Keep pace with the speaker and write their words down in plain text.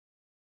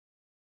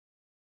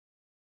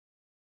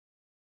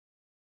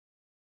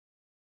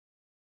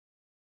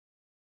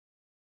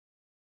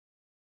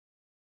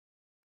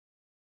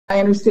I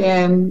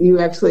understand you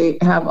actually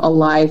have a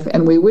life,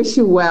 and we wish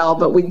you well,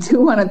 but we do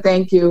want to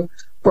thank you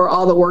for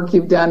all the work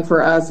you've done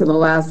for us in the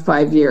last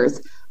 5 years.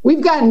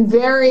 We've gotten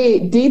very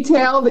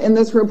detailed in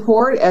this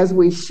report, as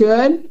we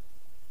should.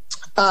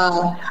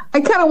 I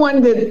kind of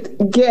wanted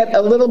to get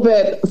a little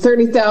bit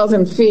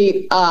 30,000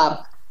 feet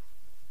up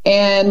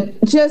and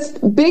just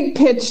big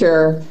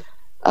picture.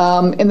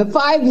 In the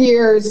 5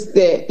 years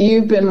that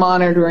you've been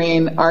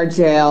monitoring our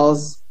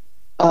jails,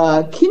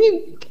 can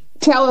you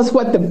tell us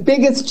what the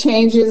biggest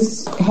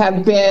changes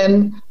have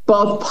been,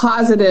 both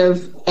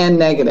positive and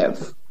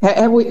negative?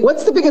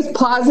 What's the biggest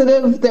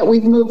positive that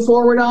we've moved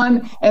forward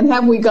on, and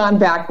have we gone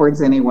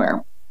backwards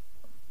anywhere?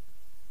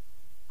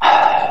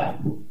 I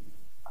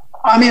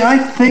mean, I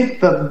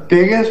think the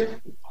biggest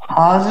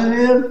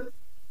positive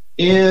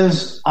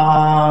is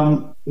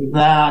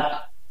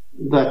that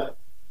the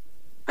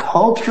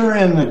culture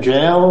in the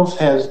jails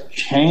has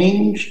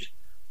changed,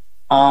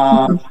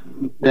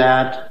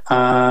 that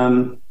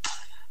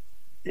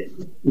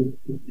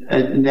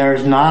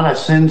there's not a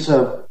sense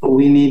of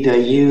we need to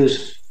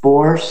use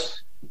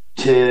force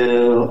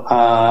to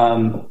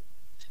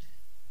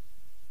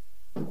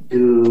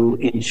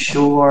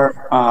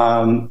ensure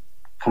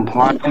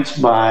compliance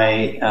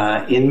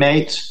by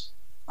inmates,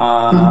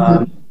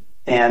 and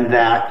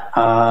that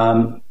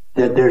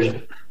there's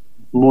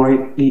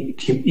more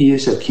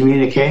use of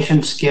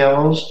communication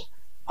skills.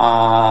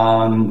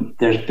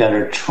 There's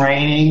better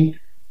training,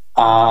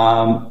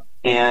 and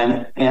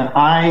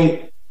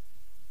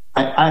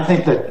I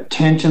think the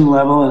tension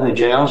level in the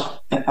jails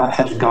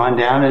has gone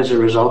down as a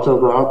result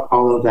of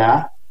all of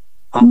that.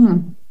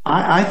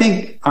 I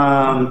think,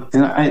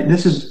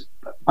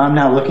 I'm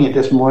now looking at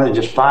this more than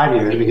just 5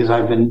 years, because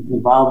I've been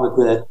involved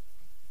with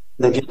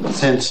the jail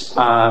since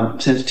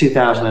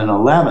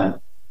 2011.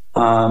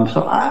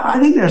 So I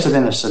think there's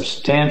been a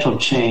substantial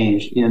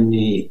change in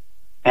the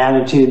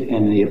attitude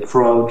and the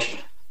approach,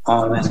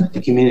 and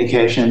the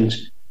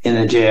communications in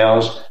the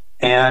jails,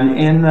 and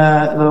in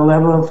the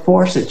level of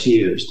force that's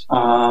used.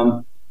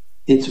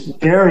 It's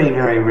very,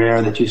 very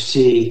rare that you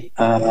see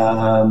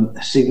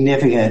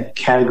significant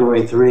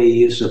Category 3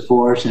 use of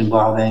force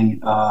involving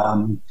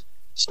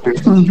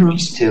serious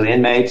injuries to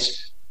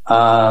inmates.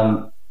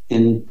 Prior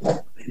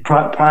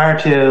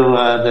to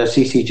the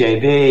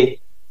CCJV,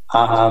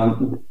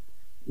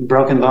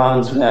 broken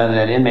bones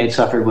that inmates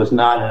suffered was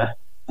not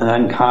an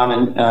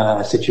uncommon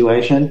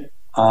situation.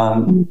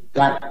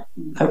 That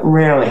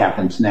rarely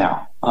happens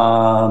now.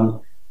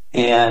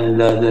 And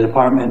the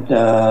department,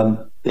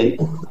 they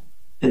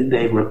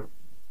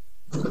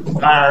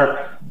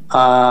require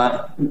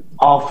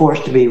all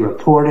force to be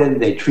reported.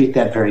 They treat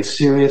that very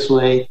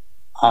seriously.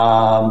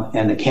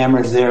 And the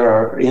cameras there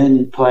are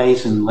in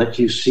place and let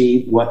you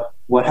see what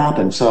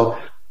happens. So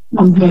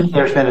I think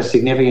there's been a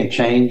significant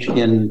change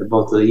in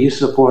both the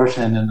use of force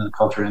and in the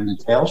culture in the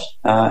jails,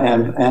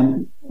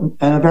 and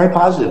a very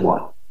positive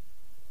one.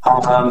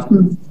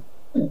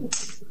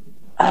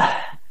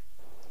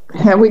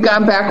 Have we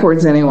gone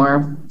backwards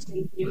anywhere?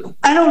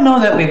 I don't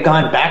know that we've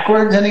gone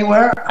backwards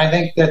anywhere. I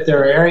think that there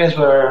are areas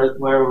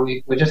where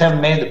we just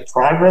haven't made the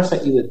progress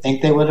that you would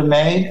think they would have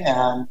made,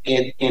 and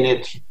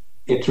it's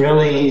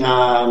really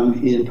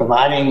in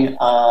providing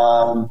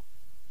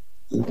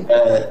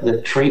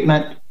the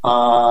treatment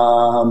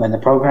and the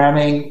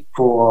programming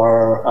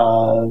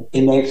for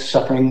inmates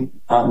suffering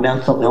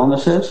mental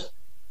illnesses.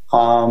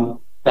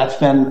 That's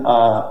been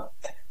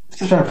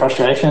it's been a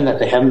frustration that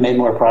they haven't made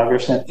more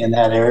progress in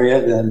that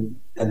area than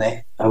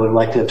I would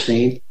like to have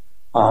seen.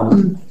 I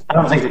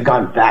don't think they've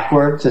gone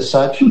backwards as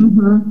such.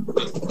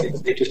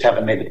 They just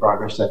haven't made the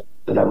progress that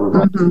I would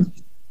like to.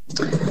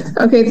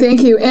 Okay,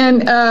 thank you.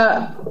 And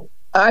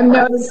I've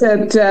noticed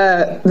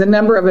that the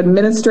number of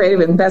administrative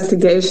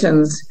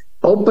investigations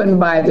opened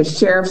by the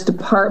Sheriff's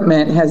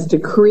Department has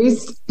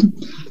decreased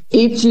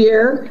each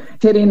year,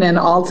 hitting an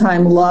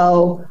all-time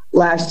low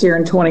last year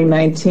in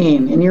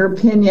 2019. In your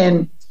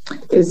opinion,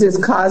 is this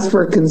cause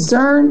for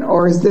concern,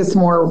 or is this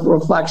more a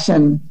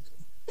reflection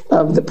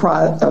of the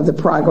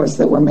progress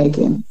that we're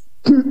making?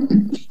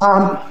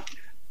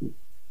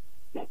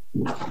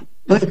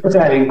 Let's put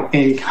that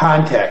in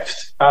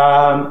context.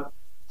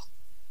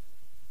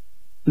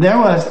 There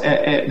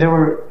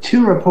were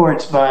two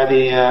reports by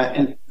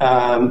the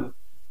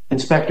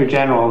Inspector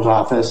General's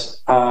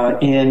office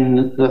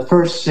in the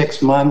first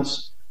 6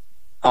 months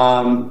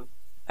after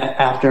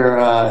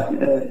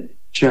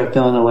Sheriff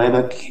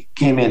Villanueva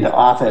came into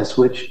office,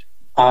 which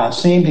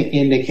seemed to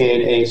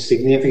indicate a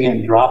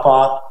significant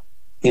drop-off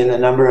in the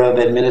number of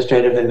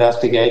administrative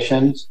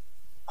investigations.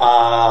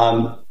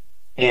 And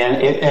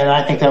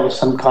I think that was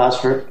some cause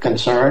for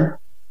concern.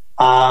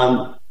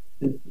 Now,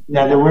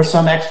 there were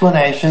some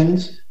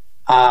explanations,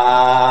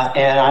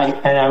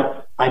 and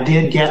I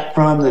did get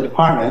from the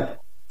department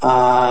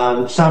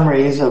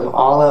summaries of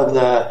all of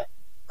the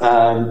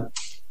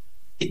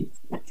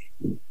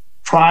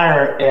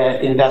prior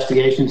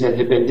investigations that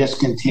had been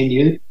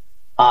discontinued,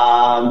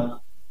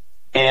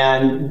 and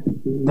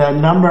the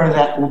number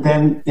that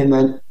then in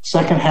the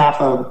second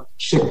half of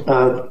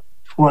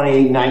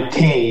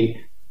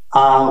 2019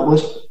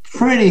 was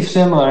pretty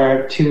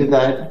similar to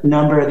the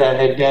number that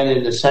had been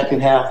in the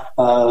second half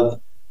of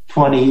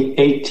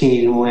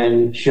 2018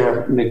 when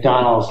Sheriff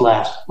McDonald's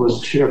last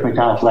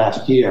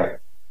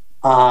year.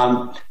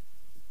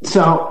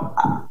 So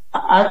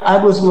I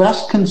was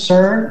less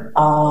concerned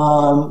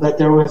that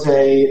there was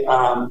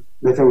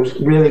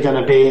really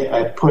going to be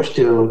a push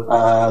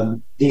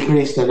to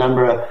decrease the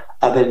number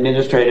of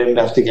administrative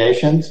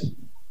investigations.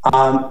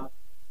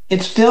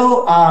 It's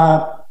still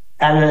at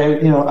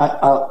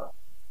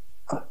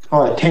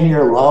call it a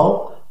 10-year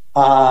low,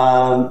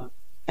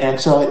 and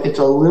so it's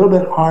a little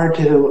bit hard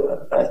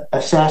to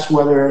assess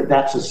whether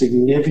that's a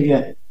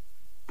significant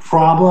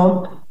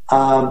problem.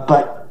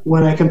 But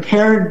when I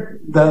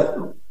compared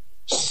the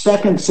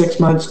second 6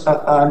 months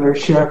under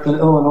Sheriff in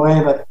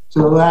Illinois, but to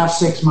the last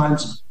 6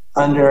 months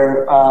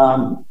under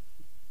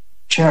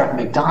Sheriff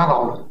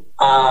McDonald,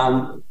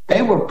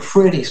 they were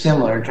pretty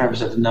similar in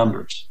terms of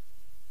numbers.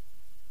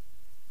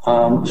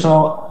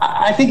 So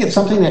I think it's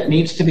something that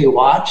needs to be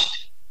watched.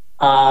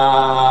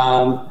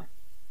 And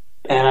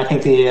I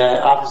think the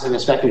Office of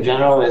Inspector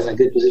General is in a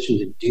good position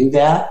to do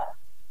that.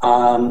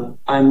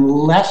 I'm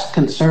less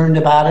concerned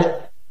about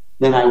it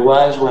than I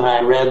was when I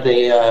read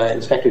the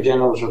Inspector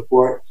General's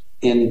report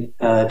in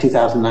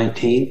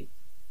 2019.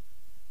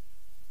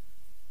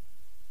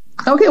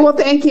 Okay, well,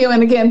 thank you.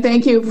 And again,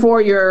 thank you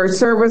for your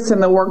service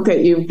and the work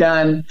that you've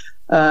done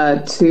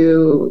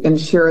to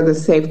ensure the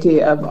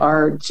safety of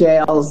our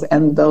jails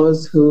and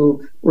those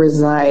who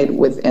reside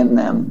within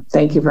them.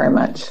 Thank you very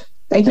much.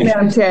 Thank you,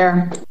 Madam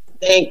Chair.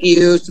 Thank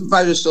you,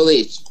 Supervisor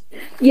Solis.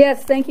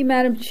 Yes, thank you,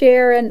 Madam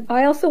Chair. And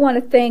I also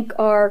want to thank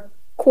our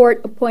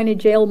court-appointed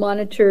jail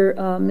monitor,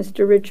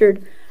 Mr.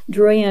 Richard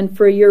Druyan,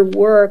 for your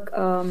work.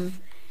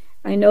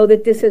 I know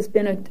that this has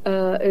been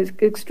an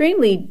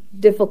extremely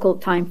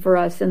difficult time for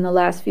us in the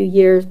last few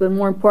years, but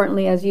more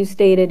importantly, as you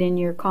stated in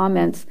your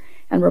comments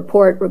and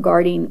report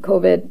regarding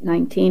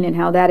COVID-19 and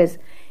how that has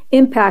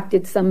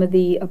impacted some of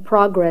the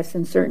progress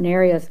in certain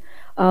areas.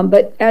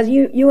 But as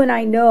you and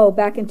I know,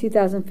 back in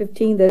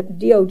 2015, the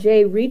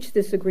DOJ reached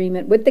this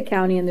agreement with the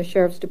county and the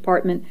Sheriff's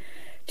Department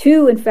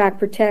to, in fact,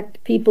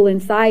 protect people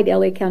inside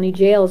LA County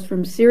jails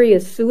from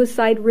serious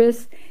suicide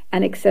risks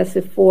and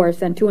excessive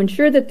force, and to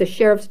ensure that the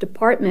Sheriff's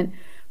Department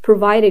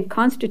provided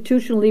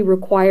constitutionally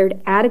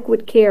required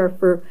adequate care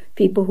for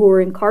people who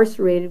were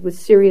incarcerated with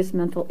serious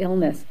mental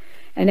illness.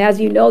 And as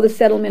you know, the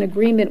settlement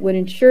agreement would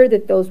ensure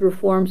that those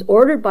reforms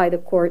ordered by the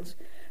courts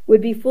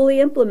would be fully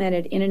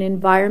implemented in an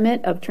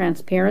environment of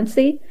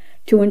transparency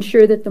to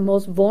ensure that the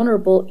most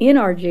vulnerable in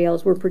our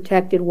jails were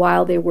protected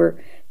while they were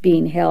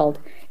being held.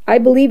 I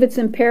believe it's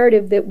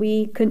imperative that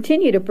we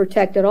continue to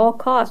protect at all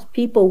costs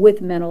people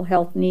with mental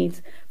health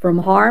needs from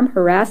harm,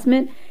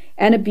 harassment,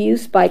 and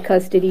abuse by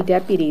custody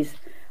deputies.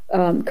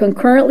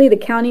 Concurrently, the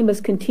county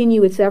must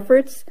continue its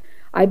efforts,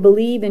 I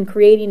believe, in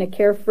creating a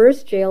care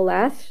first, jail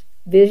last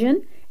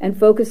vision, and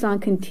focus on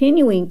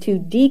continuing to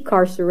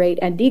decarcerate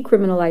and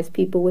decriminalize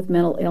people with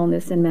mental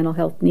illness and mental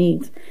health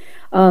needs.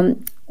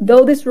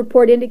 Though this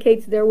report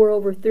indicates there were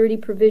over 30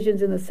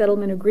 provisions in the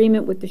settlement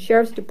agreement with the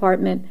Sheriff's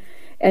Department,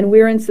 and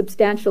we're in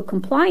substantial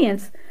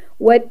compliance,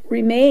 what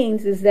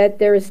remains is that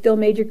there is still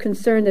major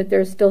concern that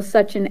there's still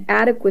such an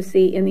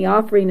inadequacy in the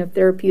offering of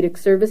therapeutic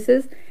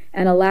services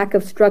and a lack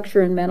of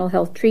structure in mental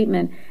health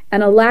treatment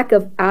and a lack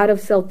of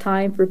out-of-cell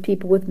time for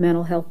people with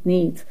mental health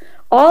needs,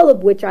 all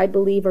of which I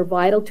believe are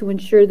vital to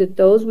ensure that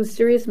those with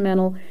serious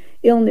mental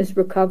illness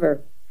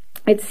recover.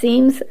 It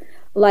seems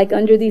like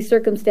under these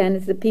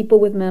circumstances, the people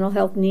with mental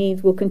health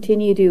needs will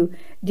continue to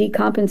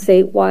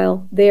decompensate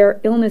while their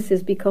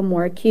illnesses become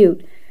more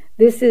acute.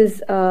 This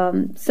is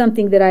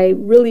something that I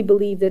really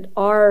believe that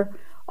our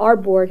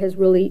board has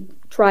really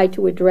tried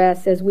to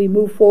address as we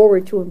move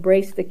forward to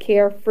embrace the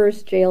care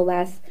first, jail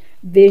last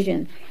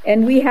vision.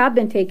 And we have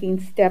been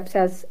taking steps,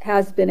 as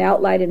has been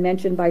outlined and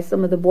mentioned by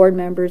some of the board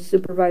members.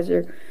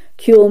 Supervisor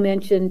Kuehl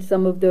mentioned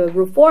some of the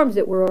reforms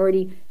that were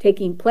already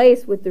taking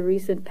place with the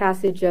recent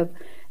passage of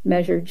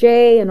Measure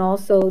J, and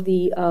also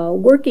the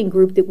working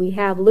group that we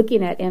have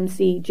looking at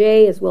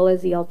MCJ, as well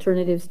as the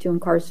alternatives to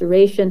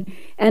incarceration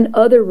and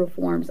other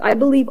reforms. I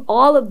believe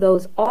all of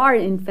those are,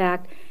 in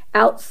fact,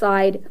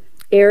 outside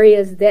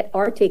areas that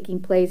are taking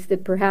place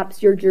that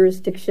perhaps your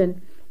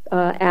jurisdiction,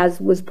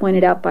 as was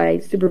pointed out by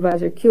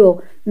Supervisor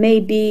Kuehl, may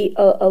be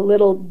a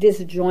little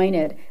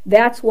disjointed.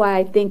 That's why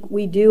I think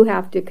we do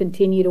have to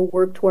continue to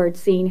work towards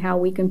seeing how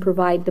we can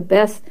provide the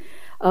best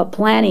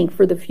planning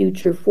for the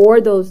future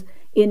for those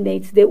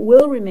inmates that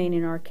will remain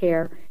in our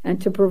care,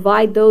 and to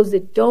provide those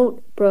that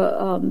don't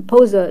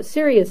pose a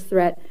serious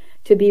threat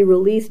to be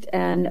released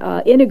and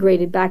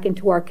integrated back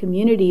into our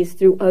communities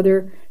through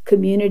other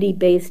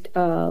community-based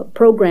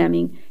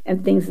programming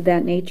and things of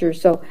that nature.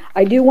 So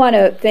I do want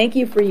to thank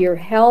you for your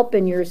help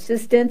and your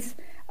assistance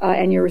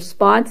and your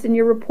response in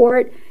your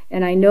report.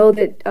 And I know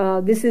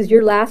that this is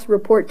your last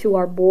report to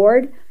our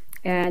board,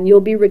 and you'll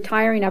be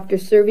retiring after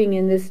serving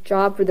in this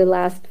job for the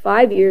last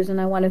 5 years.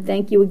 And I want to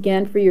thank you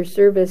again for your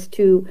service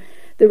to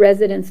the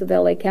residents of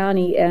LA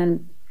County.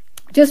 And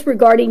just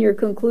regarding your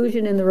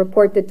conclusion in the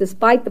report that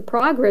despite the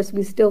progress,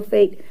 we still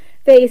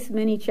face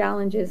many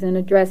challenges in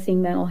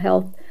addressing mental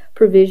health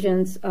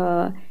provisions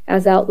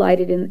as outlined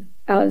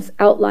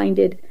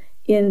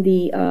in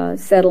the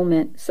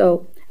settlement.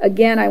 So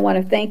again, I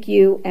want to thank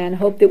you and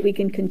hope that we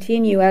can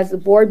continue as the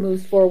board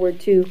moves forward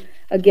to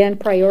again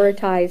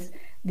prioritize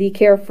the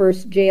Care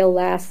First, Jail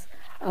Last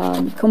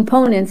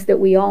components that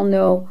we all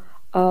know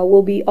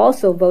will be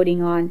also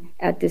voting on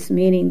at this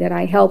meeting, that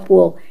I hope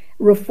will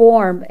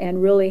reform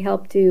and really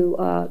help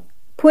to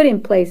put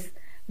in place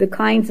the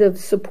kinds of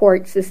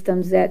support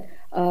systems that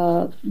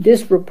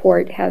this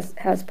report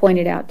has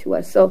pointed out to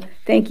us. So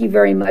thank you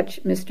very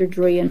much, Mr.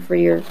 Druyan,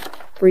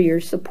 for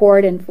your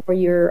support and for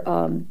your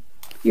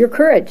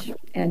courage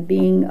and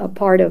being a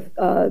part of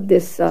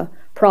this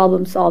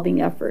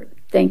problem-solving effort.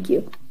 Thank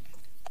you.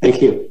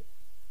 Thank you.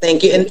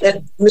 Thank you. And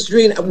Mr.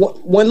 Green,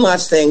 one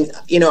last thing.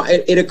 You know,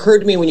 it occurred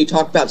to me when you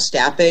talked about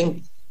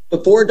staffing,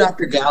 before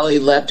Dr. Galley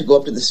left to go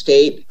up to the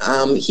state,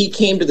 he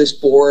came to this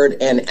board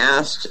and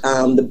asked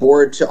the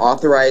board to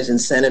authorize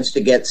incentives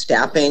to get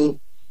staffing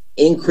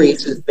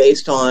increases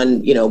based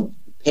on, you know,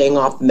 paying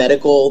off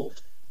medical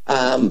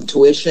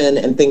tuition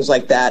and things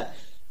like that.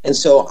 And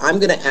so I'm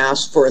going to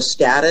ask for a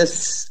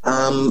status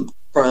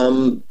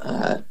from,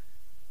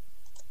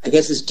 I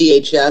guess it's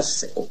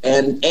DHS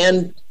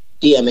and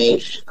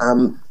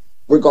DMH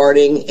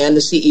regarding, and the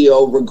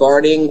CEO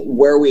regarding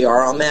where we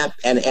are on that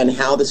and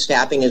how the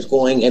staffing is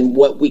going and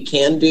what we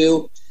can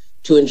do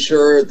to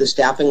ensure the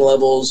staffing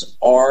levels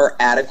are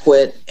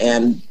adequate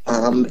and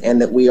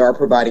that we are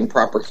providing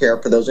proper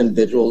care for those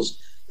individuals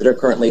that are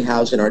currently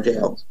housed in our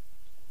jails.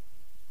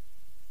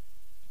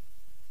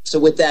 So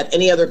with that,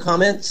 any other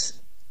comments?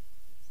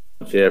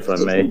 Chair, if I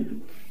may.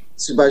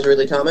 Supervisor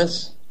Ridley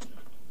Thomas?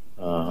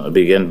 I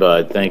begin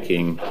by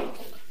thanking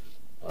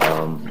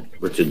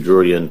Richard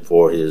Druyan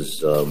for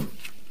his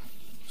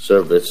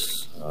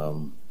service.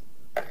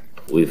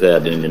 We've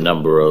had any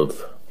number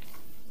of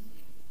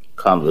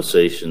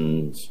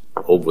conversations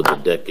over the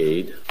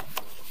decade,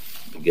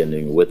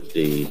 beginning with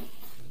the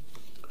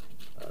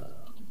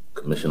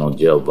Commission on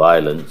Jail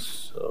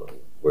Violence,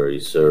 where he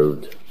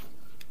served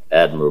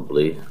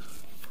admirably,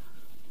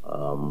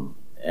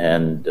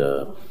 and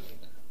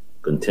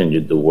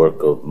continued the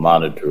work of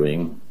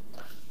monitoring.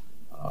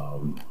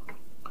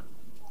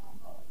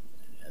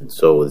 And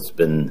so it's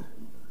been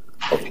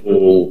a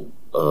full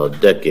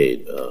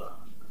decade,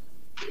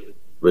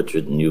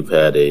 Richard, and you've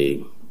had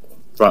a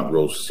front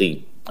row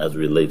seat as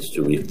relates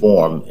to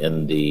reform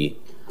in the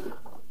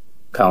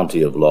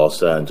County of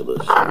Los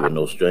Angeles. You're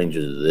no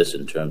stranger to this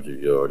in terms of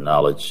your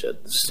knowledge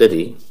at the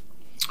city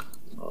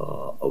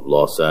of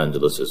Los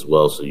Angeles as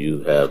well, so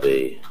you have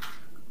a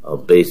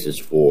basis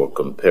for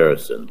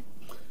comparison.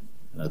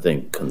 And I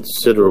think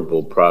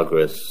considerable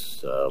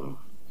progress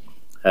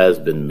has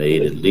been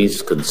made, at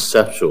least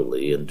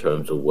conceptually, in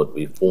terms of what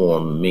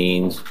reform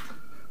means,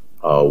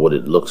 what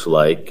it looks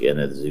like, and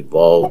it has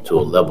evolved to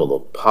a level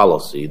of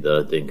policy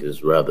that I think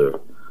is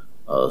rather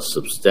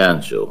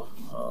substantial.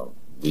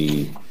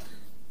 We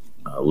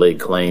lay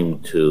claim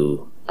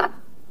to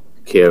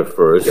Care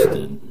First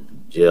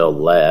and Jail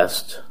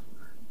Last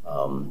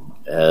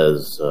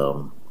as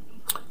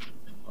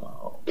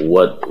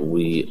what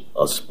we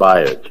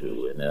aspire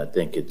to, and I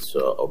think it's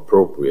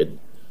appropriate.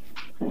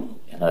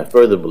 And I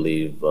further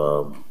believe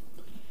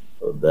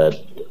that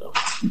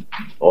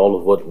all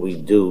of what we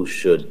do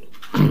should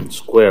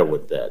square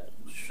with that,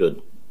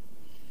 should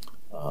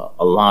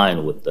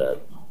align with that,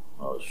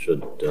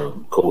 should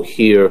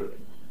cohere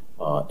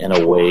in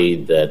a way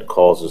that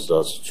causes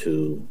us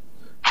to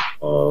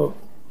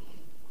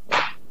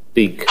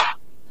speak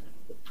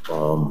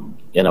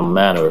in a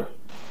manner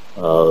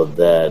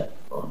that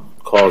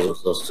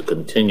causes us to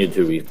continue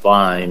to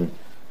refine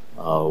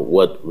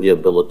what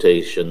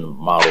rehabilitation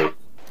models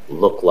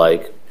look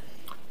like,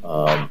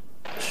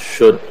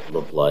 should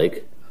look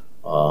like,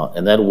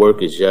 and that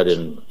work is yet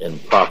in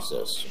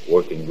process.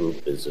 Working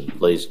group is in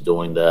place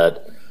doing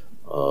that,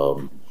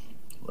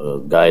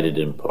 guided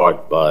in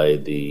part by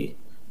the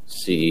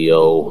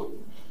CEO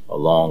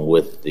along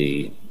with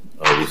the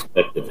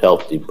respective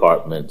health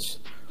departments,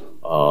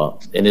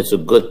 and it's a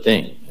good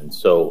thing. And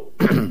so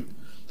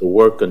the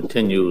work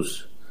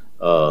continues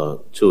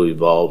to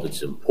evolve.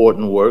 It's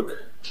important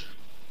work.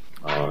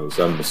 It's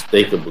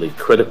unmistakably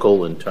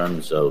critical in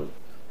terms of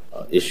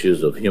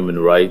issues of human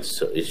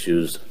rights,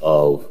 issues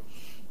of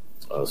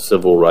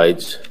civil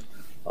rights.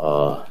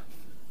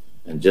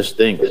 And just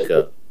think,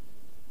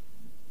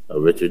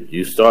 Richard,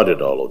 you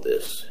started all of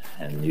this,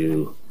 and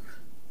you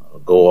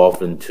go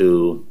off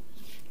into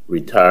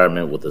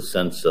retirement with a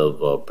sense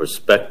of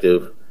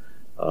perspective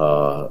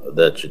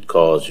that should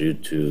cause you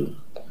to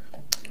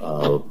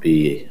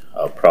be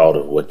proud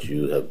of what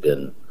you have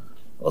been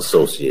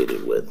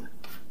associated with.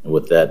 And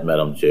with that,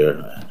 Madam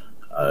Chair,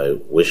 I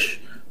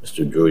wish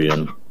Mr.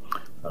 Druyan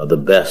the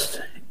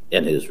best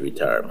in his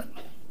retirement.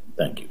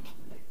 Thank you.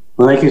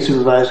 Well, thank you,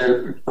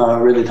 Supervisor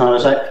Ridley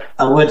Thomas.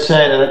 I would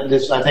say that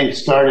this, I think,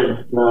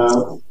 started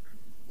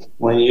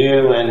when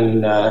you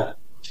and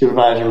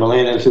Supervisor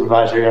Molina and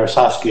Supervisor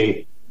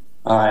Yarosovsky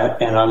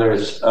and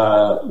others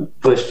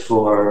pushed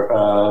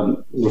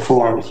for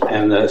reforms,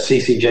 and the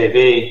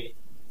CCJV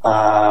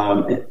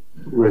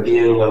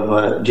review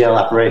of jail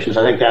operations.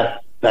 I think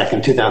that back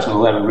in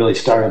 2011 really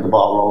started the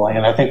ball rolling,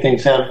 and I think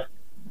things have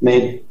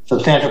made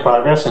substantial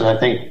progress. And I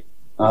think,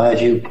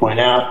 as you point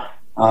out,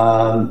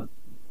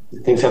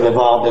 things have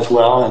evolved as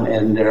well,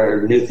 and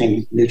there are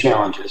new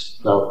challenges.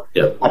 So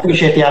Yep. I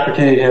appreciate the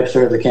opportunity to have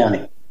served the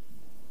county.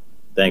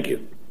 Thank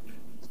you.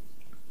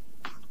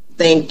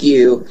 Thank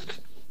you.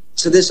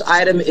 So this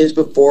item is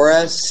before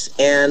us,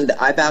 and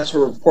I've asked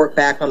for a report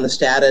back on the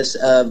status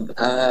of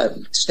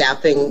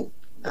staffing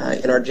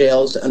in our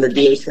jails under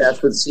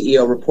DHS with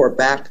CEO report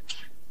back.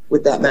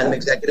 With that, Madam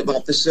Executive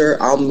Officer,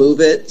 I'll move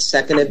it.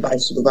 Seconded by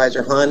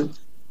Supervisor Hahn.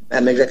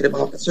 Madam Executive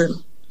Officer,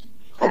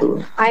 call the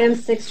roll. Item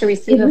 6 to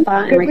receive a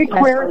file and Could we request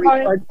a clarify?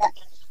 report back.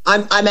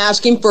 I'm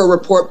asking for a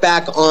report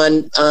back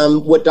on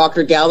what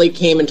Dr. Galley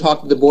came and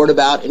talked to the board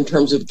about in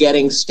terms of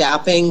getting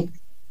staffing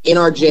in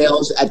our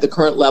jails at the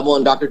current level.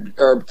 And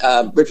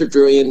Richard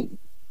Druyan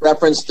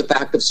referenced the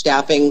fact of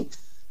staffing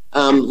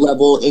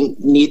level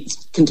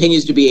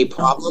continues to be a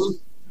problem.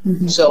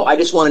 Mm-hmm. So I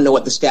just want to know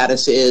what the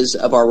status is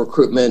of our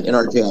recruitment in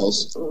our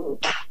jails.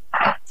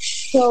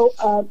 So,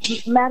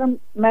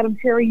 Madam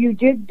Chair, you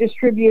did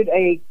distribute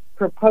a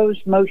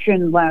proposed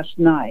motion last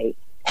night.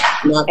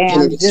 Not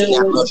And introducing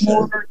that there was motion.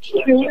 more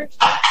to it?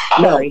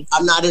 No, Sorry.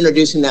 I'm not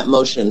introducing that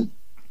motion.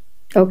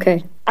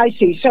 Okay. I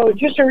see. So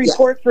just a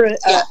report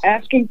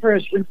asking for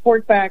a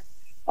report back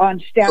on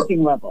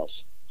staffing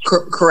levels.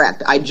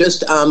 Correct. I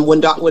just when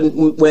Dr.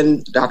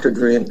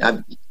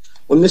 Druyan,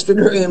 when Mr.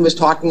 Druyan was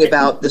talking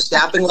about the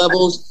staffing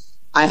levels,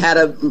 I had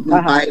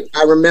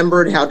I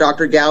remembered how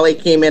Dr. Galley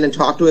came in and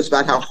talked to us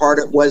about how hard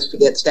it was to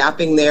get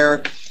staffing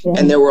there,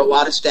 and there were a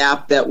lot of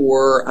staff that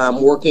were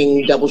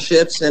working double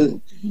shifts,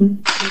 and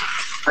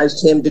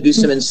asked him to do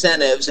some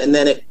incentives, and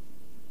then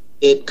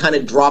it kind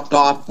of dropped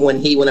off when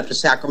he went up to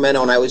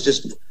Sacramento, and I was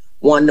just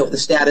wanting to know what the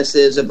status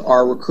is of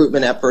our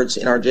recruitment efforts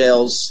in our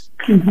jails.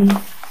 Mm-hmm.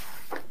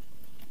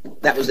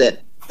 That was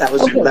it. That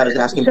was what I was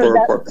asking for a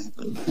report back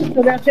on.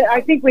 So that's it.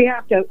 I think we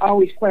have to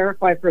always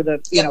clarify for the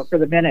for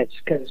the minutes,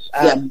 because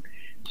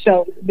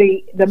so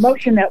the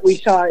motion that we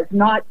saw is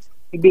not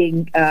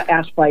being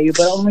asked by you,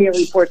 but only a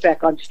report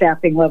back on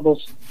staffing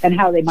levels and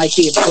how they might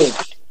be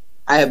improved.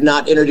 I have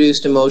not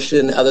introduced a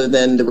motion other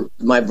than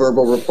my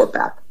verbal report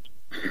back.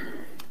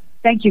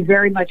 Thank you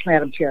very much,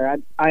 Madam Chair.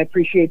 I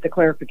appreciate the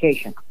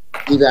clarification.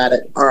 You got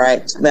it. All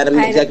right, Madam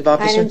Executive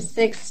Officer. Item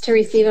 6 to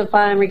receive a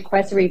file and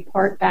request a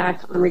report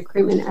back on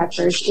recruitment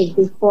efforts is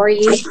before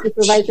you.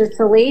 Supervisor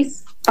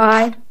Solis?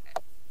 Aye.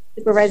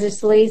 Supervisor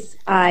Solis?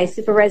 Aye.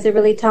 Supervisor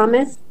Billy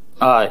Thomas?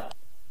 Aye.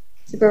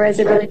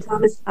 Supervisor Billy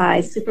Thomas?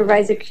 Aye.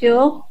 Supervisor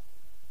Kuehl?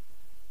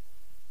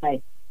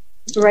 Aye.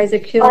 Supervisor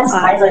Kuehl?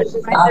 Aye.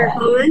 Supervisor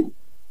Hahn?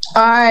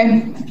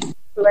 Aye.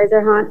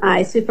 Supervisor Hahn?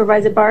 Aye.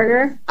 Supervisor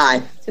Barger?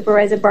 Aye.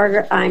 Supervisor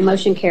Barger? Aye.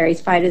 Motion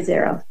carries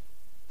 5-0.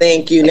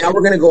 Thank you. Now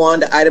we're going to go on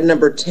to item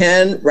number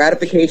 10,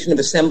 ratification of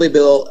Assembly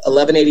Bill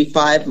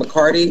 1185,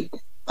 McCarty,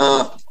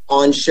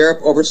 on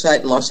sheriff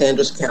oversight in Los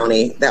Angeles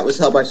County. That was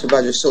held by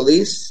Supervisor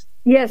Solis.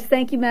 Yes,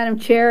 thank you, Madam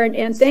Chair.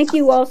 And thank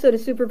you also to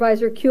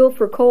Supervisor Kuehl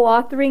for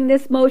co-authoring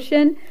this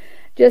motion,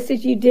 just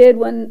as you did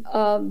when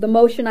the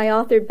motion I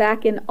authored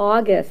back in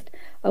August.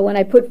 When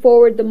I put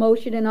forward the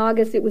motion in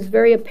August, it was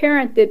very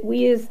apparent that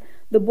we as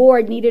the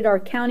board needed our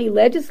county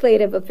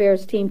legislative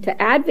affairs team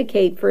to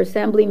advocate for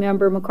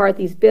Assemblymember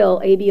McCarthy's bill,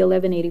 AB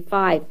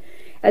 1185.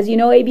 As you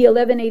know, AB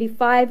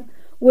 1185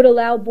 would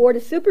allow Board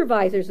of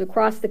Supervisors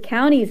across the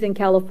counties in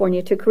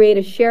California to create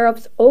a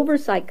Sheriff's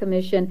Oversight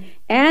Commission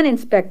and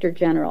Inspector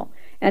General.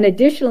 And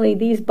additionally,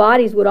 these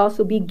bodies would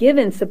also be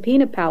given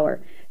subpoena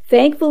power.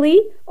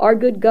 Thankfully, our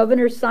good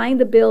governor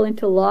signed the bill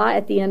into law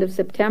at the end of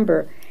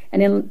September.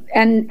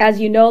 And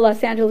as you know,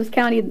 Los Angeles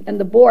County and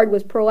the board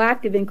was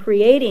proactive in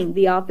creating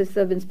the Office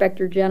of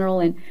Inspector General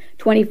in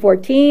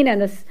 2014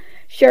 and the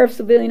Sheriff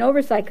Civilian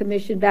Oversight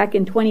Commission back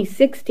in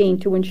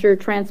 2016 to ensure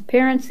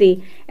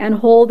transparency and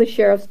hold the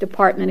Sheriff's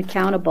Department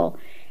accountable.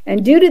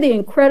 And due to the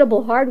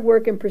incredible hard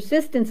work and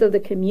persistence of the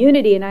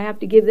community, and I have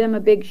to give them a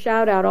big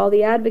shout out, all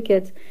the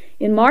advocates,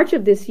 in March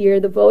of this year,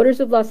 the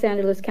voters of Los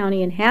Angeles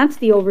County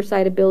enhanced the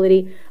oversight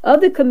ability of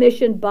the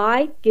commission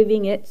by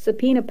giving it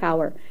subpoena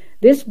power.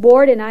 This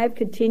board and I have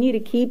continued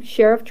to keep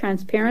sheriff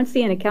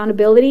transparency and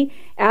accountability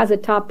as a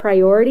top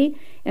priority,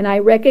 and I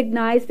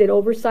recognize that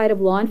oversight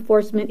of law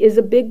enforcement is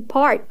a big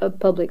part of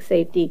public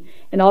safety,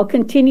 and I'll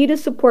continue to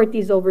support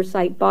these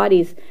oversight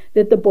bodies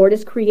that the board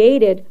has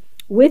created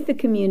with the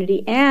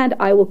community, and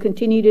I will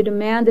continue to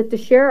demand that the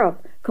sheriff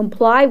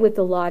comply with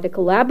the law to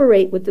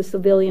collaborate with the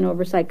Civilian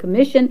Oversight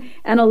Commission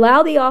and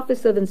allow the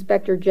Office of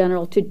Inspector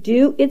General to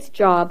do its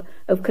job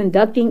of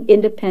conducting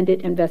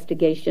independent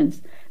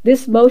investigations.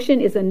 This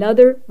motion is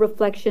another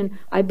reflection,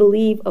 I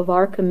believe, of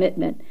our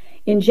commitment.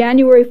 In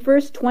January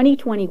 1st,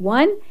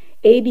 2021,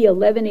 AB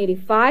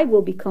 1185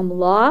 will become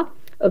law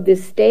of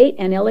this state,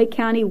 and LA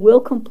County will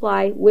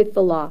comply with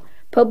the law.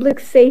 Public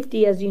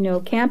safety, as you know,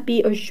 can't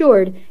be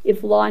assured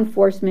if law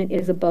enforcement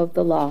is above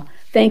the law.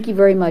 Thank you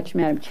very much,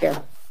 Madam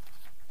Chair.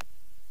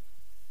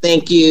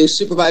 Thank you.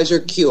 Supervisor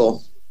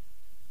Kuehl.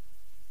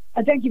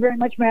 Thank you very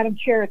much, Madam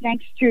Chair.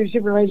 Thanks to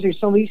Supervisor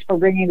Solis for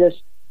bringing this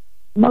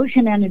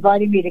motion and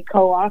inviting me to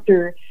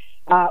co-author.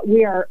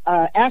 We are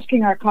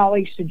asking our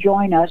colleagues to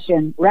join us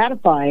in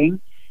ratifying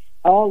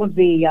all of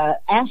the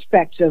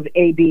aspects of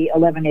AB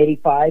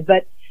 1185,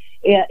 but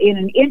in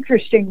an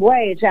interesting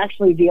way, it's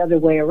actually the other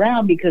way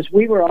around because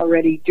we were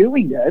already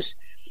doing this,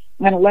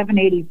 and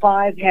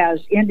 1185 has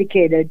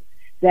indicated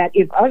that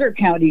if other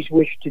counties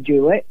wish to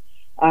do it,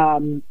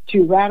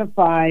 to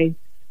ratify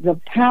the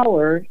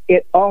power,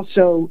 it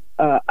also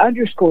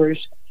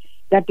underscores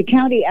that the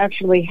county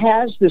actually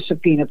has the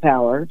subpoena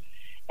power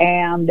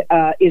and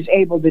is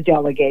able to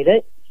delegate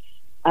it.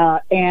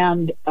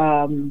 And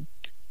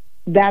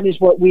that is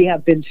what we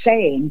have been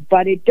saying.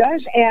 But it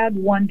does add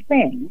one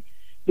thing,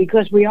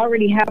 because we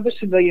already have a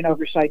Civilian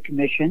Oversight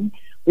Commission.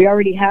 We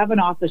already have an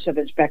Office of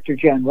Inspector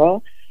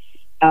General.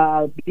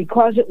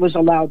 Because it was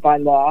allowed by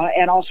law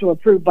and also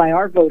approved by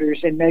our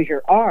voters in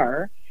Measure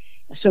R,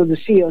 so the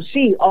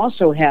COC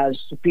also has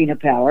subpoena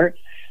power.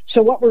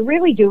 So what we're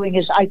really doing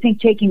is, I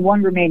think, taking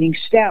one remaining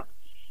step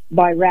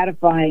by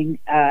ratifying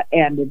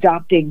and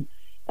adopting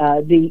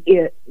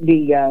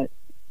the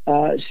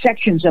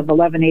sections of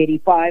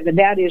 1185, and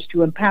that is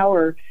to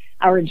empower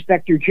our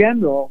Inspector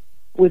General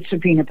with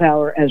subpoena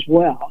power as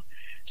well.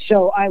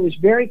 So I was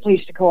very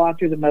pleased to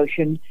co-author the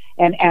motion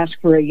and ask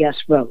for a yes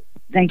vote.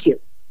 Thank you.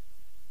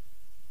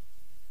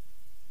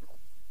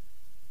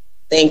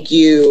 Thank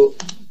you.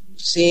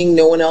 Seeing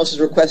no one else has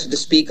requested to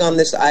speak on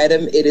this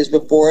item, it is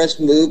before us,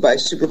 moved by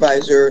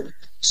Supervisor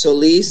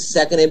Solis,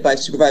 seconded by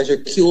Supervisor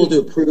Kuehl to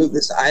approve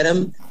this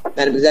item.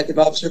 Madam Executive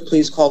Officer,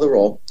 please call the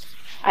roll.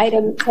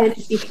 Item 10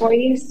 is before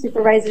you.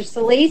 Supervisor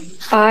Solis?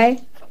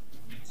 Aye.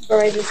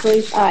 Supervisor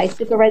Solis, aye.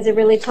 Supervisor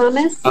Ridley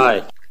Thomas?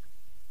 Aye.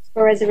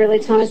 Supervisor Ridley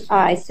Thomas,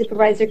 aye.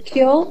 Supervisor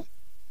Kuehl?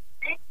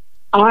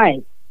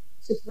 Aye.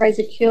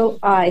 Supervisor Kuehl,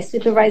 aye.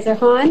 Supervisor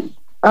Hahn?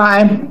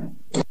 Aye.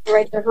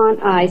 Supervisor Hahn,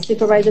 aye.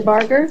 Supervisor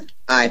Barger?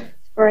 Aye.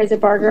 Supervisor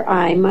Barger,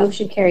 aye.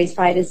 Motion carries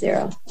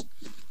 5-0.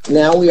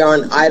 Now we are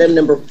on item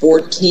number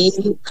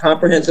 14,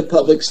 Comprehensive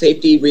Public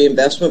Safety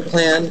Reinvestment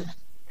Plan.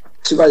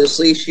 Supervisor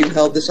Solis, you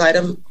held this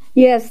item.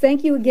 Yes,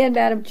 thank you again,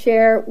 Madam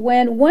Chair.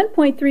 When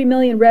 1.3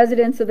 million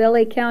residents of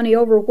LA County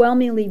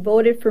overwhelmingly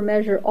voted for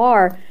Measure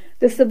R,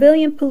 the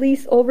Civilian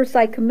Police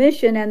Oversight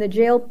Commission and the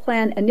Jail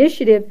Plan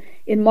Initiative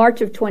in March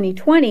of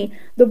 2020,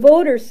 the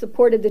voters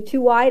supported the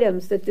two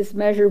items that this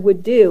measure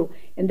would do.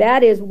 And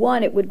that is,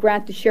 one, it would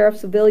grant the Sheriff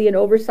Civilian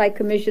Oversight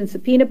Commission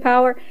subpoena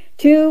power.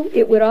 Two,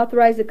 it would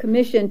authorize the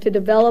commission to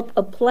develop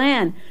a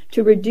plan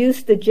to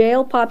reduce the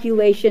jail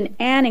population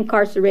and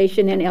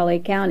incarceration in LA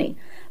County.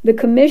 The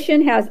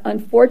commission has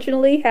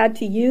unfortunately had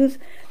to use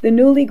the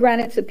newly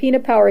granted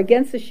subpoena power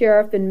against the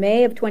sheriff in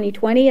May of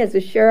 2020 as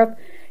the sheriff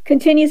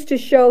continues to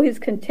show his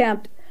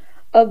contempt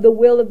of the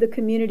will of the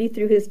community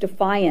through his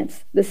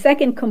defiance. The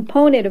second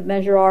component of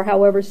Measure R,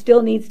 however,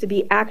 still needs to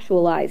be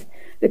actualized.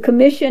 The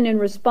commission, in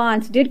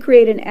response, did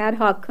create an ad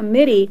hoc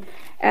committee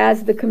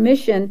as the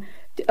commission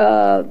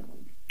to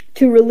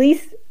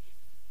release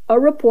a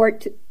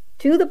report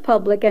to the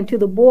public and to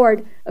the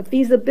board a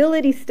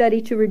feasibility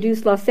study to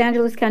reduce Los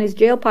Angeles County's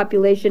jail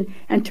population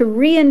and to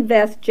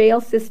reinvest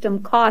jail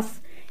system costs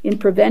in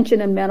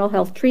prevention and mental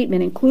health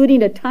treatment,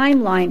 including a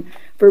timeline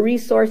for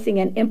resourcing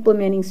and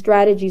implementing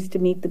strategies to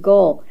meet the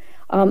goal.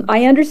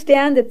 I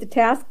understand that the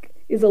task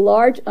is a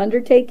large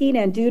undertaking,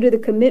 and due to the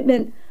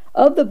commitment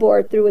of the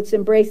board through its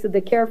embrace of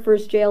the Care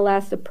First, Jail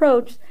Last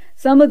approach,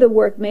 some of the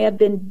work may have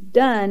been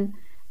done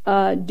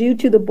due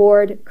to the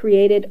board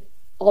created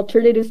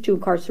Alternatives to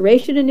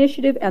Incarceration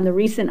initiative and the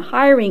recent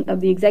hiring of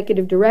the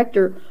executive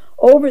director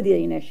over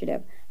the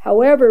initiative.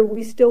 However,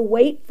 we still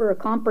wait for a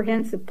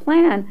comprehensive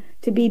plan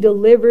to be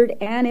delivered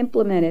and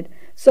implemented.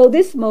 So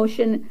this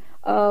motion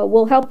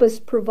will help us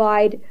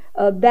provide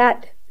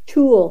that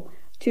tool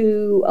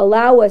to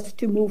allow us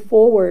to move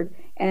forward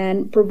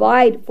and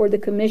provide for the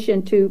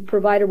commission to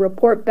provide a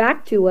report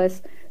back to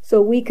us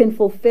so we can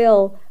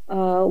fulfill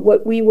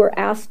what we were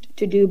asked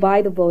to do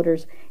by the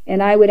voters.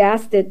 And I would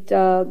ask that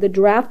the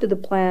draft of the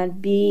plan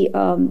be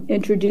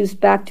introduced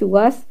back to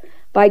us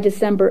by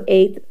December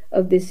 8th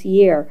of this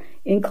year,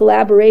 in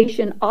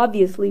collaboration,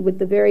 obviously, with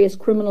the various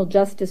criminal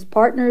justice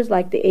partners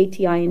like the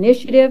ATI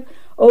Initiative,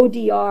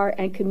 ODR,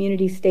 and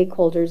community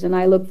stakeholders. And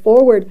I look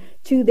forward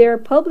to their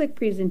public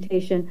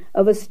presentation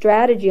of a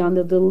strategy on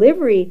the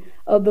delivery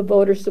of the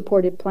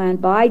voter-supported plan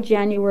by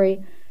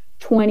January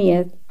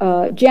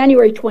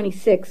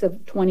 26th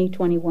of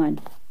 2021.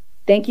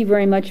 Thank you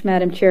very much,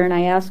 Madam Chair, and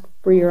I ask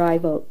for your aye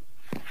vote.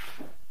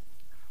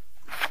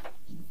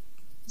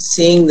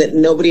 Seeing that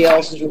nobody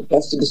else has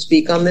requested to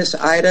speak on this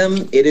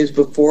item, it is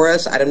before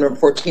us. Item number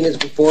 14 is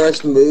before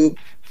us, moved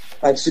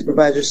by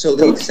Supervisor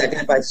Solis,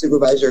 seconded by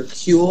Supervisor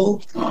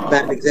Kuehl.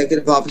 Madam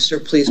Executive Officer,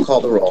 please call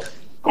the roll.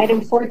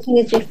 Item 14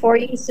 is before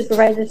you.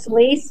 Supervisor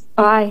Solis?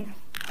 Aye.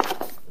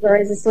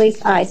 Supervisor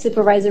Solis, aye.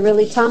 Supervisor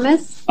Ridley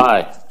Thomas?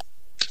 Aye.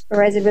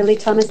 Supervisor Ridley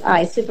Thomas,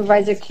 aye.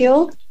 Supervisor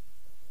Kuehl?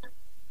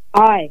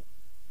 Aye.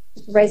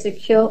 Supervisor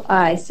Kuehl,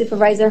 aye.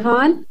 Supervisor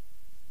Hahn?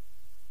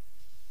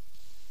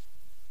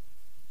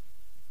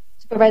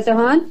 Supervisor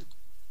Hahn?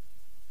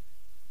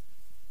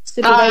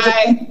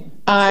 Aye.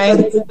 Aye.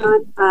 Supervisor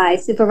Hahn? Aye.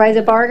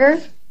 Supervisor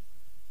Barger?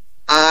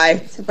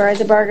 Aye.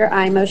 Supervisor Barger,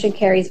 aye. Motion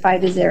carries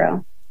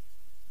 5-0.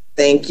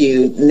 Thank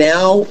you.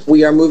 Now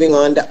we are moving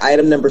on to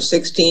item number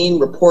 16,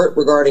 report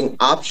regarding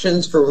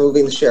options for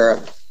removing the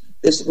sheriff.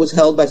 This was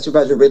held by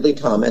Supervisor Ridley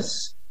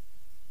Thomas.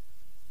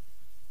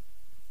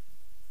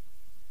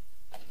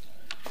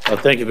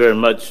 Thank you very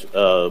much,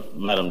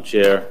 Madam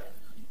Chair.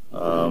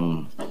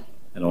 And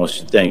I want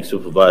to thank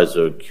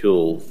Supervisor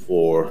Kuehl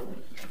for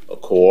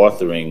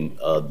co-authoring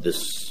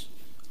this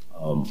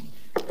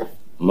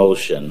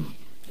motion.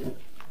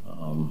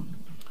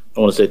 I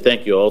want to say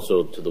thank you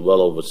also to the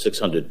well over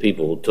 600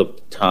 people who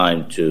took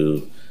time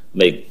to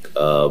make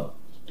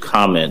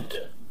comment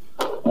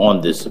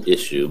on this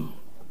issue.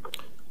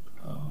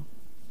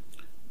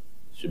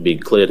 It should be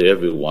clear to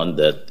everyone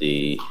that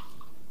the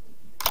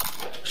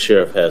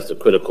sheriff has the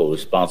critical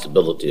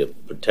responsibility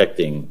of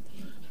protecting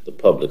the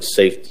public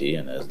safety,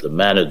 and as the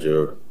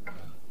manager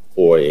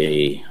for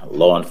a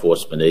law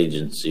enforcement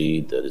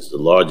agency that is the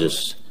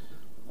largest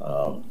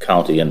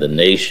county in the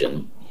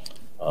nation,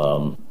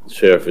 the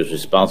sheriff is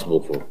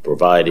responsible for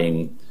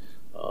providing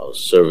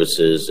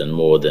services in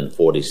more than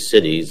 40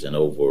 cities and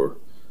over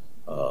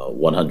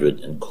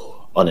 100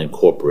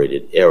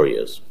 unincorporated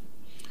areas.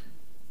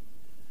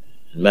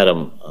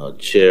 Madam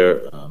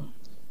Chair,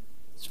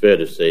 it's fair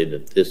to say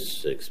that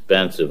this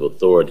expansive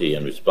authority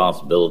and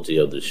responsibility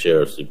of the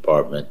Sheriff's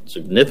Department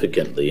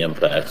significantly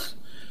impacts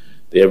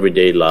the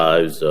everyday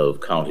lives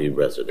of county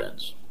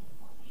residents.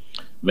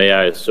 May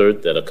I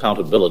assert that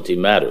accountability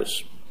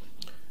matters.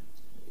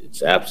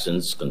 Its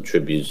absence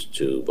contributes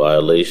to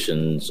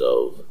violations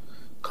of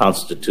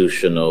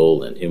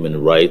constitutional and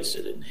human rights.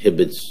 It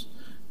inhibits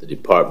the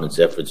department's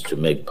efforts to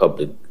make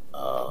public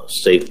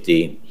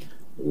safety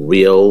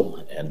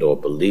real and or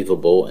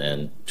believable,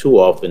 and too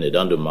often it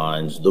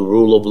undermines the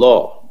rule of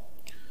law,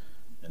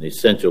 an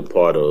essential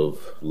part of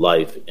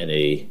life in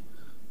a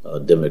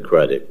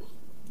democratic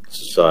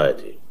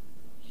society.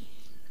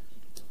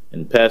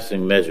 In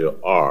passing Measure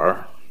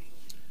R,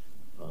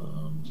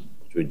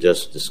 which we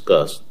just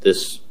discussed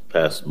this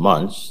past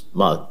March,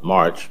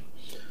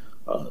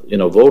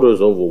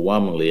 voters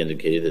overwhelmingly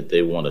indicated that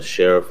they want a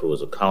sheriff who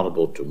is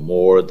accountable to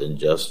more than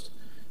just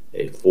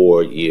a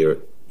 4-year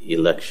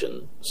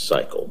election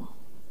cycle.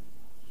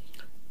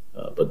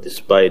 But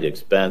despite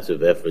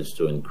expansive efforts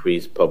to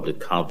increase public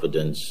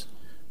confidence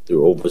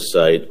through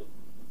oversight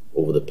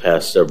over the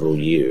past several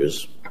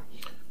years,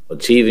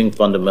 achieving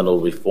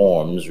fundamental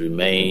reforms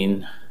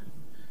remain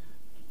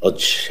a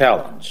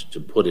challenge,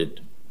 to put it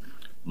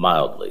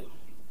mildly.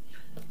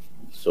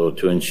 So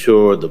to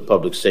ensure the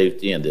public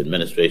safety and the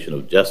administration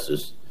of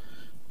justice,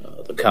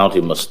 the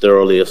county must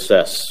thoroughly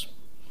assess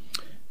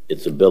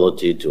its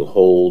ability to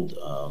hold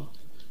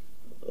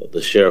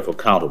the sheriff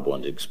accountable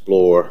and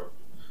explore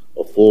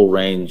a full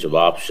range of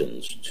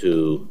options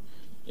to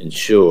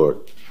ensure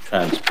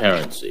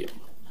transparency.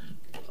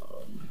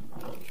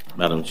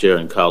 Madam Chair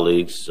and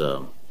colleagues,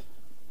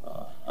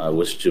 I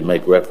wish to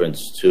make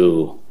reference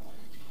to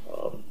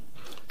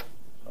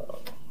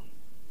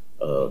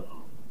an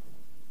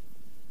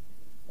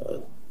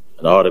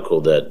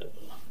article that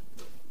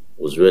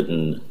was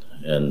written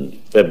in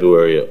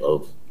February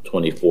of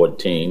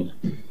 2014.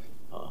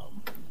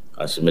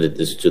 I submitted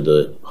this to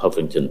the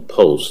Huffington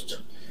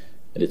Post,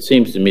 and it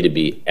seems to me to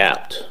be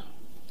apt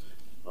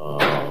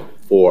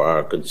for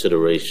our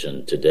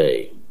consideration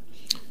today.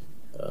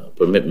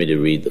 Permit me to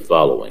read the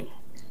following.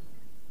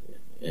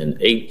 In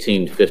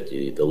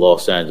 1850, the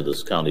Los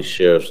Angeles County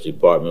Sheriff's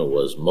Department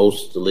was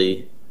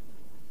mostly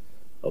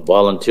a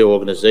volunteer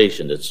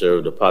organization that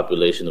served a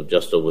population of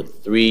just over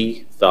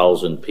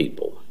 3,000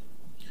 people.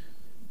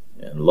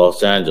 And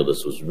Los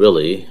Angeles was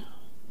really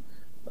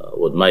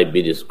what might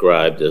be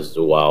described as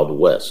the Wild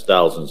West.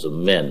 Thousands of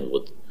men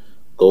with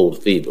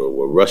gold fever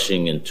were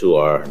rushing into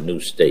our new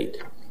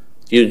state.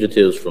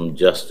 Fugitives from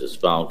justice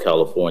found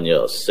California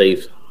a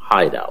safe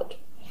hideout.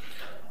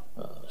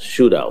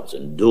 Shootouts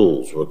and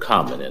duels were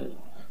common, and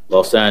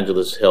Los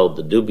Angeles held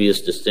the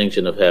dubious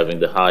distinction of having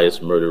the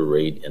highest murder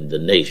rate in the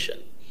nation.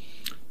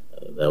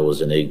 That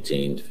was in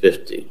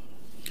 1850.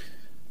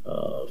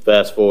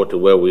 Fast forward to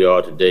where we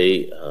are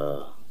today,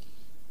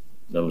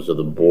 members of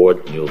the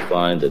board, you'll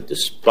find that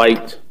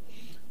despite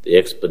the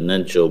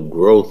exponential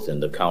growth in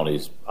the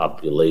county's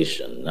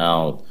population,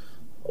 now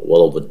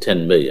well over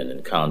 10 million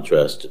in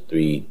contrast to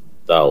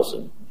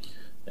 3,000,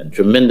 and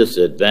tremendous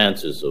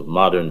advances of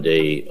modern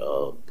day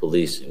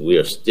policing, we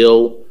are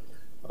still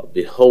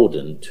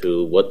beholden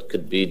to what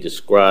could be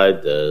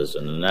described as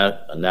an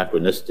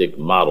anachronistic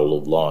model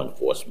of law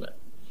enforcement.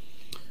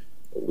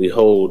 We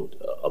hold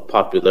a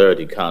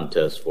popularity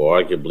contest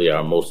for arguably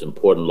our most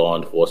important law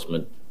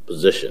enforcement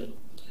position.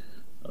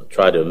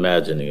 Try to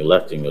imagine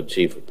electing a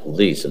chief of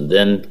police, and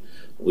then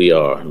we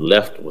are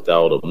left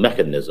without a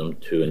mechanism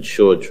to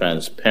ensure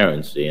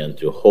transparency and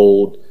to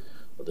hold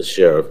the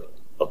sheriff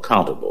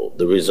accountable.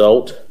 The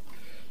result,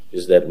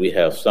 is that we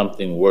have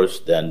something worse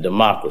than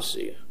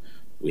democracy.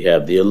 We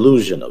have the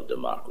illusion of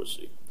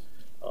democracy.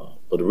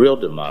 But real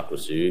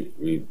democracy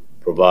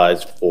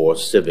provides for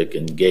civic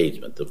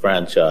engagement. The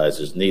franchise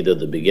is neither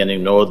the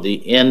beginning nor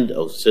the end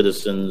of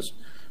citizens'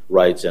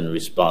 rights and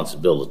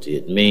responsibility.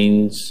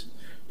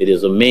 It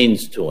is a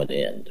means to an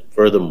end.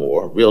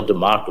 Furthermore, real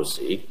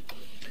democracy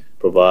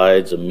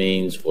provides a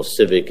means for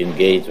civic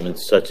engagement,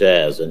 such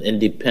as an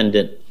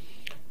independent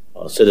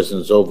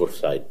citizens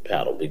oversight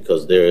panel,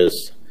 because there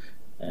is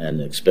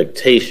an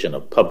expectation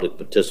of public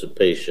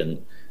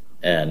participation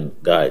and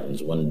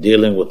guidance. When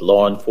dealing with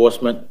law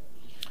enforcement,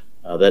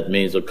 that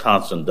means a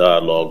constant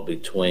dialogue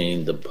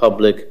between the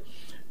public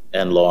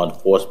and law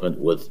enforcement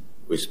with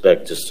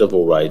respect to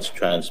civil rights,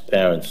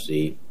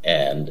 transparency,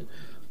 and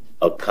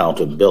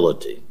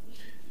accountability.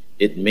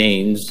 It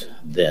means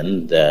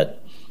then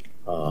that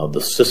the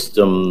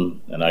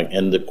system, and I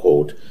end the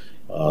quote,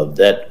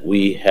 that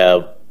we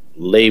have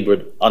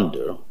labored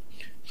under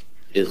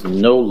is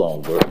no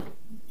longer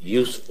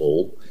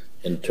useful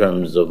in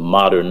terms of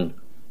modern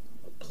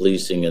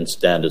policing and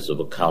standards of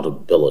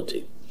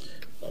accountability.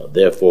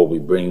 Therefore, we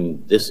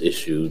bring this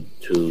issue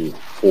to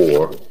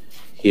fore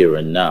here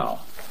and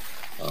now.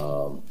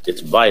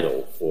 It's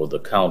vital for the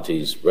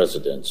county's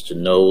residents to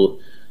know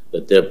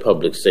that their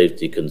public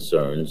safety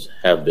concerns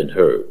have been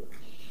heard.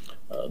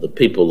 The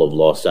people of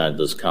Los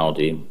Angeles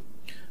County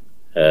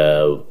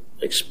have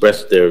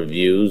expressed their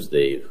views.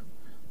 They've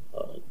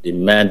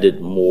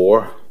demanded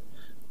more,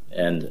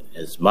 and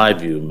it's my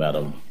view,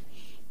 Madam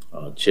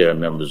Chair,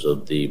 members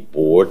of the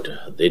board,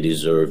 they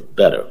deserve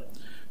better.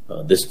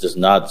 This does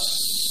not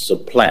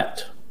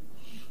supplant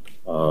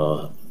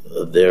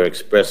their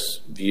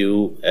expressed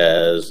view,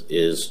 as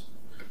is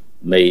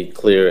made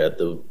clear at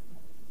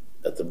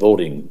the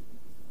voting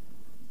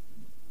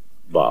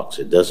box.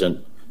 It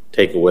doesn't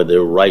take away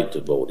their right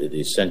to vote. It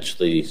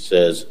essentially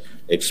says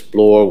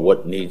explore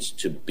what needs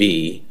to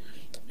be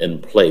in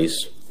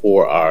place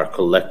for our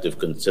collective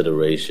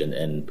consideration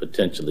and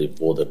potentially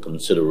for the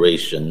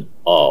consideration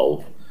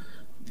of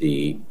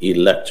the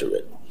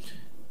electorate.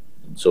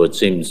 So it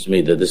seems to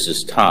me that this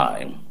is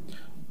time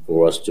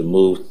for us to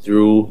move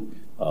through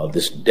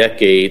this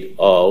decade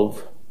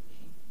of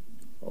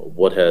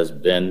what has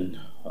been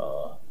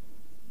a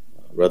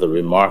rather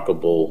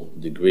remarkable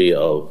degree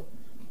of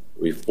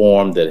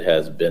reform that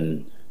has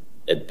been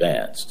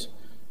advanced.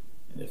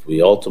 And if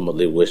we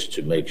ultimately wish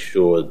to make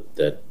sure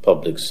that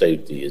public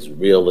safety is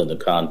real in the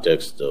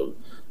context of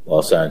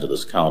Los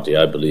Angeles County,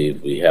 I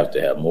believe we have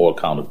to have more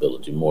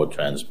accountability, more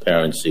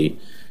transparency,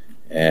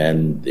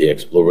 and the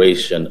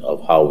exploration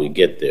of how we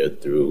get there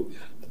through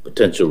the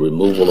potential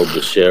removal of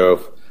the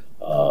sheriff,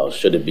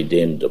 should it be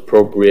deemed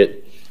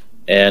appropriate,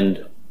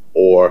 and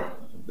or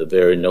the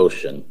very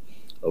notion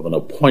of an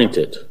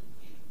appointed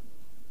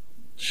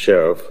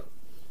sheriff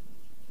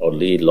or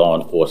lead law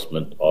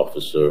enforcement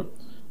officer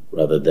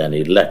rather than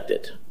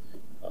elected.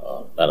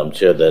 Madam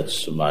Chair,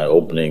 that's my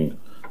opening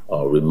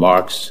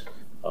remarks.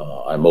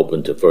 I'm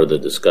open to further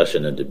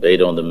discussion and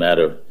debate on the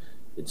matter.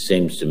 It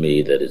seems to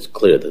me that it's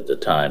clear that the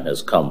time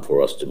has come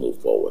for us to move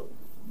forward.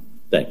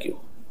 Thank you.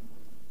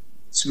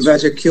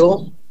 Supervisor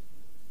Kuehl?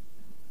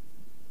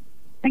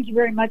 Thank you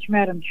very much,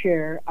 Madam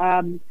Chair.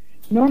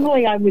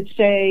 Normally, I would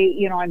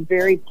say, I'm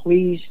very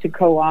pleased to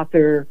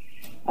co-author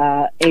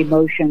a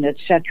motion,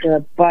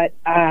 etc. But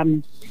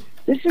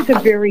this is a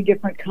very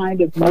different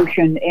kind of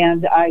motion,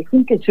 and I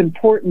think it's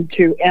important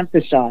to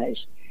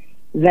emphasize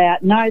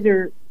that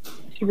neither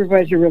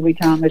Supervisor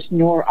Ridley-Thomas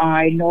nor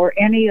I nor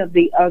any of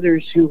the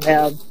others who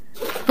have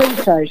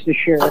criticized the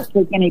sheriff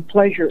take any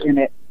pleasure in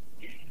it.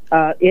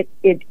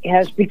 It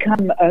has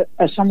become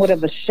a somewhat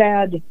of a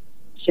sad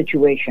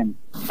situation.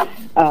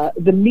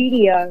 The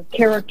media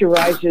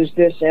characterizes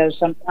this as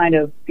some kind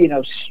of,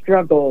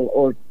 struggle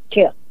or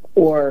tip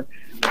or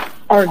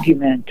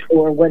argument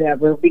or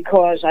whatever,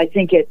 because I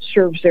think it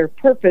serves their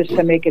purpose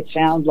to make it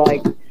sound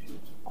like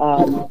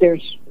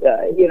there's,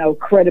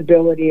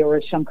 credibility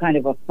or some kind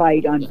of a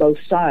fight on both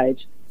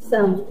sides.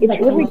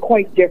 It's really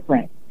quite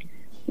different.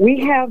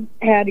 We have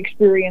had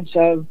experience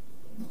of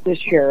this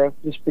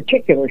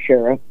particular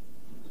sheriff,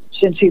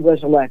 since he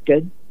was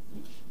elected,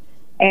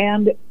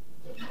 and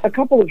a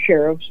couple of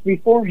sheriffs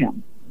before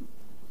him.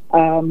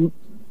 And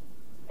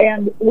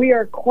we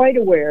are quite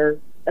aware,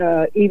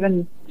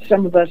 even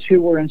some of us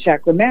who were in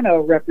Sacramento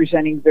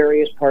representing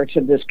various parts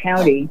of this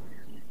county,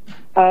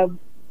 of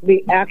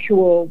the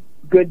actual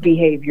good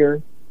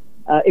behavior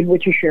in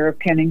which a sheriff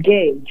can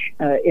engage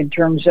in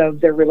terms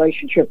of their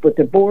relationship with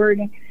the board,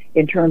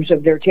 in terms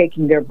of their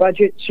taking their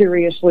budget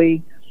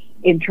seriously,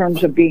 in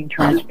terms of being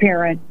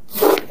transparent,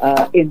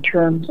 in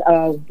terms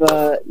of,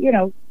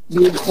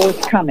 being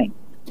forthcoming.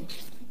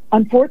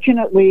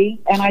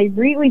 Unfortunately, and I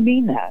really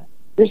mean that,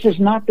 this has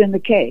not been the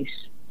case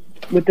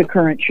with the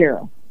current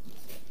sheriff.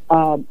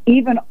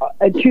 Even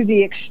to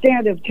the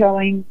extent of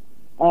telling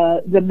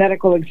the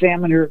medical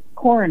examiner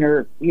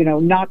coroner,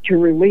 not to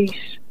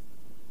release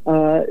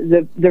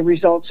the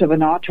results of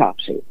an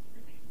autopsy,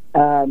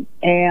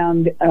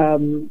 and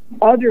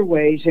other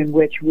ways in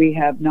which we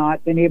have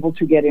not been able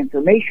to get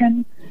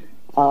information,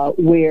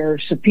 where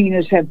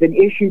subpoenas have been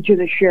issued to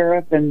the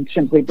sheriff and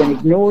simply been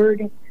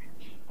ignored,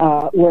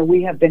 where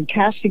we have been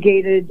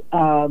castigated,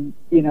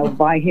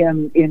 by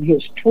him in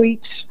his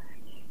tweets.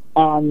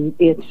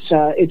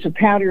 It's a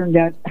pattern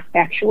that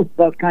actually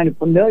felt kind of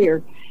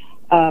familiar,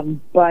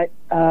 but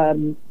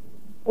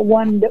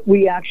one that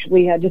we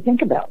actually had to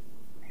think about.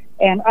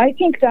 And I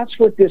think that's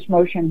what this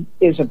motion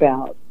is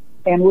about,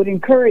 and would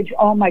encourage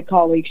all my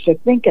colleagues to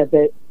think of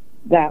it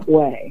that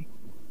way.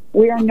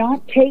 We are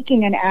not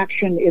taking an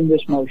action in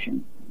this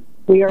motion.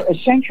 We are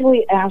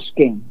essentially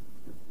asking,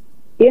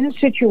 in a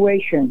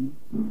situation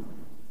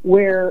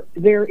where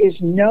there is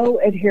no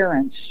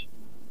adherence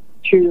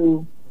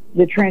to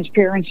the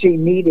transparency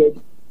needed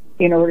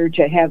in order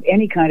to have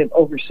any kind of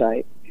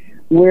oversight,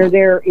 where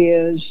there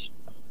is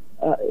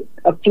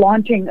a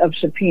flaunting of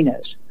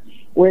subpoenas,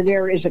 where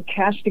there is a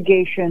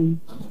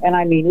castigation, and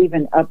I mean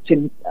even up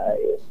to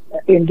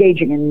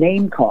engaging in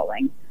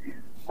name-calling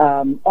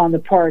on the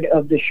part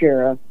of the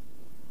sheriff,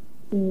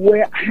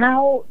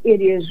 how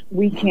it is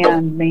we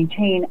can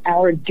maintain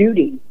our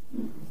duty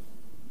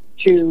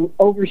to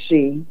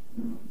oversee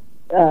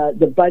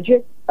the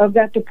budget of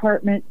that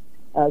department,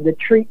 the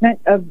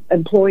treatment of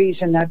employees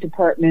in that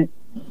department,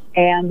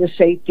 and the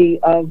safety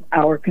of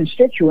our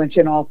constituents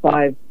in all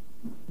 5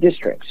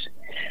 districts.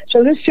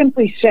 So this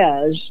simply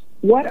says,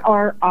 what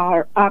are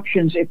our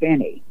options, if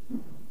any,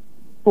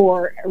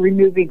 for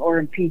removing or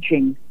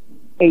impeaching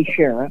a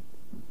sheriff?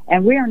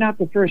 And we are not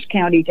the first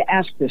county to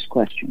ask this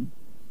question.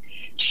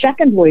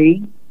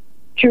 Secondly,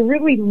 to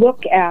really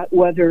look at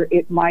whether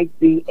it might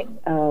be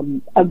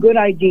a good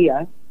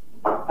idea,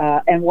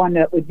 and one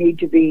that would need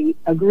to be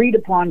agreed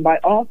upon by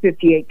all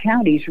 58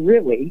 counties,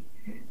 really,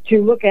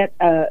 to look at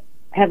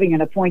having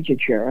an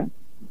appointed sheriff.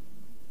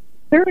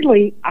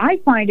 Thirdly, I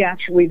find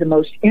actually the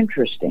most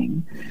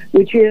interesting,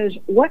 which is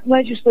what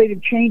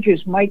legislative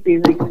changes might be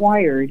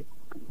required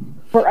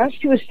for us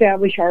to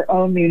establish our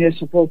own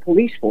municipal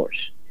police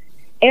force.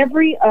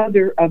 Every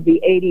other of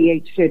the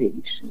 88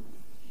 cities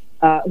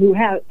who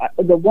have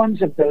the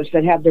ones of those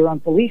that have their own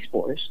police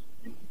force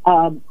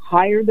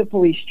hire the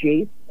police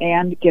chief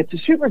and get to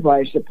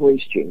supervise the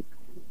police chief.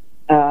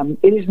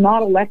 It is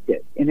not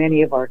elected in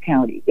any of our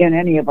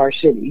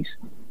cities.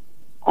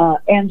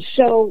 And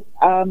so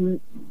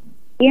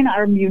in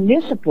our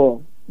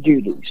municipal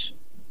duties,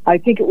 I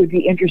think it would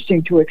be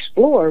interesting to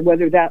explore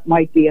whether that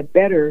might be a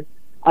better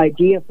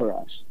idea for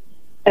us,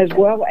 as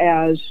well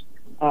as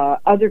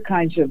other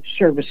kinds of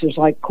services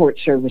like court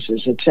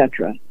services,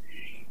 etc.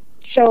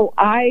 So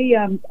I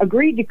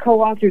agreed to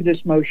co-author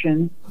this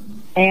motion,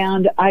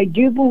 and I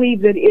do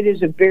believe that it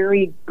is a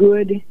very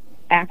good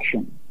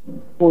action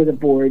for the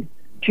board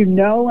to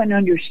know and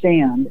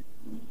understand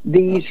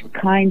these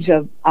kinds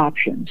of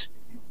options,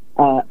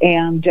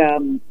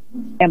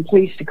 and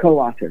pleased to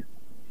co-author.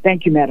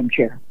 Thank you, Madam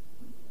Chair.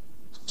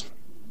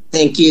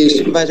 Thank you,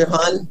 Supervisor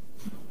Hahn.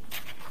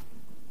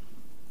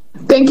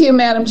 Thank you,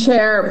 Madam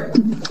Chair.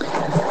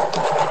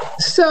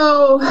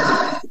 So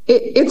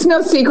it's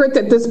no secret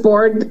that this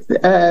board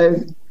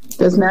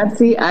does not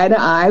see eye to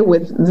eye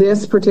with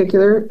this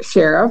particular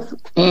sheriff.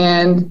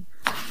 And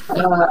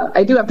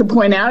I do have to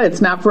point out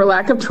it's not for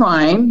lack of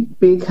trying,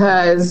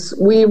 because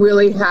we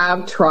really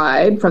have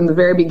tried from the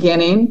very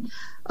beginning.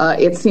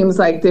 It seems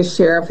like this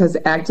sheriff has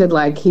acted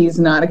like he's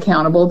not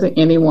accountable to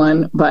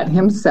anyone but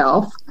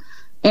himself.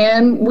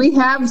 And we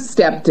have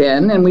stepped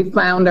in, and we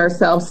found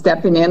ourselves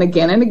stepping in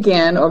again and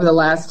again over the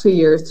last 2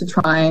 years to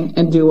try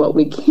and do what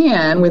we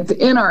can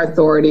within our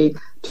authority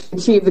to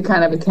achieve the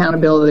kind of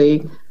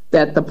accountability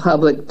that the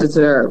public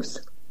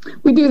deserves.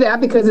 We do that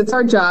because it's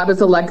our job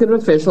as elected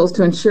officials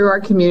to ensure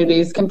our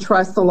communities can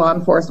trust the law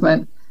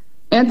enforcement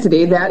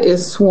entity that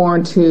is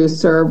sworn to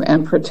serve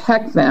and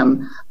protect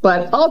them.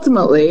 But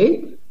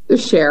ultimately, the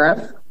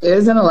sheriff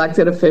is an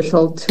elected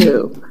official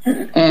too,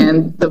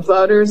 and the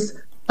voters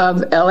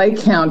of LA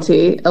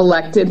County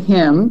elected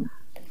him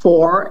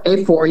for a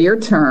 4-year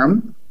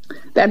term.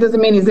 That doesn't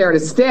mean he's there to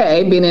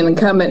stay. Being an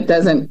incumbent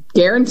doesn't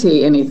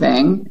guarantee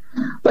anything.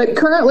 But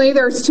currently,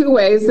 there's 2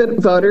 ways that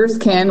voters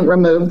can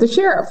remove the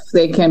sheriff.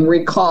 They can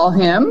recall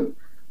him,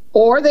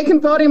 or they can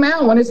vote him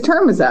out when his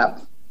term is up.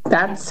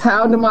 That's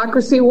how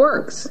democracy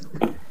works.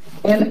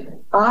 And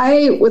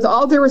I, with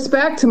all due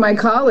respect to my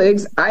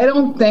colleagues, I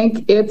don't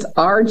think it's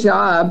our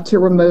job to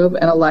remove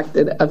an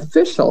elected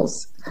official.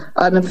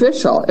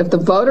 If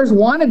the voters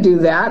want to do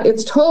that,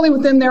 it's totally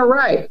within their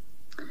right.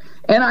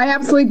 And I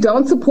absolutely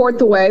don't support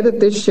the way that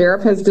this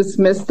sheriff has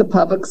dismissed the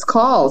public's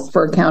calls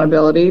for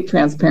accountability,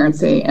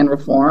 transparency, and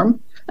reform.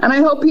 And I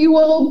hope he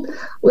will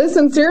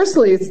listen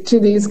seriously to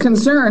these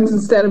concerns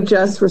instead of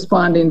just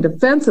responding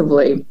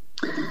defensively.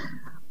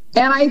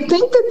 And I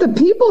think that the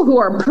people who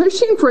are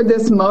pushing for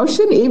this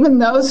motion, even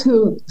those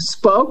who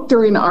spoke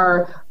during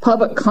our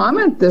public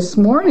comment this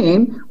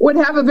morning, would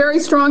have a very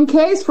strong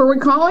case for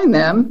recalling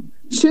them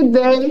should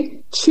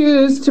they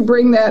choose to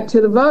bring that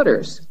to the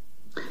voters.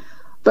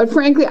 But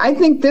frankly, I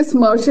think this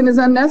motion is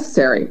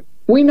unnecessary.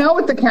 We know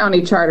what the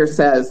county charter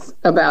says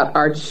about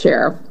our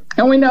sheriff,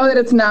 and we know that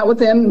it's not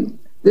within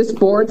this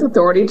board's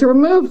authority to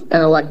remove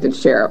an elected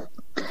sheriff.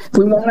 If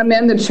we want to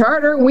amend the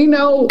charter, we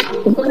know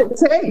what it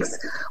takes.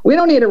 We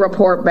don't need a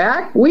report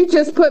back. We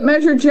just put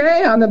Measure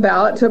J on the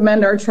ballot to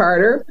amend our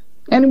charter,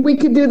 and we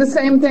could do the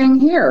same thing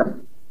here.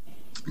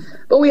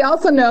 But we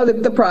also know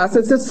that the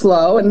process is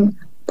slow and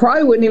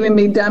probably wouldn't even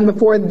be done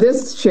before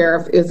this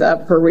sheriff is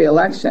up for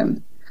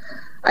re-election.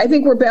 I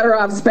think we're better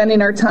off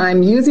spending our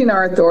time using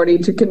our authority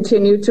to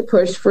continue to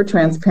push for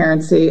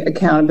transparency,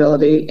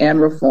 accountability, and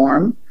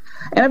reform.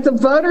 And if the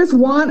voters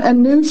want a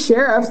new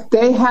sheriff,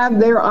 they have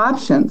their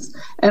options.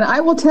 And I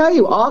will tell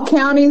you, all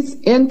counties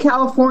in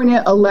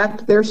California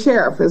elect their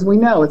sheriff. As we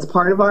know, it's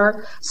part of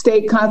our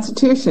state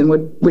constitution,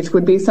 which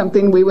would be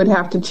something we would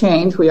have to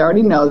change. We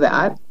already know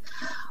that.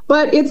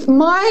 But it's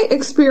my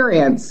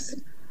experience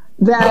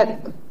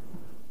that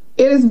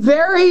it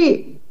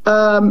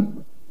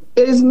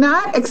is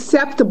not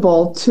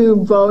acceptable to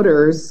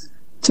voters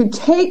to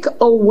take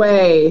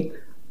away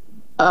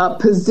a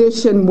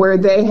position where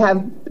they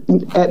have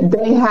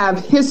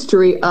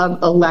history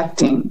of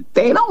electing.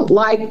 They don't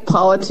like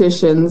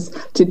politicians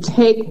to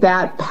take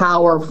that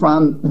power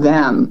from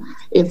them.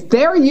 If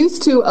they're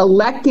used to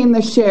electing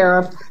the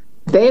sheriff,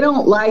 they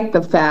don't like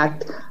the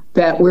fact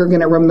that we're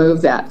going to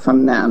remove that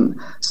from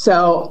them.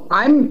 So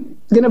I'm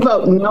going to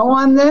vote no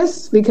on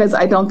this because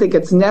I don't think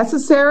it's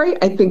necessary.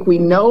 I think we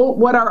know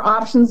what our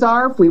options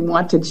are if we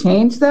want to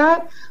change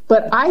that.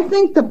 But I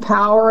think the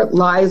power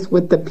lies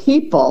with the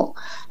people.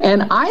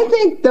 And I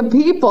think the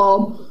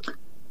people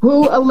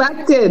who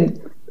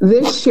elected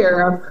this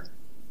sheriff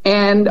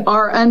and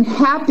are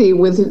unhappy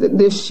with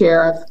this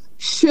sheriff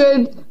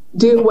should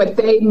do what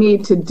they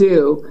need to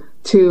do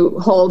to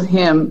hold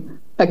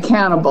him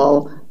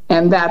accountable,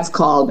 and that's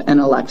called an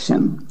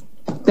election.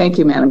 Thank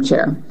you, Madam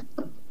Chair.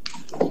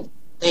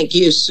 Thank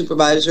you,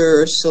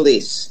 Supervisor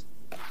Solis.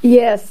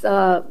 Yes,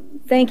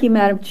 thank you,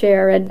 Madam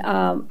Chair. And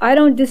I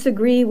don't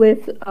disagree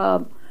with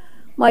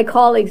my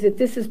colleagues that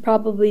this is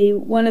probably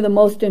one of the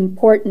most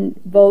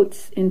important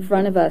votes in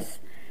front of us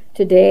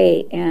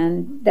today,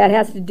 and that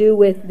has to do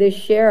with this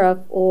sheriff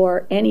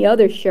or any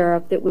other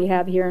sheriff that we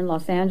have here in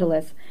Los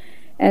Angeles.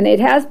 And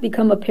it has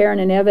become apparent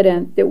and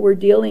evident that we're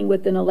dealing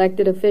with an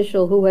elected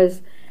official who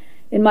has,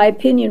 in my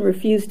opinion,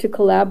 refused to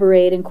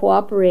collaborate and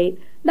cooperate,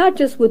 not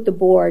just with the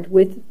board,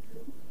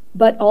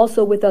 but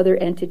also with other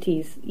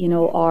entities,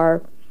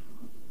 our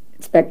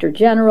Inspector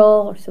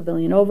General or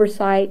civilian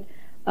oversight,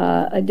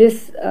 a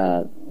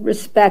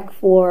disrespect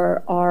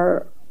for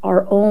our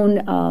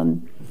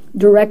own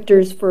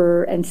directors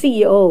and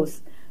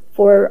CEOs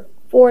for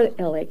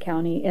LA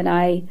County. And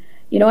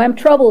I'm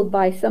troubled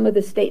by some of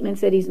the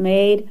statements that he's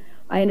made.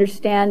 I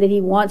understand that he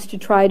wants to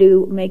try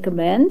to make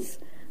amends,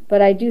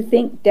 but I do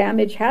think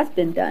damage has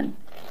been done.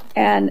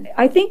 And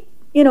I think,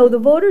 the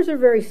voters are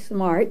very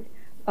smart.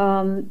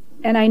 And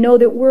I know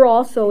that we're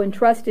also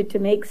entrusted to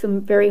make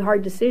some very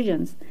hard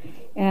decisions.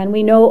 And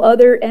we know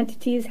other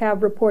entities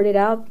have reported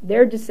out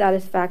their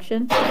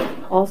dissatisfaction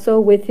also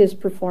with his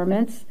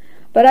performance.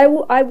 But I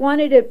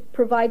wanted to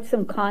provide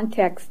some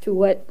context to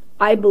what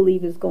I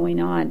believe is going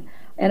on.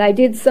 And I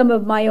did some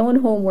of my own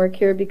homework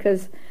here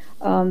because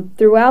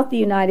throughout the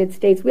United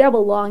States, we have a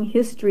long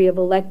history of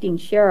electing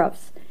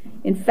sheriffs.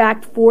 In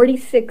fact,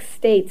 46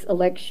 states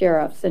elect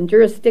sheriffs, and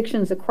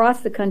jurisdictions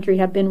across the country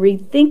have been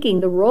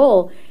rethinking the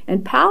role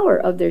and power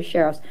of their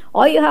sheriffs.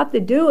 All you have to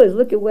do is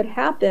look at what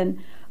happened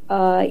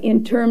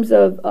in terms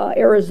of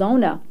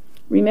Arizona.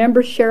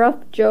 Remember Sheriff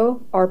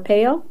Joe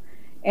Arpaio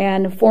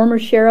and former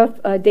Sheriff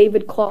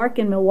David Clark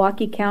in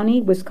Milwaukee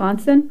County,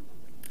 Wisconsin?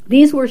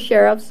 These were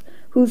sheriffs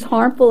whose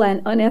harmful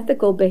and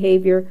unethical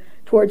behavior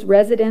towards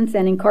residents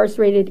and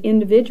incarcerated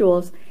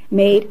individuals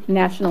made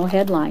national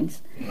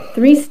headlines.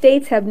 3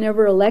 states have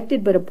never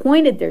elected but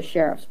appointed their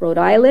sheriffs. Rhode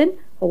Island,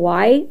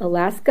 Hawaii,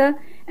 Alaska,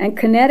 and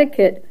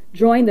Connecticut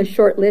joined the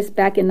short list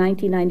back in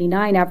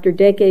 1999 after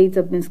decades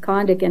of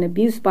misconduct and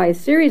abuse by a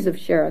series of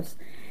sheriffs.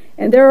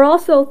 And there are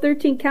also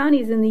 13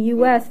 counties in the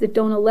U.S. that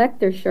don't elect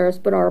their sheriffs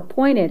but are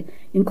appointed,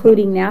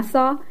 including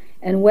Nassau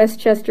and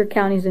Westchester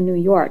counties in New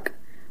York.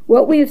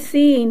 What we have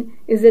seen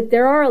is that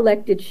there are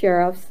elected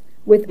sheriffs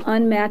with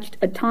unmatched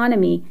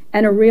autonomy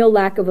and a real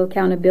lack of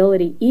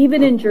accountability,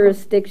 even in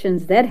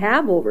jurisdictions that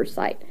have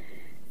oversight.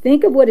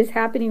 Think of what is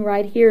happening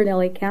right here in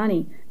LA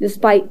County.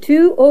 Despite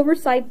 2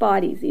 oversight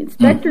bodies, the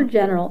Inspector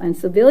General and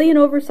Civilian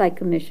Oversight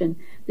Commission,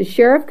 the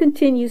sheriff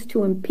continues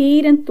to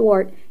impede and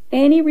thwart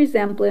any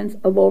resemblance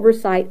of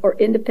oversight or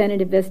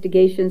independent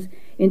investigations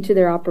into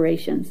their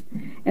operations.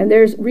 And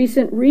there's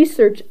recent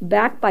research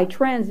backed by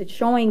trends that's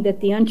showing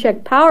that the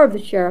unchecked power of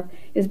the sheriff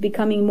is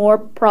becoming more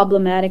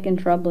problematic and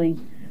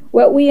troubling.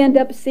 What we end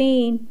up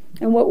seeing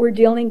and what we're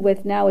dealing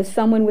with now is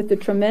someone with a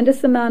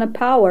tremendous amount of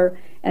power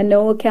and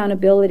no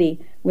accountability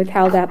with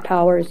how that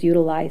power is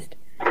utilized.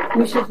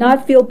 We should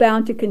not feel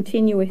bound to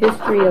continue a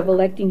history of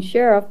electing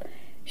sheriffs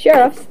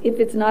if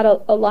it's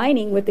not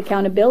aligning with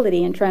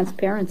accountability and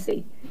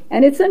transparency.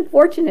 And it's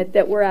unfortunate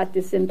that we're at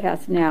this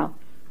impasse now.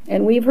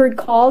 And we've heard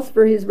calls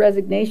for his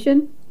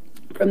resignation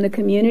from the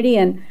community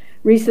and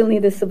recently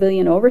the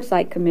Civilian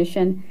Oversight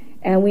Commission.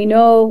 And we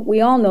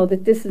all know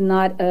that this is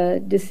not a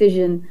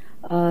decision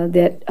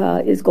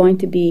that is going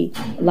to be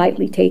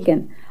lightly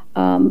taken.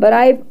 But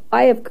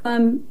I have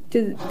come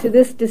to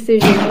this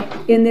decision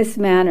in this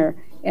manner,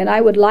 and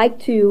I would like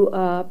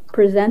to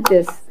present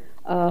this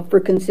for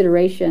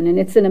consideration, and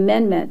it's an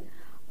amendment.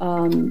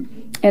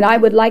 And I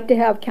would like to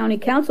have County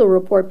Council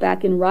report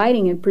back in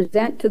writing and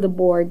present to the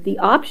board the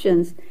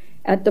options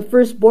at the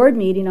first board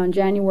meeting on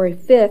January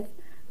 5th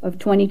of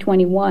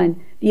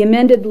 2021. The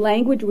amended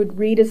language would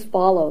read as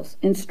follows: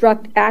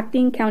 instruct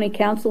acting County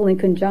Council in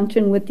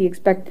conjunction with the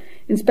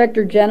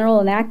Inspector General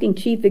and acting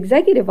Chief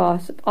Executive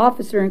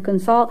Officer in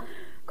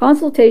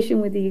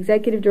consultation with the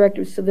Executive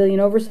Director of Civilian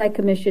Oversight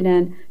Commission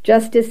and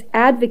Justice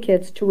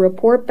Advocates to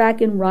report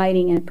back in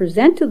writing and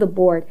present to the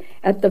board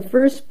at the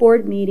first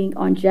board meeting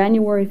on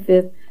January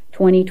 5th,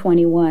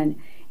 2021.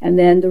 And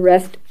then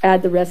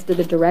add the rest of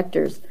the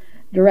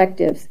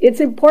directives. It's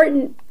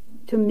important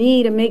to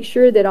me to make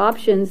sure that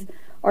options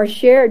are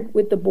shared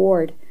with the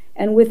board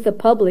and with the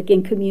public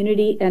in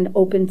community and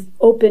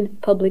open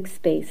public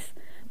space,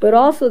 but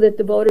also that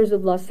the voters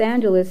of Los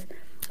Angeles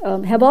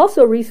have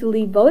also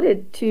recently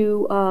voted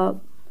to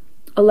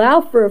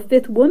allow for a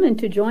fifth woman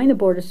to join the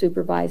Board of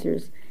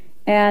Supervisors.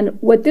 And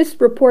what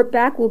this report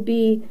back will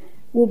be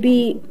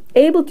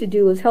able to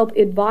do is help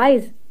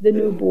advise the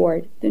new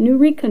board, the new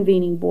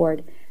reconvening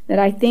board, that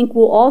I think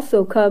will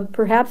also come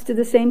perhaps to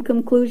the same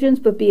conclusions,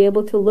 but be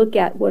able to look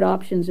at what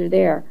options are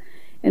there.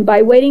 And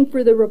by waiting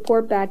for the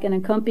report back and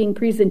accompanying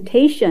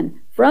presentation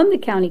from the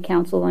County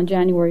Council on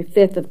January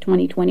 5th of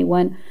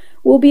 2021,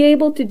 we'll be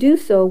able to do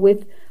so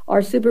with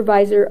our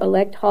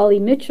Supervisor-elect Holly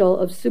Mitchell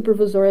of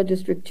Supervisora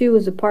District 2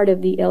 as a part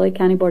of the LA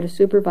County Board of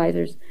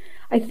Supervisors.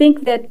 I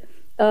think that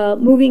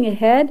moving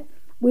ahead,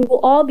 we will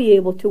all be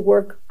able to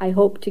work, I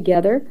hope,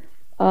 together.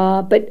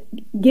 But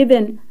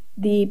given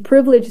the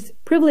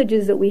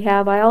privileges that we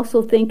have, I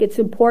also think it's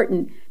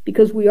important,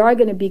 because we are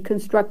going to be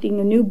constructing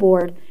a new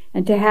board,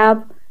 and to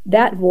have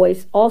that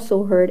voice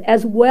also heard,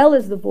 as well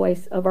as the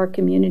voice of our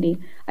community,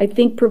 I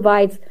think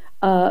provides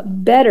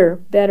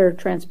better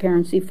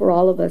transparency for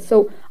all of us.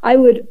 So I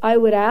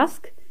would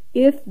ask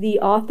if the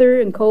author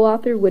and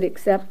co-author would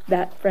accept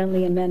that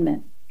friendly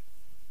amendment.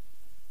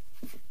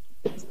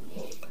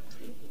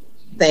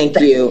 Thank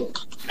you.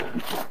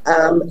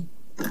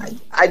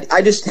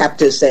 I just have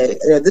to say,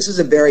 this is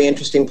a very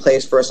interesting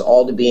place for us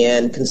all to be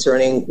in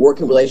concerning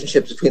working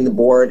relationships between the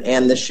board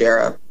and the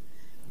sheriff.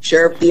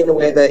 Sheriff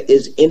Villanueva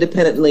is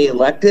independently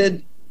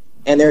elected,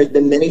 and there have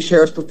been many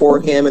sheriffs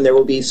before him, and there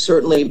will be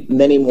certainly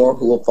many more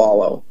who will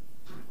follow.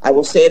 I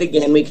will say it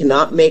again, we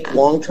cannot make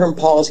long-term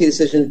policy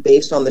decisions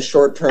based on the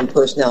short-term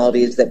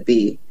personalities that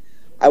be.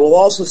 I will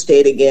also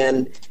state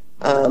again,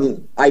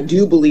 I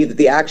do believe that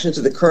the actions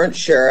of the current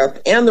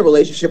sheriff and the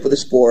relationship with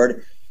this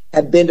board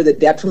have been to the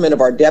detriment of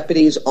our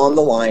deputies on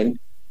the line,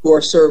 who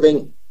are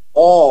serving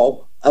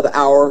all of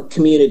our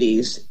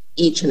communities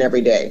each and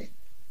every day.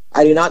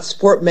 I do not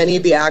support many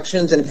of the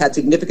actions and have had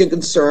significant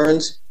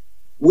concerns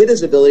with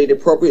his ability to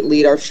appropriately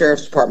lead our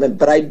sheriff's department,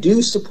 but I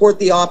do support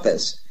the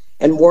office,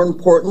 and more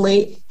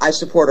importantly, I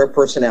support our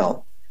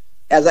personnel.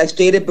 As I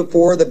stated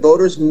before, the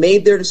voters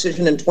made their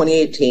decision in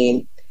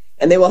 2018,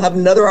 and they will have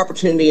another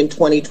opportunity in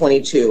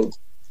 2022,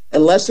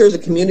 unless there's a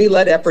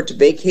community-led effort to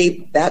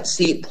vacate that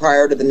seat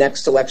prior to the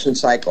next election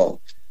cycle.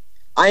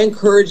 I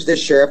encourage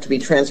this sheriff to be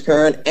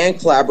transparent and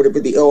collaborative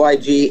with the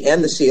OIG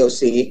and the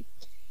COC,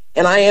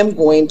 and I am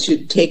going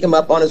to take him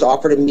up on his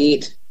offer to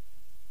meet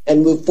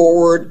and move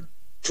forward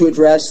to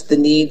address the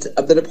needs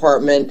of the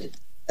department,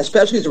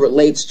 especially as it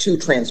relates to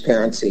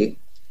transparency.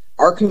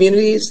 Our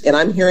communities, and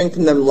I'm hearing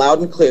from them loud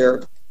and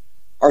clear,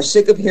 are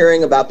sick of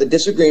hearing about the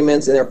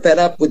disagreements, and they're fed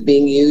up with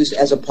being used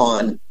as a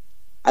pawn.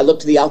 I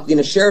looked to the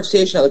Altadena Sheriff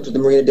Station, I looked at the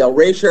Marina Del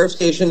Rey Sheriff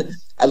Station,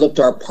 I looked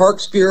to our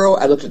Parks Bureau,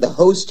 I looked at the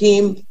host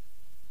team.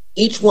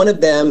 Each one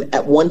of them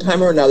at one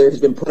time or another has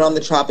been put on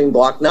the chopping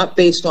block, not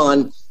based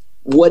on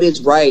what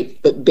is right,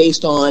 but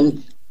based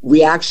on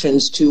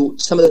reactions to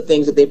some of the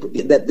things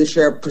that the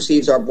sheriff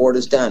perceives our board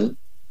has done.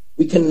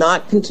 We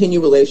cannot continue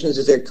relations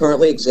as they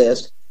currently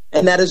exist,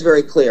 and that is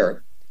very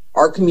clear.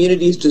 Our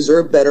communities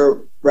deserve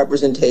better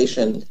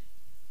representation.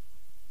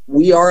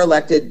 We are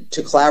elected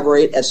to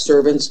collaborate as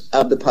servants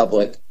of the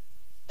public.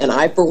 And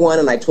I, for one,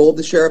 and I told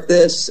the sheriff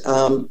this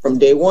from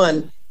day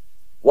one,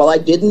 while I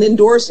didn't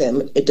endorse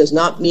him, it does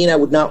not mean I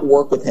would not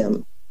work with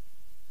him.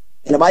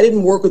 And if I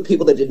didn't work with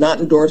people that did not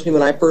endorse me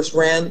when I first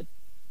ran,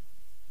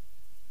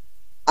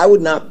 I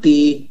would not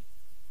be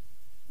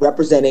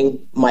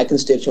representing my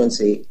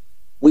constituency.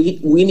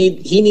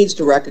 He needs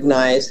to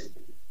recognize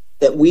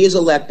that we as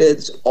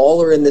electeds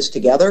all are in this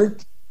together,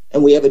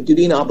 and we have a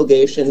duty and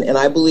obligation. And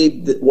I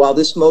believe that while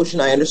this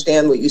motion, I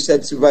understand what you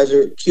said,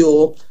 Supervisor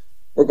Kuehl,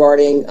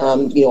 regarding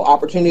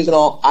opportunities and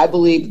all, I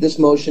believe this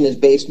motion is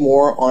based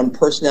more on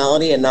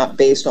personality and not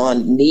based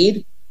on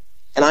need.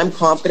 And I'm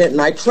confident,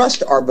 and I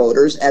trust our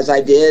voters, as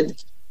I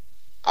did.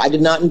 I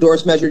did not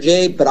endorse Measure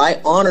J, but I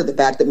honor the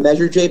fact that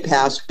Measure J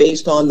passed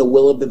based on the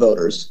will of the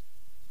voters.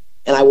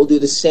 And I will do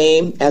the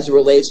same as it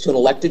relates to an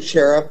elected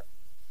sheriff.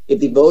 If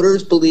the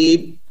voters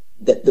believe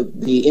that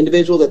the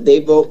individual that they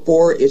vote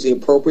for is the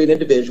appropriate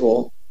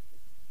individual,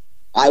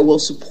 I will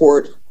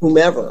support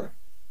whomever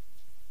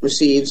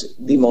receives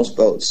the most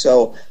votes.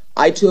 So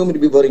I too am going to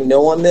be voting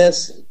no on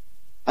this.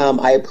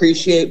 I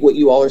appreciate what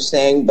you all are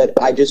saying, but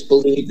I just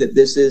believe that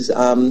this is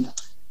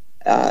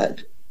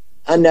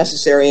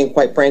unnecessary and,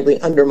 quite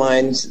frankly,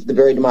 undermines the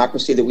very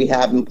democracy that we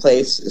have in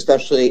place,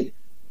 especially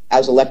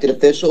as elected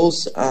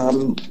officials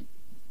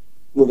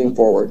moving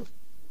forward.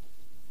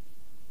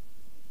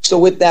 So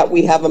with that,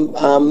 we have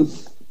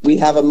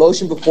a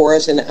motion before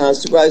us, and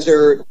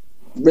Supervisor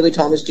Ridley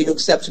Thomas, do you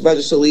accept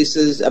Supervisor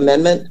Solis's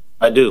amendment?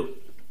 I do.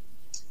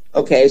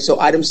 Okay, so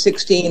item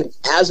 16,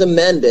 as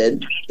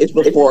amended, is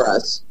before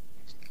us.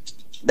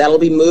 That'll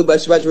be moved by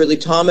Supervisor Ridley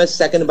Thomas,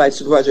 seconded by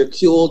Supervisor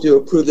Kuehl to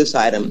approve this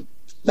item.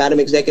 Madam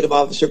Executive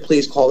Officer,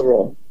 please call the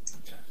roll.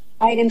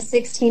 Item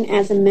 16,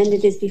 as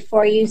amended, is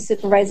before you.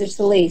 Supervisor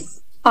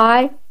Solis.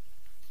 Aye.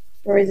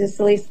 Supervisor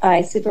Solis,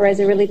 aye.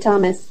 Supervisor Ridley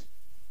Thomas.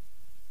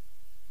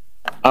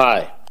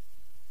 Aye.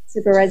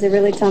 Supervisor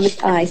Ridley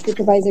Thomas, aye.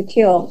 Supervisor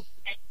Kuehl.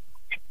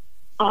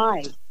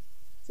 Aye.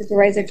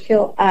 Supervisor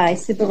Kuehl, aye.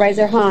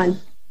 Supervisor Hahn.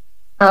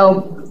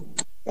 Oh.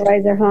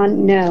 Supervisor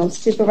Hahn, no.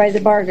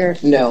 Supervisor Barger.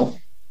 No.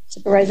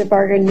 Supervisor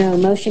Barger, no.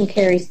 Motion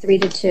carries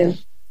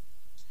 3-2.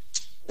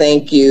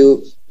 Thank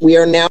you. We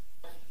are now.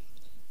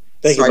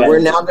 Thank you, sorry, we're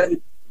now going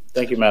to.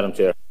 Thank you, Madam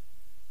Chair.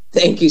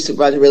 Thank you,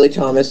 Supervisor Ridley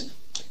Thomas.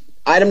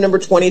 Item number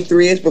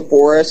 23 is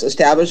before us,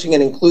 establishing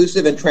an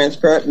inclusive and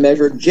transparent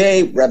Measure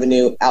J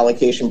revenue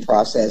allocation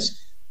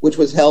process, which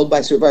was held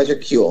by Supervisor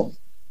Kuehl.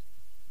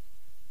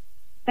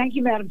 Thank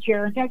you, Madam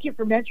Chair, and thank you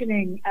for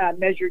mentioning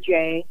Measure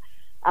J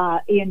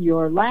in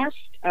your last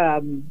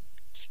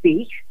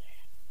speech.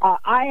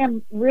 I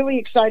am really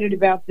excited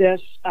about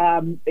this.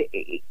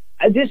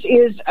 This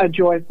is a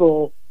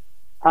joyful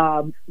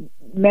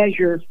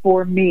measure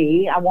for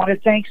me. I want to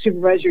thank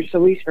Supervisor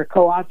Solis for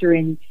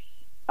co-authoring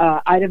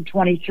item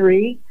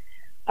 23.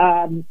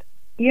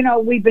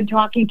 We've been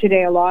talking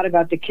today a lot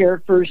about the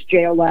Care First,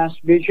 Jail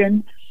Last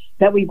vision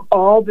that we've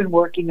all been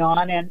working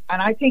on and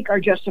I think are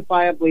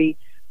justifiably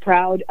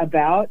proud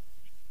about.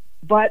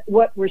 But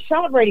what we're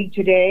celebrating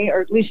today,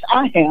 or at least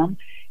I am,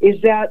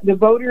 is that the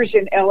voters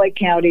in LA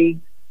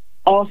County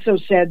also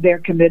said they're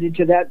committed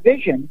to that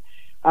vision.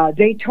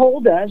 They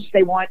told us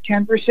they want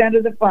 10%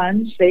 of the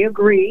funds. They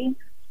agree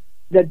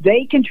that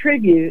they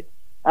contribute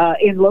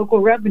in local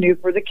revenue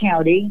for the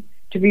county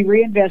to be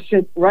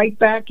reinvested right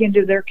back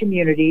into their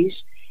communities,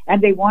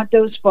 and they want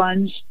those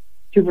funds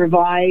to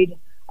provide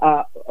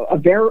a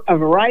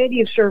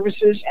variety of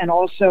services and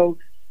also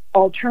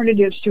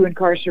alternatives to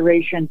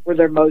incarceration for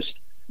their most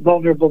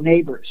vulnerable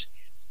neighbors.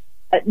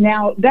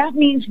 Now, that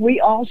means we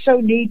also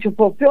need to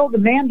fulfill the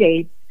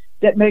mandate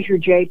that Measure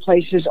J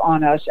places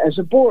on us as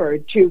a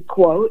board to,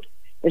 quote,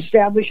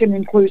 establish an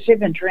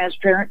inclusive and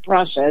transparent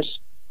process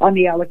on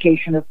the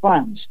allocation of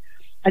funds.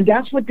 And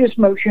that's what this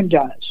motion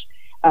does.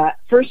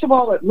 First of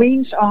all, it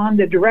leans on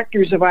the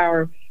directors of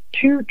our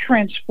two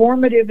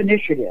transformative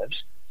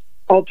initiatives,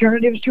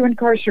 Alternatives to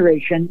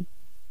Incarceration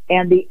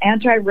and the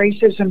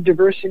Anti-Racism,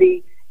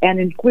 Diversity, and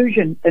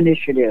Inclusion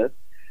Initiative,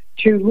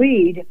 to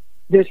lead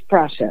this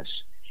process.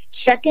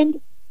 Second,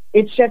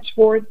 it sets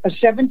forth a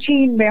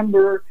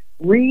 17-member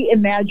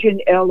Reimagine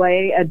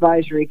LA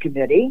Advisory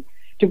Committee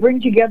to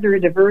bring together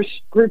a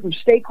diverse group of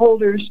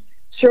stakeholders,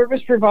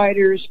 service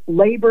providers,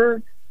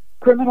 labor,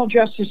 criminal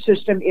justice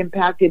system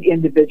impacted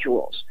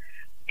individuals,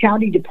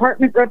 county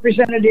department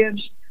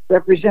representatives,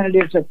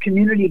 representatives of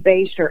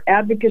community-based or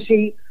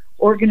advocacy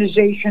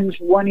organizations,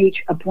 one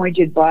each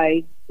appointed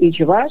by each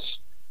of us,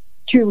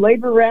 2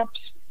 labor reps,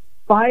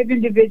 5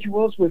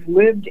 individuals with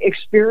lived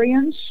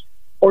experience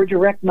or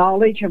direct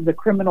knowledge of the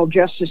criminal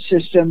justice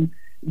system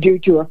due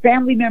to a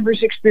family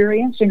member's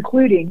experience,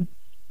 including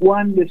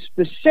one with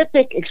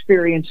specific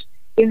experience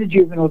in the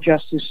juvenile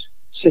justice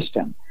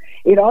system.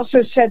 It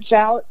also sets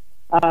out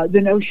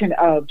the notion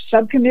of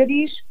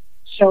subcommittees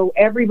so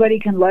everybody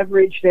can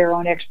leverage their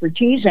own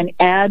expertise and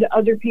add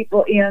other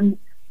people in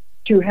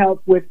to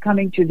help with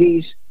coming to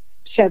these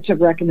sets of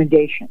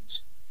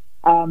recommendations.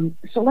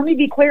 So let me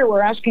be clear,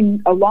 we're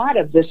asking a lot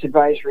of this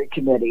advisory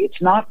committee.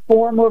 It's not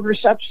form over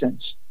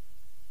substance.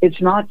 It's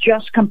not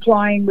just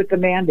complying with the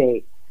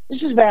mandate.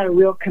 This is about a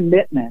real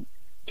commitment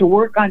to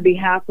work on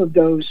behalf of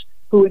those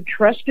who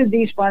entrusted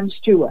these funds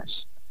to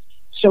us.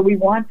 So we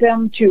want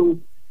them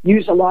to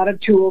use a lot of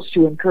tools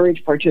to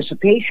encourage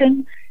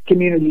participation,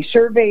 community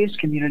surveys,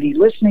 community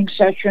listening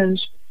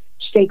sessions,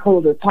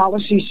 stakeholder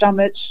policy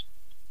summits.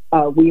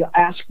 We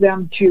ask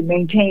them to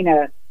maintain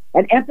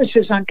an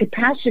emphasis on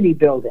capacity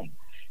building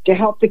to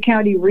help the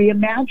county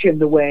reimagine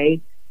the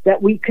way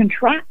that we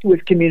contract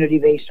with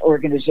community-based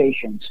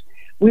organizations.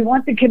 We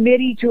want the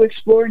committee to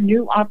explore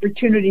new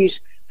opportunities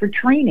for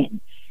training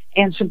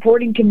and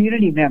supporting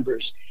community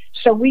members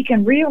so we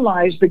can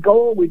realize the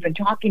goal we've been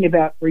talking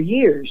about for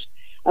years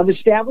of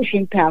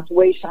establishing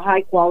pathways to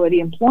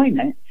high-quality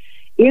employment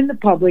in the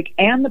public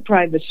and the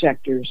private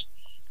sectors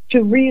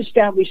to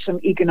reestablish some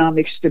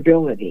economic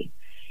stability.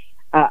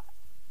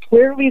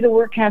 Clearly, the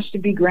work has to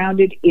be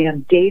grounded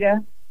in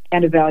data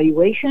and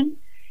evaluation.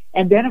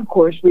 And then, of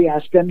course, we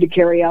ask them to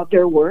carry out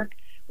their work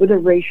with a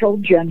racial,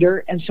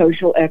 gender, and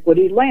social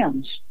equity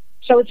lens.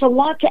 So it's a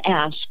lot to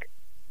ask.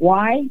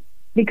 Why?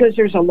 Because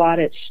there's a lot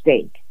at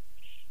stake.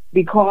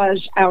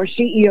 Because our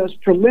CEO's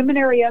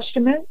preliminary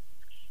estimate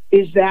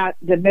is that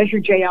the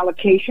Measure J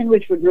allocation,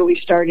 which would really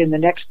start in the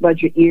next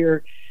budget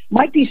year,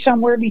 might be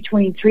somewhere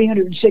between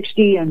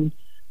 360 and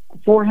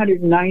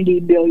 490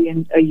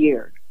 billion a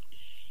year.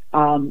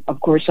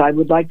 Of course, I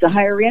would like the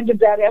higher end of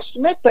that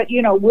estimate, but,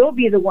 we'll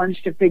be the ones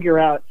to figure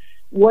out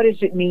what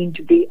does it mean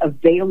to be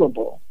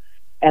available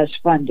as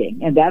funding,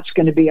 and that's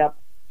going to be up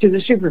to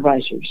the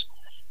supervisors.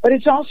 But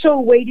it's also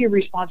a weighty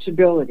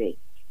responsibility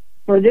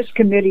for this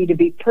committee to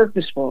be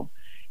purposeful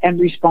and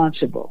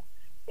responsible,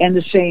 and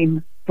the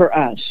same for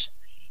us.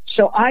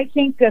 So I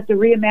think that the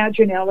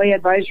Reimagine LA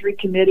Advisory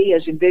Committee,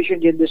 as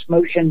envisioned in this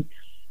motion,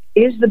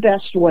 is the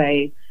best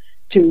way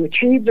to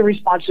achieve the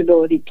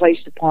responsibility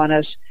placed upon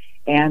us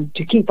and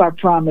to keep our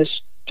promise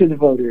to the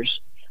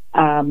voters.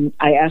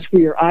 I ask for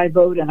your aye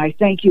vote, and I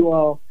thank you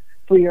all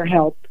for your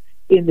help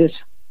in this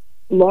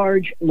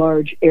large,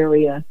 large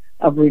area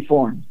of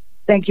reform.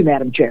 Thank you,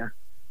 Madam Chair.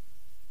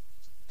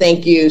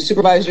 Thank you.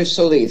 Supervisor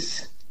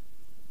Solis.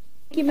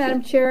 Thank you,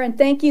 Madam Chair, and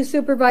thank you,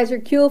 Supervisor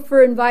Kuehl,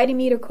 for inviting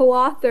me to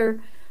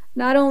co-author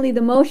not only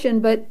the motion,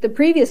 but the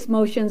previous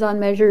motions on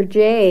Measure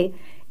J.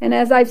 And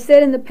as I've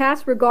said in the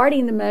past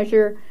regarding the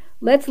measure,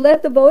 let's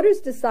let the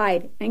voters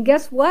decide. And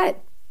guess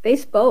what? They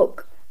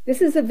spoke.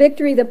 This is a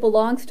victory that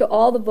belongs to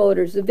all the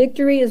voters. The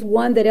victory is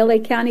one that LA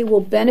County will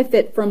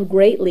benefit from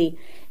greatly.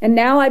 And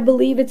now I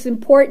believe it's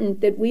important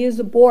that we as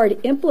a board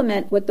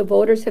implement what the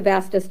voters have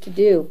asked us to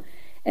do.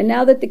 And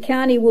now that the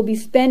county will be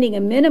spending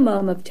a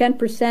minimum of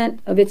 10%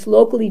 of its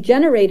locally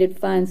generated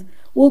funds,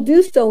 we'll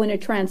do so in a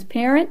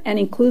transparent and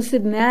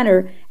inclusive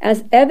manner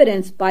as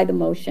evidenced by the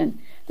motion.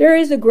 There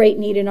is a great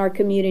need in our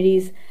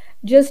communities,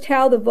 just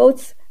how the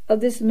votes of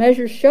this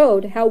measure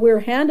showed how we're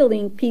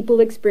handling people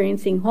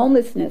experiencing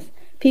homelessness.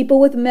 People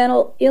with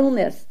mental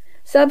illness,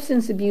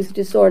 substance abuse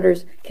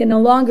disorders can no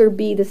longer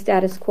be the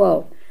status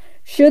quo.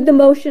 Should the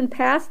motion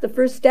pass, the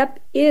first step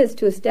is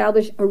to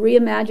establish a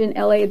Reimagine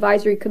LA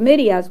Advisory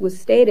Committee, as was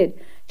stated,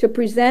 to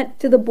present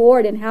to the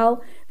board and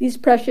how these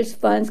precious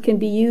funds can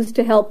be used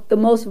to help the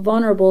most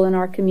vulnerable in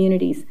our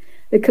communities.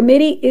 The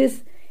committee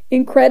is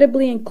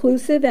incredibly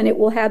inclusive, and it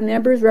will have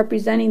members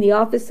representing the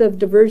Office of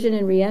Diversion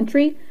and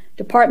Reentry,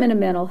 Department of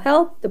Mental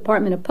Health,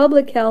 Department of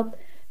Public Health,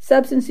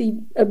 Substance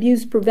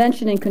Abuse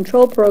Prevention and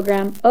Control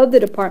Program of the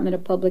Department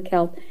of Public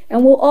Health,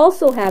 and we'll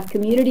also have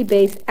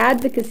community-based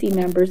advocacy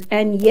members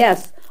and,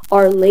 yes,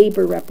 our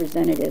labor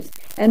representatives,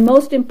 and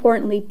most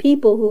importantly,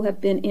 people who have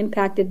been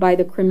impacted by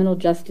the criminal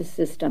justice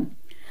system.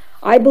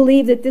 I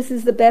believe that this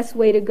is the best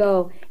way to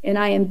go, and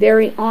I am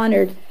very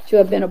honored to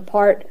have been a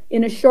part,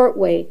 in a short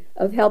way,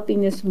 of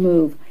helping this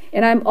move.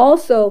 And I'm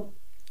also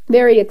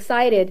very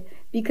excited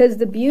because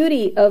the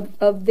beauty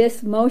of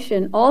this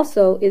motion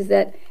also is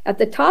that at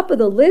the top of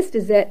the list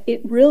is that it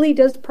really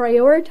does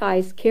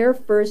prioritize care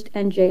first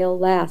and jail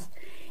last.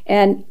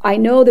 And I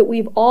know that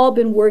we've all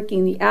been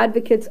working, the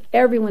advocates,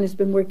 everyone has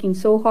been working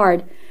so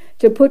hard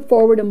to put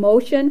forward a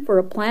motion for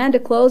a plan to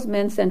close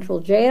Men's Central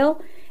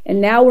Jail.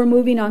 And now we're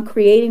moving on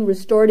creating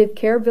restorative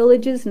care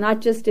villages,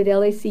 not just at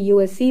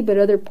LACUSC, but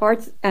other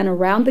parts and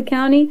around the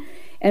county.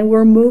 And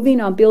we're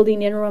moving on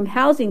building interim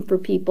housing for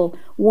people,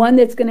 one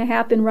that's going to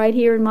happen right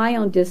here in my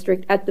own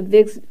district at the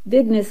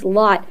Vignes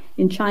lot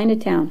in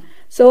Chinatown.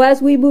 So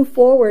as we move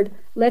forward,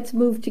 let's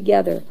move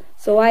together.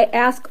 So I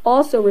ask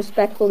also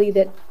respectfully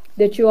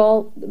that you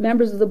all,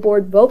 members of the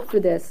board, vote for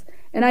this.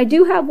 And I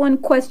do have one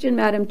question,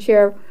 Madam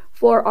Chair,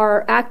 for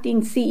our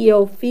acting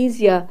CEO,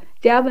 Fezia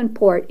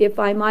Davenport, if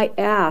I might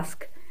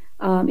ask,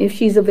 if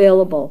she's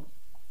available.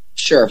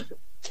 Sure.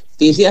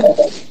 Fezia?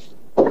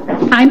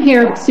 I'm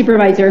here,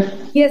 Supervisor.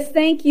 Yes,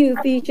 thank you,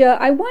 Fezia.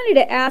 I wanted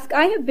to ask,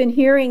 I have been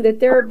hearing that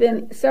there have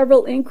been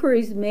several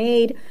inquiries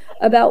made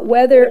about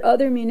whether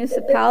other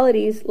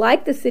municipalities,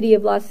 like the city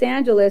of Los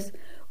Angeles,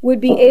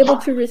 would be able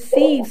to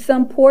receive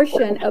some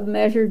portion of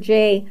Measure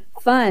J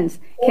funds.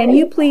 Can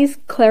you please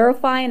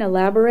clarify and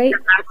elaborate?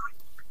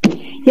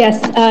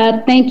 Yes,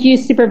 thank you,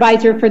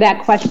 Supervisor, for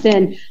that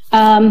question.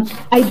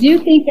 I do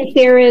think that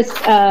there is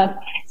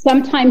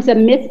sometimes a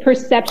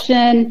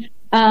misperception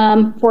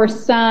for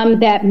some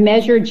that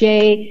Measure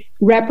J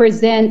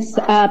represents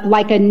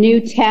like a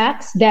new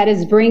tax that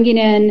is bringing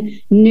in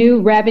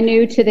new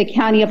revenue to the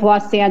County of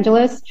Los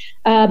Angeles.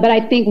 But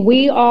I think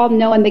we all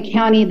know in the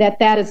county that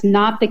that is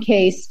not the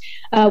case.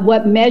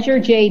 What Measure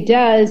J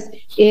does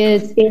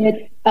is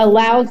it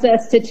allows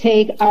us to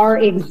take our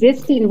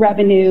existing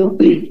revenue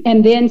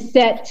and then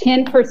set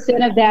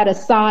 10% of that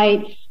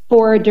aside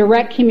for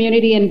direct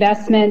community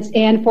investments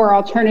and for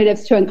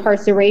alternatives to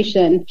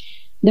incarceration.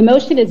 The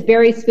motion is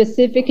very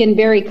specific and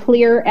very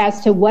clear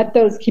as to what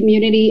those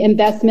community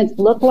investments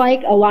look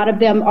like. A lot of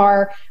them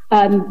are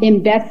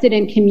invested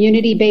in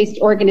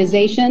community-based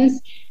organizations,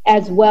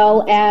 as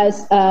well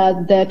as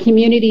the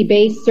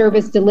community-based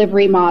service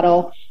delivery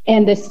model.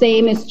 And the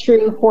same is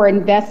true for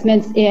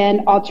investments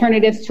in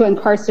alternatives to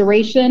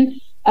incarceration,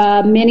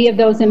 Many of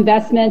those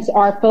investments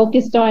are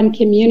focused on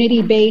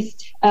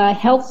community-based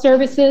health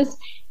services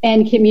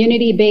and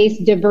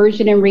community-based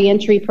diversion and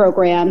reentry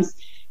programs,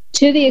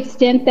 to the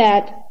extent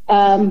that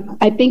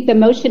I think the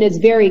motion is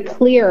very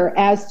clear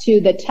as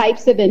to the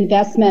types of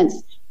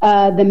investments.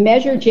 The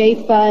Measure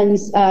J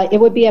funds, it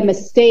would be a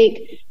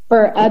mistake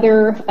for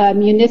other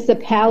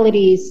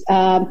municipalities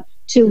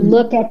to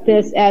look at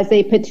this as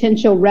a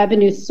potential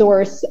revenue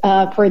source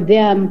for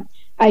them.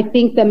 I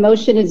think the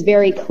motion is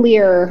very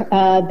clear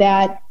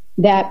that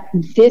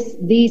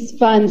these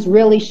funds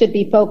really should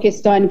be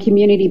focused on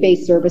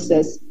community-based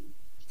services,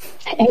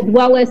 as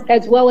well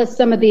as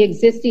some of the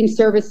existing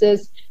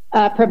services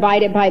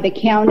provided by the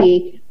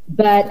county.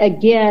 But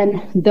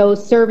again,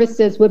 those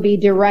services would be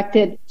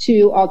directed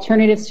to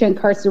alternatives to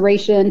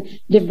incarceration,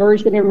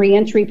 diversion and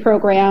reentry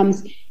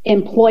programs,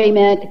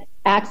 employment,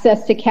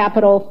 access to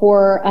capital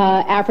for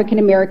African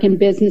American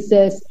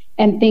businesses,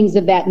 and things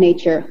of that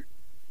nature.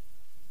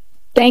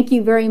 Thank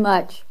you very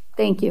much.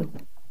 Thank you.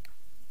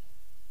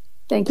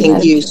 Thank you.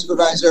 Thank you,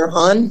 Supervisor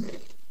Hahn.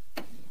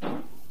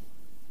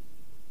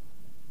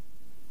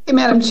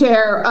 Madam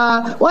Chair.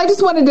 Well, I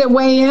just wanted to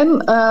weigh in,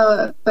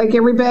 like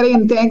everybody,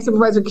 and thank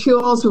Supervisor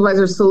Kuehl,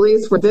 Supervisor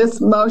Solis for this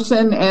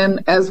motion,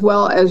 and as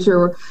well as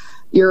your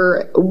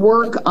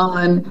work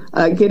on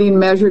getting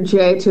Measure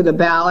J to the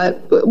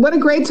ballot. What a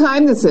great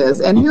time this is.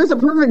 And here's a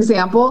perfect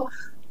example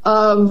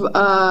of,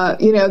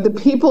 the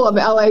people of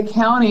LA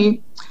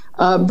County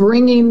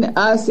bringing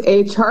us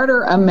a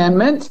charter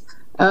amendment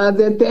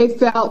that they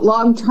felt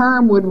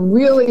long-term would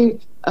really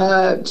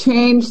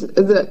change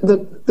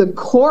the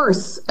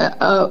course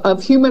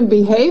of human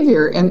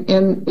behavior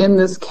in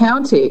this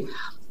county.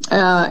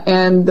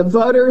 And the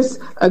voters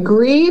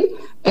agreed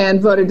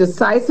and voted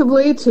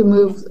decisively to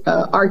move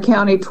our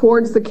county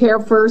towards the Care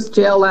First,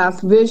 Jail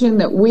Last vision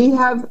that we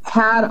have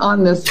had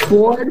on this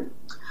board.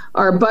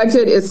 Our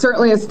budget is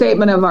certainly a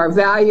statement of our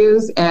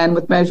values, and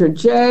with Measure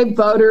J,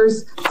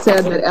 voters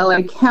said that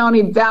LA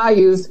County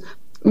values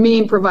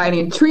mean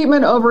providing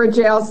treatment over a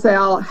jail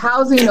cell,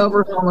 housing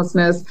over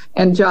homelessness,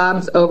 and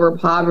jobs over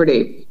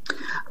poverty.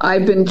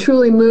 I've been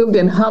truly moved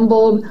and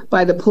humbled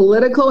by the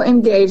political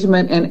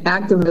engagement and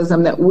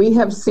activism that we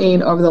have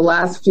seen over the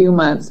last few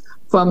months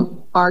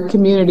from our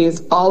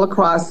communities all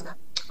across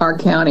our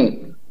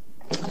county.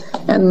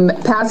 And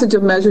passage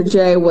of Measure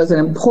J was an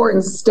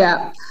important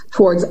step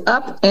towards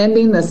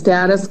upending the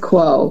status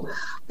quo.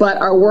 But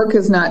our work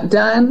is not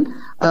done.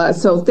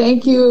 So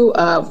thank you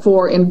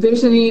for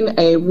envisioning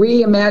a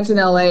Reimagine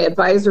LA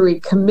Advisory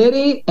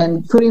Committee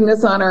and putting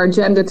this on our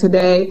agenda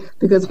today,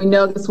 because we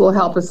know this will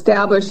help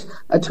establish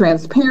a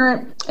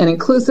transparent and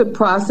inclusive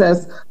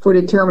process for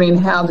determining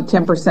how the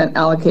 10%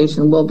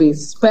 allocation will be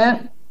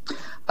spent.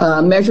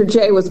 Measure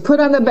J was put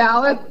on the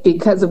ballot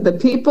because of the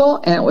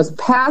people, and it was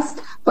passed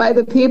by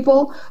the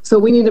people. So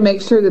we need to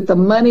make sure that the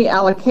money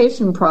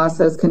allocation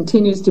process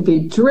continues to be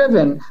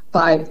driven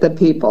by the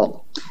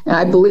people. And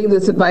I believe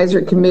this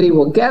advisory committee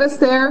will get us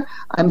there.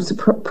 I'm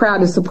proud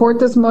to support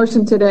this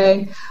motion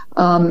today.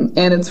 And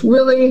it's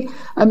really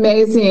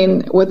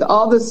amazing with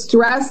all the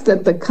stress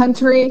that the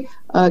country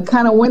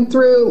kind of went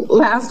through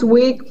last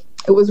week.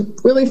 It was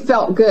really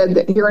felt good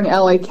that here in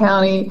LA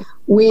County,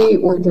 we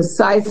were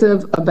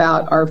decisive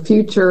about our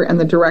future and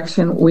the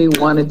direction we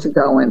wanted to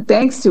go in.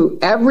 Thanks to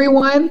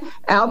everyone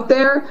out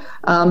there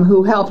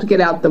who helped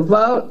get out the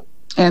vote.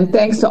 And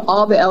thanks to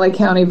all the LA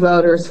County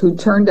voters who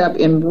turned up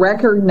in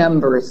record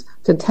numbers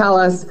to tell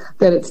us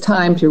that it's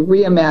time to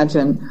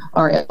reimagine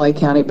our LA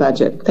County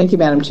budget. Thank you,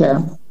 Madam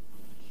Chair.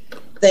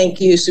 Thank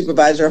you,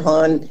 Supervisor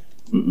Hahn.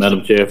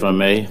 Madam Chair, if I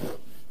may.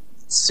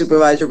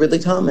 Supervisor Ridley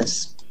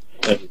Thomas.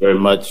 Thank you very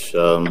much,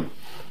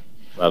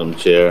 Madam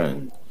Chair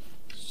and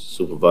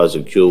Supervisor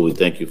Kuehl. We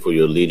thank you for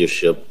your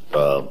leadership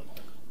and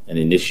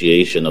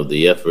initiation of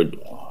the effort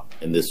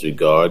in this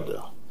regard.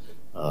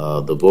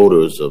 The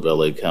voters of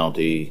LA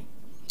County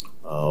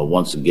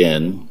once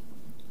again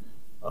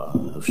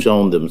have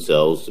shown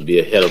themselves to be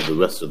ahead of the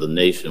rest of the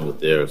nation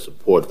with their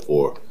support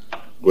for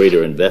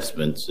greater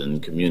investments in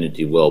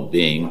community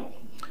well-being,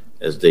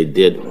 as they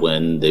did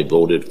when they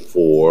voted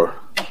for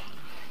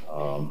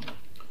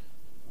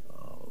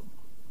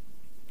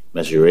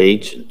Measure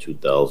H in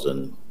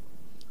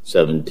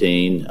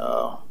 2017,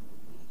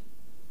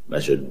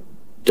 Measure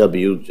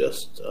W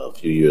just a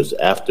few years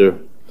after.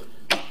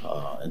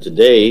 And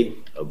today,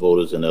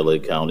 voters in LA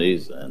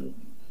counties and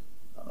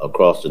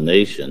across the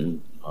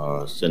nation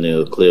are sending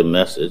a clear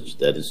message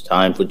that it's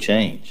time for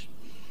change.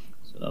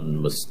 It's an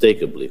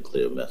unmistakably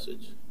clear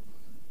message.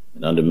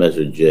 And under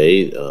Measure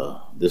J,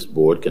 this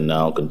board can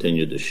now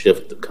continue to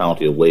shift the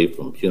county away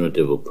from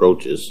punitive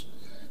approaches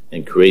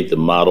and create the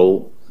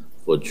model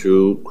for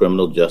true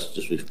criminal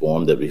justice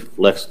reform that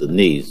reflects the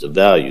needs, the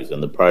values,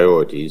 and the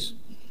priorities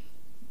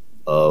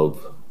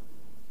of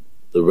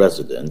the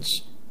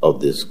residents of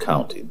this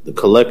county. The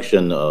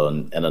collection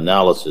and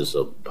analysis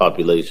of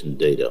population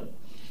data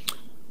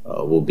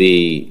will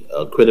be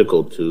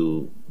critical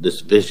to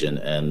this vision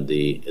and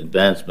the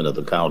advancement of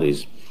the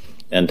county's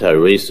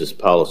anti-racist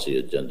policy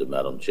agenda,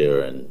 Madam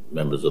Chair and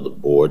members of the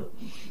board.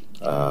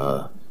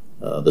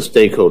 The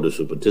stakeholders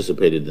who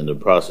participated in the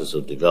process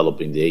of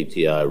developing the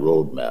ATI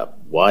roadmap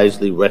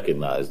wisely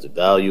recognized the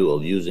value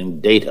of using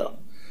data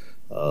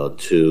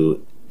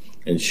to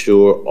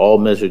ensure all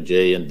Measure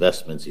J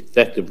investments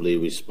effectively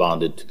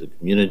responded to the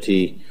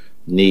community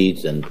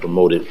needs and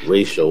promoted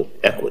racial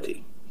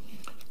equity.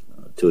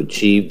 To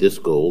achieve this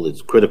goal,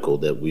 it's critical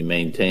that we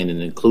maintain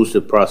an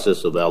inclusive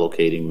process of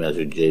allocating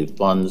Measure J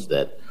funds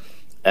that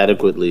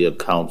adequately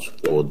accounts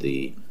for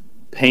the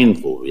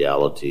painful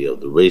reality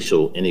of the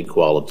racial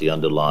inequality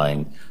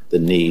underlying the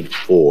need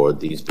for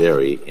these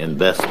very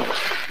investments.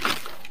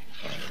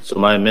 So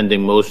my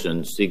amending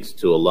motion seeks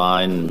to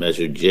align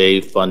Measure J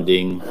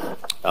funding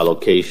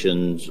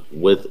allocations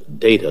with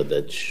data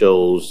that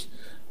shows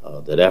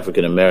that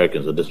African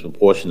Americans are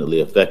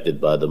disproportionately affected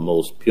by the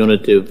most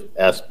punitive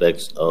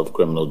aspects of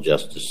criminal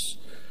justice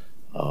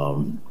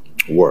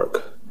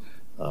work,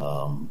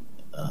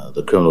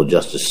 the criminal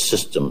justice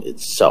system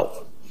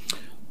itself.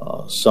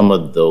 Some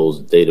of those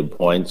data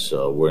points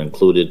were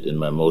included in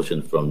my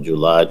motion from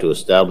July to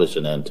establish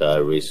an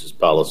anti-racist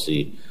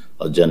policy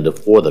agenda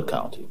for the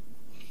county.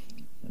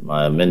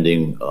 My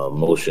amending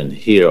motion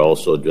here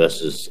also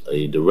addresses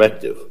a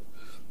directive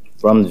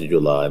from the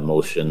July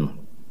motion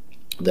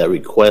that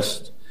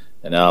requests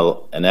an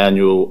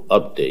annual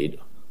update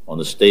on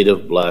the state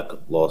of Black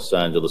Los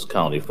Angeles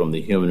County from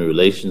the Human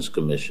Relations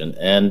Commission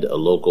and a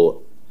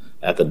local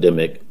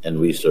academic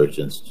and research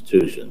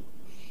institution.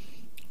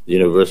 The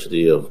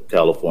University of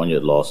California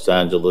at Los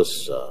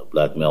Angeles,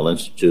 Black Male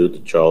Institute, the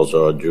Charles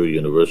R. Drew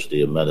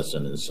University of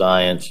Medicine and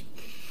Science,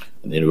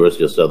 and the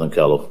University of Southern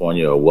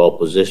California are well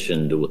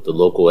positioned with the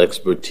local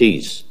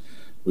expertise,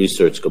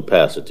 research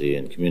capacity,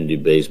 and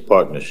community-based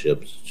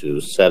partnerships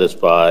to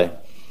satisfy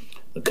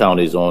the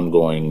county's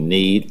ongoing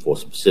need for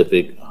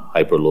specific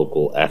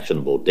hyperlocal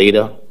actionable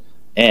data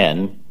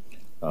and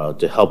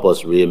to help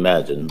us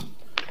reimagine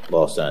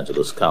Los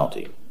Angeles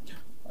County.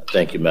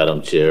 Thank you,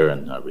 Madam Chair,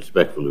 and I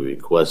respectfully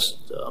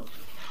request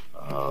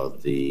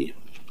the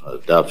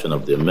adoption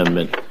of the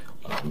amendment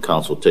in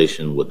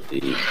consultation with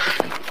the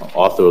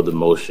author of the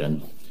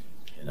motion,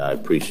 and I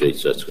appreciate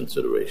such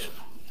consideration.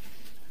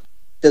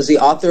 Does the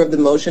author of the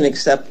motion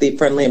accept the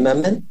friendly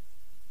amendment?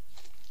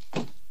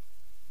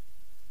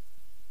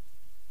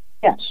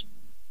 Yes.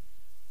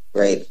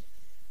 Great.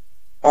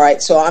 All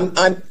right, so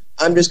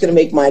I'm just going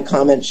to make my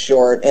comments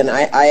short, and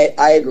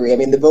I agree. I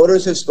mean, the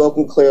voters have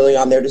spoken clearly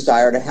on their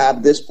desire to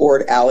have this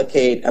board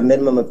allocate a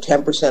minimum of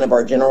 10% of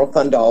our general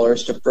fund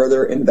dollars to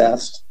further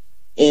invest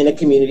in a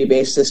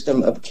community-based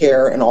system of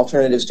care and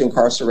alternatives to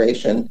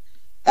incarceration.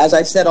 As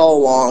I said all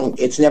along,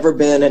 it's never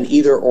been an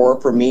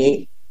either-or for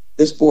me.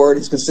 This board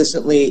has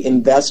consistently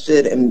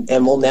invested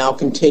and will now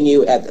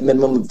continue at a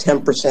minimum of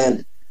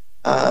 10%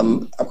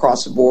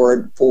 across the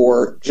board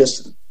for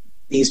just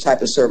these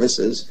type of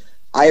services.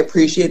 I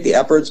appreciate the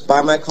efforts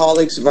by my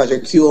colleagues, Supervisor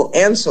Kuehl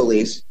and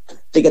Solis,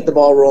 to get the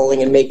ball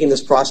rolling and making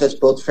this process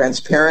both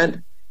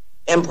transparent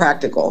and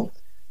practical.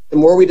 The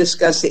more we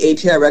discuss the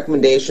ATI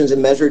recommendations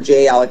and Measure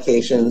J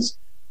allocations,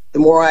 the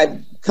more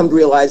I come to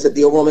realize that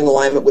the overwhelming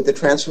alignment with the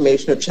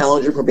transformation of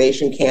Challenger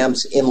probation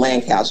camps in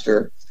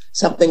Lancaster,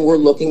 something we're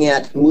looking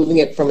at moving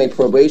it from a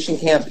probation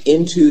camp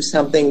into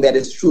something that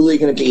is truly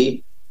going to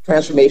be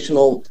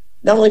transformational,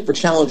 not only for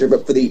Challenger,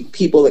 but for the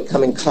people that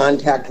come in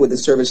contact with the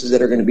services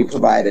that are going to be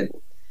provided.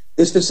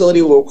 This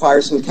facility will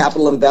require some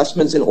capital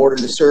investments in order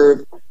to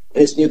serve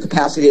in its new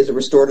capacity as a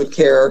restorative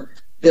care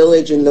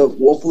village in the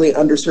woefully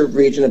underserved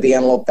region of the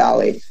Antelope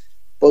Valley.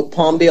 Both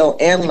Palmdale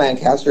and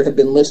Lancaster have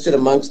been listed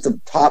amongst the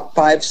top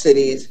 5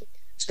 cities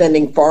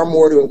spending far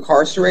more to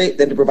incarcerate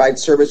than to provide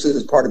services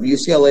as part of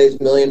UCLA's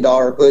 $1 Million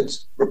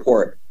Hoods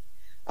report.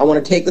 I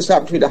want to take this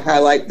opportunity to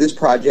highlight this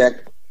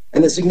project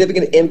and the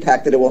significant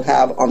impact that it will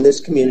have on this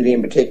community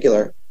in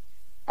particular.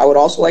 I would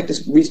also like to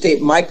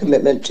restate my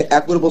commitment to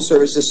equitable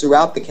services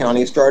throughout the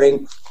county,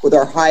 starting with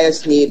our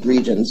highest need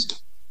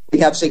regions. We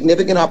have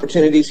significant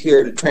opportunities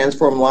here to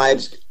transform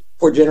lives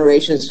for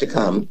generations to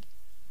come.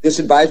 This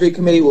advisory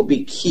committee will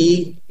be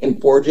key in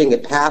forging a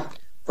path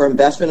for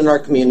investment in our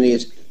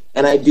communities,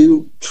 and I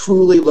do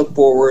truly look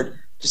forward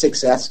to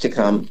success to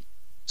come.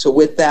 So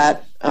with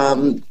that,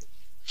 Madam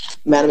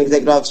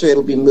Executive Officer, it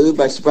will be moved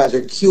by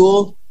Supervisor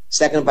Kuehl,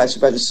 seconded by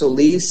Supervisor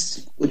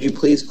Solis. Would you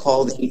please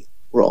call the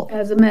roll?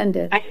 As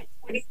amended. Item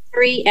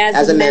 23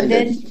 as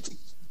amended.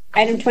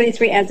 Item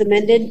 23 as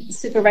amended.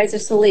 Supervisor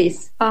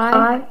Solis.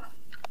 Aye.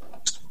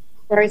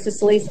 Supervisor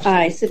Solis,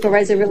 aye.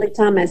 Supervisor Ridley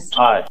Thomas.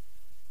 Aye.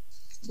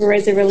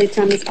 Supervisor Ridley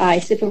Thomas, aye.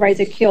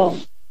 Supervisor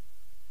Kuehl.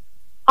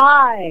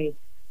 Aye.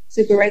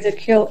 Supervisor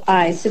Kuehl,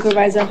 aye.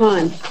 Supervisor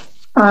Hahn.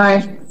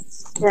 Aye.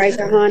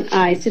 Supervisor Hahn,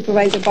 aye.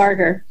 Supervisor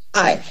Barger.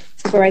 Aye.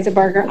 Supervisor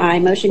Barger, aye.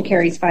 Motion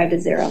carries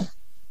 5-0.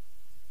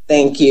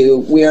 Thank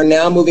you. We are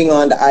now moving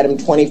on to item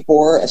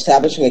 24,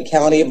 establishing a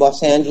County of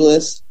Los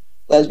Angeles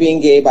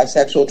lesbian, gay,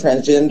 bisexual,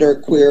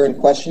 transgender, queer, and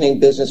questioning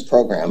business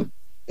program.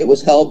 It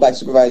was held by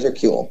Supervisor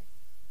Kuehl.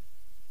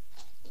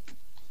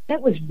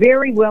 That was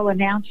very well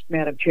announced,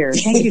 Madam Chair.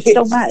 Thank you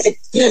so much.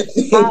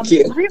 Thank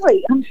you.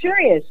 Really, I'm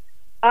serious.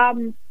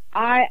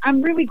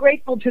 I'm really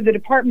grateful to the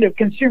Department of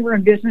Consumer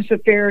and Business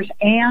Affairs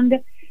and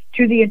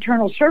to the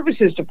Internal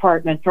Services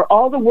Department for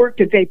all the work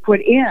that they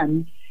put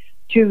in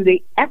to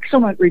the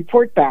excellent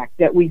report back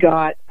that we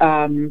got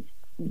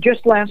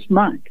just last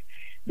month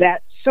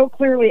that so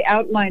clearly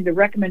outlined the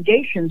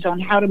recommendations on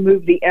how to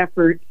move the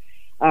effort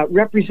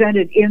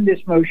represented in this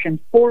motion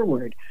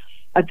forward.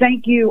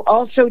 Thank you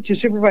also to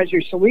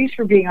Supervisor Solis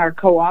for being our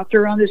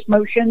co-author on this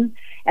motion,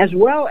 as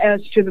well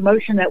as to the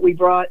motion that we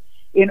brought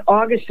in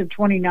August of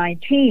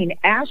 2019,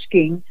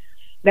 asking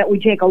that we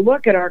take a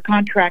look at our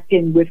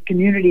contracting with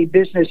community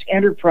business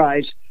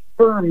enterprise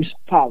firms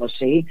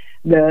policy,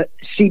 the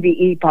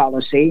CBE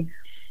policy,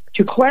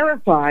 to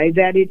clarify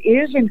that it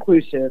is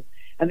inclusive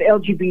of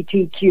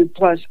LGBTQ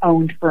plus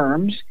owned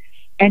firms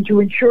and to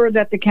ensure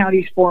that the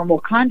county's formal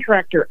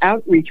contractor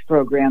outreach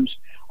programs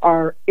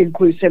are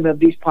inclusive of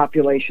these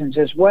populations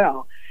as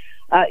well.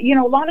 A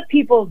lot of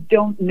people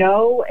don't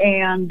know,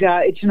 and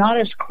it's not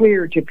as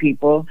clear to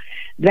people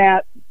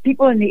that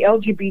people in the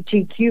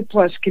LGBTQ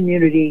plus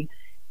community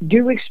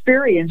do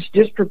experience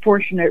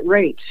disproportionate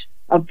rates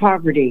of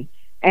poverty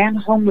and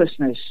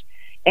homelessness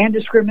and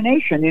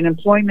discrimination in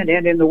employment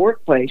and in the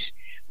workplace,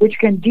 which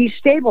can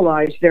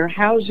destabilize their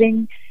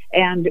housing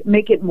and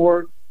make it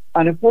more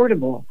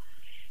unaffordable.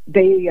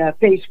 They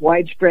face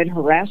widespread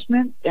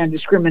harassment and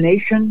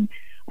discrimination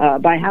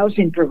by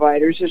housing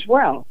providers as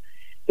well.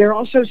 They're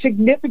also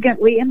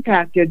significantly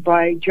impacted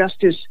by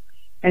justice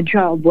and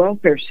child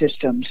welfare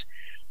systems,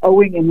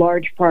 owing in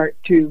large part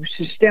to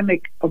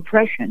systemic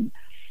oppression,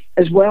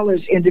 as well as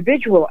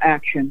individual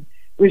action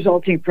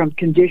resulting from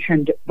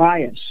conditioned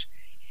bias.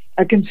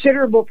 A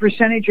considerable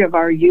percentage of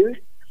our youth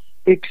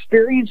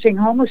experiencing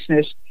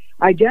homelessness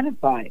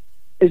identify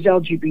as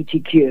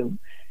LGBTQ,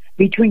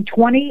 between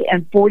 20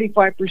 and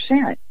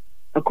 45%,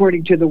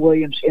 according to the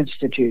Williams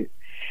Institute.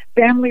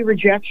 Family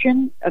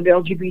rejection of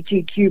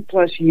LGBTQ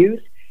plus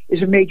youth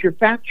is a major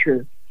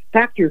factor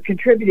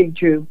contributing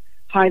to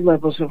high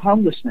levels of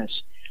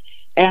homelessness.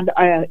 And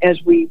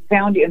as we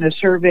found in a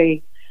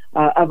survey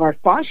of our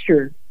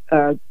foster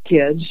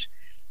kids,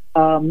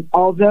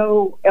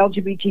 although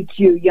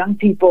LGBTQ young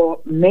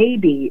people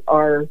maybe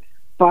are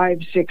 5,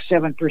 6,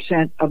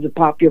 7% of the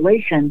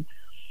population,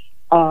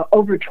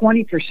 over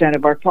 20%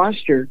 of our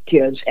foster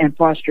kids and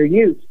foster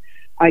youth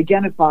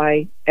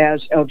identify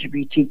as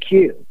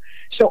LGBTQ.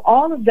 So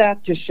all of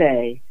that to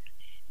say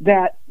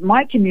that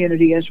my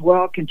community as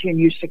well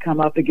continues to come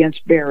up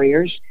against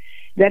barriers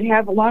that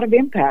have a lot of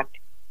impact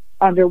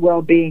on their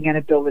well-being and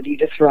ability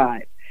to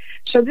thrive.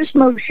 So this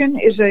motion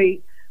is a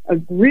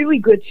really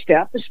good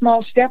step, a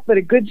small step, but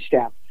a good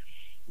step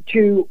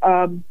to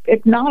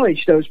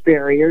acknowledge those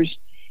barriers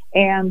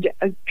and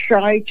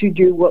try to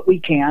do what we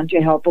can to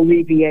help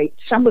alleviate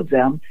some of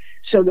them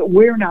so that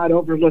we're not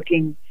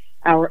overlooking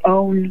our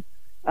own,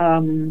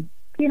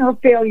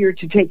 failure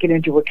to take it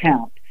into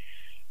account.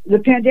 The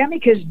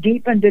pandemic has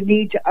deepened the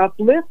need to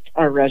uplift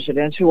our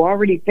residents who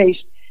already face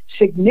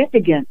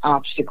significant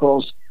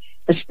obstacles,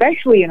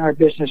 especially in our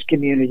business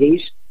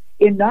communities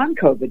in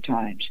non-COVID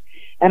times.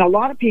 And a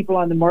lot of people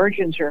on the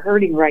margins are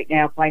hurting right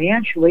now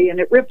financially, and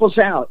it ripples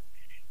out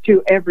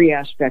to every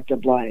aspect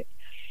of life.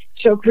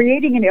 So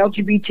creating an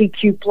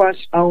LGBTQ plus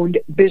owned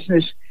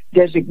business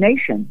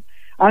designation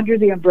under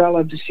the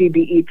umbrella of the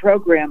CBE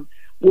program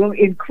will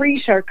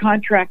increase our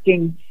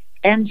contracting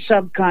and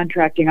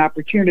subcontracting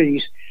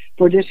opportunities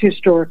for this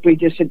historically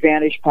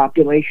disadvantaged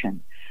population.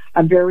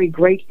 I'm very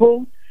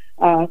grateful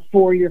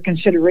for your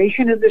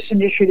consideration of this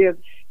initiative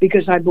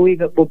because I believe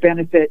it will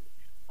benefit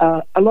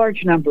a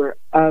large number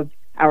of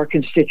our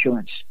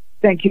constituents.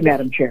 Thank you,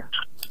 Madam Chair.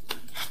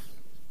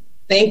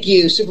 Thank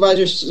you.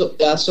 Supervisor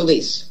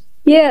Solis.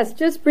 Yes,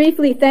 just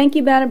briefly, thank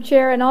you, Madam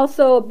Chair, and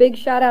also a big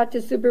shout out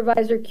to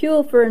Supervisor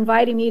Kuehl for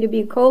inviting me to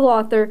be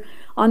co-author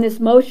on this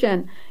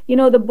motion.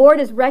 The board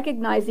has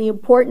recognized the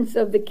importance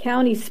of the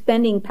county's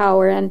spending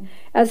power, and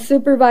as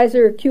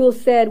Supervisor Kuehl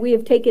said, we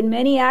have taken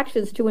many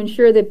actions to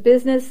ensure that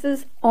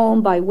businesses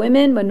owned by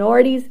women,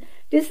 minorities,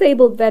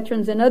 disabled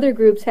veterans, and other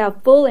groups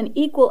have full and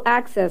equal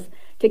access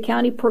to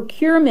county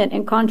procurement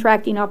and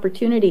contracting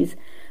opportunities.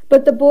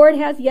 But the board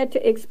has yet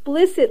to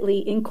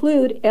explicitly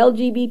include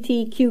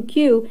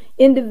LGBTQ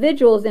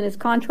individuals in its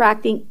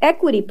contracting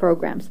equity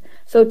programs.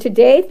 So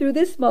today, through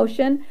this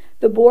motion,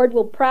 the board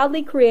will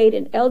proudly create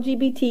an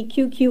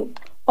LGBTQ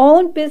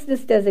owned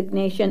business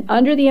designation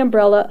under the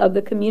umbrella of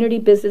the Community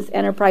Business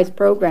Enterprise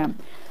Program.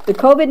 The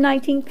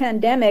COVID-19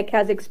 pandemic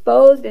has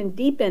exposed and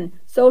deepened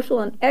social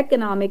and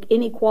economic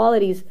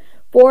inequalities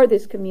for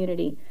this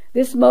community.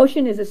 This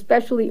motion is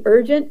especially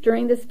urgent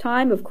during this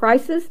time of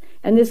crisis,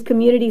 and this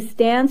community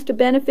stands to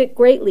benefit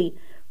greatly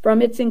from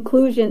its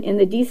inclusion in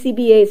the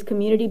DCBA's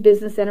Community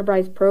Business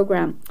Enterprise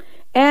Program.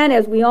 And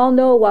as we all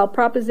know, while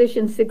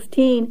Proposition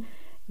 16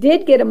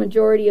 did get a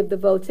majority of the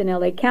votes in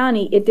LA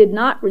County, it did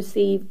not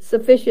receive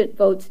sufficient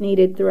votes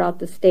needed throughout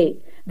the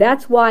state.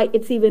 That's why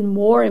it's even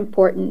more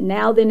important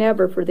now than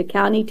ever for the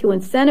county to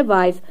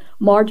incentivize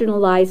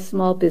marginalized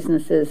small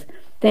businesses.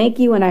 Thank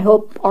you, and I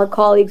hope our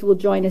colleagues will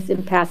join us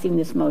in passing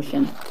this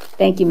motion.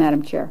 Thank you,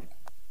 Madam Chair.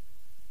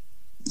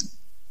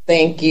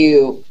 Thank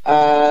you.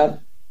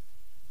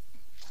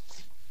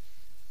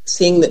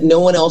 Seeing that no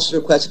one else is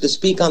requested to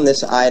speak on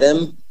this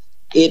item,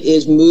 it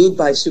is moved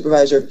by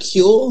Supervisor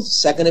Kuehl,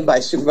 seconded by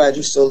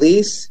Supervisor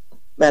Solis.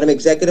 Madam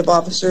Executive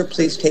Officer,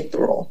 please take the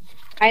roll.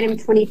 Item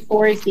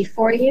 24 is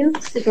before you.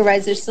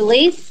 Supervisor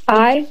Solis?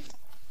 Aye.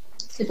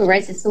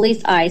 Supervisor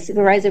Solis, aye.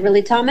 Supervisor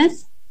Ridley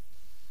Thomas?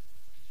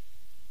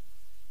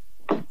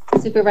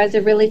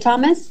 Supervisor Ridley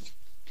Thomas?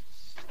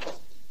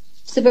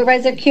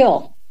 Supervisor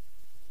Kuehl?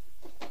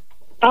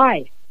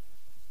 Aye.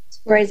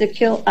 Supervisor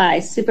Kuehl, aye.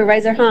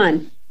 Supervisor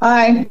Hahn?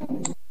 Aye.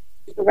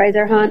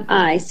 Supervisor Hahn,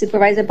 aye.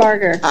 Supervisor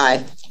Barger?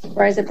 Aye.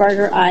 Supervisor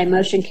Barger, aye.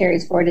 Motion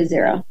carries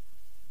 4-0.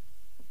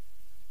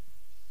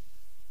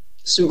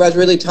 Supervisor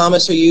Ridley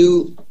Thomas, are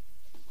you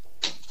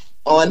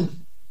on?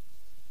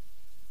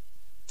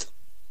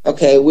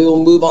 Okay, we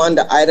will move on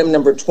to item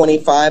number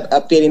 25,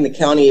 updating the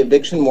county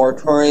eviction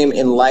moratorium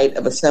in light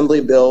of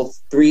Assembly Bill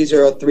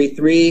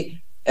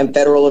 3033 and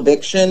federal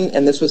eviction,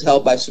 and this was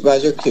held by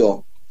Supervisor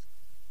Kuehl.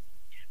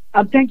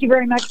 Thank you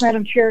very much,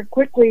 Madam Chair.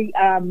 Quickly,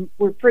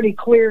 we're pretty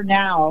clear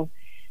now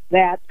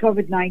that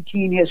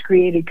COVID-19 has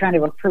created kind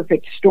of a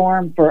perfect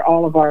storm for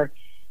all of our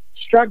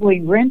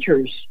struggling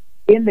renters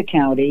in the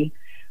county.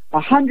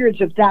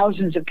 Hundreds of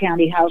thousands of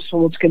county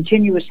households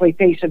continuously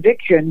face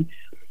eviction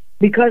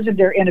because of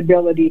their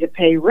inability to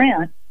pay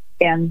rent,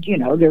 and, you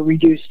know, their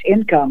reduced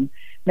income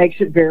makes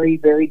it very,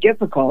 very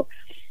difficult.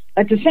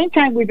 At the same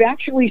time, we've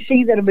actually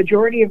seen that a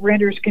majority of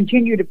renters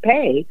continue to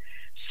pay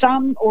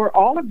some or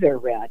all of their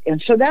rent.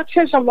 And so that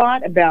says a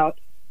lot about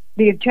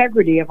the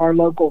integrity of our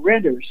local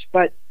renters.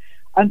 But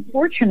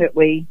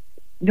unfortunately,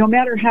 no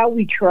matter how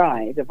we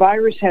try, the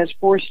virus has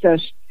forced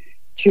us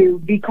to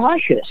be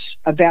cautious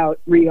about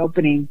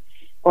reopening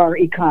our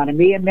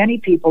economy, and many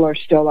people are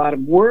still out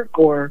of work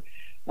or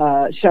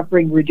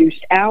suffering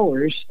reduced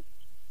hours.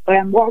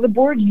 And while the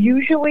board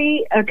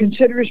usually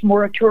considers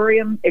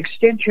moratorium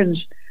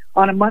extensions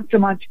on a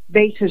month-to-month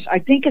basis, I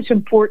think it's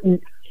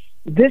important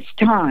this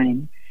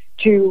time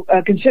to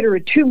consider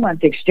a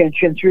 2-month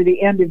extension through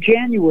the end of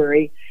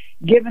January,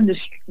 given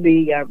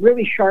the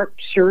really sharp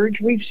surge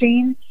we've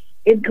seen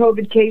in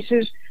COVID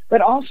cases,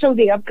 but also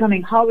the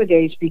upcoming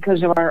holidays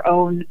because of our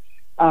own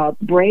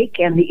break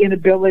and the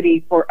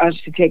inability for us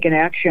to take an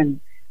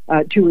action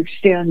to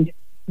extend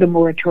the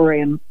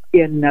moratorium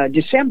in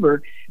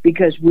December,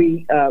 because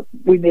we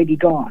may be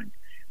gone,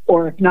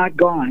 or if not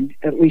gone,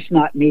 at least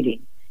not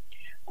meeting.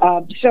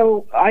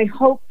 So I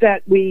hope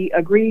that we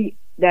agree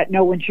that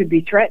no one should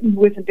be threatened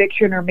with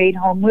eviction or made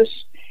homeless,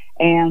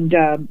 and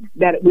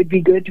that it would be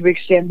good to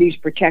extend these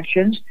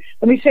protections.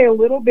 Let me say a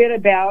little bit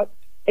about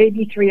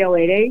AB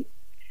 3088,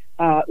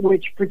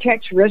 which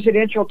protects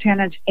residential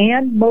tenants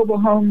and mobile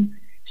home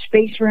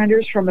space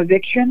renters from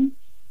eviction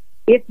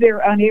if they're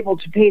unable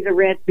to pay the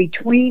rent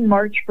between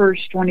March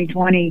 1st,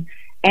 2020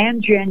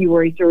 and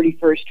January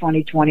 31st,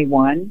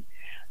 2021.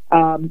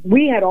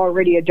 We had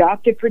already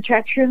adopted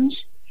protections,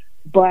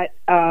 but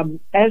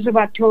as of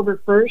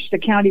October 1st, the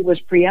county was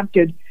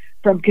preempted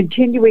from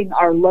continuing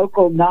our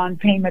local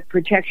non-payment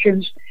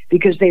protections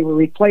because they were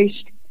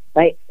replaced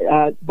by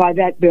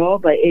that bill,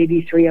 by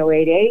AB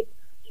 3088.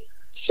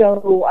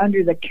 So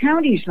under the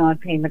county's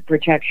non-payment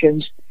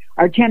protections,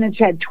 our tenants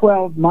had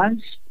 12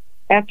 months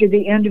after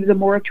the end of the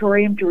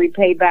moratorium to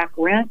repay back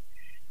rent.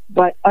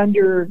 But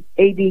under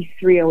AB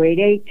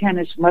 3088,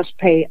 tenants must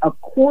pay a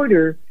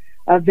quarter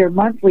of their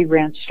monthly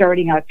rent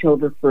starting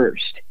October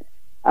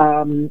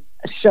 1st.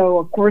 So,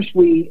 of course,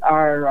 we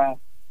are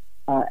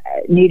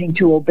needing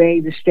to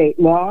obey the state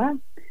law.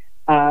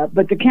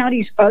 But the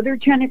county's other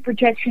tenant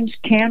protections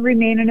can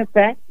remain in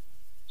effect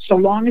so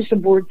long as the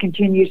board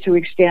continues to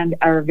extend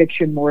our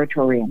eviction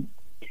moratorium.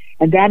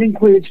 And that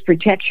includes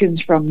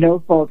protections from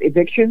no-fault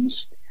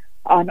evictions,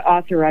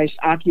 unauthorized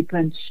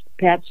occupants,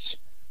 pets,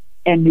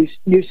 and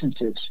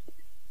nuisances.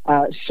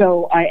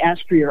 So I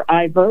ask for your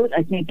aye vote.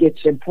 I think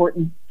it's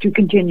important to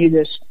continue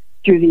this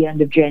through the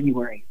end of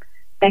January.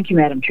 Thank you,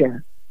 Madam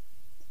Chair.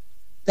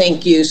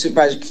 Thank you,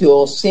 Supervisor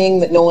Kuehl. Seeing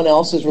that no one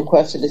else is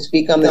requested to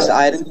speak on this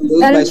item,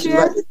 Madam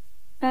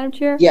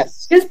Chair?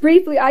 Yes. Just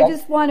briefly, I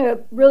just want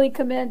to really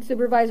commend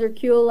Supervisor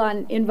Kuehl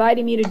on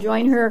inviting me to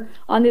join her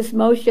on this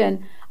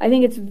motion. I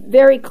think it's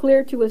very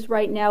clear to us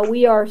right now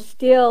we are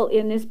still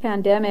in this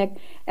pandemic,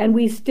 and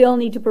we still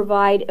need to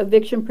provide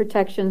eviction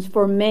protections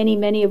for many,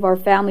 many of our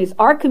families.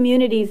 Our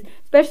communities,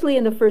 especially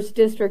in the 1st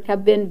District,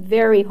 have been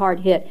very hard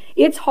hit.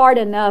 It's hard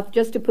enough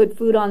just to put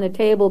food on the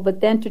table,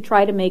 but then to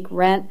try to make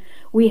rent.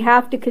 We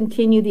have to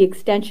continue the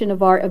extension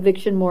of our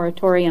eviction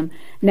moratorium,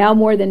 now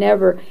more than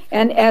ever.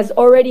 And as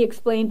already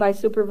explained by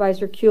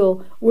Supervisor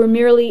Kuehl, we're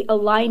merely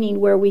aligning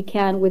where we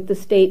can with the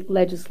state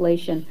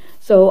legislation.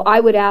 So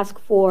I would ask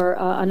for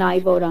an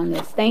aye vote on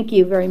this. Thank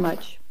you very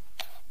much.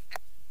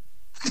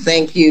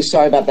 Thank you.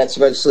 Sorry about that,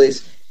 Supervisor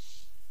Solis.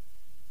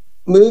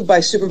 Moved by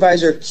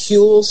Supervisor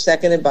Kuehl,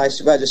 seconded by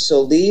Supervisor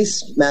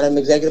Solis. Madam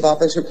Executive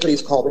Officer,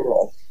 please call the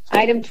roll.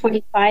 Item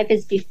 25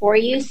 is before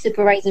you.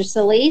 Supervisor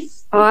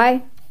Solis?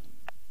 Aye.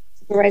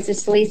 Supervisor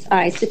Solis,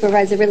 aye.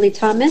 Supervisor Ridley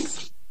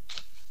Thomas?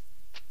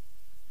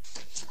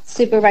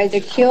 Supervisor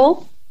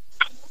Kuehl?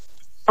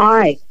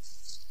 Aye.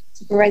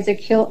 Supervisor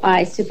Keel,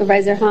 aye.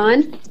 Supervisor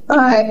Hahn?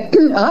 Aye.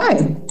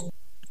 Aye.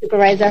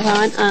 Supervisor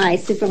Hahn, aye.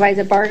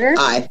 Supervisor Barger?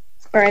 Aye.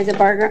 Supervisor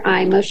Barger,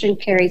 aye. Motion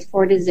carries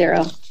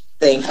 4-0.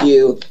 Thank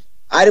you.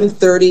 Item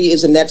 30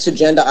 is the next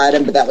agenda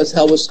item, but that was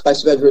held by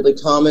Supervisor Ridley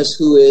Thomas,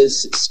 who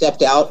is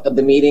stepped out of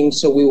the meeting.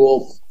 So we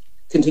will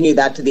continue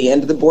that to the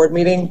end of the board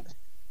meeting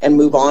and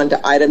move on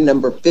to item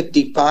number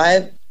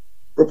 55,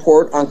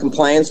 report on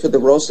compliance with the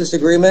ROSIS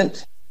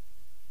agreement.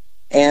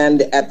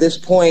 And at this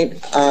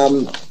point,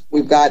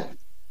 we've got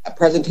a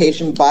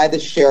presentation by the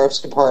Sheriff's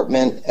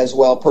Department as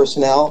well,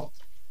 personnel.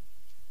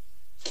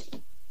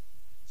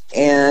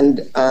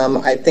 And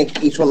I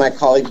think each one of my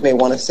colleagues may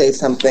want to say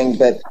something,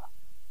 but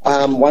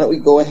why don't we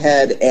go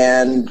ahead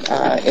and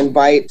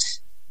invite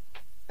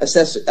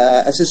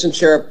Assistant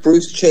Sheriff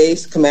Bruce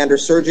Chase, Commander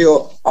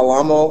Sergio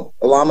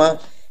Alama,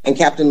 and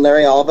Captain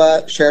Larry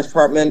Alva, Sheriff's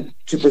Department,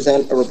 to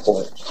present a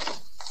report.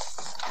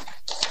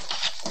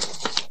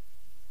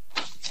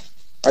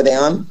 Are they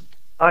on?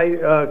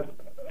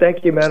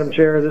 Thank you, Madam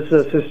Chair. This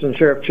is Assistant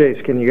Sheriff Chase.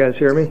 Can you guys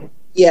hear me?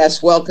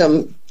 Yes,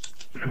 welcome.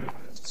 Okay.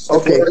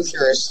 The floor is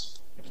yours.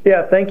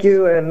 Yeah, thank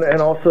you,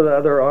 and also the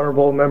other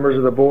honorable members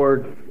of the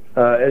board.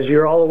 As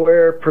you're all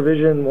aware,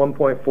 Provision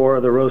 1.4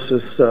 of the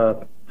ROSIS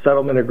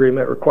settlement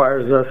agreement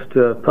requires us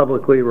to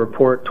publicly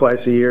report twice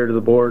a year to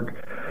the board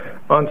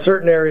on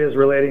certain areas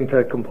relating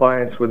to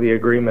compliance with the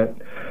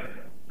agreement.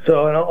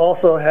 So, and I'll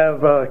also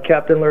have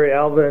Captain Larry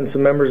Alva and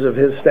some members of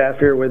his staff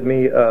here with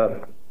me.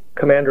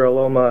 Commander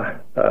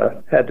Aloma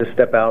had to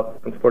step out,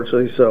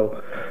 unfortunately,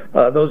 so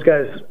those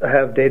guys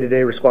have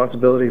day-to-day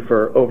responsibility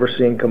for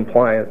overseeing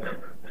compliance.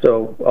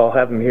 So I'll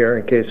have them here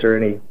in case there are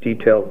any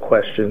detailed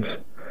questions.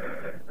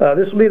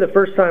 This will be the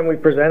first time we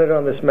presented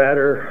on this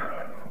matter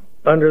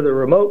under the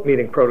remote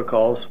meeting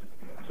protocols.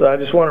 So I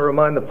just want to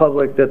remind the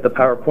public that the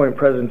PowerPoint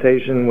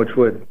presentation, which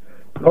would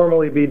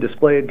normally be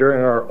displayed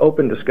during our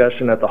open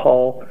discussion at the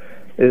hall,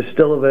 is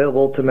still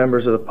available to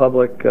members of the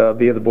public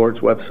via the board's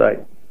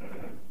website.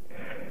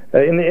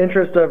 In the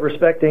interest of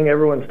respecting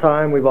everyone's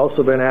time, we've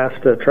also been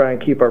asked to try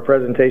and keep our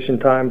presentation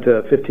time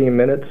to 15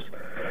 minutes.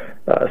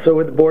 So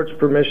with the board's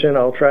permission,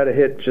 I'll try to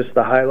hit just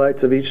the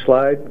highlights of each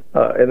slide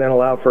and then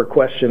allow for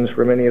questions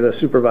from any of the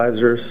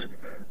supervisors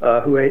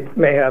who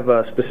may have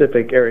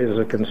specific areas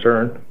of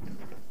concern.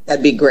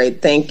 That'd be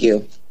great. Thank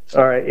you.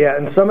 All right. Yeah,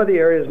 and some of the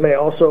areas may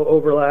also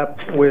overlap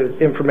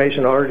with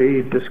information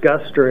already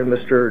discussed during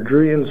Mr.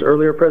 Druyan's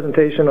earlier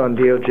presentation on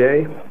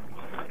DOJ.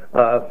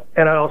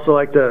 And I'd also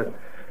like to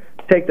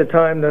take the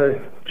time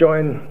to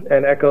join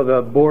and echo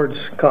the board's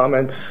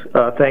comments,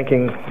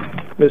 thanking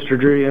Mr.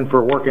 Druyan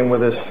for working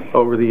with us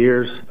over the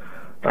years.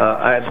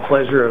 I had the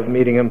pleasure of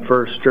meeting him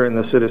first during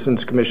the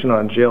Citizens Commission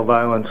on Jail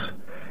Violence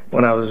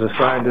when I was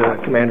assigned to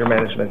the Commander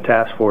Management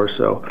Task Force.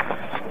 So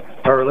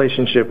our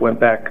relationship went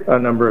back a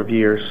number of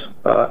years,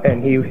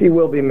 and he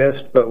will be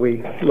missed, but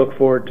we look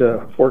forward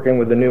to working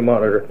with the new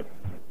monitor.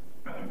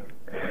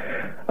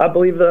 I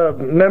believe the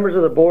members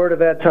of the board have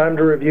had time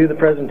to review the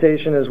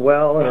presentation as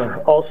well and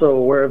are also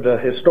aware of the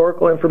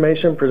historical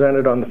information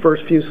presented on the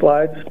first few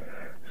slides.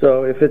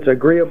 So if it's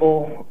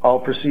agreeable, I'll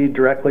proceed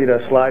directly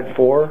to slide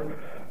 4,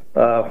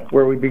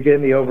 where we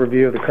begin the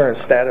overview of the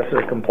current status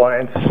of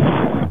compliance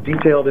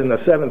detailed in the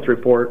 7th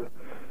report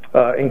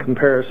in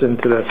comparison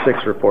to the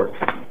 6th report.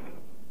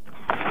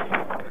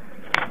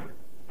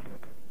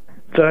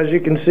 So as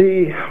you can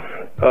see,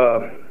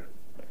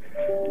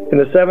 in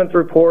the 7th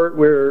report,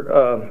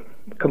 we're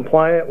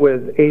compliant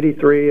with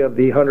 83 of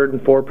the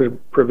 104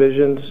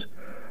 provisions.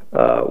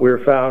 We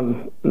were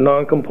found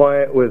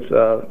non-compliant with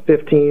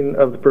 15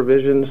 of the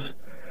provisions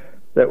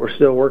that we're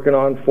still working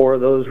on. 4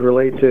 of those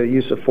relate to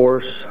use of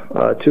force,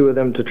 2 of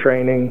them to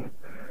training,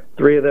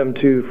 3 of them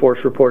to force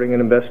reporting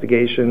and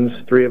investigations,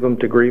 3 of them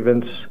to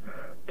grievance,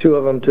 2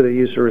 of them to the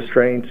use of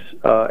restraints,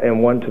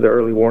 and 1 to the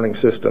early warning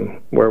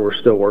system, where we're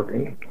still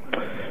working.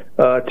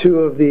 2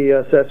 of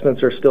the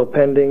assessments are still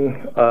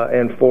pending,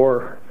 and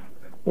 4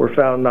 were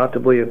found not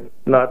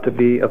to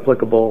be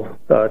applicable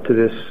to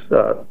this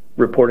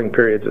reporting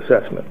period's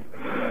assessment.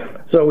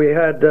 So we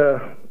had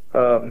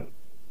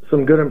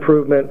some good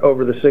improvement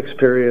over the 6th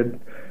period,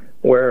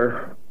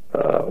 where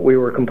we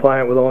were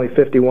compliant with only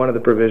 51 of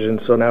the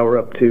provisions, so now we're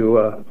up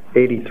to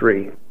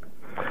 83.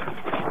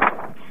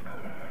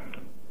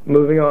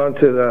 Moving on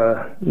to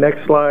the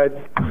next slide,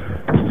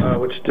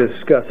 which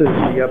discusses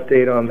the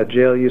update on the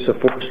jail use of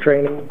force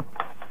training.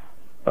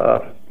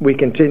 We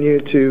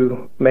continue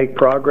to make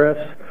progress.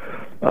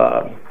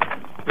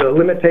 The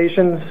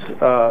limitations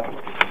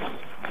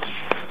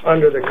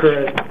under the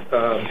current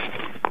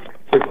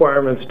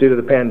requirements due to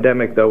the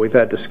pandemic, though, we've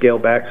had to scale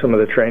back some of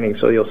the training,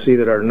 so you'll see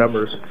that our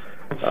numbers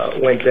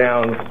went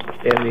down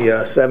in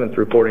the 7th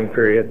reporting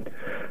period.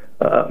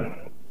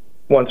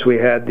 Once we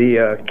had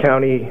the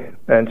county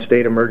and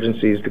state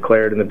emergencies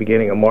declared in the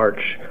beginning of March,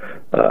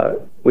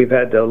 we've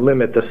had to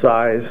limit the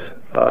size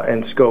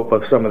and scope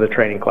of some of the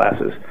training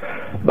classes.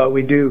 But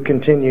we do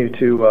continue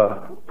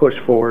to push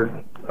forward,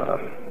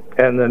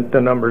 and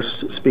the numbers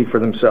speak for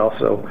themselves.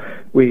 So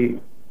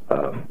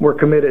we're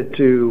committed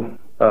to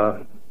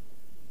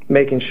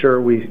making sure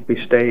we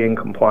stay in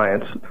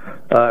compliance.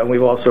 And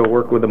we've also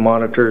worked with the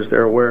monitors.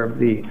 They're aware of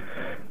the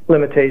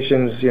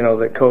limitations,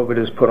 that COVID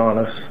has put on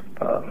us.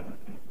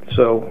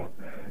 So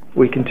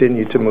we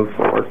continue to move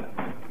forward.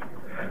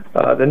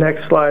 The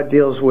next slide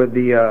deals with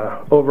the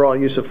overall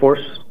use of force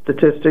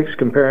statistics,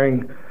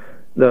 comparing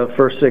the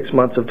first 6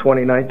 months of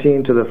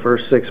 2019 to the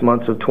first 6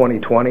 months of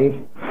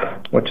 2020,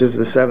 which is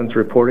the 7th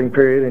reporting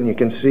period. And you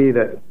can see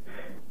that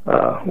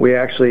we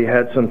actually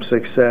had some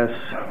success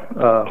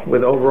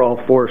with overall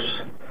force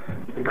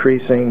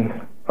decreasing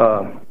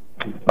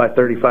by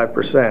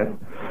 35%.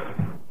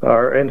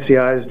 Our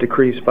NCIs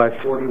decreased by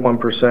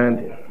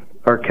 41%.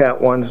 Our Cat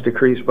 1s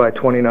decreased by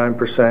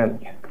 29%.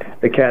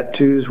 The Cat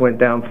 2s went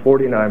down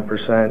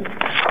 49%.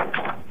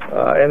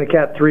 And the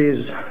Cat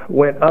 3s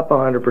went up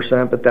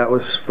 100%, but that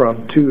was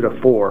from 2 to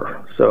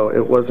 4. So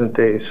it wasn't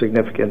a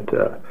significant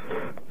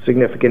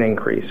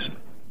increase.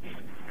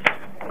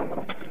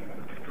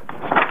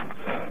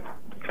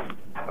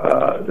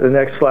 The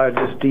next slide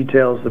just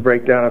details the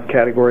breakdown of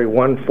Category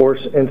 1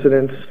 force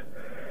incidents.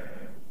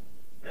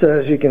 So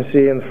as you can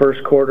see, in the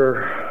first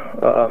quarter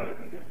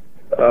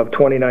of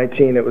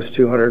 2019, it was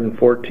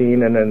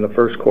 214, and in the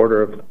first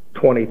quarter of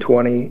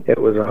 2020, it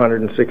was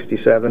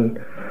 167.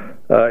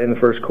 In the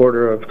first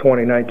quarter of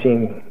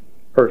 2019,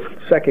 or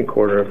second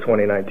quarter of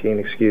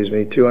 2019,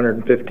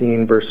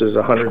 215 versus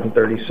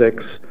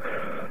 136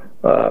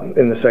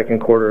 in the second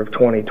quarter of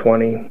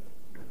 2020.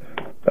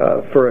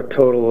 For a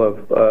total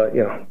of,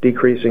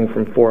 decreasing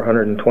from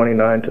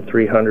 429 to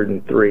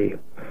 303.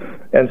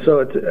 And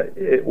so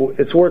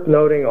it's worth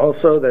noting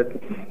also that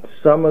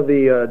some of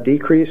the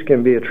decrease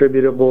can be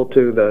attributable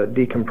to the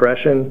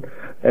decompression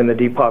and the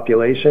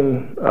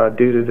depopulation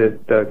due to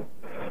the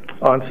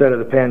onset of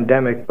the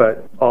pandemic,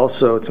 but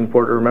also it's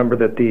important to remember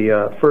that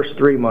the first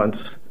 3 months,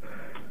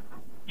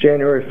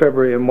 January,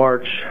 February, and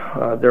March,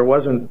 there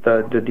wasn't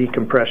the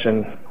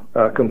decompression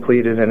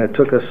completed, and it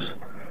took us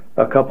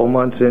a couple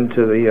months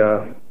into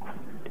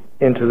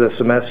the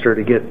semester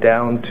to get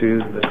down to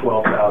the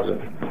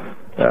 12,000.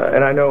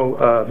 And I know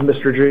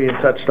Mr.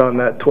 Druyan touched on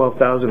that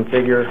 12,000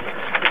 figure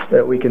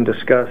that we can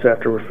discuss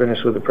after we're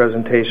finished with the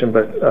presentation,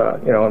 but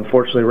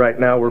unfortunately right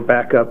now we're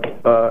back up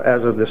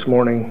as of this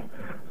morning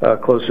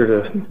closer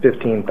to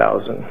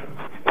 15,000.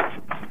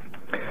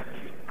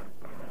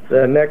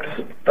 The next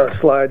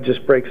slide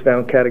just breaks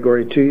down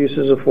Category 2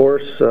 uses of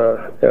force,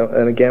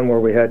 and again, where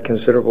we had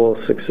considerable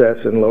success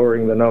in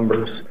lowering the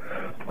numbers.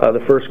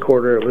 The first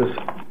quarter, it was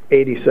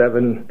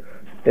 87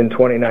 in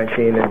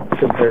 2019 and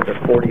compared to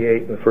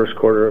 48 in the first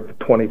quarter of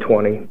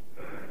 2020.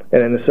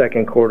 And in the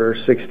second quarter,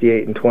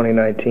 68 in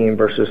 2019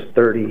 versus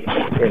 30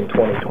 in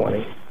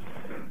 2020.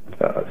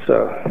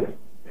 So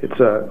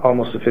it's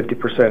almost a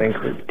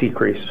 50%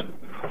 decrease.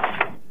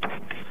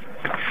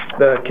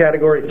 The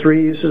Category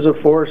 3 uses of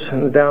force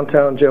in the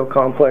downtown jail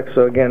complex.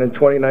 So again, in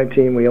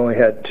 2019, we only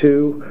had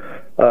 2.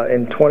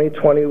 In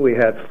 2020, we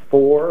had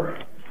 4.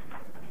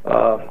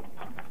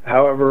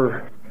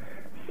 However,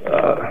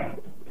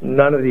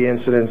 none of the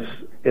incidents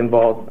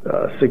involved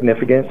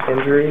significant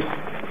injuries.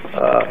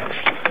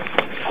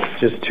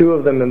 Just 2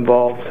 of them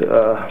involved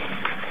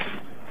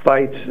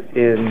fights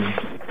in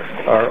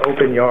our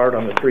open yard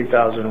on the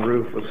 3,000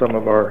 roof with some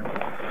of our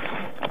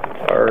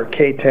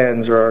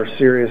K-10s, or our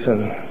serious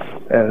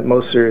and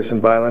most serious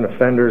and violent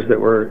offenders that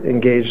were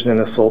engaged in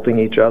assaulting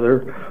each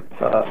other,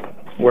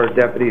 where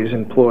deputies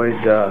employed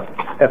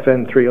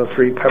FN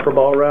 303 pepper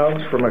ball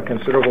rounds from a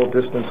considerable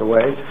distance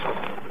away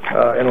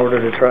in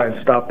order to try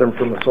and stop them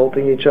from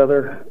assaulting each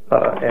other.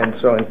 And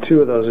so in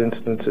 2 of those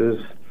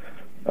instances,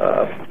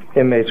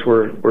 inmates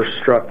were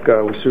struck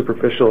with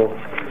superficial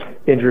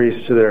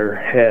injuries to their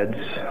heads.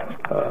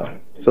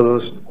 So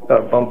those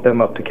bumped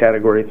them up to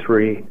Category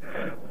 3.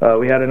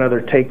 We had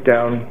another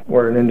takedown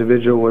where an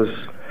individual was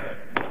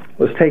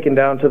taken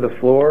down to the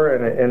floor,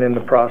 and in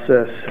the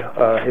process,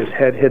 his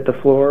head hit the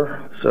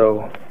floor.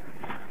 So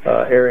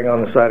erring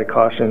on the side of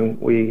caution,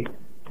 we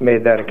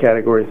made that a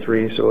Category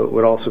 3, so it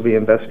would also be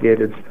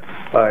investigated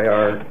by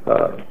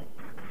our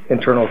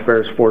Internal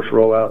Affairs Force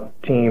Rollout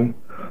team.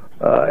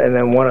 And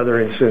then one other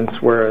instance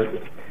where an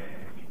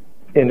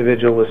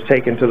individual was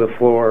taken to the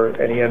floor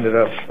and he ended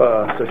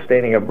up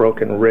sustaining a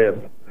broken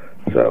rib.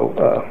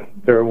 So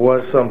there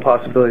was some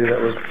possibility that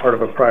was part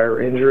of a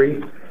prior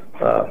injury,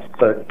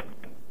 but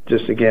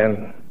just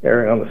again,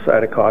 erring on the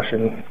side of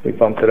caution, we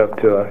bumped it up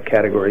to a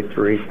Category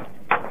 3.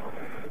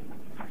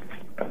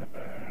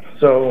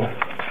 So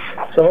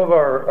some of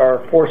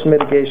our force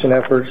mitigation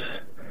efforts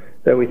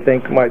that we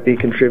think might be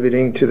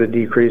contributing to the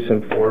decrease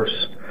in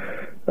force.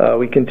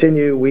 We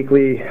continue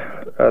weekly,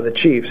 the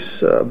chiefs,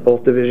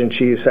 both division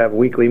chiefs have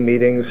weekly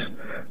meetings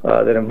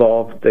that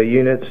involve the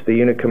units, the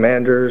unit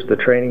commanders, the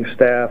training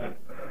staff,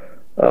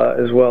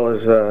 as well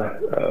as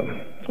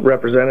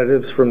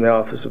representatives from the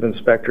Office of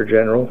Inspector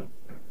General.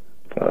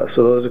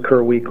 So those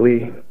occur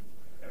weekly.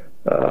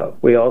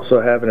 We also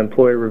have an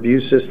employee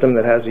review system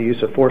that has a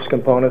use of force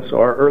component, so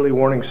our early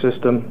warning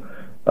system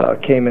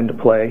came into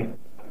play.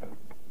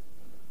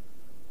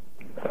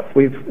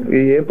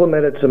 We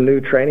implemented some new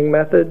training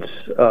methods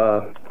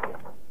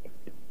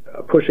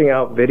pushing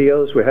out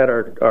videos. We had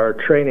our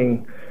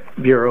training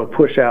bureau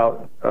push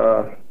out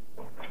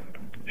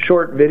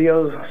short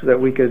videos so that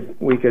we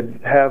could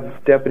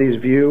have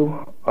deputies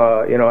view,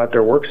 at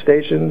their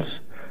workstations.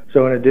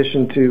 So in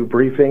addition to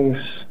briefings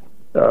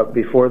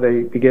before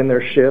they begin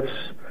their shifts,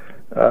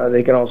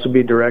 they can also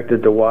be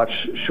directed to watch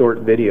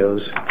short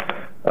videos,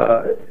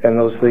 and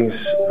those things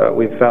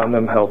we've found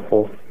them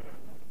helpful.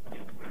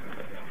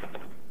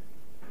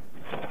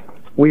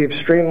 We've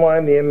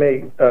streamlined the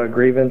inmate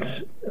grievance,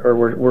 or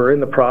we're in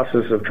the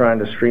process of trying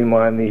to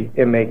streamline the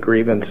inmate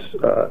grievance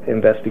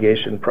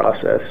investigation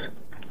process.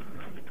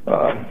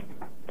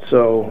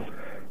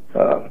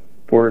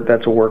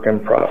 That's a work in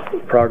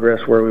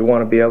progress where we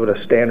want to be able to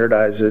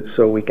standardize it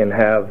so we can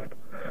have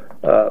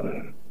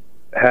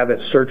it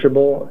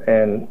searchable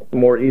and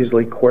more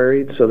easily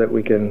queried so that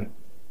we can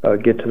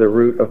get to the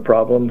root of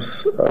problems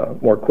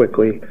more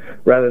quickly,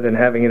 rather than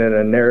having it in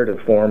a narrative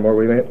form where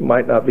we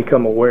might not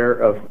become aware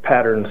of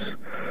patterns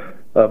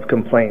of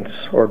complaints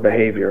or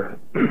behavior.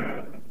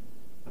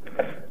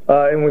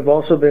 And we've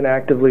also been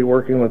actively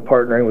working with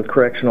partnering with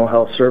correctional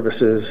health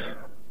services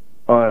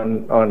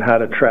on how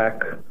to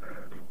track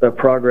the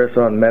progress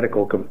on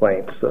medical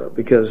complaints,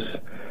 because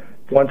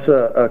once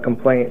a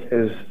complaint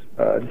is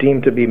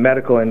deemed to be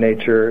medical in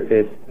nature,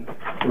 it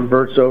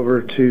reverts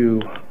over to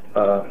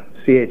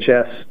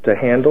CHS to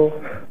handle,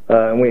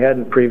 and we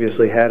hadn't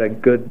previously had a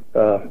good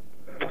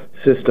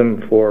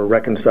system for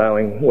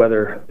reconciling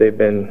whether they've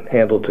been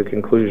handled to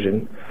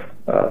conclusion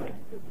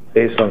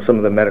based on some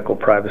of the medical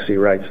privacy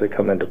rights that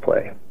come into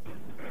play.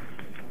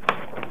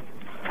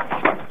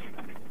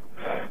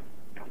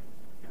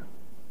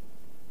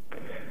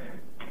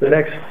 The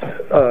next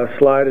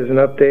slide is an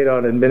update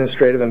on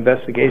administrative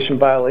investigation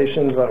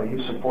violations on a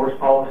use of force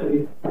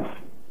policy.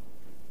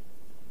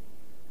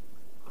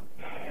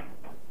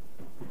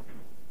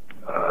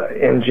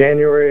 In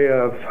January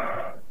of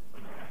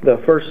the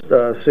first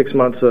 6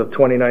 months of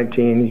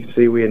 2019, you can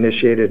see we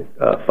initiated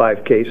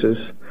 5 cases.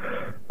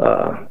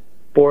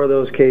 4 of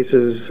those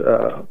cases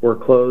were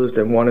closed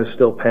and 1 is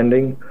still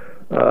pending.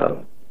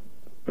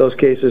 Those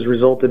cases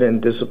resulted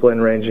in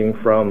discipline ranging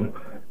from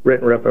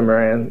written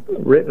reprimands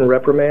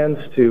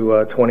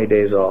to 20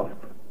 days off.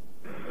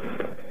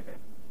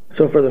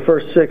 So for the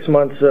first 6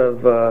 months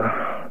of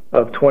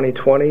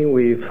 2020,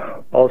 we've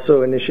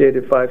also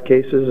initiated 5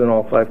 cases, and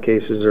all 5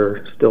 cases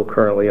are still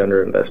currently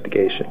under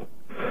investigation.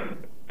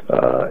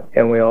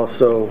 And we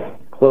also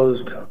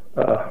closed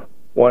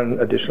 1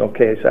 additional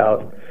case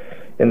out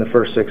in the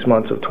first 6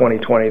 months of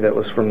 2020 that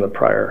was from the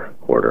prior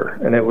quarter,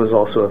 and it was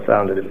also a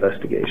founded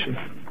investigation.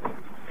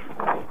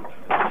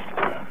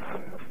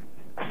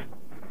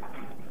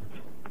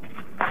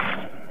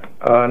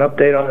 An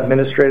update on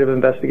administrative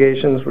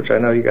investigations, which I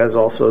know you guys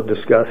also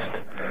discussed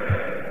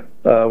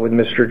with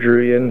Mr.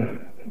 Druyan.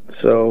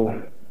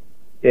 So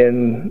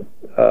in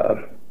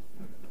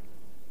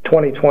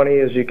 2020,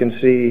 as you can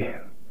see,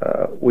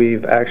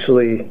 we've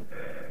actually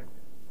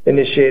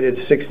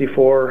initiated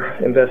 64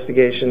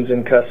 investigations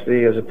in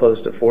custody as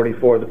opposed to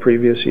 44 the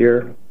previous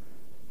year.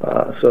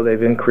 So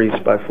they've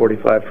increased by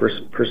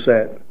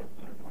 45%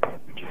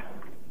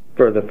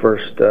 for the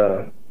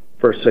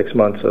first 6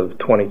 months of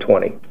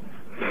 2020.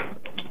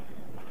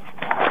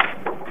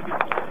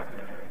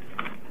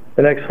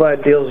 The next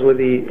slide deals with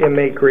the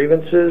inmate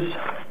grievances.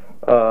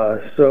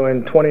 So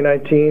in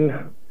 2019,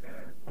 in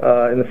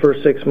the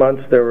first 6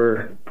 months, there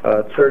were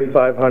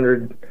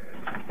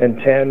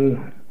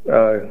 3,510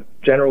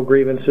 general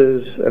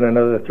grievances and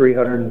another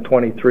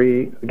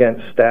 323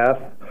 against staff,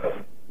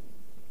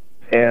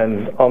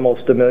 and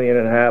almost 1.5 million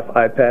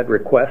iPad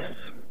requests.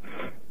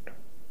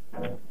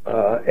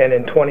 And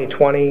in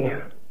 2020,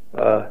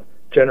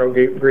 general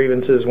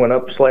grievances went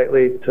up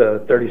slightly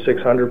to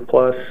 3,600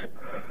 plus,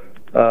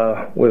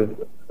 with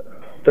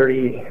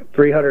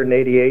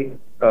 388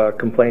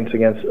 complaints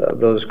against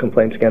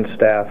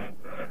staff,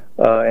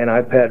 and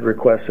iPad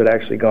requests had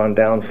actually gone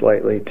down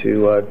slightly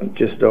to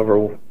just over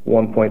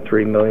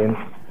 1.3 million.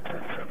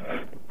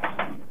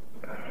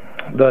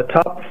 The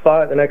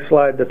next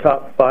slide, the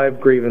top 5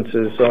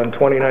 grievances. So in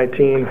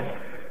 2019,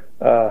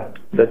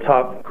 the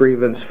top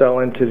grievance fell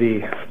into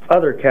the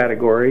other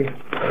category,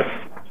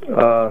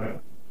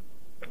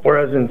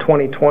 whereas in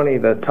 2020,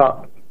 the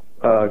top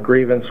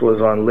grievance was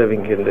on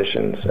living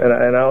conditions.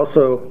 And I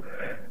also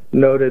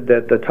noted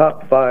that the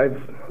top 5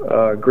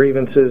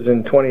 grievances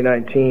in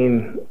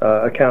 2019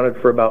 accounted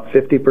for about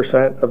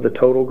 50% of the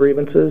total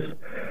grievances,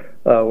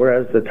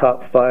 whereas the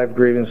top 5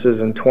 grievances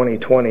in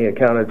 2020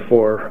 accounted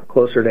for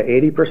closer to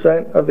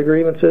 80% of the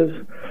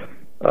grievances.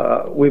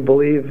 We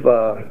believe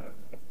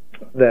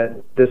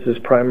that this is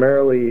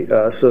primarily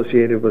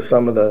associated with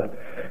some of the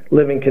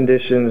living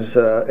conditions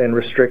and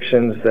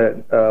restrictions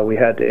that we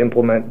had to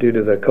implement due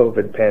to the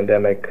COVID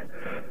pandemic.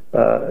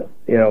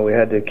 We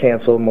had to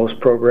cancel most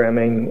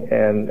programming,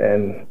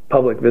 and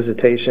public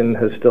visitation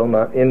has still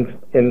not,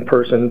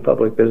 in-person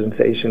public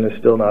visitation has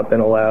still not been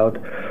allowed.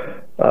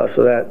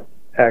 So that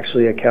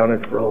actually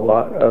accounted for a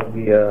lot of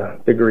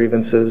the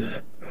grievances.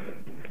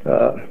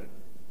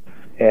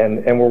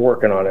 and we're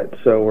working on it.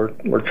 So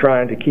we're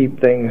trying to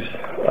keep things,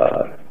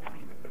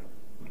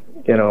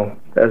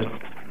 as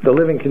the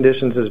living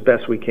conditions as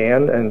best we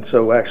can. And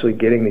so actually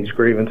getting these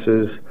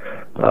grievances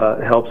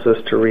helps us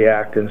to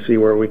react and see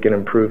where we can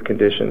improve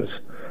conditions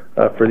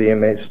for the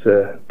inmates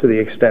to the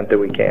extent that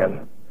we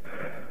can,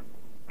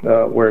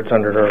 where it's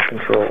under our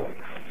control.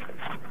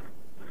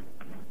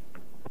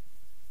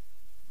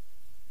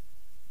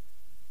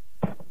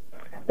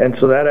 And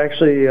so that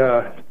actually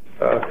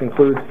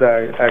concludes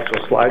the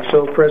actual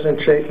slideshow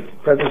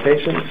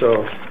presentation.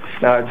 So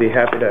now I'd be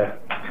happy to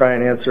try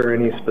and answer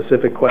any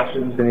specific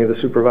questions any of the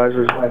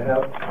supervisors might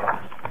have.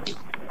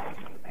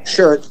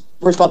 Sure.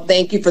 First of all,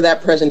 thank you for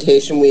that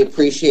presentation. We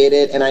appreciate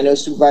it. And I know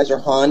Supervisor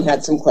Hahn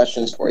had some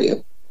questions for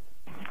you.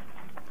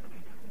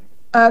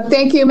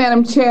 Thank you,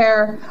 Madam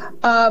Chair.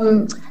 Overall,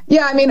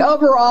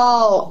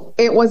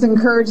 it was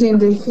encouraging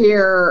to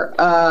hear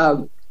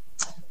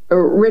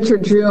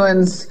Richard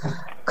Druin's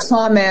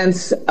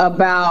comments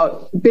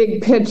about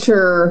big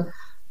picture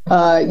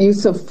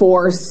use of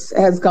force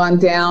has gone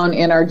down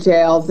in our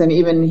jails, and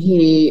even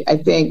he, I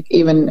think,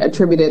 even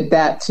attributed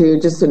that to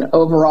just an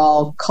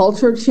overall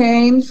culture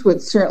change, which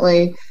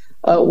certainly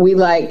we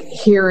like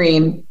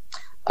hearing.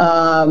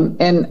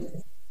 And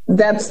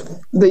that's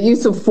the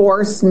use of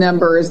force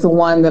number is the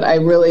one that I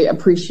really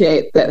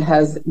appreciate that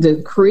has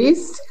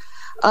decreased.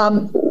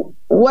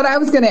 What I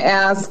was going to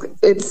ask,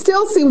 it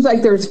still seems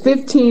like there's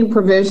 15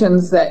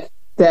 provisions that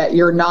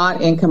you're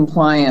not in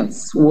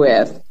compliance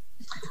with.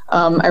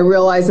 I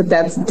realize that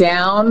that's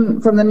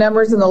down from the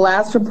numbers in the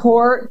last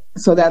report,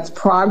 so that's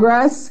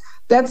progress.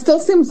 That still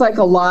seems like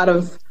a lot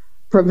of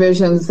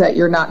provisions that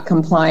you're not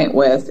compliant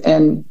with.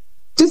 And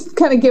just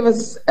kind of give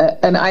us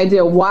an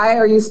idea, why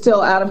are you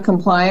still out of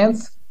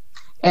compliance?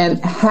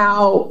 And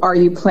how are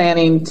you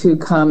planning to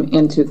come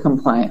into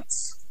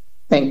compliance?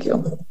 Thank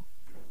you.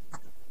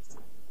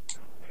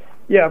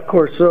 Yeah, of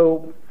course.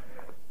 So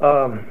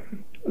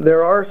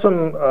there are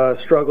some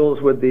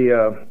struggles with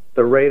the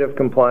rate of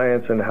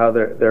compliance and how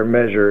they're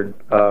measured,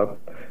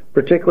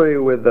 particularly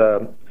with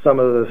some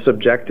of the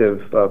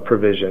subjective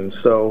provisions.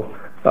 So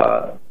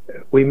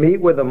we meet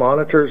with the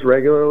monitors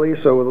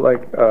regularly. So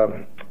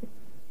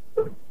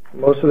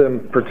most of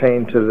them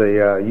pertain to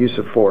the use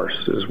of force,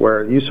 is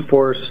where use of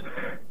force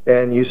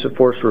and use of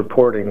force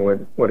reporting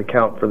would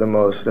account for the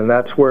most. And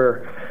that's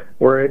where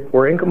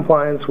we're in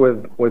compliance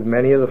with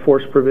many of the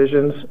force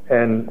provisions,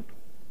 and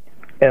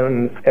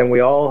we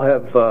all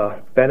have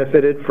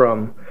benefited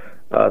from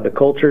the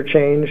culture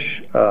change.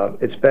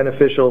 It's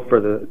beneficial for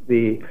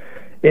the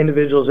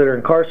individuals that are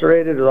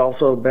incarcerated. It's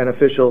also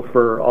beneficial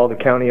for all the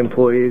county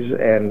employees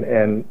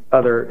and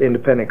other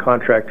independent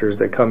contractors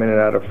that come in and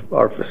out of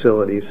our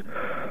facilities.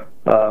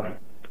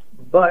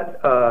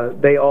 But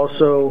they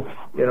also,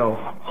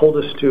 hold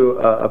us to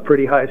a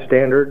pretty high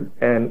standard,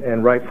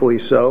 and rightfully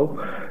so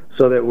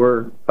that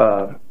we're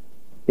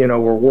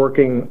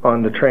working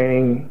on the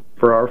training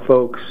for our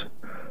folks.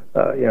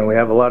 We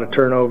have a lot of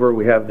turnover.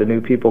 We have the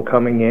new people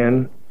coming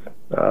in.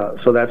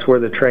 So that's where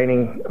the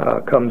training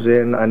comes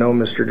in. I know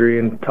Mr.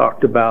 Druin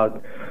talked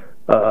about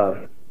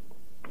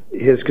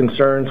his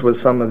concerns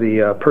with some of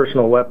the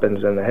personal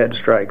weapons and the head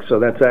strikes. So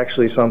that's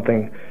actually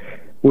something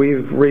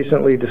we've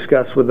recently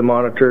discussed with the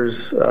monitors.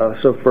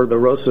 So for the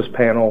ROSAS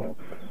panel,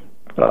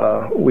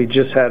 we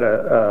just had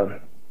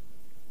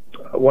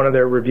one of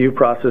their review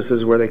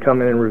processes where they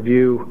come in and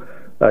review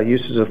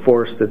uses of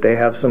force that they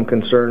have some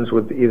concerns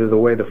with, either the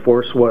way the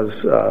force was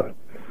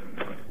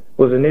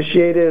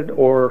initiated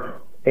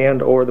or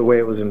the way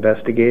it was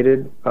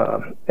investigated,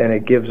 and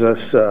it gives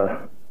us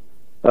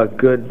a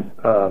good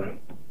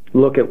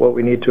look at what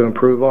we need to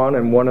improve on.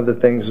 And one of the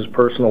things is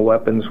personal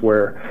weapons,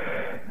 where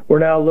we're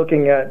now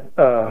looking at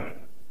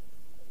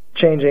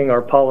changing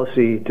our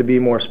policy to be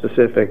more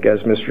specific, as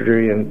Mr.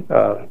 Druin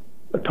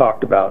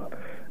talked about,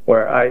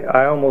 where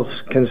I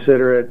almost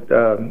consider it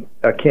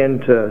akin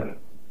to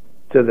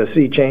the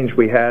sea change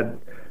we had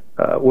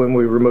when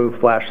we removed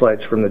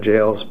flashlights from the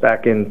jails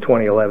back in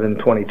 2011,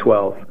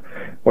 2012,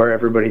 where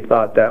everybody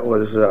thought that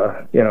was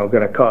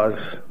going to cause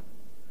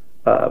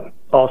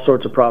all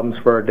sorts of problems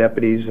for our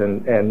deputies,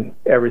 and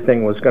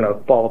everything was going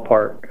to fall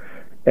apart.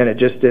 And it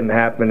just didn't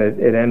happen.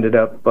 It ended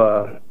up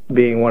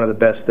being one of the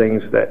best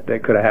things that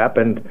could have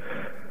happened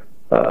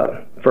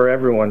for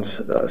everyone's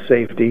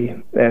safety.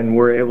 And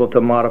we're able to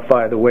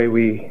modify the way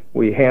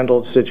we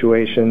handled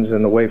situations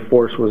and the way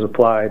force was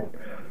applied.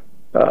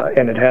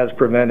 And it has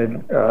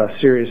prevented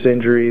serious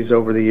injuries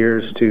over the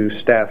years to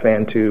staff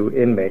and to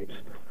inmates.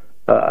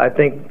 I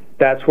think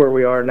that's where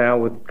we are now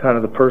with kind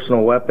of the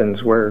personal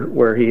weapons,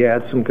 where he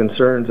had some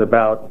concerns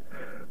about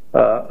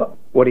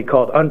what he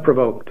called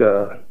unprovoked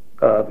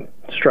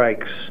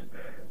strikes.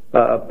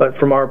 But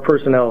from our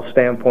personnel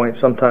standpoint,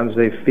 sometimes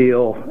they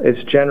feel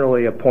it's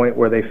generally a point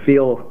where they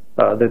feel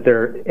that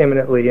they're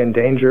imminently in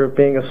danger of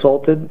being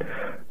assaulted.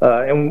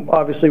 And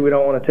obviously we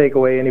don't want to take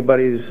away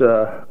anybody's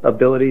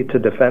ability to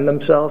defend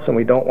themselves, and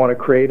we don't want to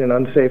create an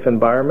unsafe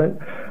environment.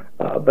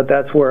 But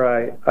that's where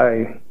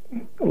I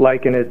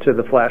liken it to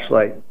the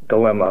flashlight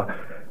dilemma.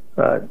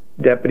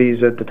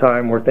 deputies at the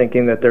time were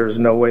thinking that there was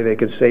no way they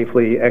could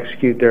safely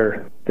execute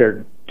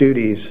their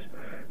duties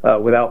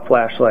without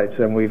flashlights,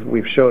 and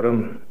we've showed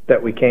them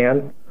that we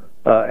can,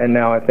 and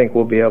now I think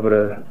we'll be able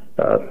to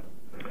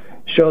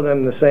show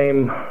them the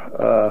same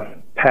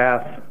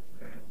path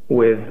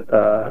with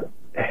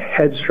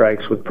head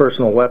strikes with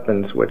personal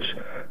weapons, which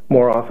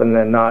more often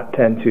than not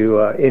tend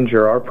to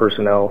injure our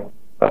personnel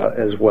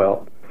as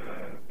well.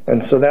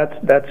 And so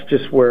that's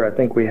just where I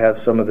think we have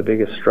some of the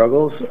biggest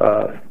struggles,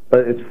 but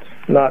it's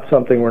not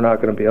something we're not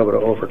going to be able to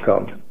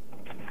overcome.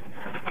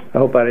 I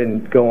hope I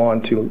didn't go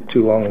on too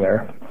long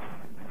there.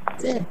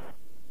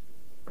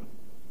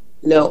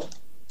 No.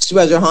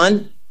 Supervisor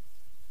Hahn?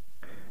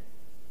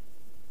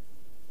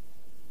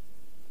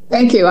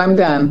 Thank you. I'm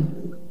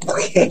done.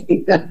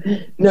 Okay.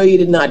 No, you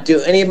did not.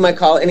 Do any of my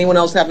anyone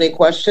else have any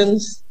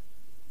questions?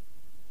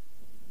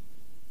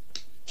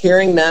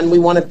 Hearing none, we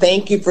want to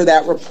thank you for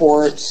that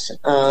report.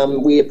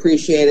 We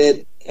appreciate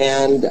it,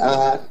 and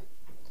I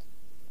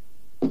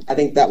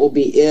think that will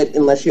be it,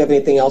 unless you have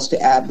anything else to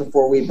add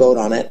before we vote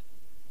on it.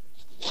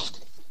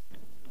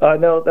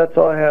 No, that's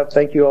all I have.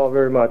 Thank you all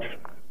very much.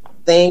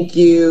 Thank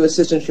you,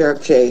 Assistant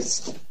Sheriff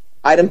Chase.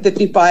 Item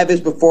 55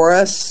 is before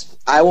us.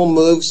 I will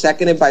move,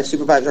 seconded by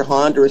Supervisor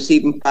Hahn, to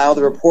receive and file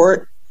the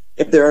report.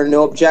 If there are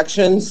no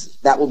objections,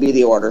 that will be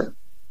the order.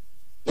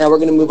 Now we're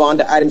going to move on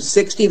to item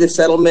 60, the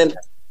settlement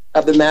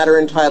of the matter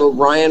entitled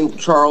Ryan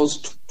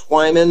Charles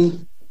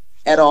Twyman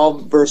et al.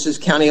 Versus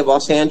County of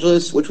Los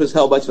Angeles, which was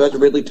held by Supervisor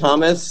Ridley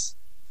Thomas.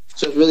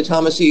 So, Ridley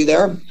Thomas, are you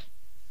there?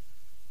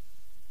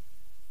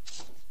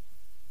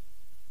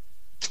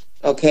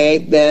 Okay,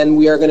 then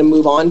we are going to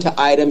move on to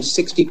item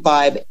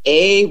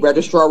 65A,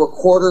 Registrar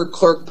Recorder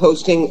Clerk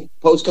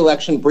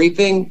Post-Election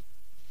Briefing.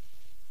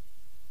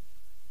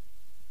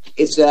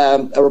 It's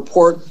a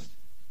report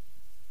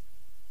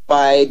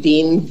by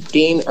Dean.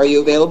 Dean, are you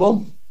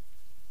available?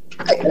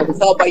 It's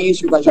held by you,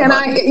 Supervisor. Can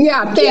I?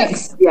 Yeah,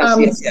 thanks.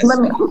 Yes.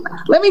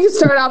 Let me just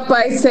start off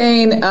by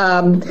saying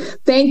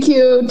thank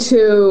you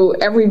to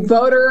every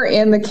voter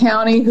in the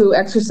county who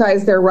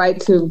exercised their right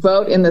to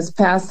vote in this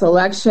past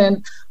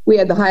election. We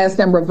had the highest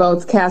number of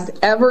votes cast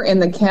ever in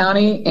the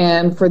county,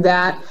 and for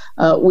that,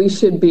 we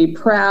should be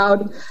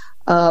proud.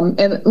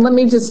 And let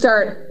me just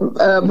start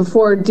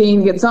before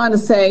Dean gets on to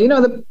say,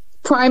 the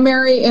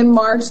primary in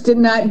March did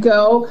not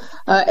go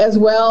as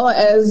well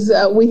as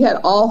we had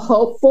all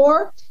hoped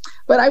for.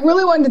 But I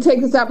really wanted to take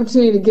this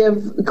opportunity to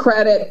give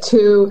credit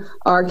to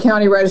our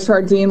county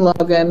registrar, Dean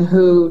Logan,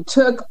 who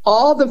took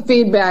all the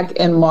feedback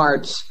in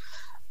March.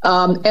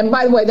 And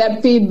by the way,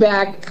 that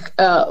feedback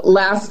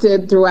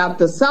lasted throughout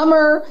the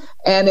summer,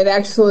 and it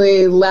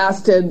actually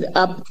lasted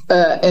up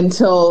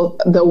until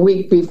the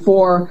week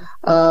before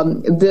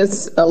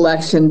this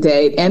election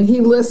date. And he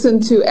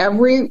listened to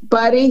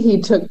everybody. He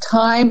took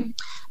time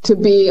to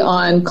be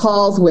on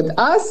calls with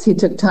us. He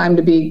took time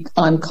to be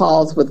on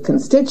calls with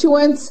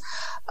constituents.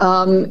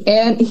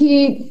 And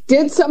he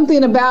did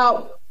something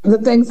about the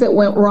things that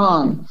went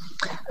wrong.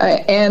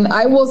 And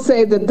I will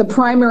say that the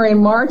primary in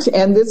March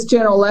and this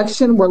general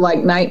election were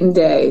like night and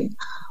day.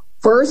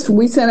 First,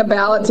 we sent a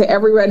ballot to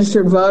every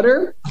registered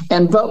voter,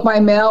 and vote by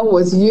mail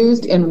was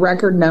used in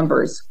record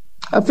numbers.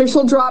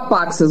 Official drop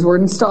boxes were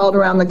installed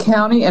around the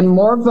county, and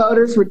more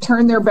voters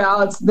returned their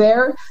ballots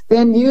there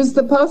than used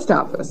the post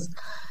office.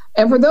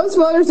 And for those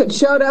voters that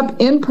showed up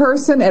in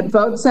person at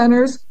vote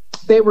centers,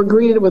 they were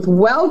greeted with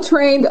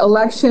well-trained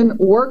election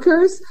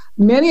workers,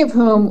 many of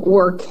whom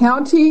were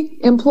county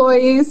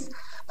employees.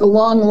 The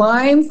long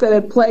lines that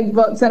had plagued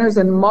vote centers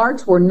in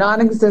March were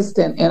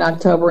non-existent in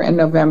October and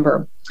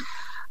November.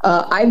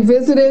 I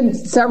visited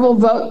several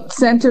vote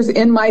centers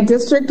in my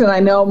district, and I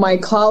know my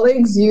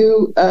colleagues,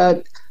 you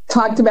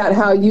talked about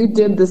how you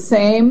did the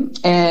same,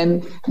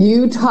 and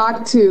you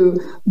talked to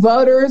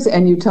voters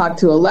and you talked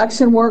to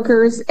election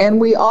workers,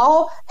 and we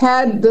all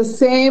had the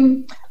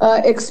same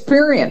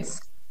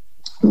experience.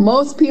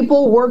 Most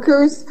people,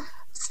 workers,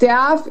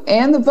 staff,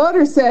 and the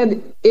voters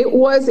said it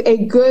was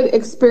a good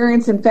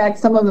experience. In fact,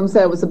 some of them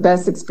said it was the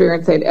best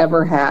experience they'd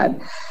ever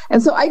had.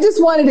 And so I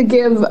just wanted to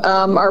give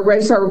our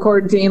registrar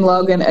recorder, Dean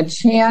Logan, a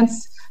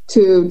chance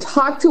to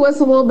talk to us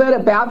a little bit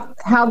about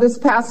how this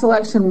past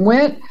election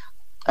went,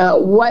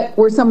 what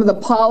were some of the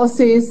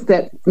policies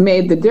that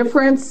made the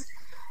difference.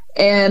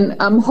 And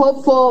I'm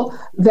hopeful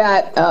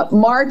that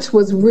March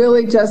was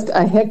really just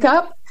a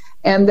hiccup,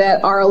 and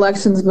that our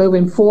elections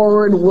moving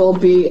forward will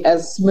be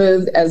as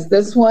smooth as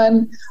this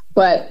one.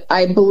 But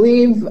I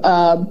believe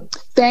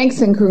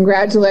thanks and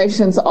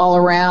congratulations all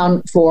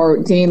around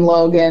for Dean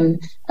Logan.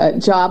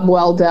 Job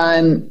well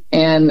done,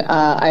 and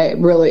I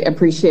really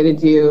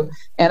appreciated you.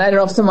 And I don't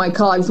know if some of my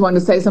colleagues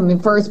wanted to say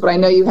something first, but I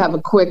know you have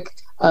a quick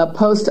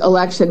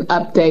post-election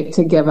update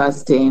to give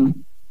us,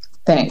 Dean.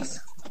 Thanks.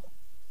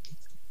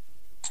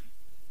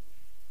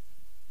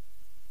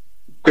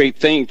 Great.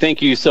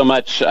 Thank you so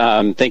much.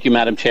 Thank you,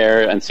 Madam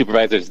Chair and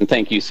Supervisors, and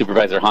thank you,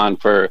 Supervisor Hahn,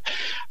 for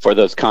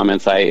those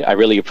comments. I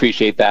really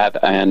appreciate that,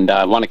 and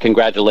I want to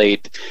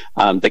congratulate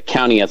the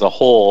county as a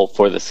whole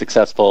for the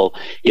successful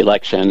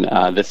election.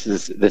 This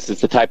is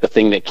the type of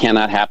thing that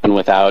cannot happen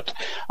without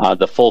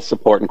the full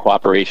support and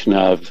cooperation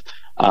of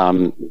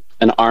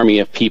an army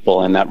of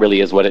people, and that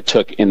really is what it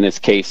took in this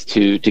case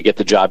to get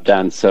the job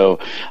done. So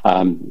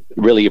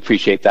really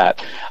appreciate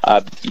that.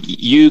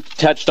 You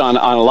touched on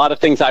a lot of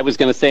things I was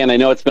going to say, and I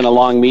know it's been a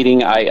long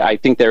meeting. I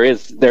think there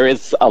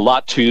is a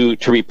lot to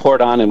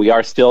report on, and we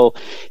are still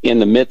in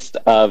the midst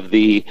of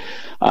the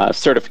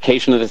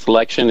certification of this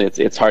election.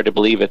 It's hard to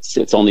believe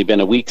it's only been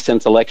a week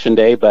since Election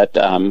Day, but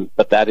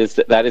that is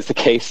the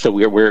case. So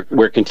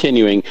we're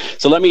continuing.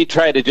 So let me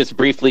try to just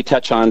briefly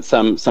touch on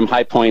some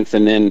high points,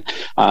 and then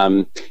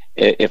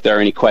if there are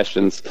any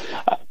questions.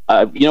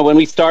 When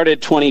we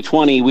started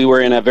 2020, we were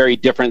in a very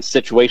different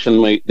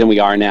situation than we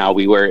are now.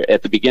 We were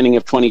at the beginning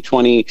of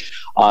 2020,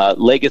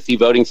 legacy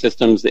voting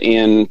systems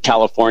in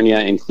California,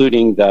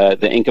 including the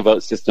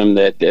IncaVote system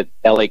that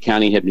LA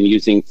County had been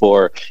using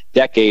for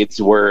decades,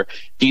 were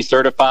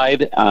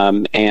decertified,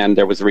 and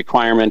there was a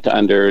requirement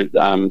under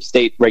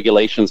state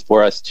regulations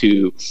for us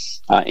to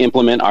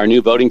implement our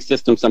new voting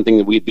system, something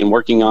that we've been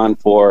working on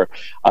for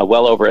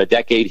well over a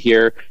decade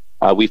here.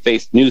 We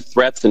faced new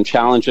threats and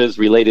challenges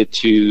related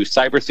to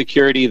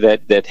cybersecurity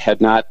that had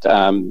not,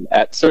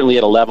 certainly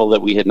at a level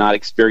that we had not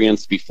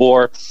experienced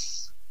before.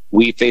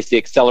 We faced the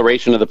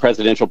acceleration of the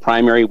presidential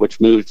primary,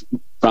 which moved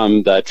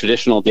from the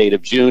traditional date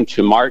of June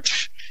to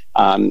March.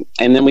 And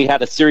then we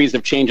had a series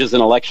of changes in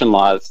election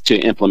laws to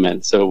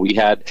implement. So we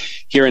had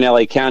here in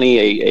LA County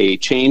a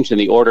change in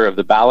the order of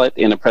the ballot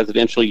in a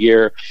presidential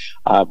year.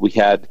 We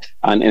had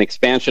an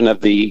expansion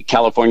of the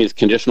California's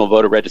conditional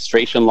voter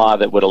registration law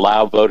that would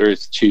allow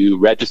voters to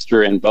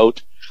register and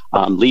vote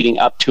leading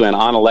up to and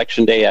on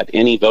Election Day at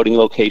any voting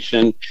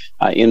location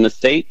in the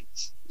state.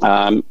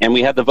 And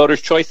we had the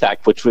Voters' Choice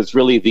Act, which was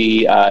really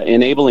the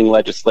enabling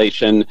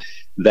legislation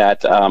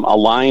that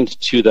aligned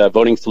to the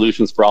Voting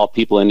Solutions for All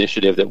People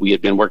initiative that we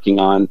had been working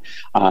on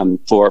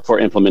for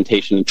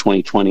implementation in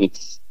 2020.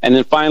 And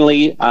then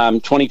finally,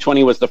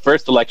 2020 was the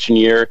first election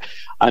year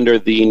under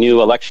the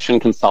new election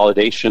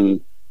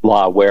consolidation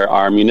law, where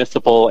our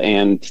municipal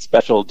and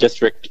special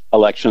district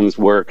elections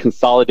were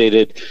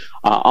consolidated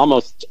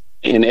almost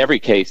in every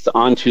case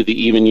onto the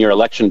even year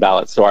election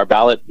ballot. So our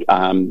ballot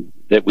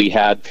that we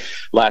had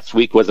last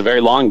week was a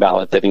very long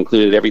ballot that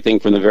included everything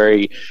from the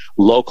very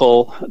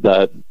local,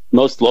 the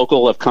most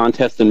local of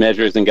contests and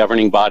measures and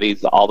governing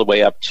bodies, all the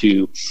way up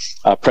to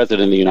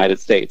President of the United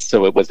States.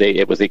 So it was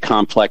a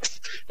complex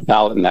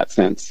ballot in that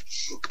sense.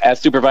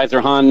 As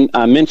Supervisor Hahn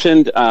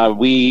mentioned,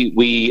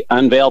 we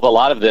unveiled a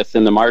lot of this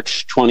in the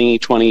March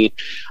 2020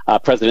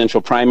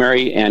 presidential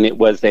primary, and it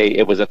was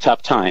a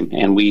tough time.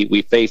 And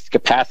we faced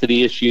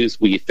capacity issues,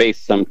 we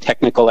faced some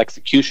technical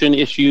execution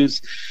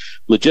issues,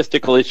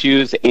 logistical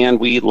issues, and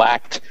we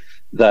lacked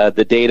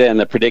the data and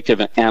the predictive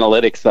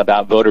analytics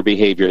about voter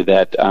behavior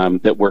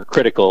that were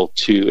critical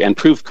to and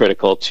proved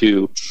critical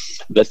to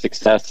the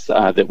success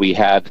that we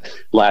had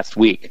last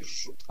week.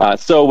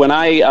 So when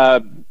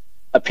I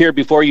appeared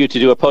before you to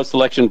do a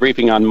post-election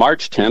briefing on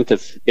March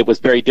 10th, it was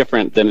very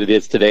different than it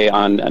is today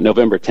on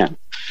November 10th.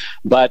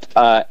 But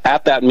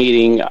at that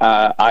meeting,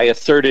 I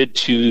asserted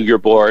to your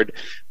board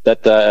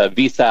that the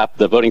VSAP,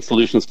 the Voting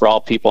Solutions for All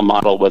People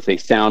model, was a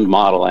sound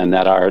model, and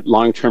that our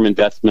long-term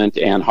investment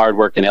and hard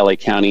work in LA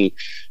County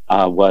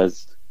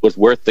was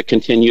worth the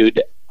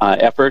continued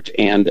effort,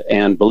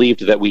 and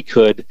believed that we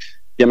could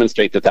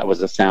demonstrate that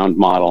was a sound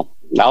model.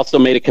 I also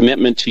made a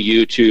commitment to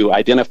you to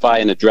identify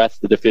and address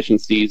the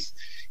deficiencies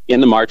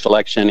in the March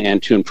election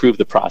and to improve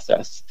the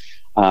process.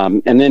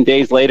 And then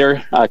days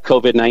later,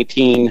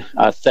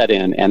 COVID-19 set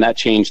in, and that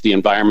changed the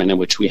environment in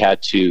which we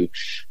had to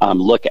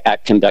look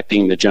at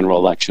conducting the general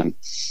election.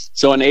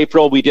 So in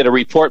April, we did a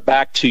report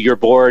back to your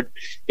board.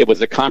 It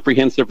was a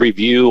comprehensive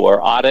review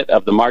or audit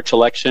of the March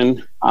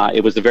election.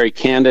 It was a very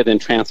candid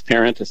and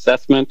transparent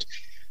assessment.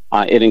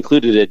 It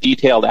included a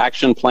detailed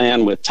action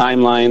plan with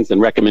timelines and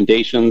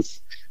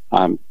recommendations,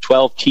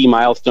 12 key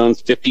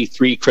milestones,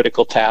 53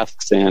 critical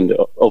tasks, and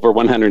over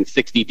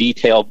 160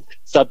 detailed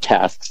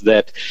subtasks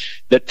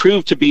that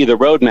proved to be the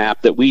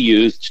roadmap that we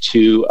used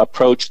to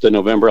approach the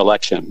November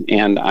election.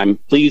 And I'm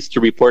pleased to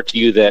report to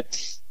you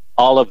that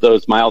all of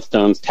those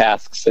milestones,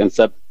 tasks, and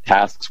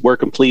subtasks were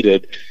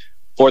completed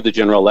for the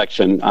general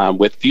election,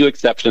 with few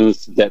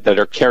exceptions that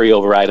are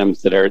carryover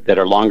items that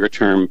are longer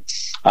term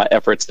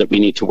efforts that we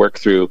need to work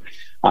through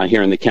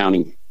here in the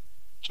county.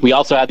 We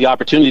also had the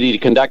opportunity to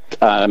conduct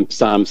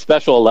some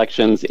special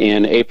elections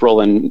in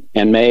April and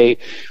May.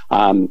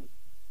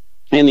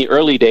 In the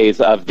early days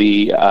of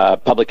the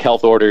public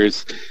health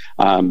orders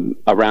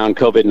around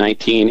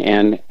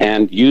COVID-19,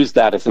 and use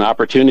that as an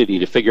opportunity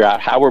to figure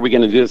out how are we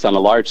going to do this on a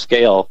large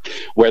scale,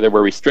 where there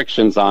were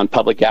restrictions on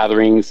public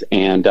gatherings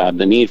and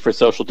the need for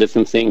social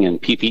distancing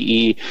and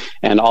PPE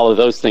and all of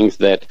those things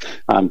that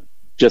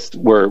just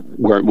were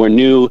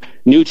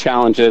new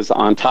challenges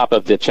on top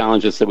of the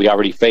challenges that we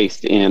already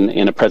faced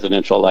in a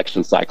presidential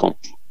election cycle.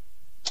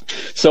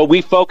 So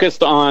we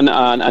focused on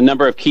a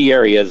number of key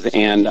areas,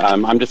 and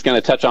I'm just going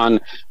to touch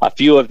on a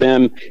few of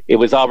them. It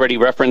was already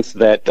referenced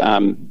that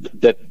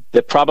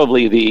that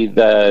probably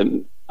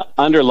the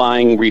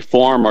underlying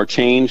reform or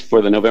change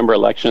for the November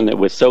election that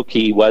was so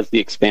key was the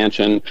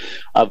expansion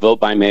of vote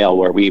by mail,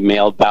 where we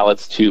mailed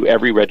ballots to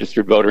every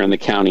registered voter in the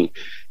county.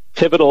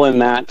 Pivotal in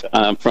that,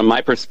 from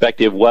my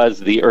perspective, was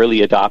the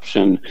early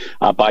adoption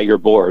by your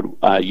board.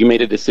 You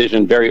made a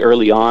decision very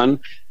early on,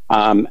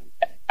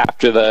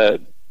 after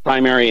the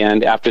primary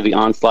and after the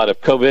onslaught of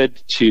COVID,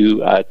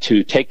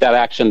 to take that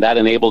action. That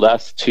enabled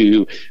us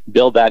to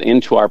build that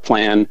into our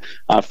plan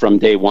from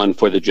day one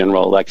for the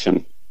general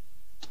election.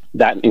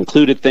 That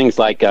included things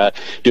like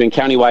doing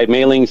countywide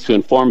mailings to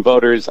inform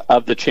voters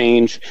of the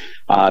change,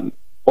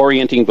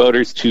 orienting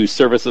voters to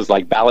services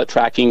like ballot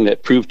tracking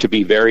that proved to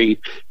be very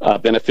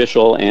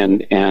beneficial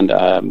and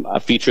a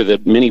feature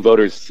that many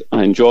voters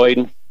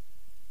enjoyed.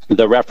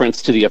 The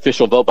reference to the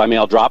official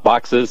vote-by-mail drop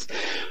boxes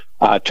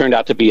turned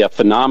out to be a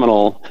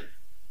phenomenal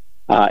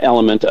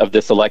element of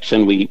this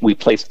election. We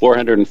placed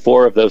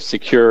 404 of those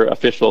secure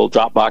official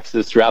drop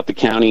boxes throughout the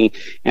county,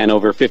 and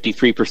over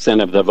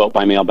 53% of the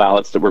vote-by-mail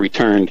ballots that were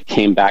returned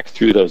came back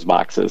through those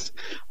boxes.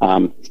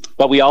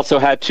 But we also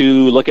had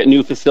to look at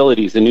new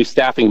facilities and new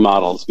staffing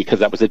models, because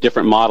that was a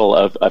different model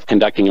of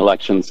conducting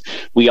elections.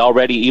 We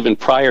already, even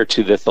prior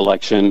to this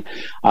election,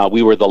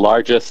 we were the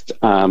largest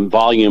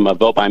volume of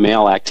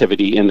vote-by-mail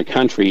activity in the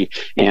country,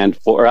 and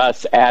for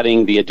us,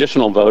 adding the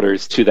additional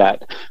voters to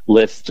that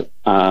list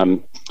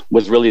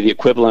was really the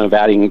equivalent of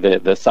adding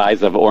the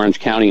size of Orange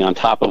County on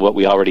top of what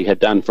we already had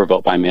done for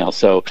vote by mail.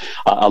 So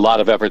a lot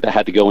of effort that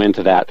had to go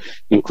into that,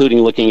 including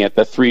looking at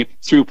the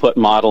throughput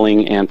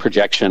modeling and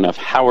projection of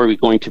how are we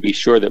going to be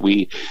sure that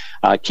we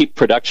keep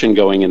production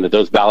going and that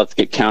those ballots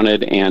get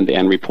counted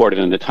and reported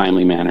in a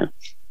timely manner.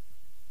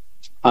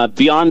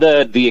 Beyond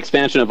the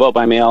expansion of vote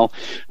by mail,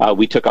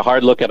 we took a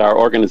hard look at our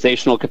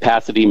organizational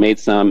capacity, made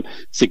some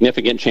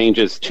significant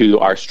changes to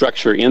our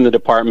structure in the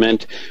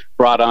department,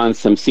 brought on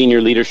some senior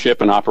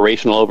leadership and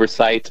operational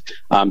oversight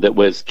that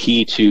was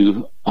key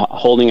to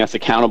holding us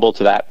accountable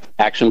to that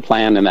action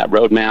plan and that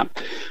roadmap.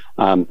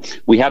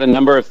 We had a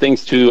number of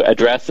things to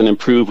address and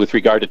improve with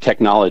regard to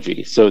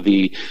technology. So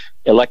the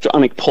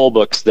electronic poll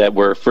books that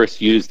were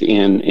first used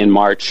in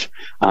March,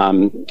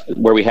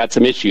 where we had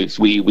some issues.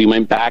 We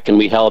went back and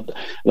we held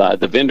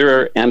the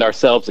vendor and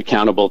ourselves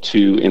accountable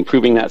to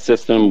improving that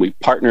system. We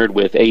partnered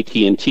with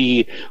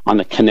AT&T on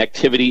the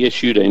connectivity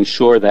issue to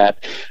ensure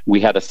that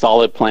we had a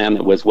solid plan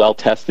that was well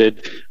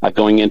tested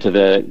going into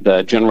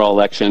the general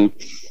election.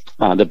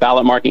 The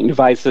ballot marking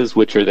devices,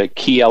 which are the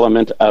key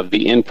element of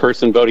the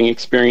in-person voting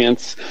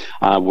experience,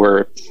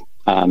 were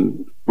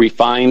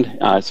refined.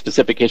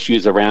 Specific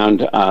issues around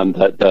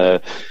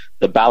the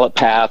ballot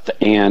path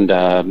and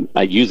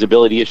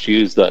usability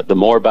issues, the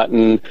more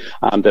button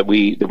that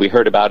we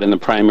heard about in the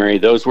primary,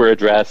 those were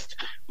addressed.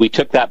 We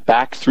took that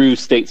back through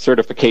state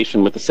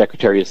certification with the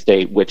Secretary of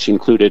State, which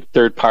included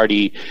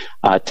third-party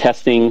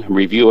testing,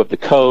 review of the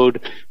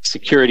code,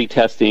 security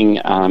testing,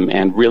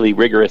 and really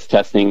rigorous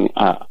testing.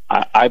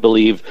 I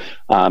believe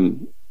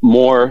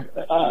more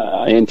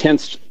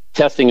intense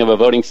testing of a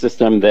voting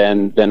system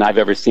than I've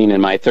ever seen in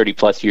my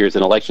 30-plus years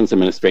in elections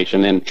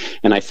administration.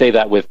 And I say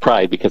that with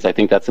pride because I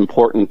think that's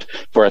important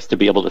for us to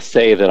be able to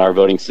say that our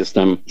voting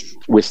system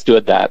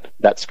withstood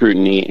that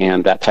scrutiny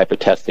and that type of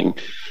testing.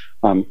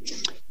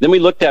 Then we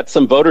looked at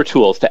some voter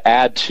tools to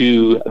add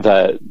to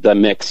the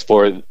mix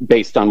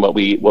based on what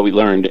we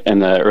learned in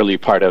the early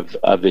part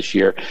of this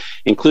year,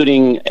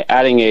 including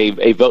adding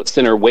a vote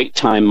center wait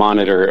time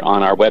monitor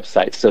on our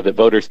website so that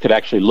voters could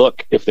actually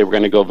look if they were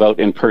going to go vote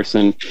in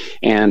person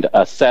and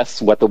assess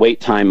what the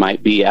wait time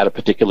might be at a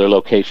particular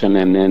location,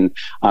 and then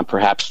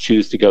perhaps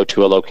choose to go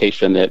to a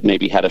location that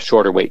maybe had a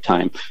shorter wait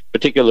time.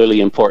 Particularly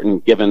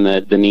important given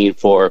the need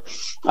for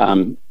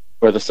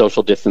the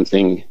social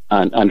distancing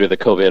under the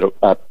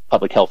COVID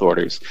public health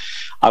orders.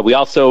 We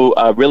also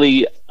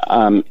really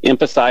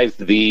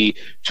emphasized the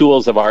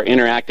tools of our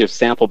interactive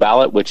sample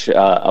ballot, which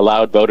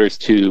allowed voters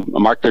to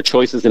mark their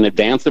choices in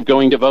advance of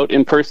going to vote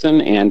in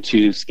person and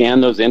to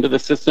scan those into the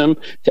system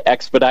to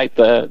expedite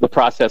the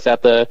process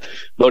at the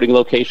voting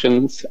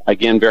locations.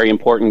 Again, very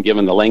important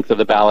given the length of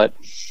the ballot.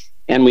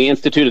 And we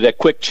instituted a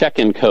quick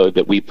check-in code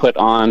that we put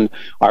on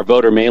our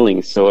voter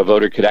mailings, so a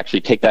voter could actually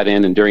take that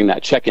in, and during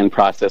that check-in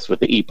process with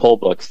the e-poll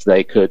books,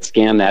 they could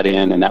scan that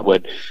in, and that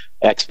would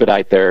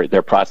expedite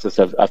their process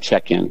of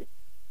check-in.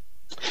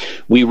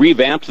 We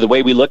revamped the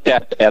way we looked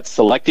at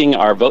selecting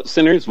our vote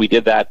centers. We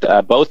did that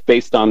both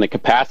based on the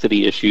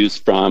capacity issues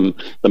from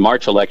the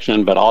March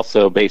election, but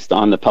also based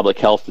on the public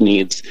health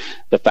needs,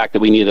 the fact that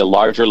we needed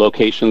larger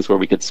locations where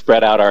we could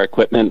spread out our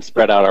equipment,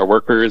 spread out our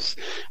workers,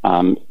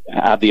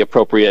 have the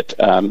appropriate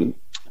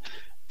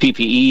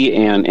PPE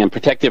and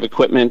protective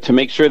equipment to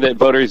make sure that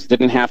voters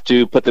didn't have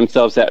to put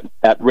themselves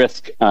at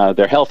risk,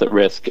 their health at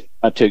risk,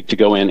 to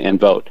go in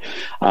and vote.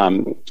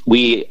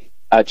 We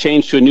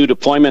changed to a new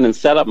deployment and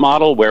setup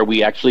model where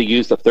we actually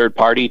used a third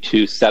party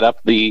to set up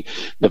the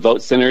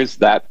vote centers.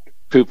 That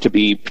proved to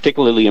be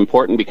particularly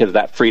important because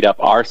that freed up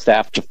our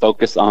staff to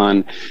focus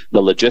on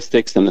the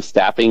logistics and the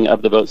staffing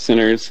of the vote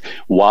centers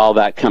while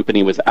that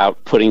company was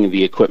out putting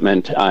the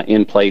equipment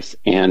in place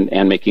and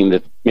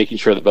making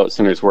sure the vote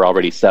centers were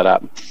already set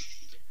up.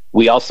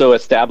 We also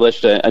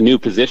established a new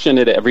position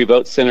at every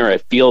vote center, a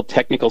field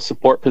technical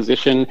support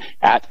position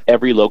at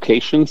every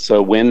location. So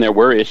when there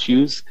were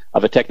issues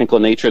of a technical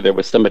nature, there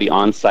was somebody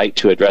on site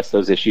to address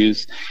those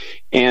issues.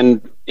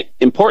 And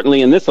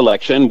importantly, in this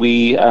election,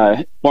 we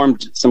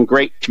formed some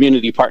great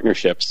community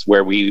partnerships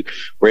where we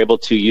were able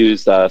to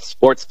use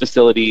sports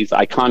facilities,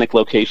 iconic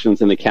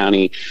locations in the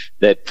county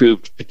that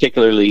proved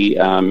particularly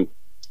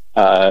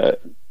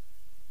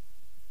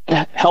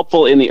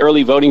helpful in the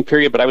early voting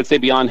period, but I would say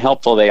beyond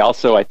helpful, they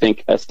also, I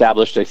think,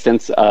 established a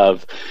sense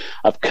of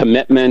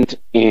commitment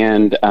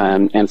and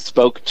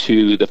spoke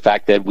to the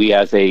fact that we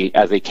as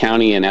a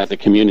county and as a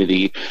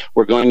community,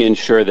 we're going to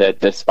ensure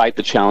that despite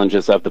the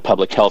challenges of the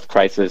public health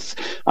crisis,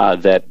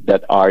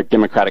 that our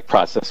democratic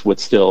process would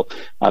still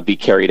be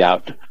carried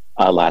out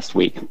last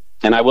week.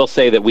 And I will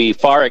say that we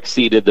far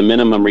exceeded the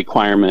minimum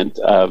requirement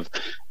of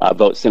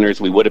vote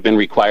centers. We would have been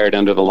required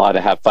under the law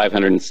to have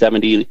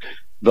 570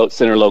 vote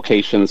center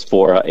locations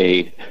for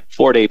a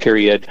 4-day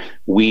period.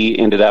 We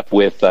ended up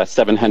with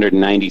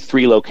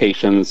 793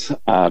 locations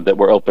that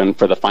were open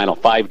for the final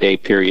 5-day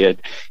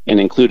period, and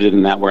included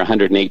in that were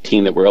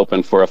 118 that were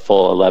open for a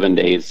full 11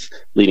 days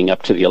leading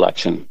up to the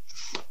election.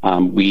 As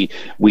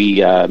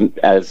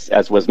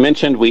was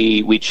mentioned,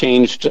 we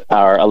changed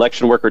our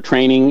election worker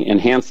training,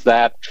 enhanced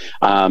that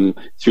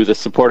through the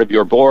support of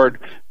your board.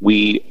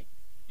 We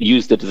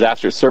used the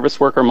disaster service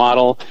worker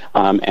model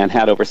and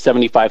had over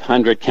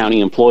 7,500 county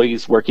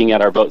employees working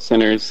at our vote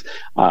centers,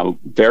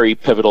 very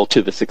pivotal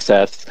to the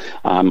success,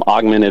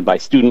 augmented by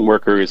student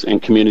workers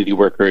and community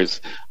workers,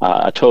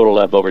 a total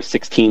of over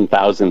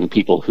 16,000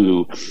 people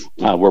who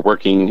were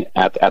working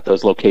at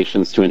those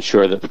locations to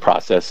ensure that the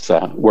process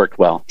worked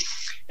well.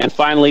 And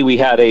finally, we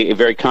had a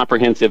very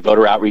comprehensive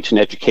voter outreach and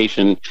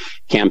education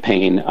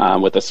campaign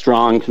with a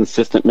strong,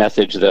 consistent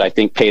message that I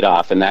think paid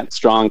off. And that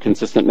strong,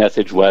 consistent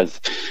message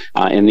was,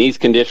 in these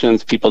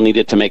conditions, people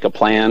needed to make a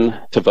plan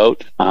to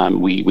vote.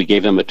 We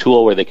gave them a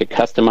tool where they could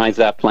customize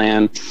that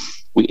plan.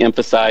 We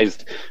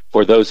emphasized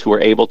for those who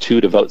were able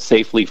to vote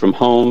safely from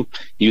home,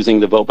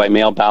 using the vote by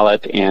mail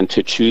ballot, and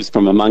to choose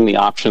from among the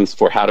options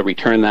for how to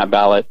return that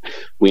ballot.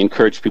 We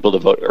encouraged people to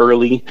vote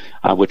early,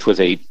 which was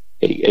a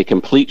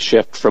complete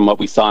shift from what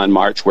we saw in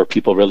March, where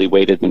people really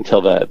waited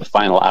until the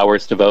final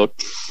hours to vote.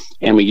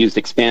 And we used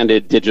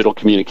expanded digital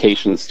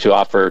communications to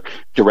offer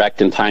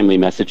direct and timely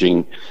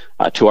messaging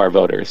to our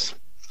voters.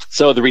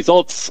 So the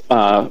results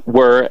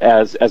were,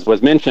 as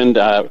was mentioned,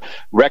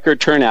 record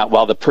turnout.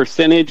 While the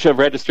percentage of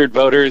registered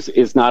voters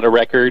is not a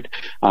record,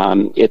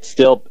 it's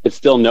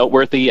still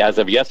noteworthy. As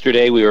of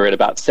yesterday, we were at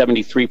about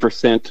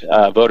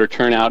 73% voter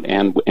turnout,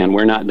 and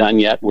we're not done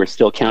yet. We're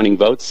still counting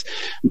votes.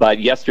 But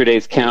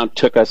yesterday's count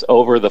took us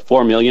over the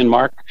 4 million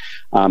mark.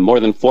 More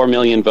than 4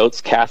 million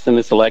votes cast in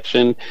this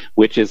election,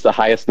 which is the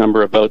highest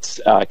number of votes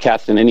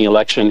cast in any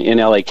election in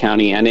LA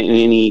County and in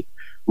any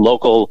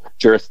local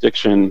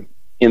jurisdiction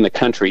in the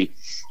country.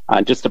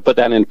 Just to put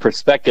that in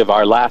perspective,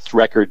 our last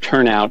record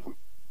turnout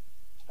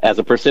as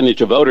a percentage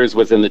of voters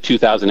was in the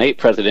 2008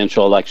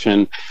 presidential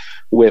election,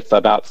 with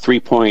about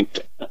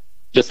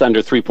just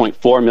under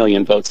 3.4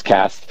 million votes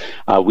cast.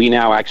 We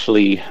now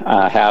actually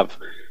have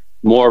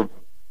more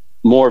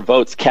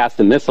votes cast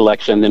in this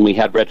election than we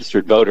had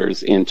registered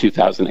voters in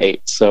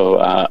 2008.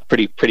 So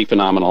pretty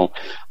phenomenal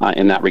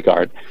in that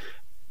regard.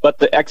 But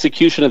the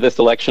execution of this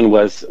election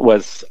was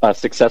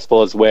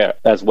successful as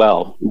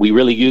well. We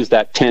really used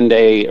that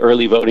 10-day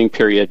early voting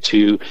period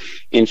to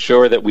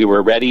ensure that we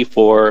were ready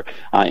for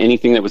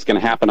anything that was going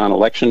to happen on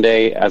Election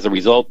Day. As a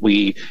result,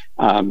 we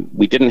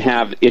didn't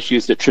have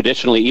issues that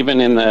traditionally, even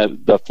in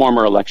the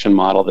former election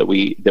model that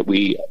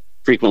we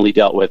frequently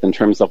dealt with, in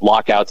terms of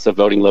lockouts of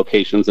voting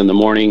locations in the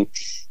morning,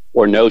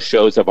 or no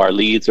shows of our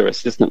leads or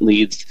assistant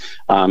leads.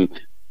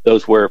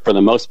 Those were, for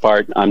the most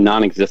part,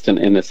 non-existent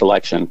in this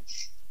election.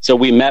 So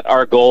we met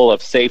our goal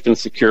of safe and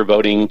secure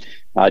voting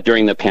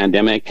during the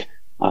pandemic.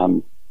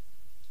 The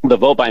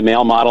vote by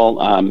mail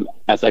model,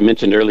 as I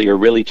mentioned earlier,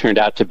 really turned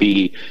out to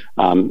be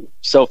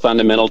so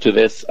fundamental to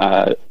this.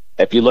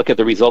 If you look at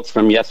the results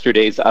from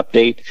yesterday's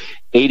update,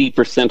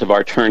 80% of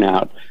our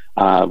turnout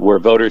were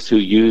voters who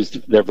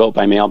used their vote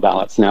by mail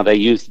ballots. Now, they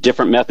used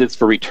different methods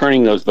for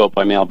returning those vote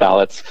by mail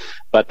ballots,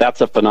 but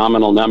that's a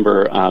phenomenal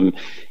number.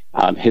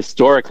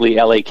 Historically,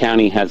 LA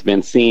County has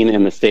been seen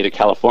in the state of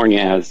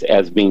California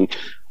as being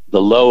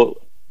the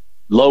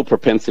low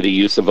propensity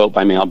use of vote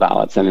by mail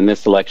ballots. And in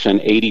this election,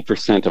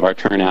 80% of our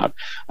turnout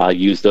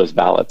used those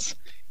ballots.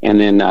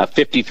 And then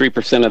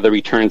 53% of the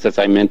returns, as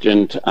I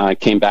mentioned,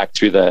 came back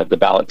through the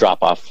ballot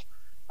drop-off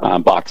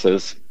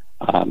boxes.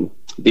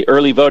 The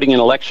early voting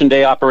and Election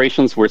Day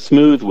operations were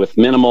smooth, with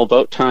minimal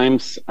vote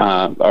times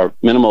or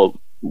minimal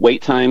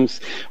wait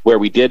times. Where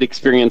we did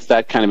experience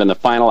that kind of in the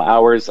final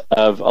hours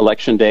of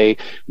Election Day,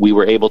 we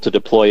were able to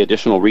deploy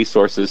additional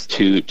resources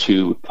to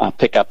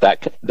pick up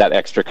that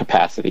extra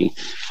capacity.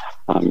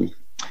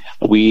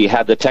 We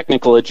had the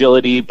technical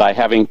agility by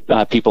having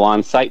people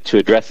on site to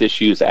address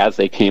issues as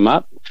they came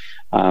up.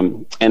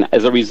 And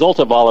as a result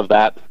of all of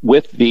that,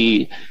 with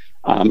the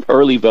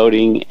early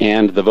voting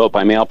and the vote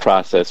by mail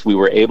process, we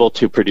were able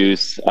to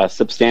produce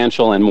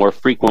substantial and more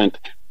frequent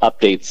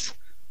updates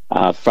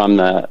from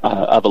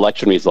of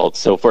election results.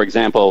 So, for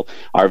example,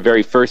 our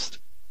very first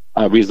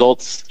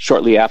results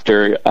shortly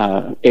after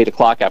 8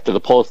 o'clock, after the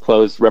polls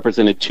closed,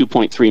 represented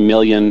 2.3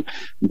 million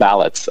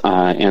ballots.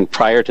 And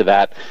prior to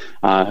that,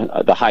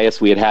 the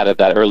highest we had at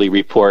that early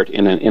report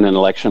in an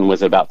election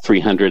was about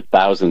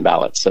 300,000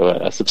 ballots. So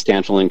a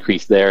substantial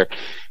increase there.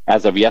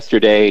 As of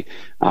yesterday,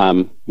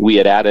 we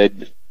had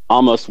added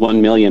almost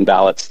 1 million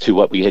ballots to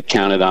what we had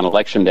counted on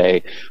Election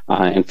Day.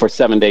 And for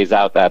 7 days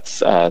out, that's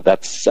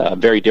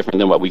very different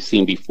than what we've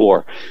seen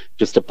before.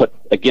 Just to put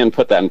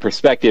that in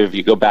perspective, if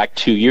you go back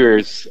 2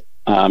 years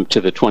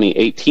to the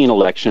 2018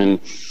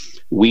 election,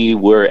 we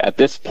were at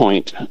this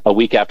point, a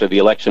week after the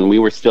election, we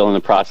were still in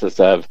the process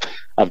of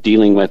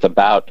dealing with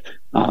about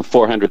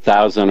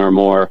 400,000 or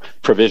more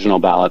provisional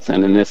ballots.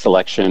 And in this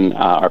election,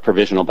 our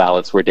provisional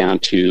ballots were down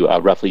to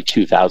roughly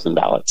 2,000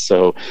 ballots.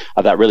 So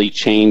that really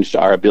changed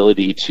our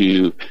ability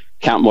to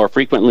count more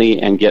frequently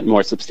and get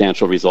more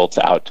substantial results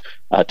out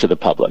to the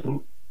public.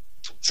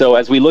 So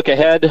as we look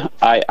ahead,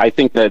 I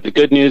think that the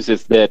good news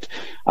is that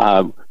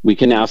we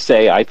can now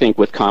say, I think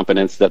with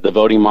confidence, that the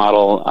voting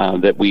model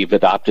that we've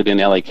adopted in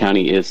LA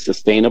County is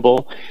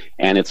sustainable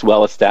and it's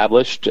well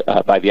established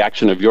by the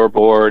action of your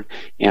board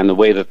and the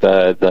way that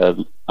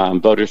the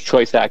Voters'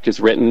 Choice Act is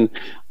written.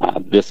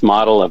 This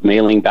model of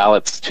mailing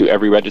ballots to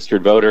every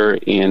registered voter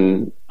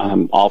in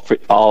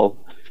all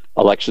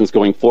elections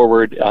going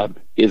forward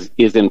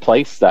is in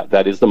place.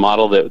 That is the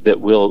model that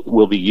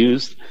will be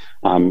used.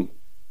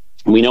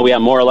 We know we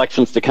have more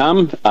elections to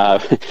come.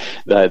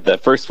 The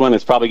first one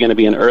is probably going to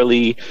be in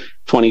early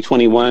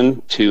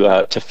 2021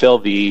 to fill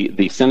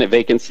the Senate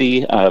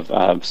vacancy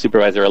of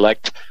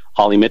Supervisor-elect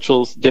Holly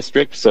Mitchell's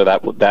district. So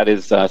that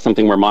is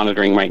something we're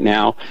monitoring right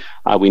now.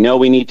 We know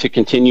we need to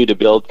continue to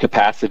build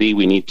capacity.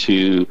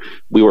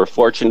 We were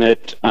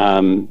fortunate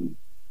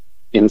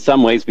in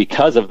some ways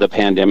because of the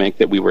pandemic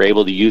that we were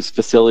able to use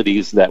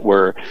facilities that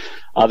were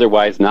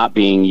otherwise not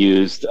being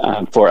used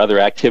for other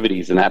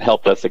activities, and that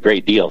helped us a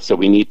great deal. So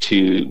we need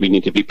to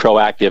be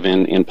proactive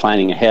in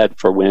planning ahead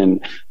for when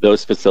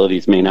those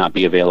facilities may not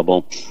be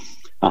available.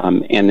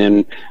 And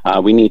then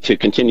we need to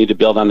continue to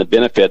build on the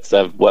benefits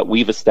of what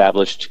we've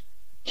established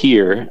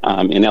here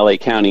in LA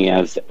County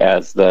as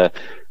the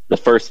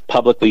first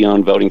publicly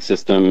owned voting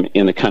system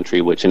in the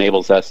country, which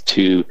enables us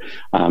to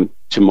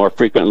more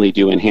frequently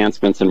do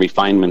enhancements and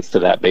refinements to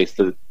that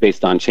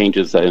based on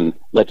changes in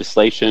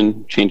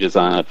legislation, changes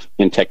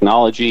in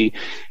technology,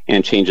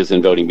 and changes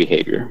in voting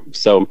behavior.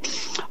 So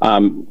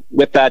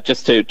with that,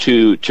 just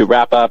to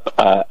wrap up,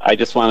 I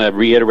just want to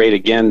reiterate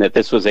again that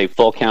this was a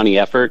full county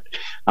effort.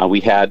 We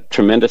had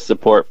tremendous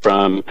support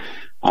from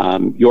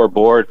your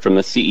board, from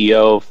the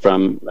CEO,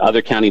 from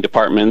other county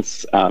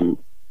departments.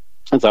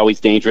 It's always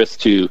dangerous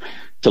to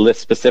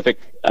list specific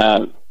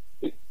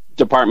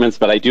departments,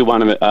 but I do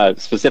want to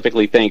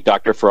specifically thank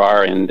Dr.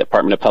 Farrar and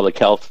Department of Public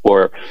Health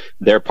for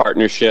their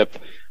partnership,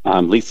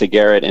 Lisa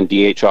Garrett and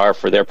DHR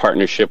for their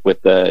partnership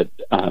with the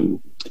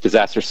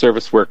disaster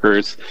service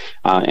workers,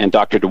 and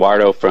Dr.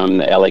 Duardo from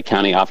the LA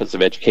County Office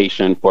of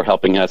Education for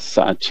helping us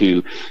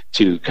to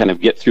kind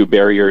of get through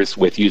barriers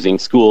with using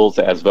schools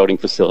as voting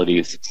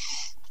facilities.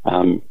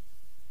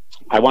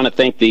 I want to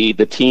thank the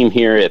team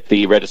here at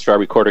the Registrar,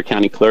 Recorder,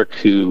 County Clerk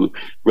who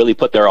really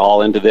put their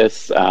all into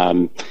this.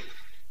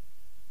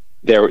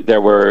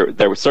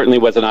 There certainly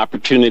was an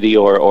opportunity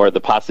or the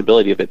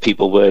possibility that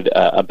people would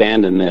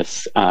abandon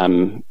this,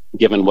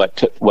 given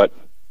what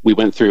we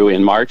went through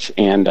in March,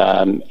 and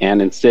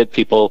instead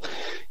people,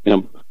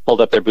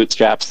 pulled up their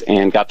bootstraps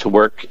and got to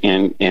work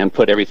and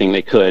put everything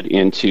they could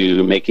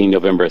into making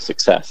November a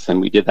success. And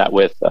we did that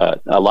with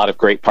a lot of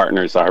great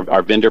partners,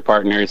 our vendor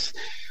partners,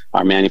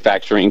 our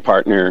manufacturing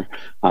partner,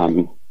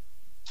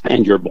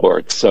 and your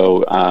board.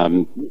 So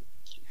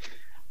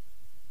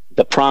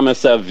the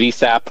promise of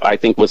VSAP, I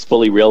think, was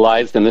fully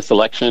realized in this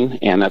election,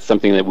 and that's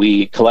something that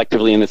we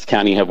collectively in this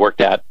county have worked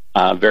at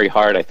very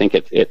hard. I think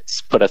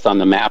it's put us on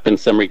the map in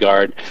some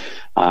regard,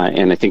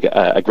 and I think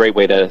a great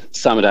way to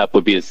sum it up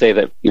would be to say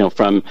that,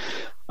 from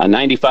a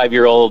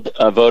 95-year-old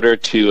voter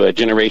to a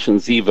Generation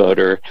Z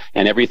voter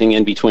and everything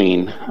in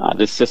between,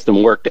 this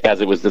system worked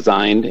as it was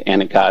designed,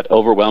 and it got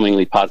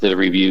overwhelmingly positive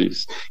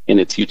reviews in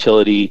its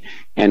utility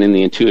and in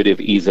the intuitive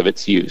ease of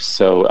its use.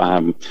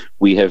 So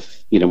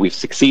we've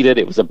succeeded.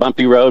 It was a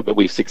bumpy road, but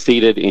we've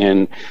succeeded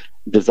in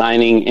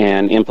designing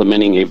and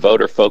implementing a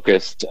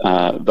voter-focused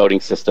voting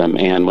system.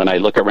 And when I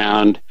look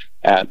around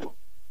at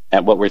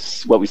what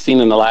we've seen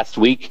in the last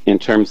week in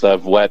terms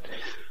of what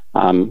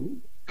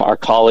our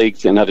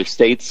colleagues in other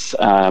states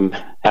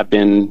have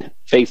been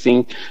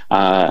facing.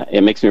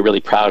 It makes me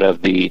really proud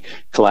of the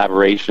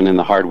collaboration and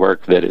the hard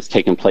work that has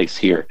taken place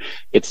here.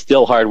 It's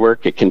still hard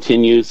work. It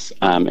continues,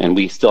 and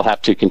we still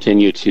have to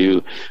continue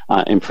to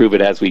improve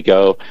it as we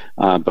go,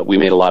 but we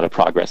made a lot of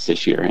progress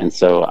this year. And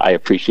so I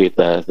appreciate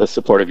the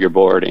support of your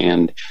board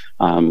and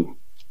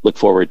look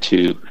forward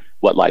to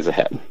what lies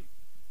ahead.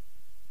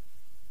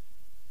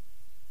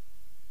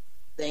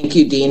 Thank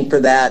you, Dean, for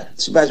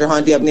that. Supervisor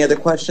Hahn, do you have any other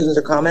questions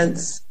or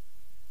comments?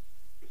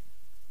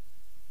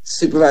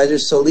 Supervisor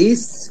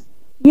Solis?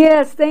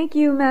 Yes, thank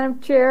you, Madam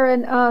Chair,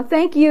 and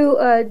thank you,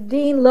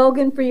 Dean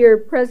Logan, for your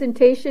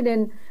presentation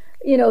and,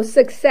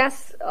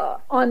 success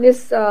on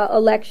this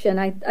election.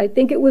 I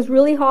think it was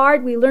really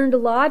hard. We learned a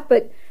lot,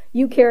 but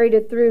you carried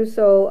it through.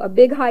 So a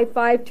big high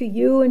five to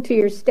you and to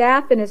your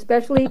staff, and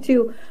especially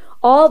to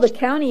all the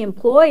county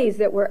employees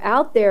that were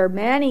out there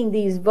manning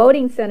these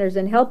voting centers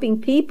and helping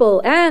people,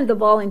 and the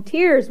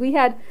volunteers. We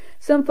had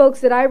some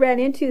folks that I ran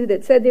into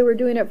that said they were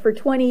doing it for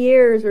 20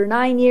 years or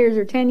 9 years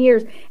or 10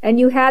 years, and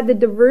you had the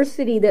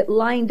diversity that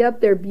lined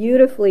up there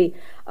beautifully.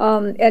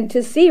 And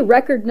to see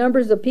record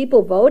numbers of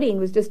people voting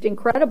was just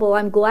incredible.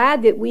 I'm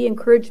glad that we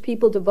encouraged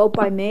people to vote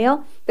by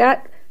mail.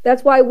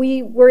 That's why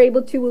we were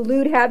able to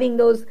elude having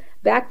those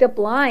backed up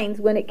lines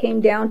when it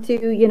came down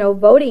to,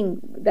 voting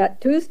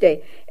that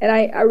Tuesday. And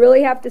I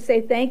really have to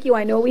say thank you.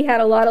 I know we had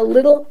a lot of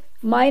little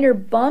minor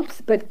bumps,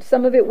 but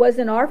some of it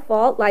wasn't our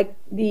fault, like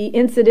the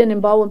incident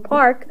in Baldwin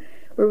Park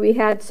where we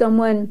had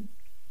someone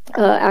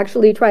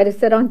actually try to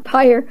set on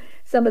fire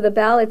some of the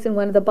ballots in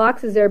one of the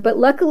boxes there. But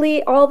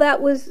luckily all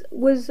that was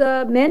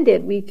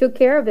mended. We took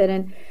care of it.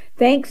 And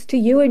thanks to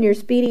you and your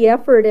speedy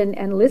effort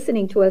and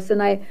listening to us.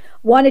 And I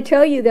want to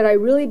tell you that I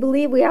really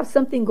believe we have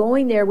something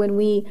going there when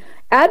we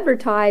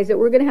advertise that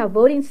we're going to have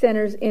voting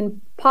centers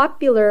in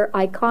popular,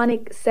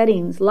 iconic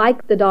settings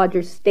like the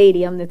Dodger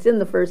Stadium that's in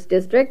the 1st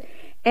District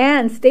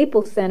and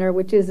Staples Center,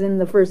 which is in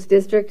the 1st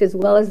District, as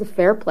well as the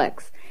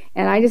Fairplex.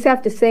 And I just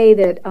have to say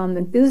that the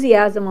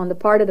enthusiasm on the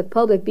part of the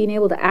public being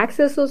able to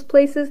access those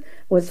places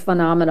was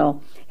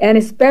phenomenal. And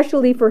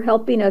especially for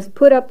helping us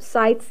put up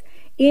sites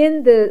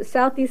in the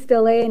Southeast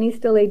LA and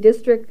East LA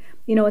district,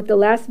 at the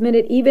last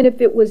minute, even if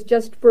it was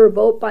just for a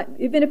vote,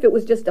 even if it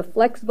was just a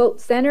flex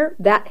vote center,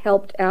 that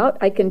helped out.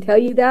 I can tell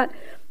you that.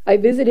 I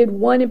visited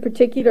one in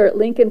particular at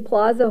Lincoln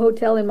Plaza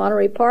Hotel in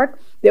Monterey Park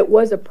that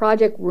was a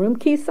Project Room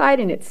Key site,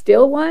 and it's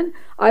still one.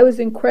 I was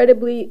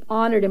incredibly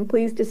honored and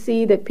pleased to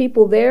see that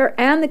people there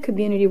and the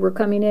community were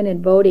coming in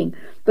and voting.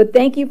 But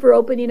thank you for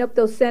opening up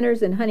those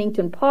centers in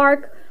Huntington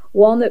Park,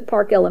 Walnut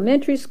Park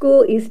Elementary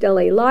School, East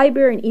LA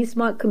Library, and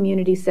Eastmont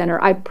Community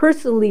Center. I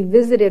personally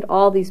visited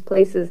all these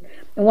places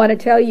and want to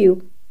tell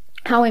you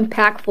how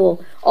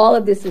impactful all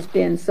of this has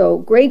been. So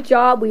great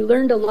job. We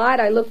learned a lot.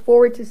 I look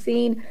forward to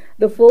seeing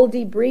the full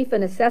debrief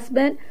and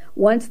assessment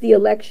once the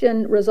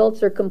election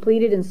results are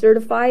completed and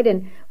certified,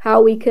 and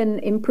how we can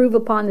improve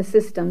upon the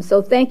system.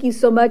 So thank you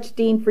so much,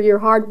 Dean, for your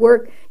hard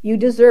work. You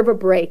deserve a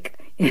break.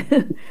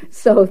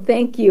 So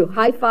thank you.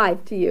 High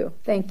five to you.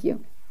 Thank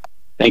you.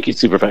 Thank you,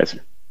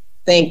 Supervisor.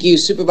 Thank you,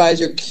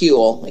 Supervisor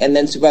Kuehl, and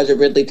then Supervisor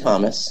Ridley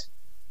Thomas.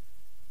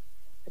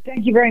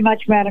 Thank you very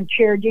much, Madam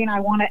Chair. Dean, I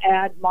want to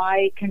add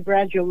my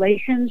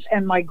congratulations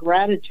and my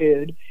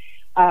gratitude.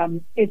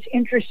 It's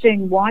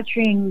interesting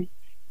watching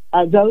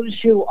those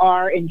who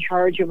are in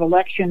charge of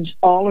elections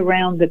all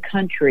around the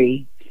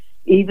country,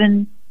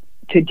 even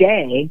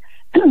today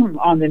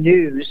on the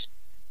news,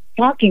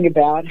 talking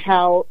about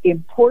how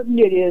important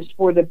it is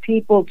for the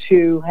people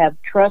to have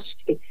trust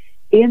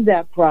in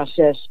that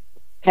process,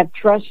 have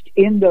trust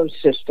in those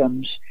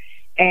systems.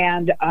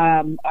 And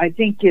I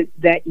think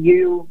that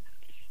you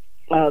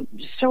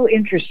so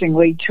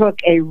interestingly took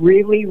a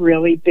really,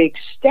 really big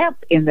step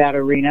in that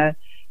arena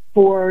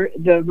for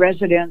the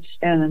residents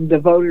and the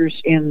voters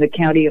in the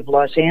county of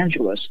Los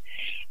Angeles.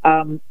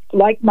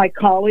 Like my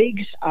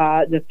colleagues,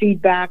 the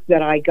feedback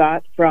that I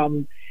got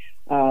from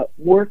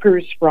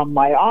workers from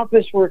my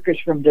office, workers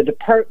from the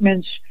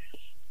departments,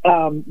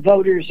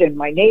 voters in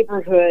my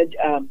neighborhood,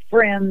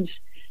 friends,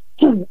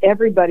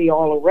 everybody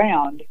all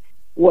around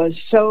was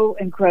so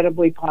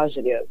incredibly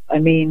positive. I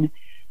mean,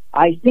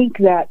 I think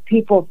that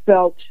people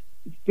felt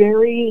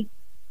very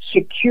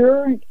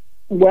secure,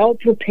 well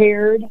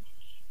prepared,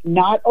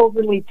 not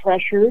overly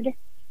pressured,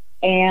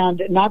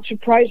 and not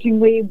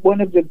surprisingly, one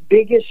of the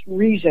biggest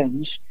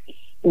reasons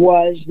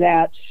was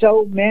that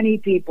so many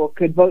people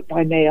could vote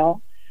by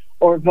mail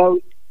or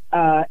vote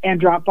and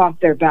drop off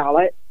their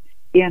ballot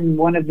in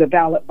one of the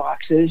ballot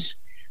boxes.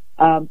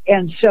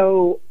 And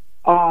so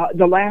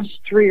the last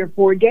 3 or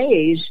 4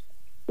 days,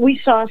 we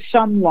saw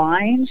some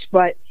lines,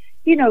 but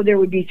there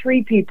would be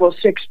 3 people,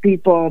 6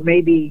 people,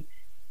 maybe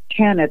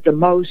 10 at the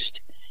most,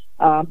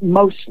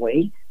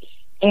 mostly.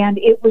 And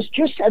it was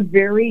just a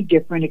very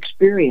different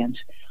experience.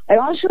 I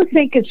also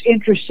think it's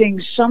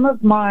interesting, some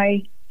of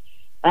my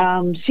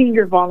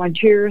senior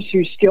volunteers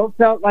who still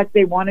felt like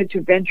they wanted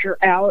to venture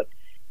out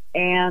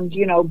and,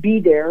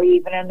 be there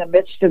even in the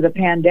midst of the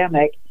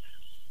pandemic,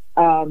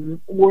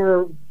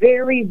 were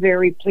very,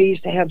 very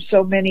pleased to have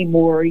so many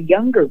more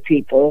younger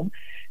people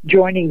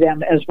joining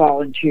them as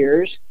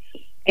volunteers.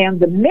 And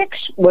the mix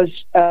was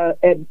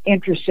an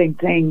interesting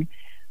thing.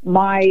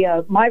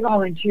 My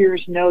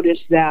volunteers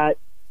noticed that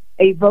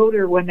a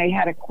voter, when they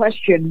had a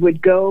question,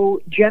 would go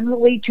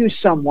generally to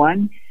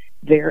someone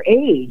their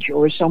age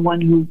or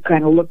someone who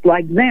kind of looked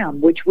like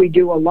them, which we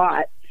do a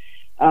lot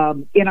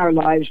in our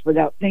lives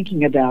without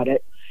thinking about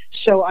it.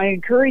 So I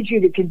encourage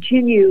you to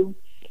continue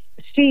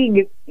seeing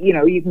if,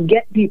 you can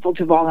get people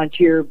to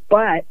volunteer,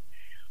 but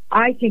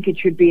I think it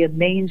should be a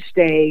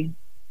mainstay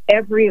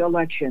every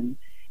election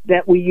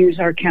that we use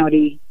our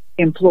county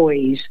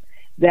employees,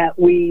 that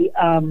we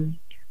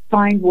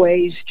find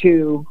ways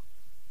to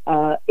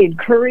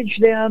encourage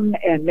them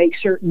and make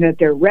certain that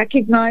they're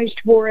recognized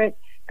for it,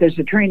 because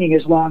the training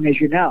is long, as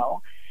you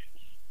know.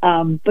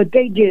 But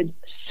they did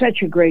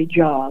such a great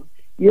job.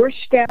 Your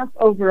staff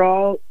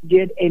overall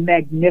did a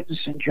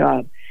magnificent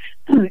job.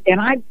 And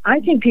I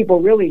think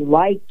people really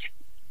liked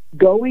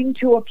going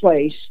to a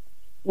place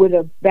with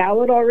a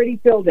ballot already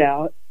filled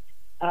out.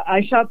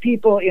 I saw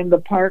people in the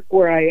park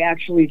where I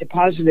actually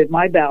deposited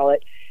my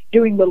ballot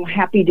doing little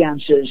happy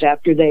dances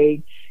after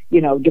they,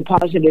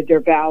 deposited their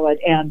ballot,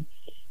 and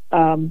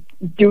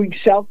doing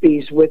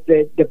selfies with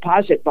the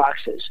deposit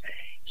boxes.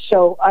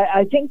 So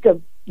I think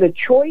the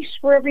choice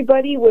for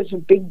everybody was a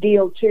big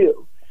deal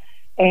too.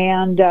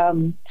 And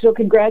so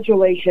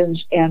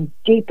congratulations and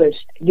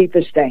deepest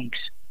thanks.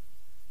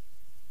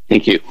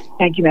 Thank you.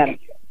 Thank you, Madam.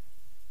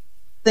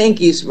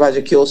 Thank you,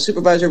 Supervisor Kuehl.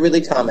 Supervisor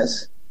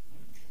Ridley-Thomas.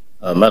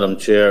 Madam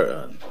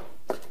Chair,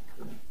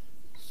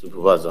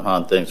 Supervisor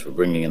Hahn, thanks for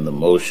bringing in the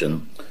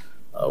motion.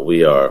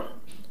 We are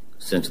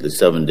essentially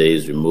 7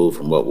 days removed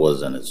from what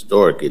was an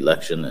historic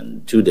election,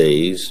 and 2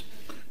 days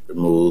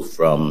removed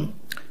from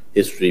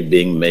history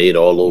being made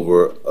all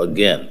over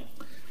again.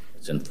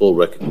 It's in full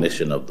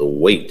recognition of the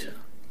weight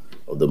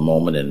of the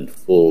moment and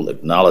full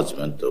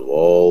acknowledgement of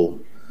all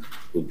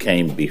who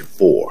came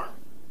before.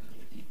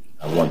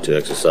 I want to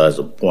exercise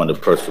a point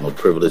of personal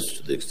privilege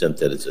to the extent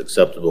that it's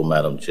acceptable,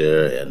 Madam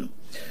Chair, and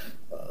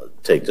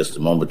take just a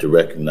moment to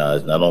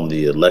recognize not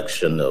only the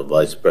election of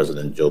Vice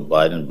President Joe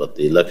Biden, but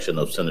the election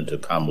of Senator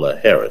Kamala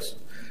Harris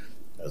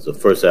as the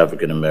first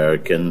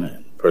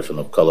African-American person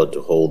of color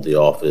to hold the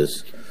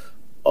office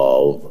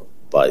of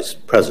Vice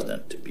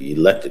President, to be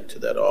elected to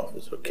that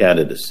office. Her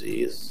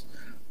candidacy is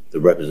the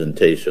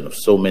representation of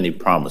so many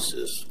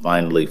promises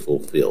finally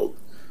fulfilled,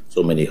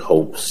 so many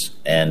hopes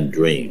and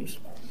dreams.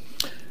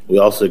 We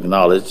also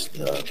acknowledge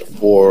the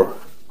 4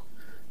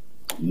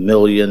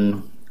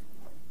 million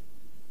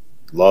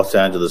Los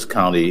Angeles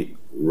County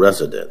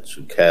residents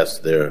who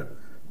cast their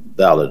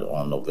ballot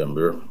on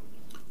November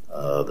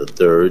the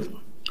 3rd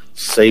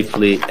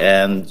safely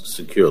and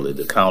securely.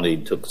 The county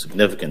took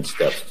significant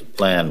steps to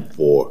plan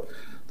for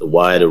the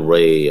wide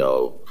array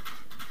of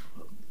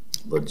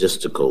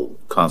logistical,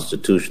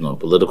 constitutional, and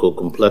political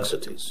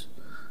complexities,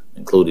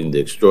 including the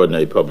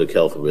extraordinary public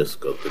health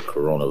risk of the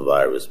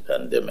coronavirus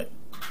pandemic.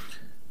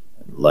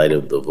 In light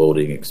of the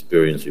voting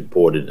experience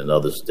reported in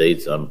other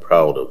states, I'm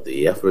proud of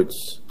the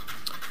efforts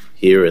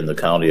here in the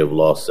county of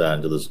Los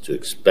Angeles to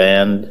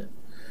expand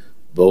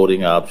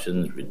voting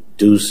options,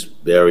 reduce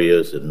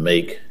barriers, and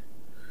make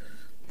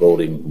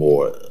voting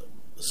more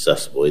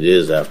accessible. It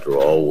is, after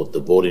all, what the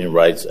Voting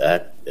Rights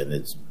Act and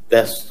its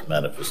best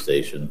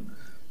manifestation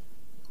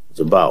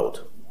is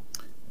about.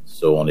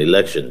 So on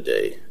election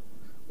day,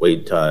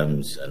 wait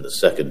times in the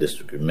 2nd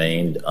District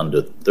remained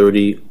under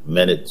 30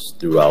 minutes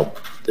throughout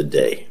the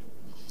day.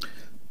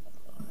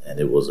 And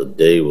it was a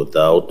day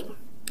without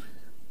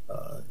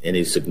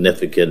any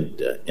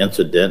significant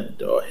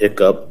incident or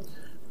hiccup,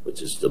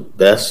 which is the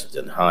best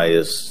and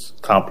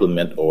highest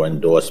compliment or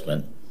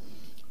endorsement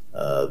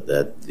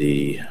that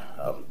the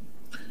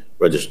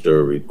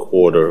Register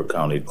Recorder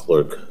County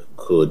Clerk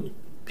could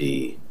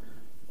be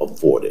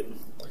afforded.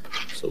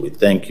 So we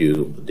thank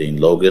you, Dean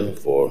Logan,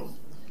 for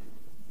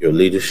your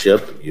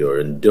leadership,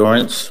 your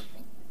endurance.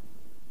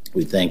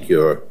 We thank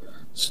your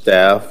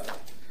staff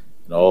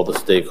and all the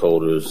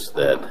stakeholders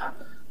that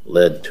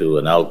led to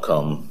an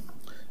outcome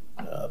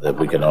that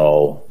we can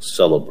all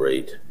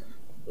celebrate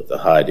with a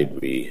high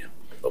degree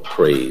of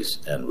praise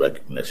and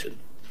recognition.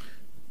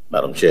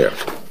 Madam Chair.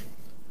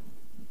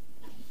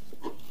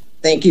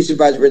 Thank you,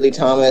 Supervisor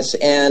Ridley-Thomas.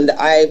 And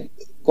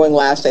going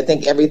last, I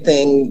think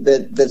everything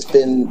that's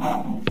been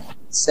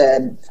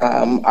said,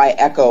 I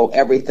echo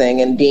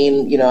everything. And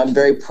Dean, I'm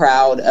very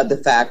proud of the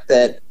fact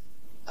that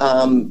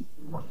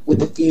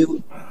with a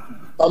few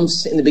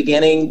bumps in the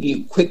beginning,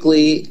 you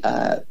quickly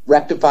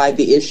rectified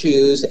the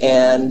issues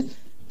and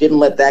didn't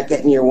let that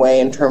get in your way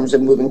in terms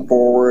of moving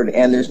forward.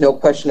 And there's no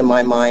question in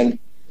my mind,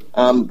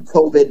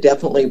 COVID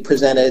definitely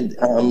presented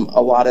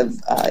a lot of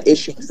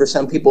issues for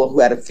some people who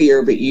had a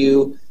fear, but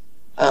you,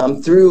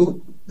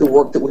 through the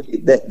work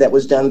that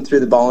was done through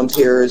the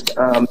volunteers,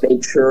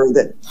 made sure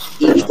that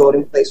each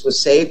voting place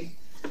was safe.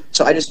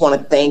 So I just want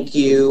to thank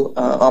you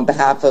on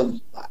behalf of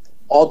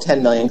all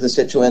 10 million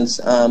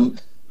constituents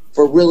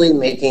for really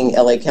making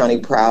LA County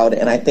proud.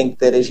 And I think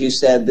that, as you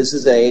said, this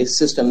is a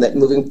system that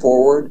moving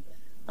forward,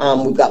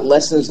 we've got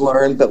lessons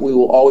learned, but we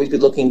will always be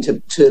looking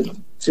to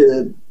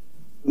to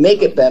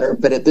make it better.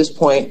 But at this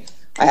point,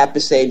 I have to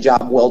say,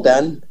 job well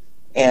done.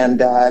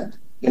 And,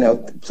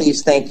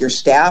 please thank your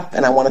staff.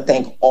 And I want to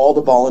thank all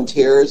the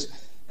volunteers.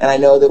 And I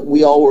know that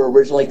we all were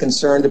originally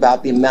concerned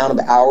about the amount of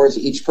hours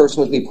each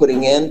person would be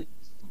putting in.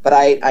 But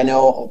I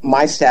know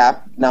my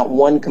staff, not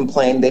one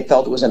complained. They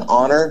felt it was an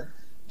honor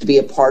to be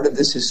a part of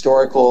this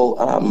historical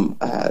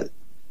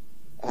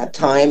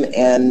time.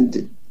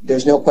 And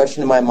there's no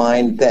question in my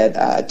mind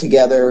that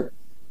together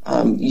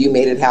you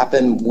made it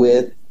happen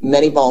with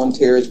many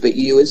volunteers, but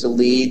you as a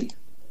lead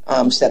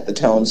set the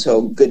tone.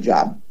 So good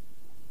job.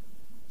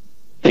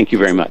 Thank you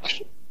very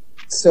much.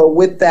 So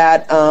with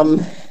that,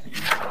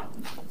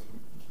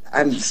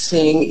 I'm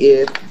seeing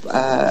if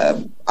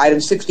item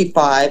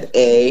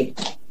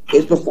 65A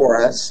is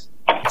before us.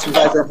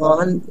 Supervisor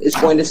Hahn is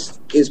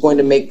going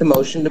to make the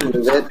motion to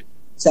move it,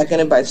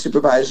 seconded by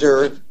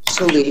Supervisor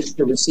Solis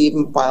to receive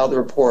and file the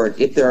report.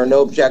 If there are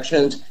no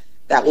objections,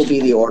 that will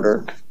be the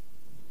order.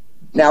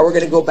 Now we're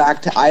going to go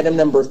back to item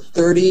number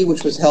 30,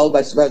 which was held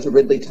by Supervisor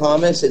Ridley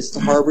Thomas. It's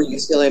the Harbor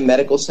UCLA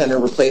Medical Center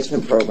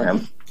Replacement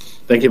Program.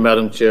 Thank you,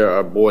 Madam Chair.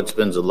 Our board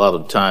spends a lot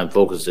of time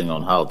focusing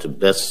on how to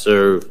best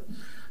serve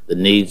the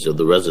needs of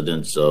the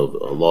residents of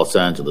Los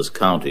Angeles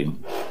County.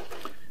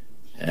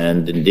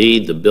 And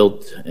indeed, the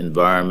built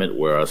environment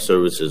where our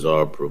services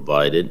are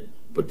provided,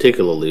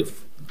 particularly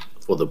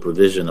for the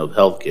provision of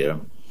healthcare,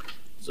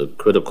 is a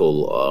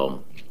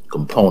critical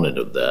component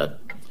of that.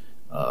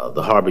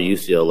 The Harbor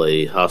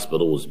UCLA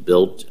Hospital was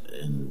built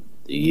in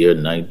the year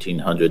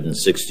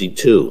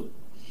 1962.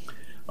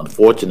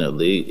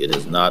 Unfortunately, it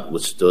has not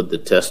withstood the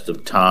test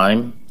of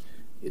time.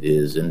 It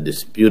is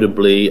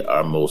indisputably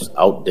our most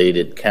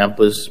outdated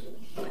campus,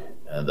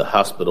 and the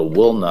hospital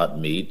will not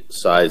meet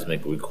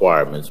seismic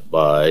requirements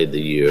by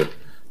the year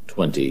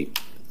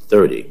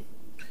 2030.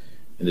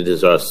 And it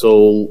is our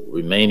sole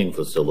remaining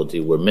facility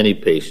where many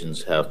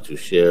patients have to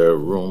share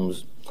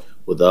rooms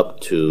with up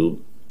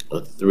to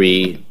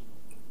 3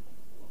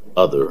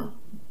 other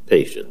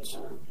patients.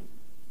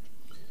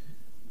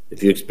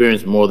 If you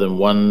experience more than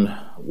one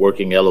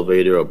working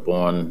elevator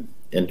upon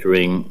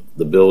entering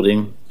the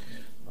building,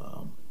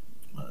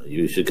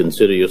 you should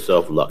consider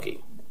yourself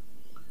lucky.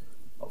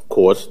 Of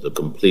course, the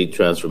complete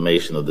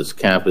transformation of this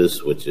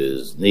campus, which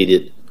is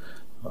needed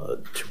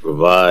to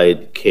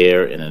provide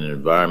care in an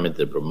environment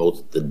that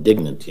promotes the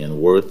dignity and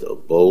worth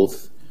of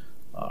both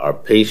our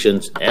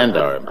patients and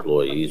our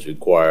employees,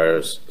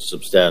 requires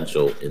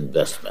substantial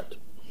investment.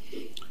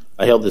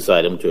 I held this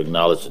item to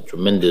acknowledge the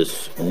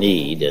tremendous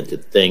need and to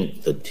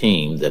thank the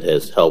team that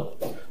has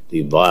helped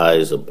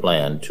devise a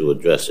plan to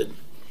address it.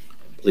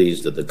 I'm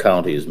pleased that the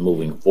county is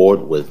moving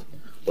forward with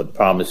what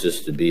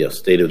promises to be a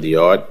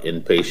state-of-the-art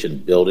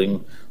inpatient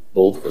building,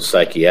 both for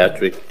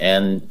psychiatric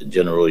and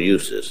general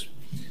uses.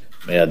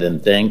 May I then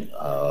thank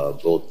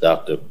both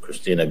Dr.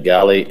 Christina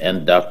Galley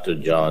and Dr.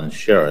 John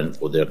Sharon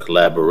for their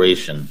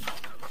collaboration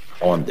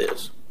on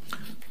this.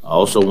 I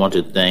also want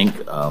to thank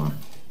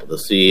the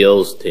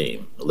CEO's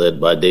team, led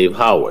by Dave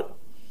Howard,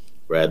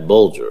 Brad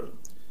Bolger,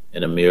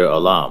 and Amir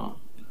Alam,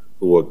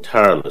 who worked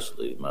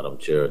tirelessly, Madam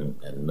Chair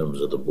and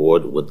members of the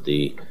board, with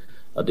the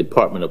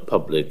Department of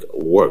Public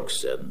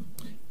Works and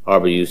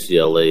Harbor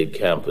UCLA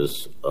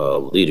campus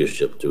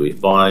leadership to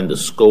refine the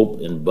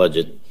scope and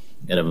budget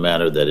in a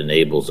manner that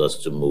enables us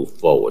to move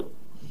forward.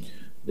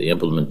 The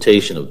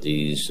implementation of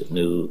these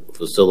new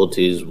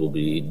facilities will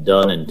be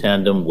done in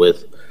tandem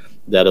with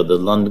that of the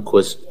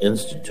Lundquist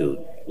Institute,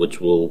 which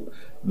will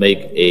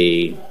make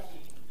it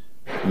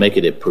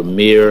a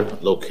premier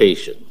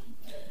location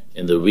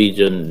in the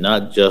region,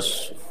 not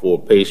just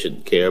for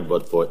patient care,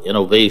 but for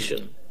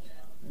innovation,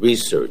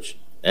 research,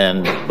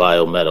 and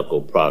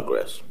biomedical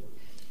progress.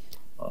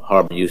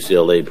 Harbor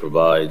UCLA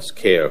provides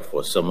care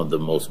for some of the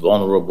most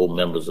vulnerable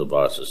members of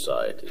our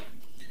society,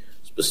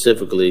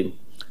 specifically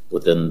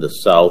within the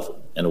south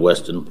and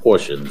western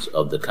portions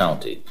of the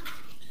county.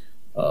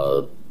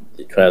 The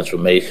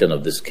transformation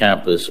of this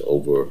campus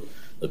over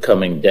the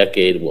coming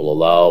decade will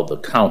allow the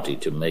county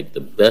to make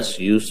the best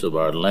use of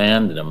our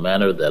land in a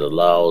manner that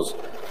allows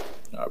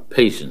our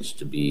patients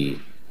to be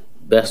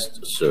best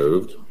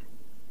served,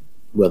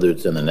 whether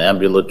it's in an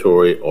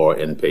ambulatory or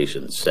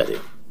inpatient setting,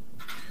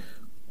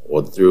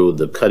 or through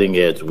the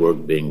cutting-edge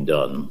work being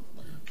done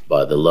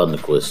by the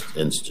Lundquist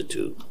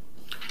Institute.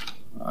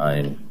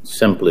 I'm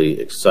simply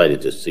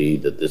excited to see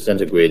that this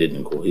integrated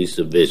and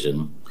cohesive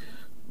vision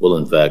will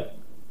in fact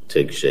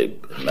take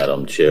shape.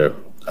 Madam Chair,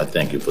 I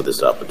thank you for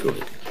this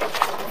opportunity.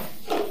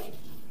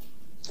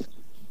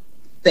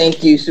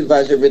 Thank you,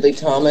 Supervisor Ridley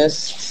Thomas.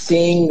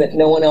 Seeing that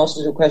no one else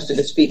has requested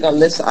to speak on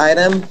this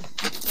item,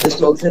 this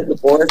motion is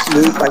before us,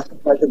 moved by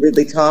Supervisor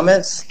Ridley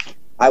Thomas.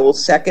 I will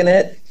second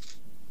it.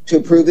 To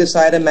approve this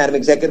item, Madam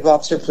Executive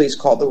Officer, please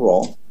call the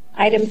roll.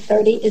 Item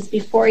 30 is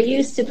before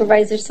you.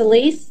 Supervisor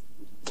Solis?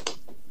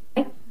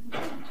 Aye.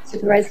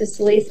 Supervisor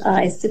Solis,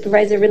 aye.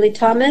 Supervisor Ridley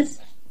Thomas?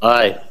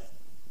 Aye.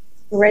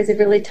 Supervisor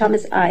Ridley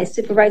Thomas, aye.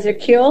 Supervisor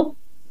Kuehl?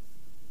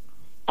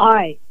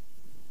 Aye.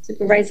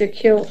 Supervisor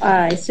Kuehl,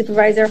 aye.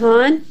 Supervisor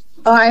Hahn?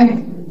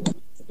 Aye.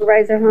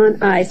 Supervisor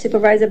Hahn, aye.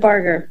 Supervisor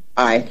Barger?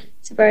 Aye.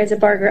 Supervisor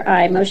Barger,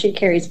 aye. Motion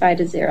carries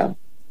 5-0.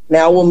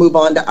 Now we'll move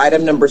on to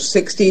item number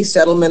 60,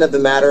 settlement of the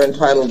matter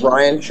entitled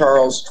Ryan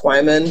Charles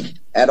Twyman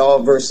et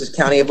al. Versus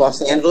County of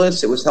Los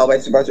Angeles. It was held by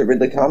Supervisor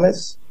Ridley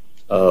Thomas.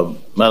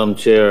 Madam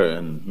Chair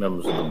and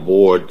members of the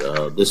board,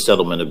 this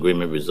settlement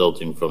agreement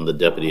resulting from the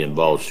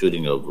deputy-involved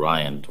shooting of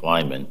Ryan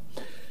Twyman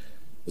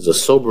is a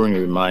sobering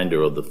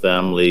reminder of the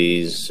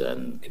families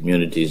and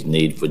community's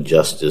need for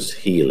justice,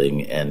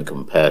 healing, and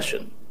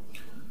compassion.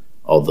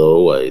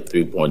 Although a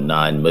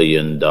 $3.9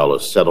 million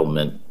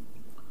settlement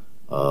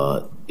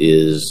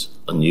is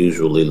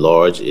unusually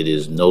large, it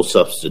is no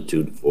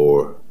substitute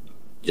for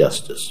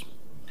justice.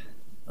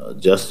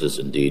 Justice,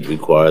 indeed,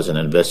 requires an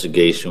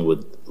investigation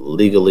with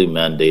legally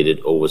mandated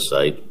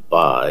oversight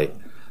by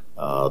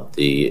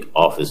the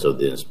Office of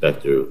the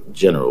Inspector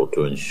General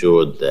to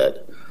ensure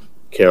that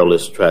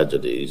careless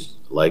tragedies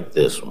like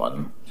this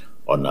one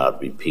are not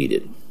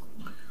repeated.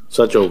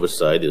 Such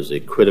oversight is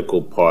a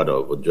critical part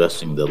of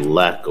addressing the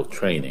lack of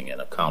training and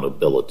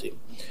accountability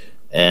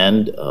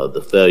and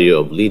the failure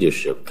of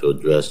leadership to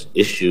address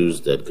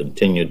issues that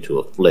continue to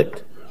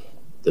afflict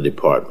the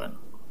department.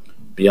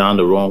 Beyond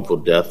the wrongful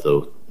death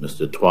of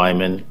Mr.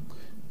 Twyman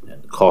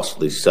and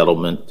costly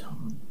settlement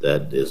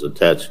that is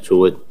attached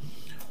to it,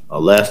 a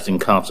lasting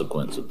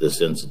consequence of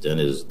this incident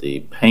is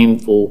the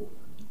painful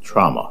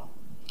trauma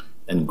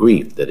and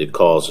grief that it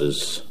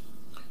causes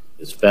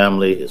his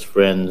family, his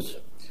friends,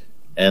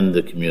 and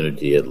the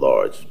community at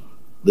large.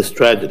 This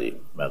tragedy,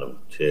 Madam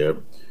Chair,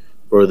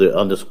 further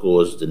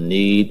underscores the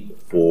need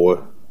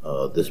for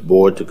this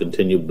board to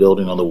continue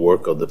building on the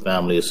work of the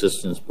Family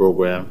Assistance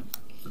Program,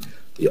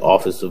 the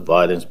Office of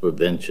Violence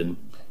Prevention,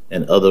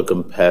 and other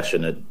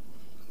compassionate,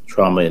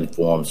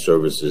 trauma-informed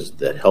services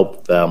that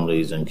help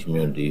families and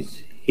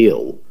communities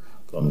heal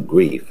from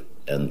grief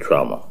and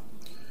trauma.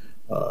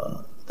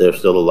 There's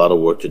still a lot of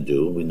work to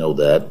do, we know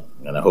that,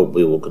 and I hope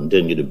we will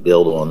continue to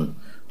build on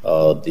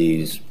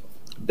these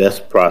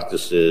best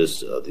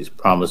practices, these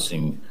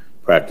promising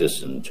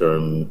practices in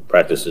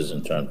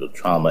terms of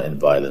trauma and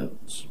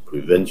violence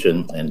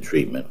prevention and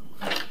treatment.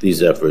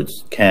 These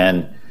efforts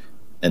can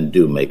and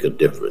do make a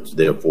difference.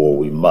 Therefore,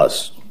 we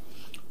must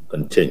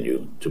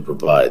continue to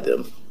provide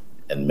them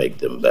and make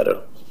them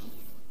better.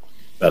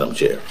 Madam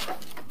Chair.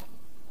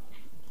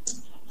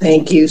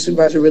 Thank you,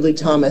 Supervisor Ridley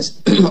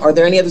Thomas. Are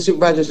there any other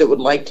supervisors that would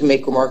like to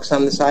make remarks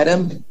on this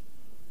item?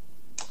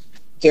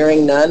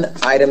 Hearing none,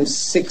 item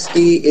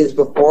 60 is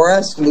before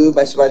us, moved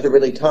by Supervisor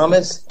Ridley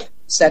Thomas,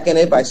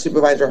 seconded by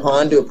Supervisor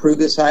Hahn to approve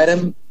this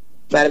item.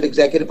 Madam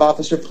Executive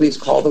Officer, please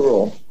call the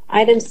roll.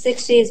 Item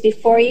 60 is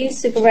before you.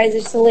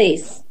 Supervisor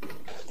Solis.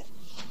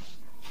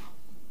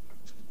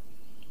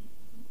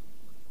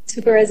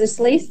 Supervisor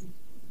Solis.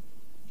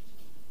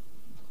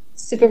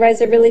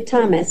 Supervisor Ridley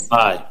Thomas.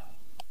 Aye.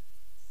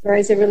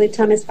 Supervisor Ridley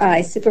Thomas,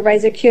 aye.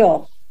 Supervisor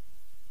Kuehl.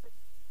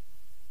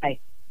 Aye.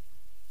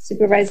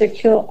 Supervisor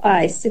Kuehl,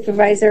 aye.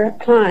 Supervisor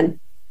Hahn.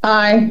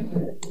 Aye.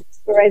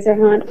 Supervisor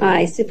Hahn,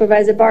 aye.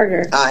 Supervisor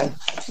Barger. Aye.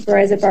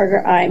 Supervisor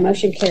Barger, aye.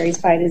 Motion carries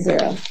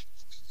 5-0.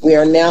 We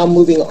are now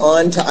moving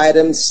on to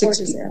item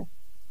 60. 4-0.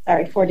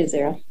 Sorry,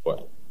 4-0.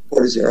 What?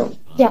 4-0.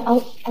 Yeah,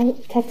 I'll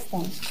text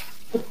them.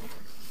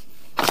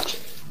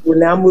 We're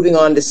now moving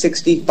on to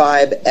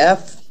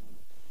 65F,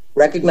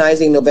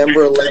 recognizing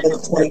November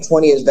 11th,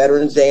 2020 as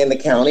Veterans Day in the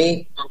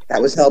county.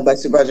 That was held by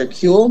Supervisor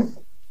Kuehl.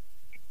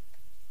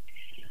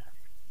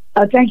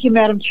 Thank you,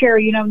 Madam Chair.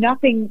 You know,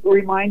 nothing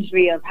reminds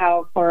me of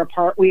how far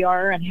apart we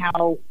are and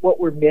what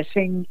we're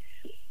missing,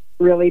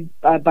 really,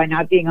 by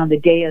not being on the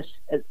dais,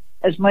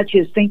 as much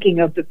as thinking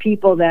of the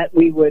people that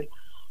we would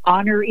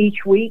honor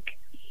each week,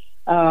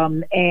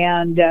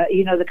 and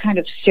the kind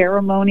of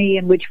ceremony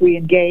in which we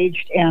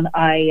engaged. And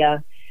I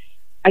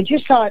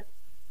just thought,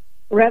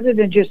 rather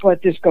than just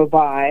let this go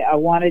by, I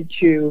wanted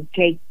to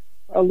take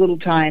a little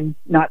time,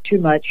 not too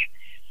much,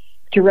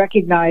 to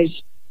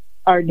recognize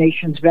our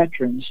nation's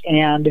veterans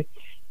and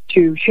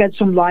to shed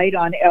some light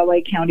on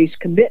LA County's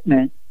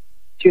commitment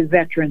to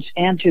veterans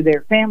and to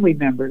their family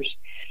members.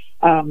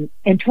 In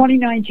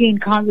 2019,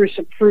 Congress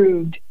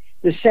approved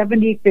the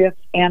 75th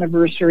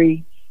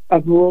anniversary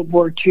of World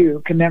War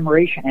II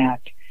Commemoration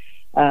Act,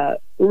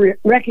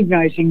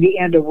 recognizing the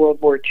end of World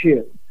War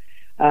II.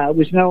 It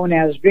was known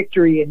as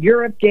Victory in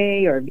Europe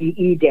Day, or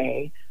VE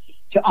Day,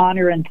 to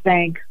honor and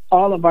thank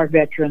all of our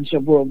veterans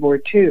of World War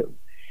II.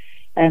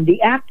 And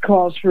the act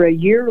calls for a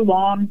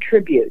year-long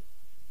tribute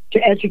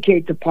to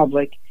educate the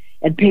public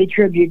and pay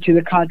tribute to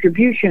the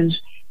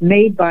contributions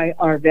made by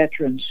our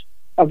veterans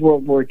of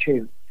World War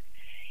II.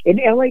 In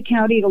LA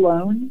County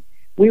alone,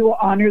 we will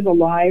honor the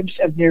lives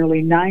of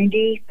nearly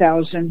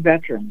 90,000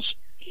 veterans,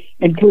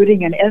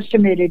 including an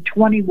estimated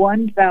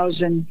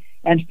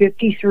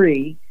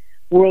 21,053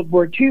 World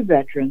War II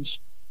veterans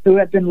who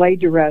have been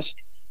laid to rest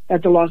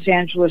at the Los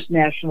Angeles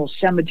National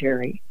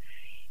Cemetery,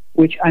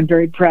 which I'm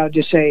very proud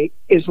to say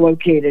is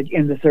located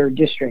in the 3rd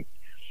District,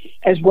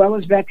 as well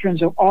as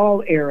veterans of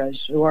all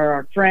eras who are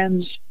our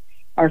friends,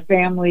 our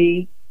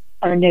family,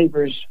 our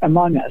neighbors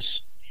among us.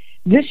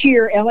 This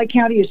year, LA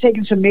County has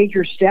taken some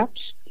major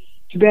steps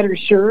to better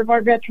serve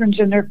our veterans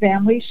and their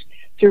families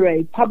through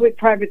a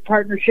public-private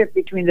partnership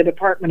between the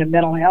Department of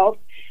Mental Health,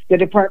 the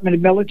Department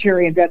of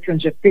Military and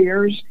Veterans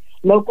Affairs,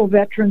 local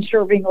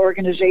veteran-serving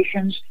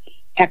organizations,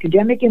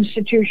 academic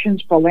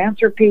institutions,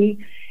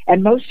 philanthropy,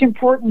 and most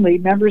importantly,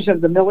 members of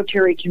the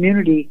military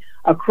community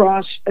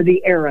across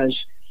the eras.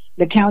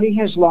 The county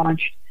has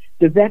launched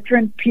the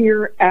Veteran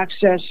Peer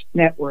Access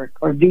Network,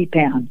 or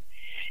VPAN.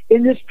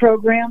 In this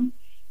program,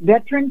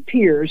 veteran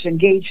peers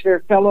engage their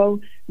fellow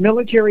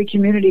military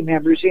community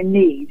members in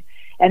need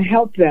and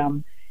help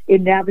them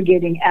in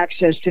navigating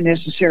access to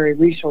necessary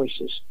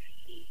resources.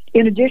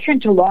 In addition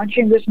to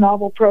launching this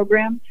novel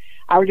program,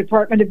 our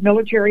Department of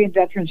Military and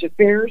Veterans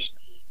Affairs,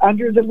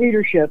 under the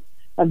leadership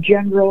of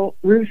General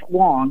Ruth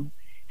Wong,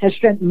 has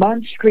spent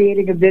months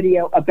creating a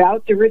video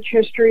about the rich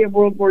history of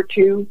World War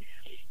II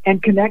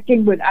and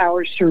connecting with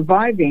our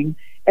surviving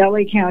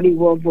LA County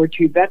World War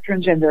II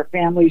veterans and their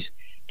families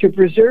to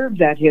preserve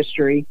that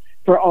history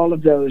for all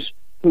of those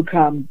who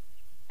come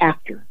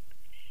after.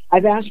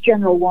 I've asked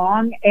General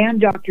Wong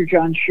and Dr.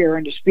 John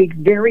Sharon to speak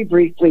very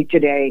briefly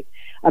today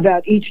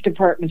about each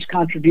department's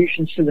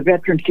contributions to the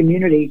veteran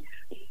community.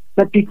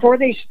 But before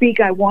they speak,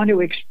 I want to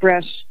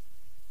express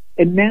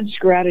immense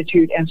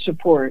gratitude and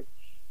support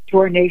to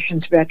our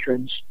nation's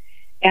veterans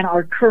and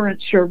our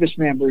current service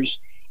members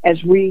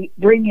as we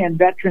bring in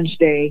Veterans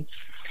Day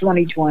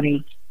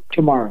 2020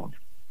 tomorrow.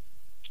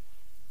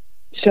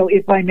 So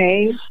if I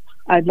may,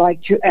 I'd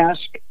like to ask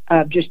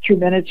just 2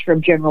 minutes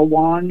from General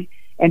Wong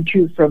and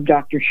 2 from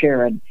Dr.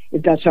 Sharon,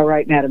 if that's all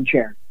right, Madam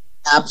Chair.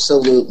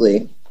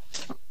 Absolutely.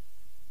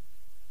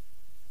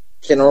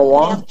 General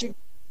Wong?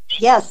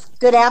 Yes,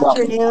 good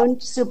afternoon,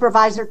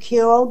 Supervisor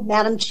Kuehl,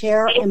 Madam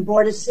Chair, and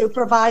Board of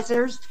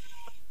Supervisors.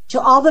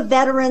 To all the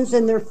veterans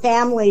and their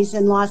families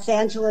in Los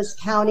Angeles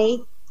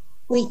County,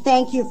 we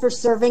thank you for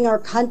serving our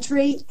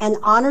country and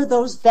honor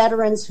those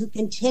veterans who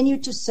continue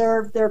to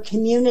serve their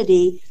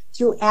community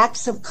through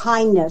acts of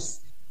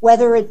kindness,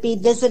 whether it be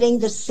visiting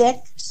the sick,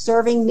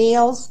 serving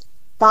meals,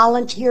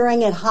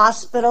 volunteering at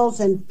hospitals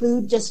and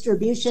food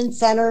distribution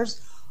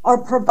centers,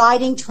 or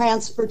providing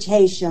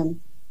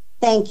transportation.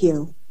 Thank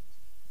you.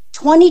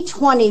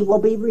 2020 will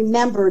be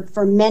remembered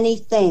for many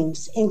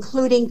things,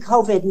 including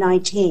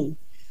COVID-19.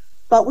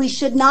 But we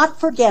should not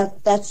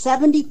forget that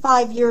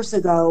 75 years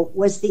ago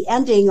was the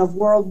ending of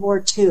World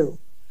War II.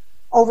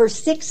 Over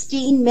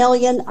 16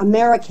 million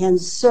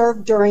Americans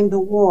served during the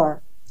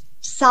war.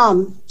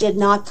 Some did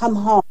not come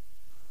home.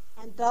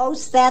 And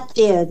those that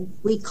did,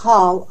 we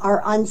call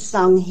our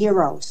unsung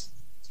heroes.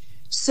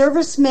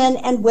 Servicemen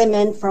and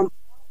women from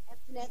all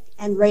ethnic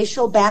and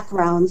racial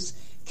backgrounds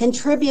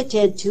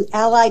contributed to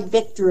Allied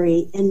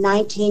victory in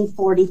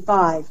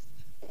 1945,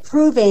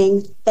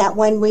 proving that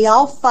when we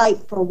all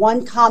fight for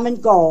one common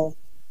goal,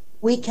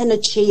 we can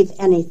achieve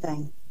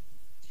anything.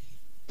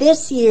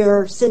 This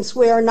year, since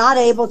we are not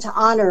able to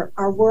honor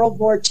our World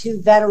War II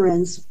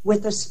veterans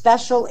with a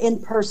special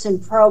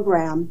in-person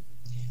program,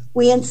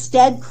 we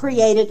instead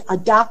created a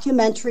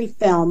documentary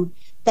film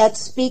that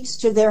speaks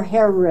to their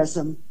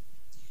heroism.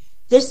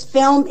 This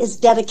film is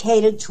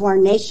dedicated to our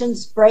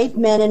nation's brave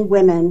men and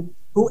women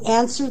who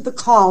answered the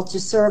call to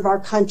serve our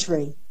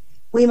country.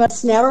 We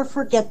must never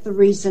forget the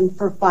reason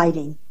for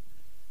fighting.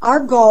 Our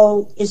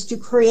goal is to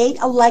create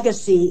a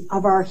legacy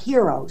of our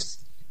heroes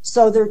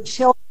so their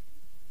children,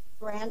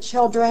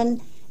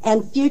 grandchildren,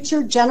 and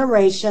future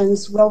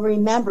generations will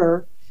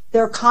remember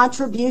their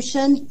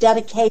contribution,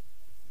 dedication,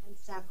 and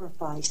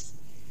sacrifice.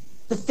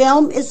 The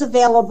film is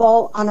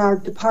available on our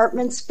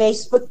department's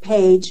Facebook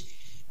page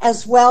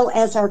as well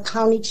as our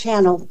County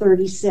Channel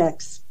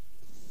 36.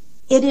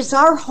 It is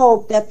our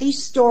hope that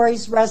these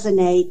stories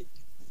resonate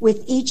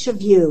with each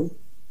of you,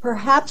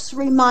 perhaps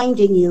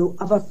reminding you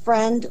of a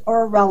friend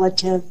or a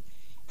relative,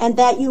 and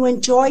that you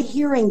enjoy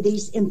hearing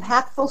these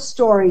impactful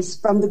stories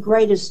from the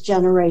greatest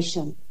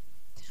generation.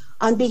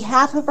 On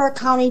behalf of our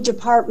County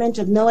Department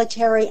of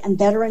Military and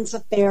Veterans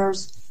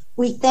Affairs,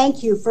 we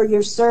thank you for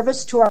your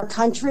service to our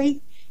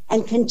country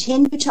and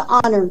continue to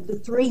honor the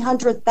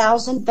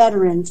 300,000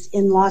 veterans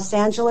in Los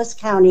Angeles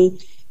County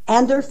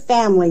and their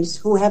families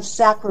who have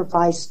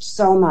sacrificed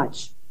so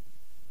much.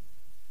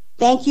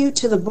 Thank you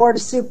to the Board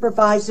of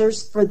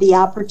Supervisors for the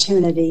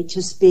opportunity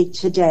to speak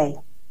today.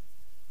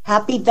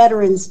 Happy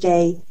Veterans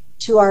Day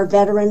to our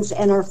veterans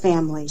and our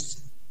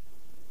families.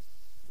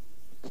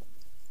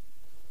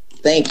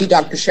 Thank you,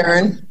 Dr.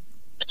 Sharon.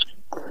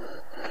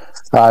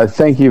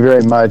 Thank you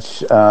very much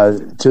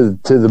to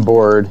the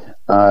board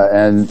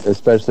and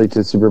especially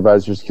to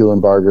Supervisors Kuehl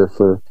and Barger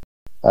for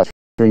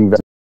treating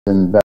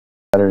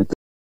veterans.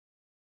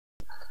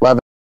 11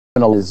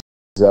 is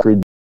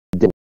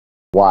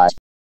why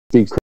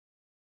speaks to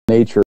the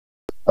nature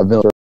of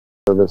military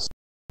service.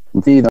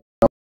 Indeed,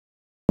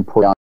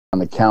 important on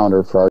the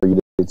calendar for our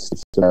United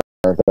States of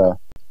America,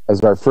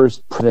 as our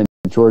first president,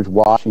 George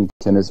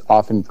Washington, is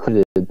often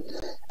credited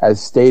as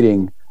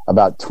stating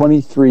about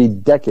 23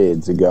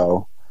 decades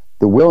ago,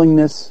 the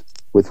willingness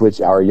with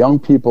which our young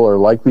people are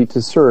likely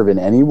to serve in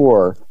any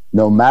war,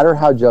 no matter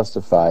how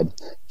justified,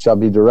 shall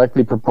be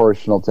directly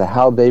proportional to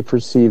how they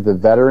perceive the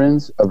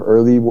veterans of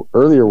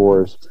earlier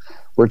wars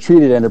were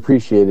treated and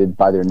appreciated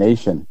by their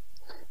nation.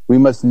 We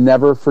must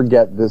never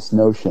forget this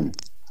notion.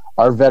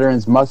 Our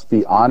veterans must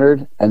be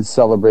honored and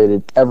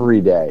celebrated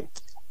every day,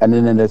 and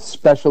in an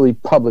especially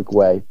public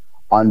way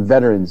on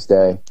Veterans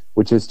Day,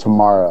 which is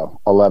tomorrow,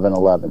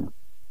 11/11.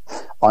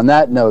 On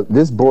that note,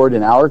 this board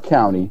in our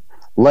county,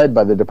 led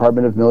by the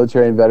Department of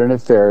Military and Veteran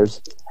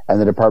Affairs and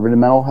the Department of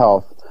Mental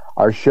Health,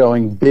 are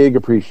showing big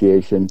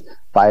appreciation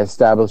by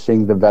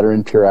establishing the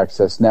Veteran Peer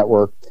Access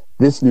Network.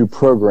 This new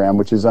program,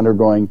 which is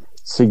undergoing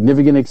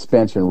significant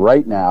expansion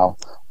right now,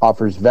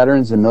 offers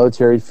veterans and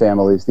military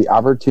families the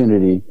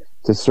opportunity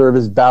to serve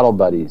as battle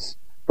buddies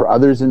for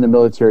others in the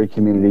military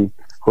community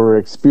who are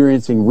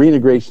experiencing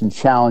reintegration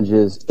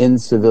challenges in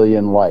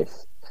civilian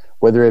life,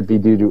 whether it be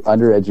due to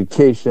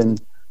undereducation,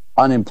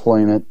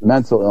 unemployment,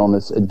 mental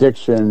illness,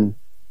 addiction,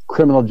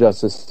 criminal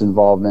justice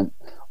involvement,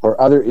 or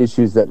other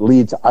issues that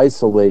lead to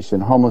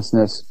isolation,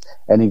 homelessness,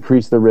 and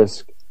increase the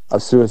risk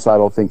of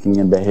suicidal thinking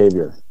and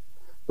behavior.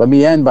 Let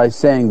me end by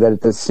saying that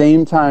at the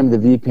same time the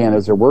VPAN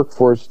is a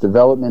workforce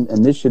development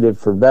initiative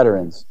for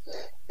veterans,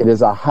 it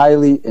is a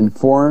highly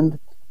informed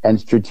and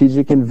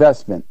strategic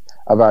investment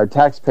of our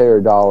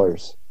taxpayer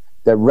dollars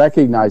that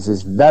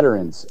recognizes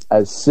veterans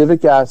as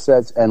civic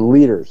assets and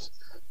leaders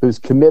whose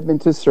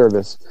commitment to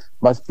service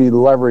must be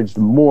leveraged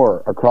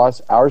more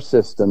across our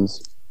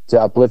systems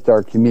to uplift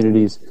our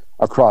communities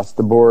across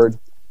the board.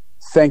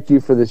 Thank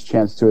you for this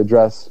chance to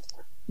address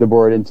the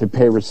board and to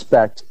pay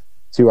respect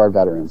to our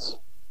veterans.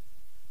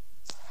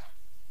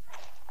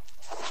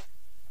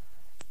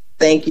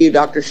 Thank you,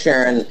 Dr.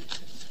 Sharon.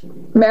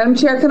 Madam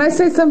Chair, can I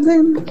say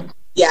something?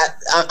 Yeah,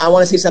 I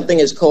want to say something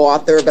as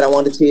co-author, but I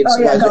want to see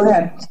if go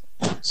ahead.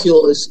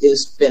 Kuehl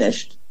is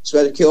finished.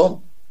 Supervisor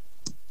Kuehl?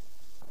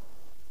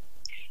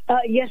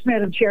 Yes,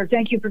 Madam Chair.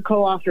 Thank you for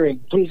co-authoring.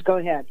 Please go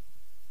ahead.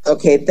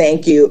 Okay,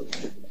 thank you.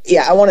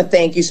 Yeah, I want to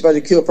thank you,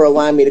 Supervisor Kuehl, for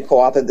allowing me to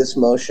co-author this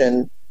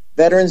motion.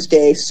 Veterans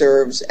Day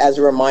serves as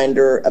a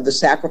reminder of the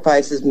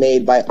sacrifices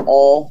made by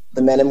all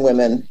the men and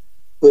women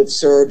who have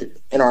served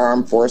in our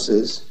armed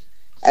forces.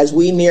 As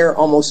we near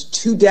almost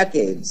 2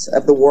 decades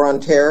of the war on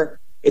terror,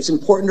 it's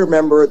important to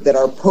remember that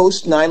our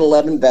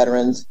post-9/11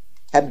 veterans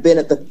have been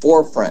at the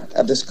forefront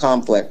of this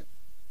conflict.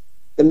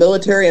 The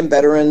military and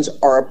veterans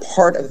are a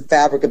part of the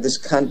fabric of this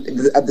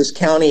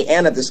county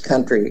and of this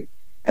country.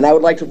 And I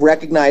would like to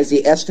recognize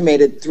the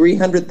estimated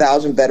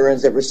 300,000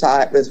 veterans that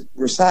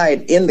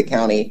reside in the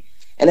county,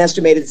 an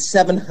estimated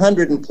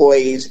 700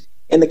 employees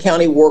in the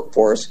county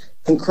workforce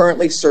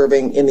concurrently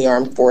serving in the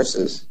armed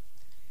forces.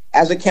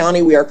 As a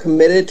county, we are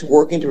committed to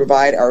working to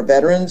provide our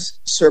veterans,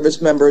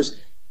 service members,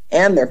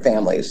 and their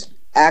families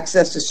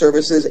access to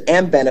services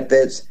and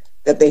benefits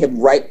that they have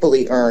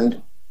rightfully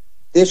earned.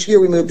 This year,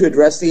 we moved to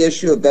address the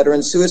issue of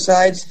veteran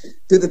suicides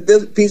through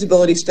the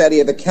feasibility study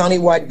of a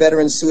countywide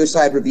veteran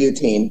suicide review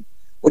team,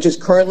 which is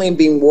currently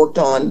being worked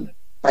on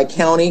by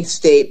county,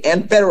 state,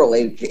 and federal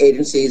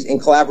agencies in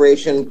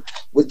collaboration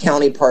with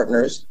county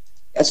partners.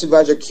 As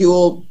Supervisor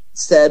Kuehl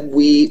said,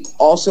 we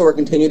also are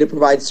continuing to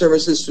provide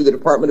services through the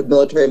Department of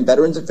Military and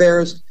Veterans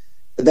Affairs,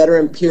 the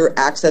Veteran Peer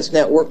Access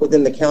Network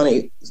within the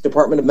county's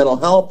Department of Mental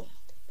Health,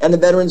 and the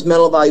Veterans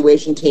Mental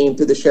Evaluation Team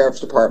through the Sheriff's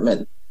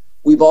Department.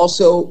 We've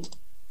also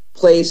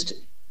placed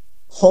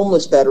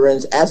homeless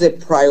veterans as a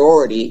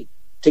priority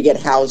to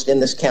get housed in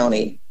this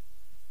county.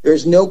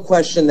 There's no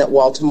question that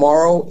while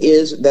tomorrow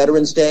is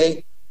Veterans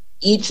Day,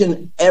 each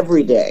and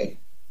every day,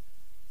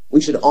 we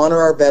should honor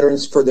our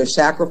veterans for their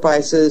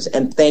sacrifices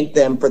and thank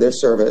them for their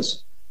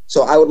service.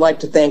 So I would like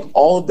to thank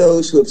all of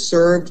those who have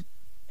served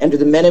and to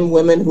the men and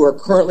women who are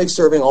currently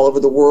serving all over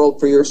the world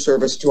for your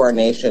service to our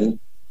nation.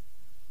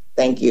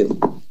 Thank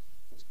you.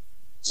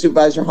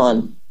 Supervisor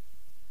Hahn.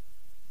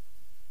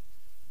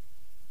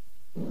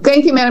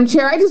 Thank you, Madam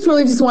Chair. I just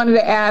wanted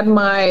to add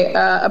my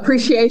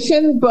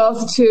appreciation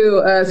both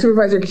to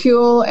Supervisor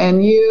Kuehl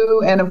and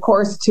you, and of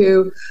course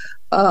to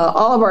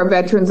all of our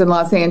veterans in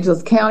Los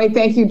Angeles County.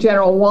 Thank you,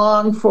 General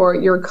Wong, for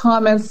your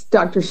comments,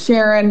 Dr.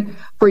 Sharon,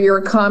 for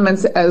your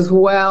comments as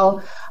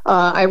well.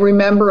 I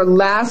remember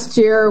last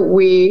year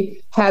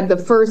we had the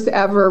first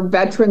ever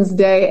Veterans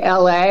Day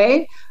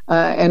LA,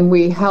 and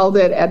we held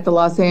it at the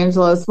Los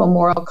Angeles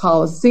Memorial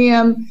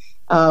Coliseum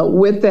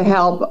with the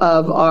help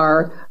of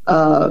our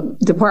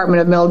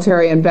Department of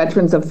Military and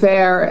Veterans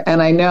Affairs,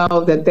 and I know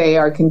that they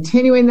are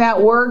continuing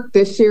that work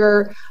this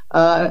year.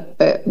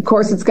 Of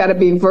course, it's got to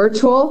be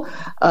virtual,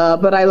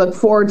 but I look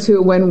forward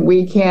to when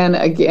we can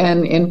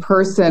again in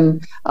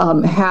person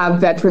have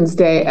Veterans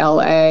Day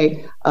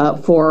LA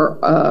for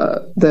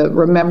the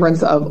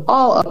remembrance of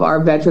all of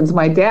our veterans.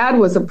 My dad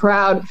was a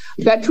proud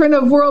veteran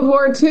of World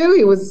War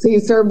II. He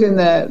served in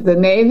the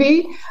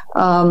Navy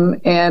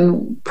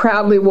and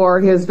proudly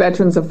wore his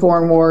Veterans of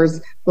Foreign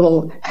Wars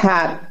little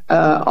hat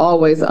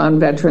always on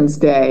Veterans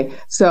Day.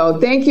 So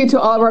thank you to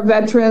all of our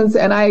veterans,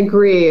 and I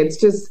agree. It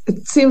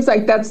seems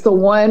like that's the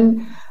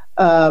one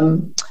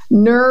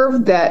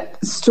nerve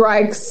that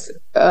strikes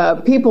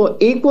people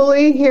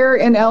equally here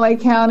in LA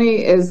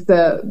County is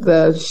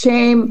the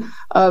shame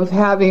of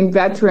having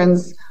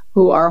veterans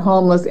who are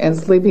homeless and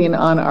sleeping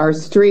on our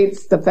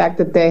streets, the fact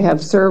that they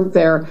have served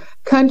their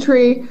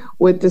country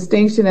with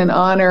distinction and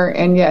honor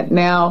and yet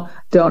now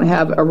don't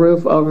have a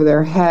roof over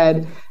their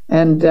head.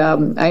 And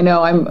I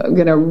know I'm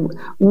going to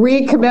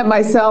recommit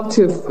myself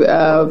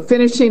to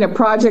finishing a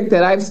project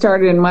that I've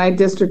started in my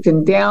district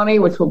in Downey,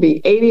 which will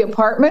be 80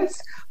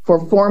 apartments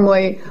for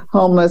formerly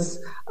homeless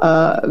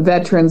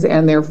veterans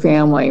and their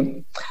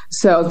family.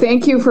 So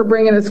thank you for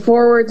bringing this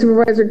forward,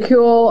 Supervisor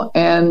Kuehl,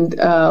 and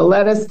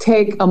let us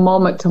take a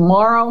moment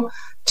tomorrow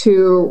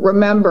to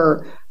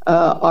remember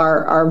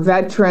our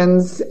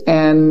veterans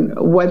and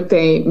what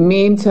they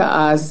mean to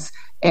us,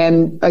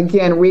 and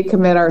again,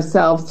 recommit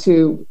ourselves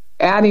to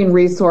adding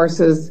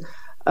resources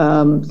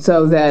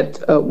so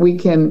that we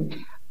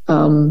can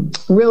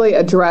really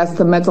address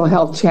the mental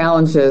health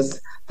challenges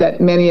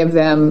that many of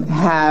them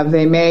have.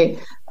 They may,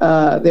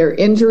 their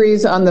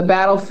injuries on the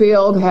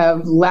battlefield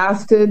have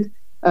lasted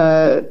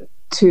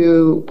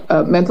to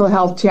mental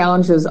health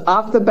challenges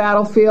off the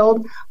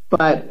battlefield,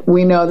 but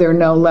we know they're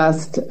no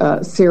less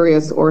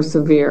serious or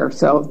severe.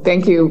 So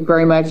thank you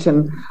very much,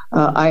 and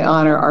I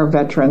honor our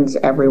veterans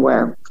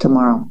everywhere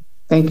tomorrow.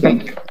 Thank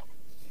you.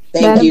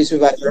 Thank you,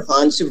 Supervisor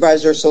Hahn.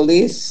 Supervisor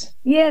Solis?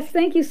 Yes,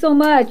 thank you so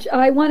much.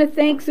 I want to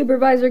thank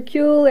Supervisor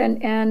Kuehl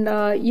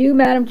and you,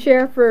 Madam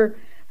Chair, for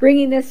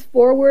bringing this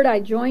forward. I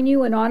join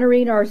you in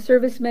honoring our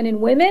servicemen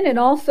and women, and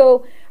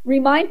also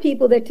remind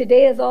people that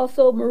today is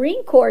also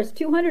Marine Corps'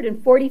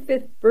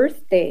 245th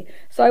birthday.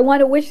 So I want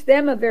to wish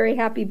them a very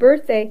happy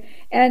birthday.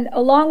 And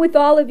along with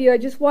all of you, I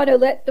just want to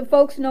let the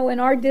folks know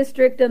in our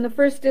district and the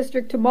 1st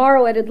District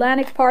tomorrow at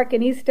Atlantic Park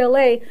in East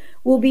LA,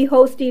 we'll be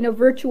hosting a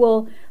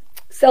virtual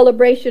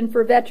celebration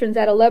for veterans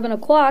at 11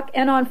 o'clock.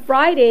 And on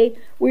Friday,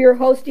 we are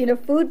hosting a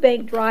food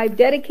bank drive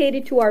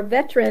dedicated to our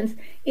veterans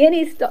in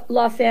East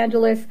Los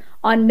Angeles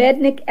on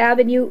Mednick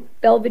Avenue,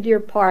 Belvedere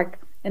Park.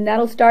 And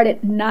that'll start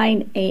at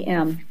 9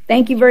 a.m.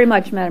 Thank you very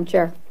much, Madam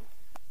Chair.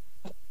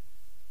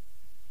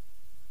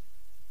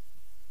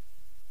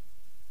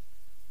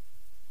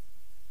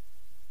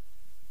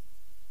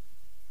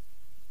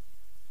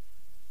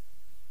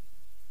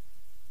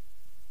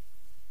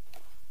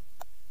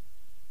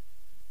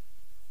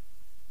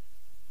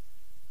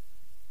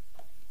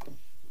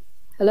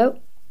 Hello?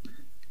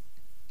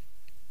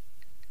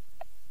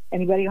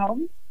 Anybody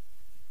home?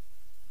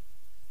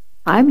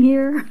 I'm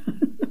here.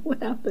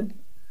 What happened?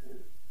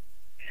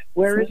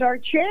 Where is our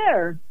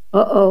chair?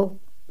 Uh-oh.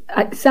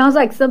 It sounds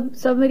like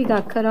somebody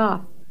got cut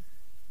off.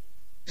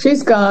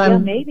 She's gone. Yeah,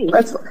 maybe.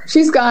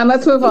 She's gone.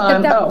 Let's move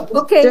on.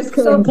 Okay. Just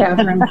kidding,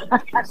 Catherine.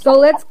 So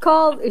let's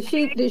call, is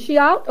she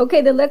out?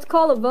 Okay, then let's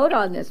call a vote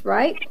on this,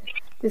 right?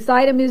 This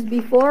item is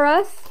before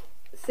us,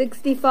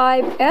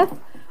 65F,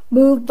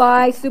 moved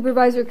by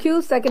Supervisor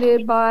Kuehl,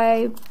 seconded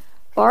by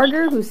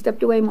Barger, who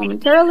stepped away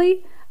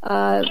momentarily.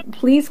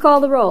 Please call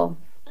the roll.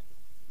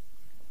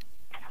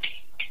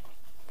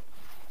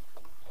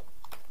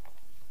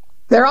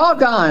 They're all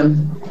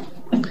gone.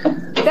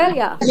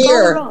 Delia,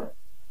 here.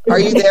 Are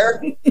you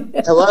there?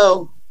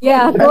 Hello?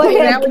 Yeah, go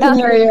ahead. Now we can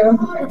hear you.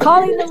 We're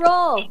calling the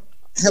roll.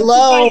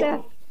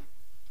 Hello?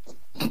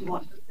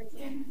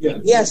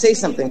 Yeah, say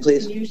something,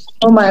 please.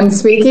 I'm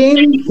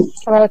speaking.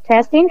 Hello,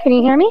 testing. Can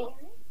you hear me?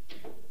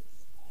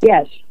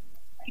 Yes.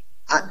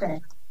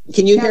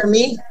 Can you hear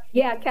me?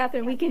 Yeah,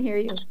 Catherine, we can hear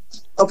you.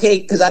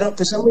 Okay, because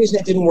for some reason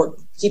it didn't work.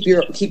 Keep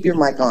your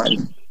mic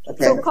on.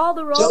 Okay. So call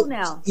the roll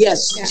now. Yes,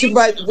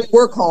 Supervisor, we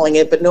were calling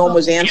it, but no one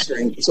was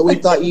answering. So we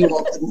thought you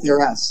all couldn't hear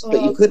us,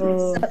 but you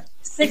couldn't.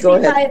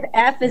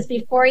 65F is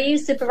before you.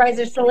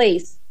 Supervisor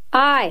Solis?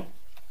 Aye.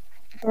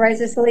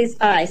 Supervisor Solis?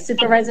 Aye.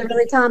 Supervisor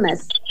Billy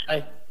Thomas?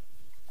 Aye.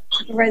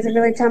 Supervisor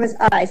Billy Thomas?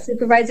 Aye.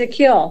 Supervisor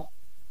Kuehl?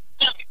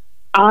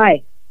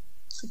 Aye.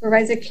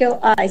 Supervisor Kuehl?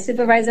 Aye.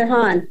 Supervisor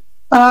Hahn?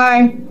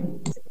 Aye.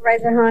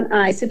 Supervisor Hahn?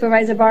 Aye.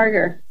 Supervisor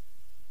Barger?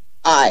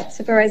 Aye.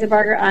 Supervisor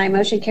Barger? Aye.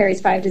 Motion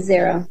carries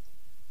 5-0.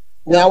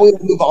 Now we will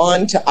move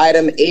on to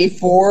item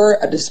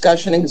A4, a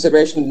discussion and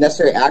consideration of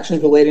necessary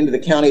actions relating to the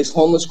county's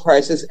homeless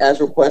crisis as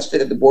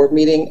requested at the board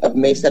meeting of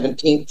May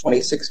 17,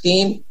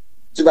 2016.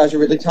 Supervisor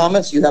Ridley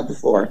Thomas, you have the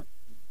floor.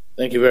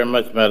 Thank you very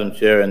much, Madam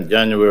Chair. In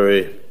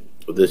January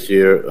of this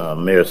year,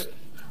 Mayor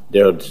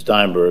Darrell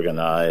Steinberg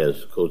and I,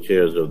 as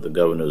co-chairs of the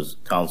Governor's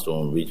Council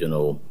on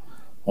Regional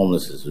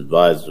Homelessness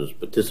Advisors,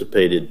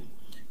 participated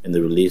in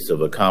the release of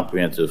a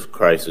comprehensive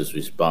crisis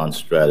response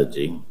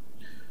strategy.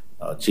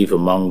 Chief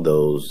among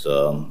those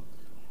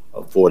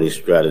 40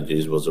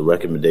 strategies was a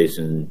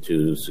recommendation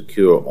to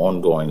secure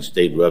ongoing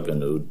state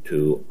revenue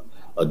to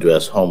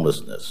address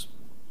homelessness.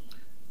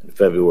 In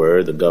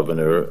February, the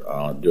governor,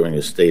 during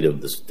his State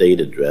of the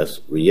State address,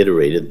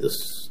 reiterated the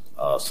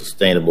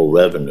sustainable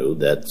revenue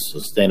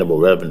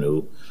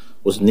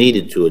was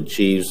needed to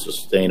achieve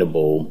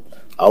sustainable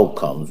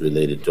outcomes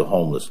related to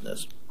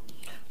homelessness.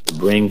 The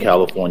Bring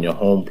California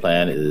Home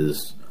Plan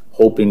is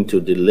hoping to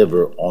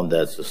deliver on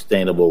that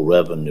sustainable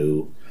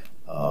revenue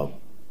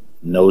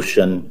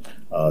notion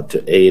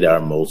to aid our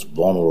most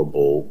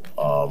vulnerable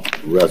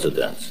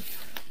residents.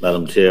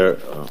 Madam Chair,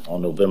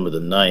 on November the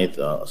 9th,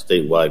 a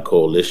statewide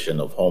coalition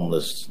of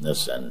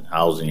homelessness and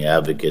housing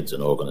advocates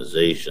and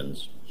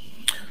organizations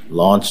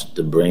launched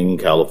the Bring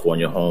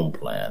California Home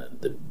Plan.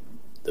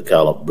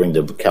 Bring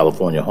the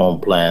California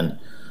Home Plan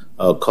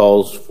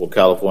calls for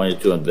California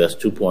to invest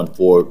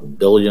 $2.4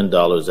 billion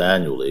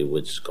annually,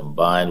 which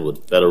combined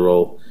with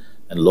federal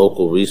and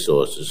local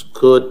resources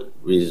could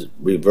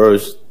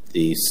reverse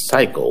the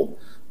cycle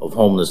of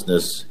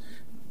homelessness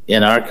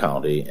in our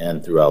county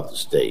and throughout the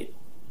state.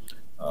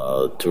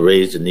 To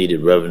raise the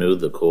needed revenue,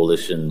 the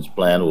coalition's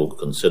plan will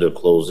consider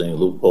closing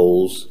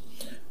loopholes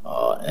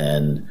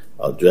and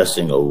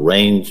addressing a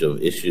range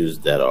of issues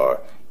that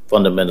are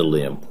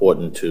fundamentally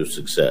important to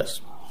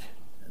success.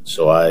 And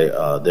so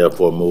I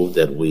therefore move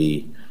that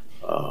we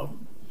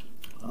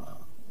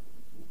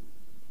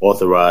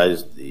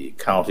authorize the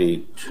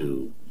county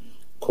to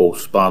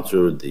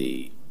co-sponsor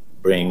the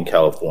Bring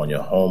California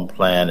Home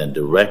Plan and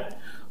direct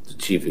the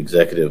Chief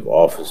Executive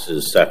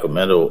Office's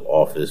Sacramento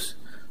office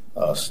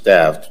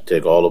staff to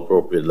take all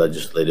appropriate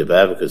legislative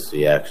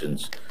advocacy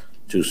actions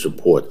to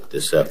support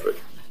this effort.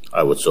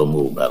 I would so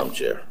move, Madam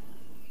Chair.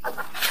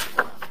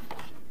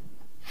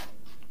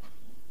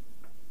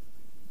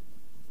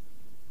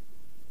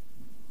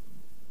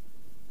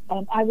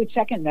 I would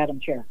second, Madam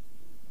Chair.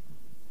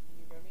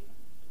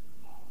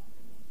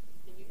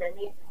 Can you hear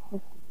me?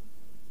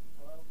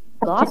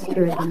 Lost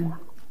her again.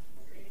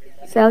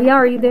 Celia,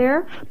 are you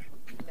there?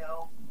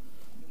 No.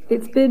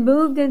 It's been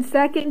moved and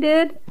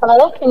seconded.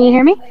 Hello, can you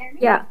hear me?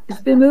 Yeah,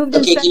 it's been moved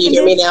and Okay, seconded. can you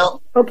hear me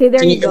now? Okay, there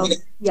Can you you go. hear me?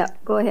 Yeah,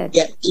 go ahead.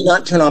 Yeah, do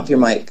not turn off your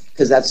mic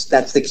because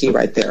that's the key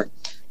right there.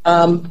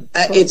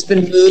 It's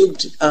been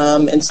moved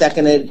and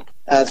seconded.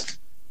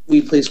 Will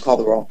you please call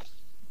the roll?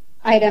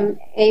 Item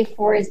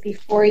A4 is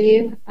before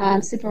you.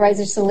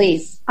 Supervisor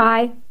Solis.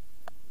 Aye.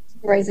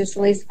 Supervisor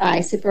Solis,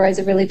 aye.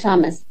 Supervisor Ridley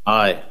Thomas.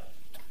 Aye.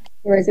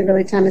 Supervisor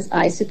Ridley Thomas,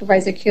 aye.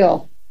 Supervisor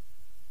Kuehl.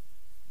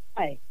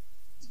 Aye.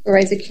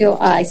 Supervisor Kuehl,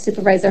 aye.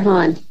 Supervisor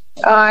Hahn.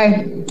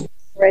 Aye.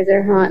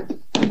 Supervisor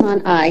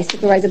Hahn, aye.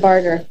 Supervisor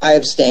Barger. I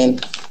abstain.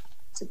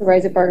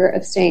 Supervisor Barger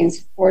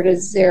abstains.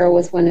 4-0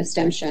 with one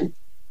abstention.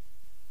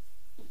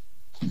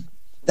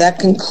 That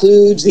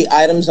concludes the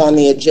items on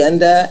the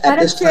agenda at Madam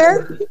this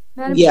Chair? time.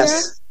 Madam Yes.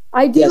 Chair?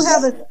 I do Yes.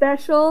 have a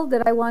special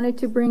that I wanted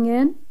to bring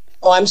in.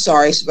 Oh, I'm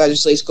sorry, Supervisor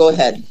Solis. Go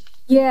ahead.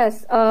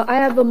 Yes, I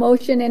have a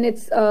motion, and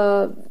it's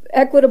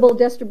equitable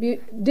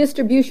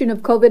distribution of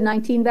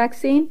COVID-19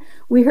 vaccine.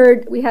 We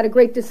had a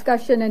great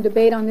discussion and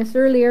debate on this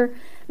earlier.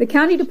 The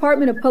County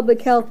Department of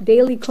Public Health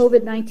daily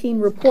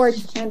COVID-19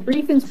 reports and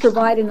briefings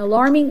provide an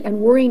alarming and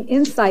worrying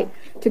insight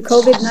to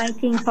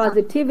COVID-19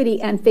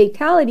 positivity and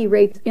fatality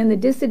rates in the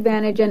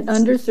disadvantaged and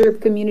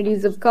underserved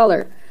communities of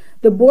color.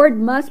 The board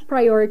must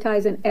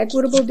prioritize an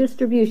equitable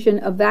distribution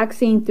of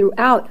vaccine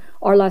throughout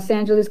our Los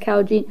Angeles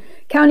County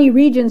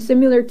region,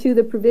 similar to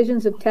the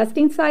provisions of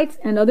testing sites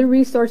and other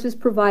resources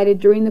provided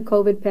during the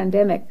COVID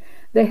pandemic.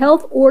 The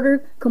health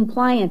order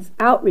compliance,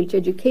 outreach,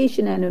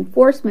 education, and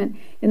enforcement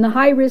in the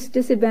high-risk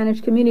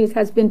disadvantaged communities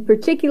has been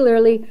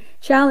particularly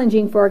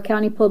challenging for our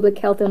county public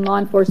health and law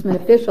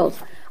enforcement officials.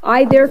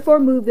 I therefore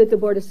move that the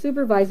Board of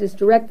Supervisors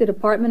direct the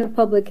Department of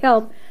Public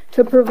Health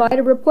to provide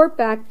a report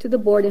back to the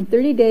board in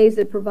 30 days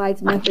that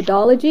provides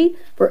methodology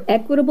for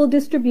equitable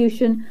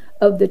distribution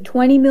of the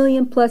 20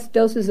 million plus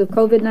doses of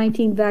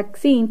COVID-19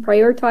 vaccine,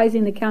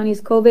 prioritizing the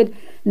county's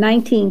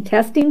COVID-19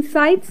 testing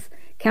sites,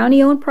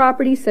 county-owned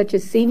properties such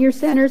as senior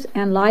centers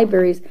and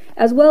libraries,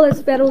 as well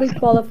as federally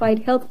qualified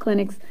health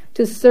clinics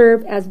to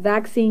serve as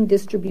vaccine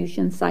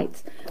distribution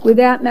sites. With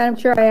that, Madam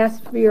Chair, I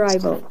ask for your aye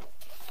vote.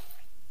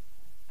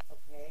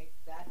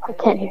 I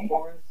can't hear you.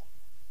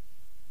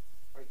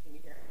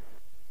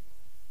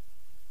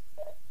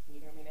 Can you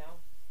hear me now?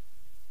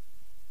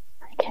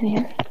 I can't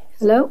hear.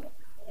 Hello?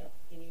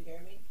 Can you hear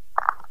me?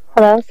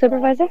 Hello,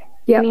 Supervisor?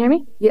 Yeah. Can you hear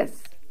me?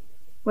 Yes.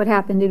 What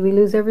happened? Did we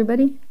lose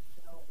everybody?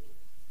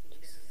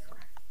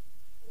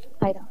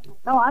 I don't.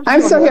 No,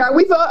 I'm still here. Are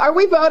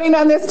we voting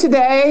on this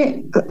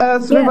today,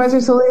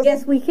 Supervisor Solis?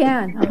 Yes, we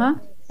can.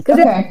 Because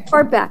Okay. it's a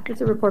report back.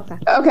 It's a report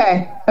back.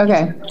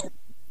 Okay.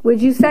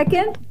 Would you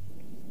second?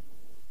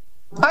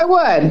 I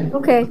would.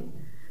 Okay.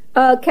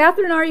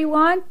 Catherine, are you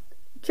on?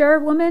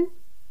 Chairwoman?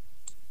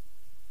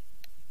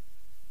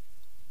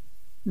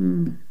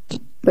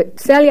 But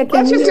Celia, can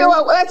Let's you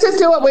just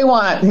do what we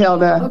want,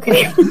 Hilda.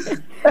 Okay.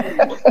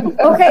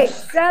 Okay,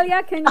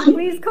 Celia, can you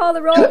please call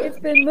the roll? It's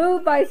been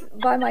moved by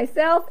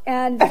myself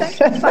and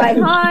seconded by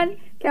Han.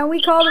 Can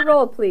we call the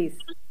roll, please?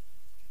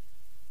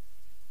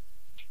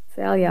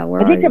 Celia,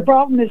 where I think are the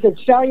problem is that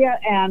Celia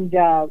and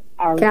our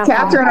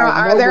Catherine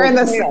are they're in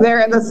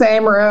the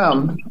same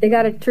room. They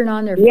got to turn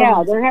on their phones.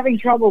 Yeah, they're having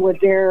trouble with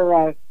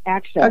their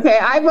access. Okay,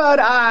 I vote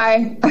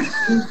aye.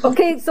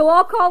 Okay, so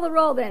I'll call the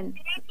roll then.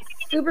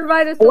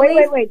 Supervisor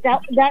Solis? Wait.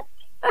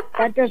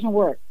 That doesn't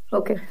work.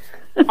 Okay.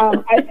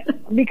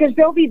 Because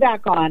they'll be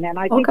back on, and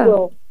I think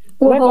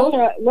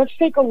Okay. let's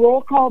take a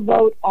roll call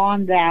vote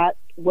on that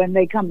when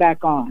they come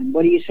back on.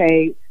 What do you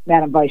say,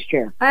 Madam Vice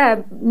Chair? I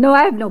have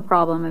no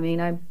problem. I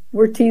mean,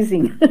 we're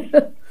teasing.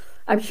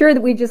 I'm sure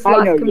that we just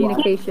lost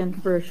communication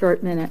for a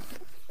short minute,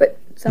 but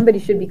somebody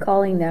should be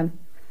calling them.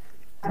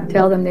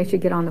 Tell them they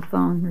should get on the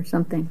phone or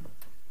something.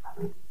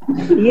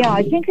 Yeah,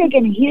 I think they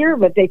can hear,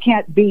 but they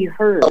can't be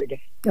heard.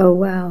 Oh,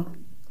 wow.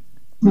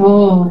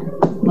 Well,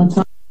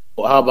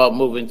 how about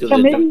moving to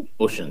the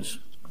motions?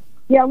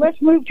 Yeah,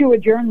 let's move to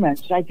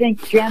adjournments. I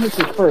think Janice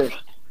is first.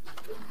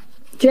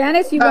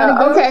 Janice, you want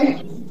to go?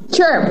 Okay,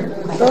 sure.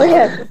 Go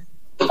ahead.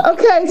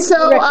 Okay,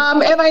 so,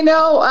 and I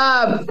know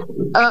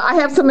I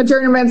have some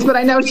adjournments, but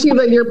I know,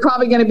 Sheila, you're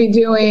probably going to be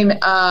doing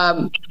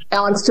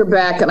Alex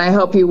Trebek, and I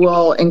hope you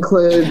will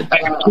include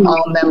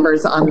all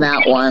members on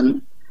that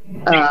one.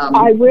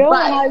 I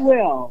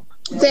will.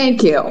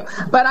 Thank you.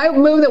 But I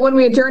move that when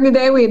we adjourn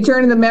today, we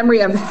adjourn in the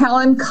memory of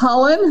Helen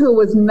Cullen, who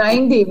was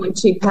 90 when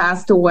she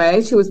passed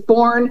away. She was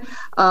born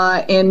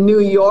in New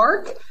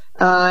York.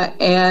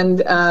 And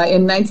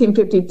in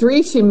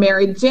 1953, she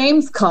married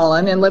James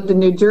Cullen and lived in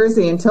New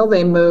Jersey until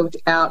they moved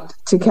out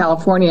to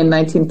California in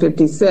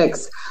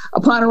 1956.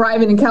 Upon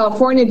arriving in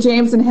California,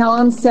 James and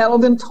Helen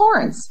settled in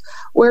Torrance,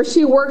 where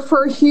she worked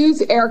for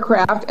Hughes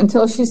Aircraft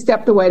until she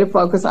stepped away to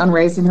focus on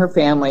raising her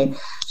family.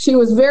 She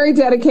was very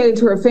dedicated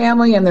to her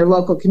family and their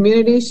local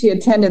community. She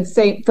attended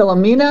St.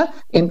 Philomena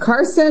in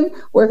Carson,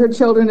 where her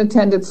children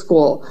attended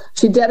school.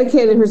 She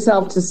dedicated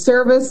herself to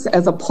service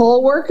as a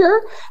poll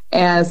worker,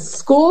 as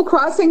school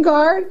crossing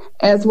guard,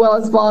 as well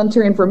as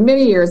volunteering for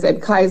many years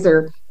at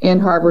Kaiser in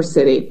Harbor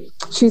City.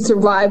 She's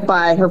survived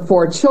by her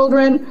 4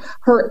 children,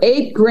 her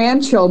 8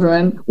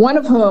 grandchildren, one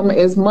of whom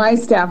is my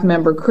staff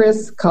member,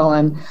 Chris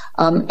Cullen,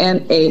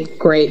 and 8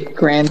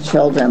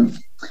 great-grandchildren.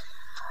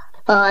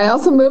 I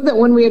also move that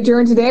when we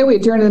adjourn today, we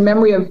adjourn in the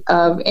memory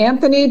of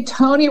Anthony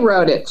Tony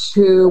Rodich,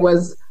 who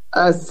was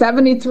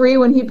 73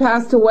 when he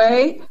passed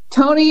away.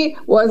 Tony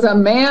was a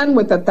man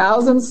with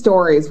 1,000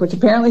 stories, which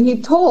apparently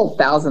he told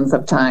thousands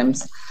of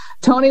times.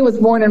 Tony was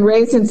born and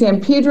raised in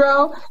San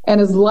Pedro, and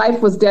his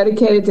life was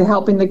dedicated to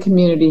helping the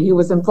community. He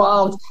was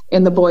involved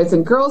in the Boys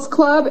and Girls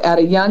Club at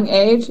a young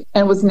age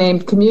and was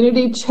named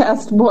Community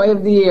Chest Boy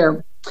of the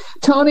Year.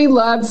 Tony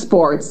loved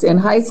sports. In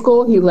high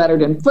school, he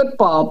lettered in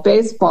football,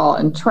 baseball,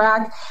 and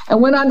track,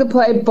 and went on to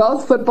play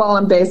both football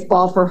and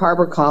baseball for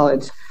Harbor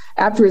College.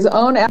 After his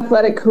own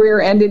athletic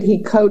career ended,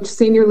 he coached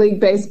senior league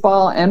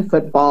baseball and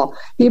football.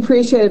 He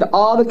appreciated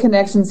all the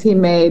connections he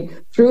made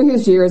through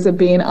his years of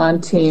being on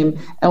team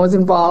and was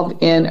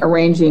involved in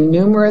arranging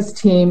numerous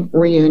team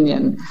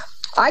reunions.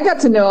 I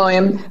got to know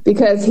him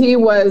because he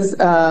was,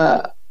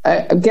 I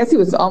guess he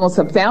was almost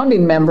a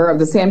founding member of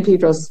the San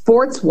Pedro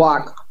Sports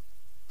Walk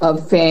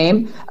of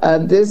Fame.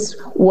 This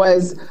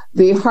was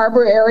the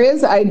Harbor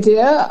area's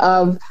idea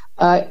of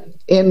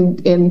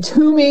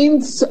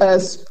entombing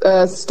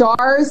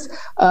stars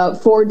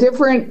for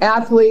different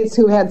athletes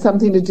who had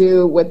something to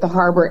do with the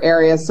Harbor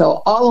area.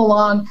 So all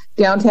along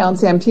downtown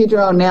San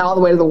Pedro, now all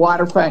the way to the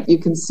waterfront, you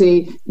can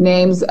see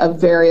names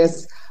of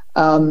various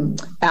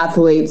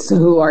athletes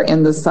who are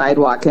in the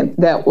sidewalk, and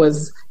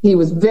he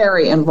was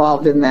very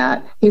involved in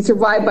that. He's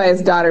survived by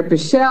his daughter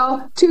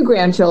Michelle, 2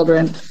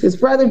 grandchildren, his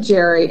brother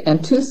Jerry,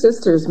 and 2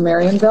 sisters,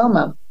 Mary and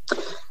Velma.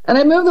 And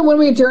I move that when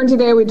we adjourn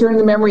today, we adjourn in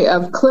the memory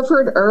of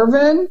Clifford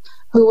Irvin,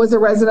 who was a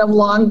resident of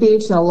Long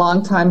Beach and a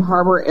longtime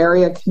Harbor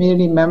area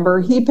community member.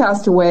 He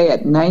passed away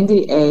at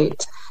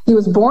 98. He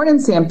was born in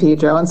San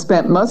Pedro and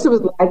spent most of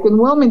his life in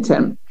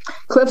Wilmington.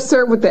 Cliff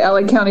served with the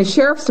LA County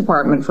Sheriff's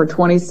Department for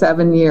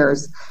 27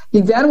 years. He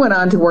then went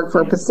on to work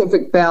for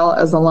Pacific Bell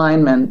as a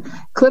lineman.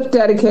 Cliff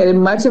dedicated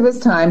much of his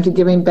time to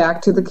giving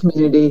back to the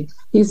community.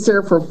 He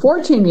served for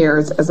 14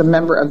 years as a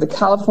member of the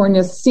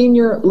California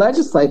Senior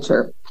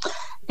Legislature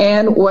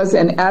and was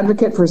an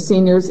advocate for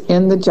seniors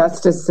in the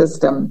justice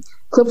system.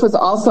 Cliff was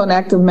also an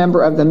active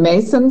member of the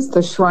Masons,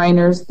 the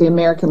Shriners, the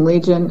American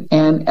Legion,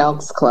 and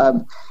Elks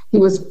Club. He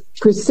was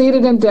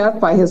preceded in death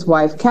by his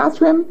wife,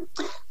 Catherine.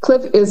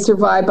 Cliff is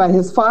survived by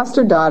his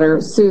foster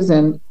daughter,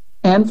 Susan,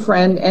 and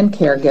friend and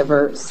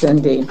caregiver,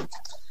 Cindy.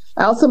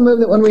 I also move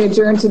that when we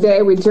adjourn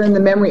today, we adjourn the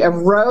memory of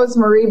Rose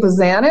Marie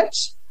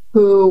Bozanich,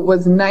 who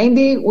was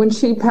 90 when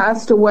she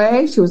passed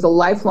away. She was a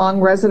lifelong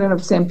resident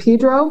of San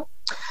Pedro.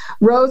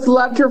 Rose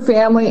loved her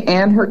family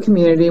and her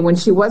community. When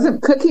she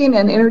wasn't cooking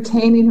and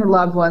entertaining her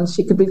loved ones,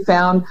 she could be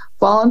found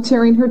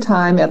volunteering her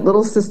time at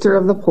Little Sister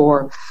of the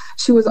Poor.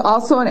 She was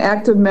also an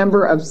active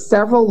member of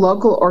several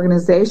local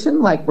organizations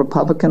like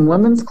Republican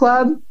Women's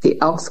Club, the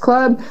Elks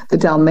Club, the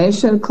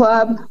Dalmatian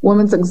Club,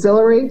 Women's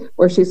Auxiliary,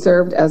 where she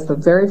served as the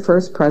very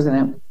first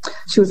president.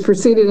 She was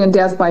preceded in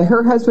death by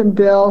her husband,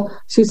 Bill.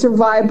 She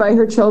survived by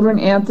her children,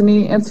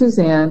 Anthony and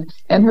Suzanne,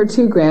 and her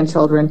 2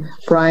 grandchildren,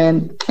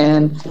 Brian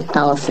and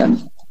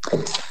Allison.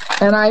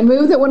 And I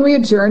move that when we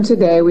adjourn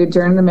today, we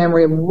adjourn in the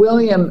memory of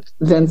William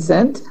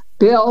Vincent.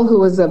 Bill, who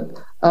was a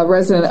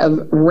resident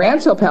of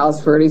Rancho Palos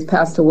Verdes,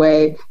 passed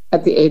away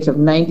at the age of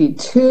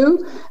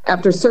 92.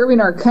 After serving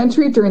our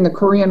country during the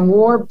Korean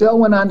War, Bill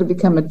went on to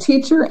become a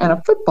teacher and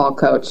a football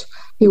coach.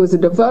 He was a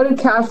devoted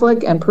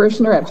Catholic and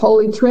parishioner at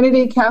Holy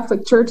Trinity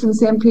Catholic Church in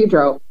San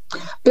Pedro.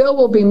 Bill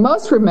will be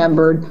most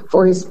remembered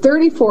for his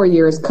 34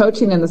 years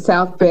coaching in the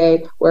South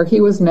Bay, where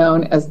he was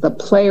known as the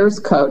players'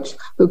 coach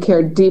who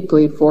cared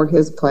deeply for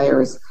his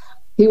players.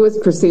 He was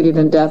preceded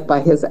in death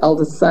by his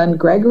eldest son,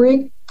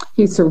 Gregory.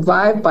 He's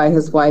survived by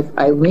his wife,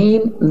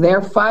 Eileen,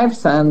 their 5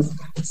 sons,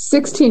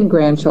 16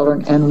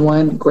 grandchildren, and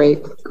 1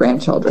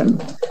 great-grandchildren.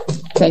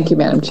 Thank you,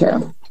 Madam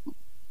Chair.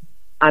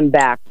 I'm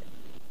back.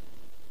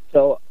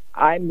 So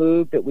I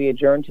move that we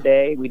adjourn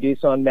today. We do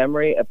so in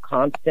memory of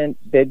Constant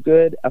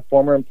Bidgood, a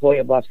former employee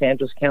of Los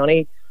Angeles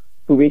County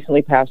who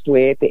recently passed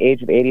away at the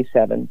age of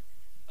 87.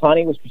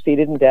 Connie was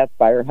preceded in death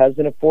by her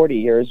husband of 40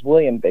 years,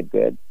 William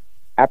Bidgood.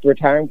 After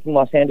retiring from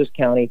Los Angeles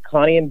County,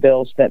 Connie and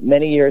Bill spent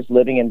many years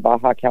living in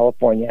Baja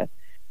California.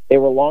 They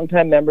were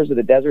longtime members of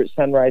the Desert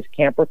Sunrise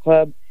Camper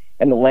Club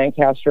and the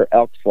Lancaster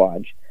Elks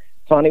Lodge.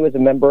 Connie was a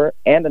member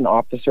and an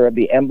officer of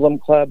the Emblem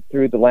Club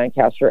through the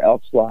Lancaster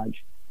Elks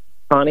Lodge.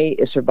 Connie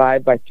is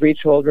survived by 3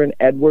 children,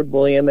 Edward,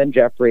 William, and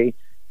Jeffrey,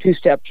 2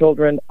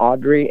 stepchildren,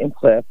 Audrey and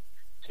Cliff,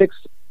 6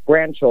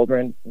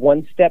 grandchildren,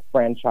 1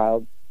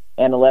 step-grandchild,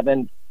 and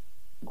 11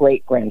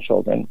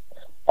 great-grandchildren.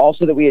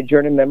 Also that we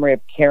adjourn in memory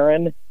of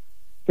Karen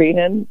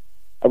Freehan,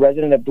 a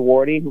resident of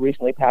Duarte who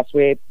recently passed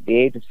away at the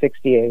age of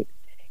 68.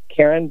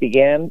 Karen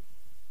began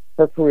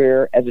her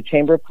career as a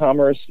Chamber of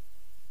Commerce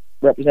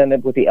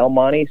representative with the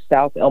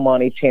South El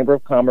Monte Chamber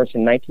of Commerce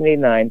in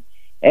 1989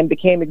 and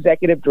became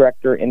executive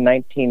director in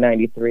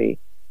 1993.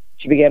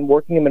 She began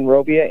working in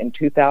Monrovia in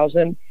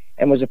 2000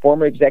 and was a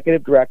former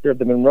executive director of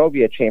the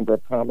Monrovia Chamber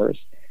of Commerce.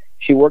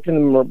 She worked in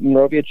the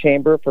Monrovia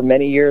Chamber for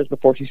many years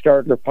before she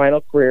started her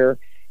final career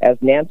as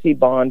Nancy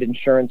Bond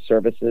Insurance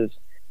Services.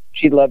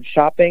 She loved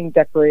shopping,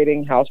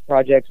 decorating, house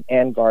projects,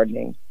 and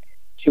gardening.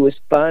 She was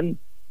fun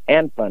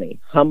and funny,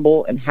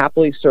 humble, and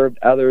happily served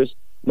others,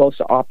 most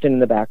often in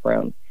the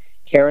background.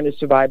 Karen is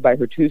survived by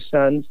her 2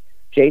 sons,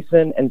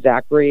 Jason and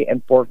Zachary,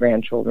 and 4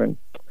 grandchildren.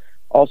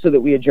 Also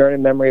that we adjourn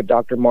in memory of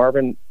Dr.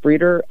 Marvin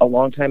Frieder, a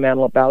longtime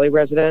Antelope Valley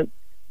resident.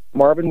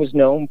 Marvin was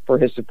known for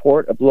his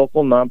support of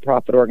local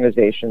nonprofit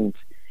organizations.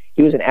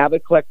 He was an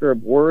avid collector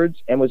of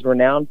words and was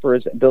renowned for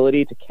his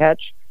ability to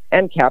catch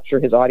and capture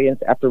his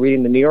audience after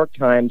reading the New York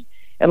Times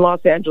and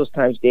Los Angeles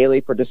Times Daily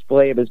for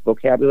display of his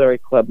vocabulary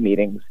club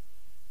meetings.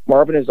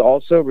 Marvin has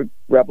also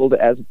reveled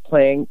as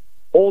playing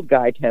old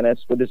guy tennis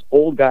with his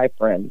old guy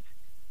friends.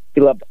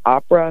 He loved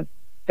opera,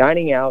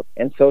 dining out,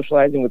 and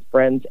socializing with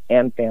friends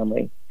and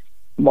family.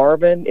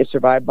 Marvin is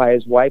survived by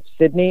his wife,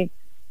 Sydney,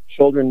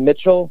 children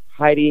Mitchell,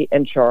 Heidi,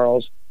 and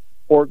Charles,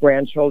 4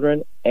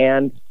 grandchildren,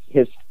 and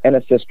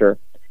a sister.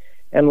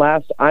 And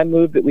last, I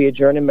move that we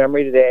adjourn in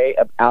memory today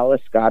of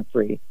Alice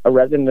Godfrey, a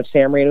resident of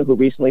San Marino who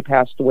recently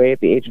passed away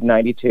at the age of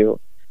 92.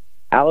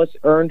 Alice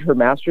earned her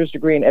master's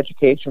degree in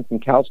education from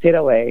Cal State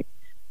LA,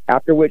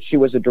 after which she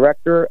was a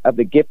director of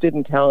the Gifted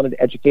and Talented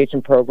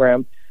Education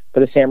Program for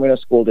the San Marino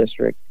School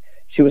District.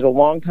 She was a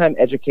longtime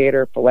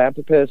educator,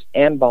 philanthropist,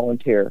 and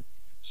volunteer,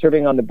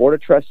 serving on the Board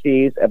of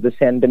Trustees of the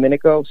San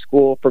Domenico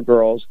School for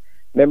Girls,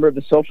 member of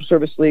the Social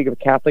Service League of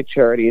Catholic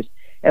Charities,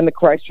 and the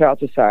Christ Child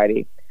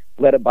Society,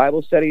 led a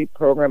Bible study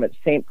program at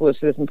St.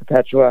 Felicitas in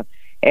Perpetua,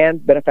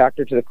 and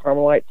benefactor to the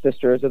Carmelite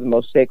Sisters of the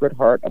Most Sacred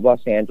Heart of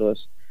Los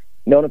Angeles.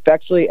 Known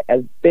affectionately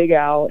as Big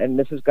Al and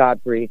Mrs.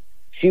 Godfrey,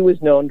 she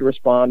was known to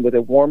respond with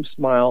a warm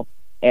smile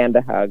and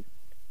a hug.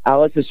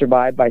 Alice is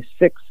survived by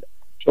 6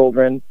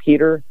 children,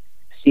 Peter,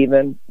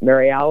 Stephen,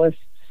 Mary Alice,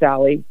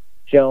 Sally,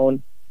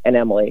 Joan, and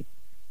Emily,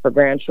 her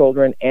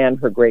grandchildren, and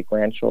her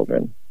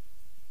great-grandchildren.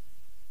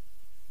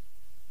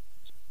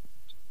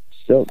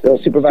 So,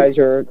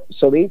 Supervisor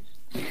Solis?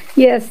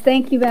 Yes,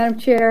 thank you, Madam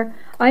Chair.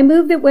 I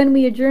move that when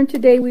we adjourn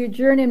today, we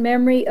adjourn in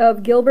memory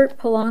of Gilbert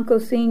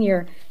Polanco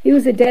Sr. He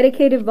was a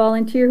dedicated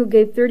volunteer who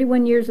gave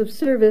 31 years of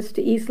service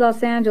to East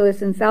Los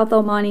Angeles and South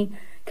El Monte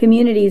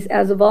communities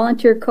as a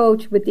volunteer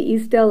coach with the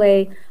East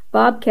LA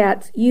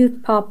Bobcats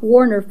Youth Pop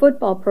Warner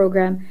football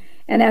program,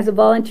 and as a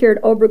volunteer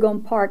at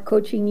Obregon Park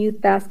coaching youth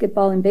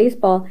basketball and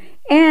baseball,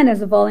 and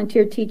as a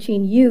volunteer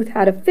teaching youth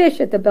how to fish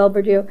at the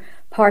Belvedere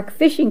Park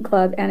Fishing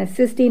Club and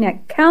assisting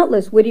at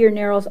countless Whittier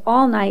Narrows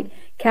all-night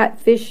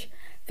catfish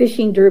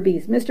fishing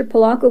derbies. Mr.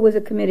 Polanco was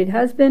a committed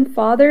husband,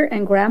 father,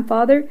 and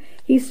grandfather.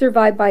 He's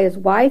survived by his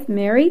wife,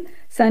 Mary,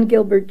 son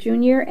Gilbert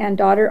Jr., and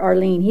daughter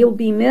Arlene. He will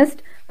be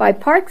missed by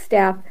park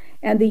staff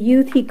and the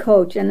youth he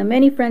coached and the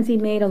many friends he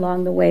made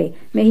along the way.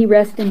 May he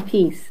rest in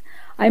peace.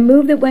 I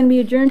move that when we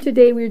adjourn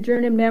today, we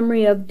adjourn in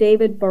memory of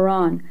David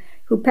Baron,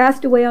 who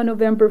passed away on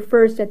November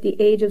 1st at the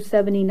age of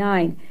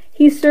 79.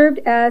 He served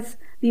as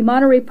the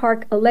Monterey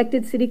Park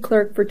elected city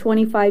clerk for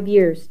 25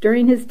 years.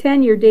 During his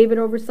tenure, David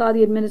oversaw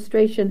the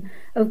administration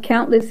of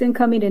countless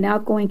incoming and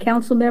outgoing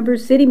council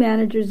members, city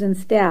managers, and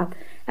staff.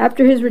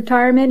 After his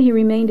retirement, he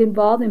remained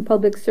involved in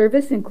public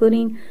service,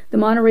 including the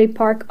Monterey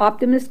Park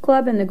Optimist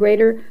Club and the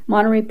Greater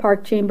Monterey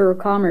Park Chamber of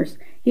Commerce.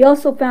 He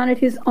also founded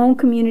his own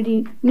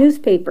community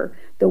newspaper,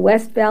 the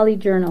West Valley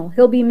Journal.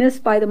 He'll be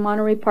missed by the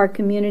Monterey Park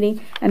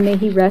community, and may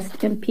he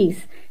rest in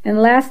peace. And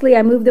lastly,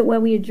 I move that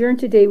when we adjourn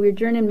today, we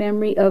adjourn in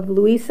memory of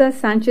Luisa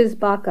Sanchez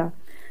Baca.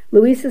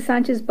 Luisa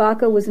Sanchez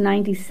Baca was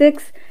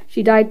 96.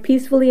 She died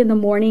peacefully in the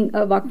morning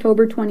of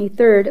October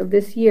 23rd of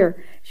this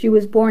year. She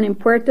was born in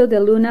Puerto de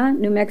Luna,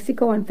 New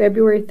Mexico on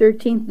February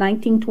 13th,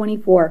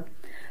 1924.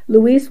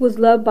 Louise was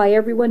loved by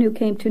everyone who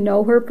came to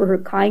know her for her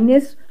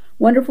kindness,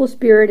 wonderful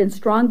spirit, and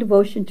strong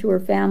devotion to her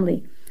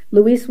family.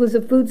 Louise was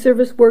a food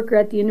service worker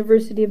at the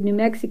University of New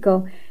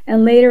Mexico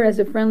and later as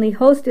a friendly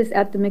hostess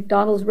at the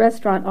McDonald's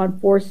restaurant on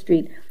 4th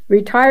Street,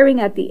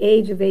 retiring at the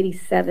age of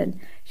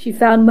 87. She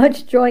found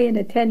much joy in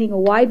attending a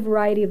wide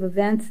variety of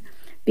events,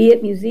 be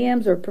it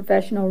museums or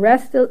professional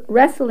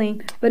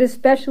wrestling, but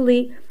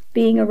especially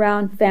being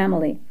around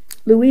family.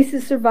 Louise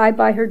is survived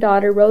by her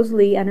daughter,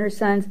 Rosalie, and her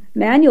sons,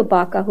 Manuel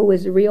Baca, who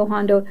is a Rio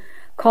Hondo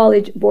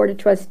College Board of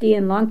Trustee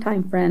and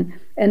longtime friend,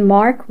 and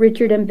Mark,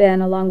 Richard, and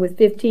Ben, along with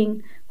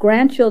 15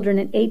 grandchildren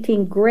and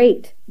 18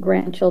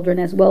 great-grandchildren,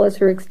 as well as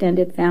her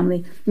extended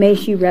family. May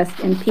she rest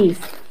in peace.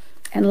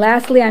 And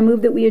lastly, I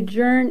move that we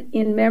adjourn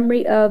in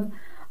memory of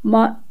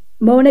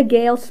Mona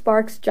Gale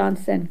Sparks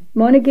Johnson.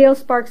 Mona Gale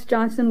Sparks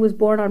Johnson was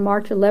born on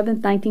March 11,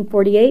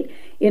 1948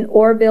 in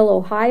Orrville,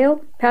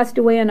 Ohio, passed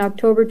away on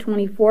October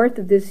 24th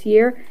of this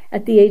year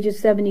at the age of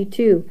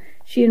 72.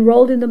 She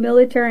enrolled in the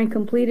military and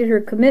completed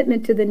her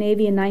commitment to the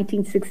Navy in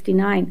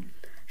 1969.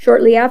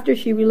 Shortly after,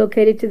 she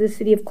relocated to the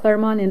city of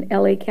Claremont in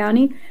LA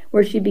County,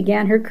 where she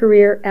began her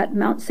career at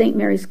Mount St.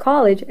 Mary's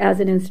College as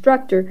an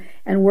instructor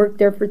and worked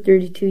there for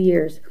 32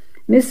 years.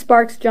 Miss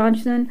Sparks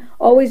Johnson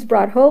always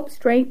brought hope,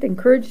 strength, and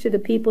courage to the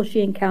people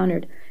she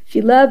encountered. She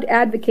loved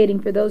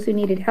advocating for those who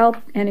needed help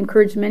and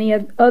encouraged many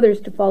others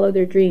to follow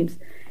their dreams.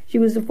 She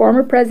was the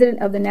former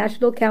president of the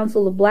National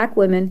Council of Black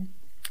Women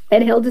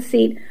and held a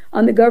seat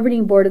on the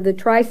governing board of the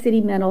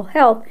Tri-City Mental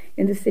Health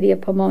in the city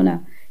of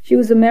Pomona. She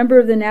was a member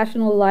of the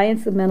National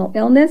Alliance of Mental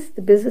Illness,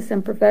 the Business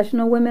and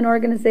Professional Women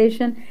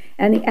Organization,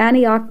 and the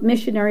Antioch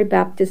Missionary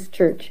Baptist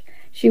Church.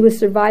 She was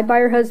survived by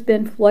her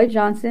husband, Floyd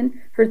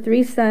Johnson, her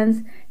 3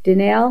 sons,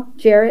 Danelle,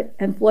 Jarrett,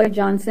 and Floyd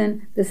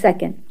Johnson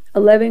II,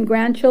 11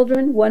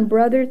 grandchildren, 1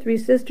 brother, 3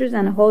 sisters,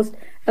 and a host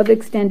of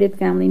extended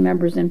family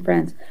members and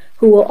friends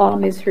who will all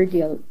miss her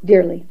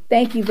dearly.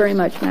 Thank you very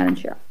much, Madam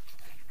Chair.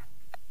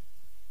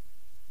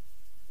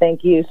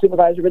 Thank you.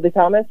 Supervisor Ridley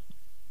Thomas?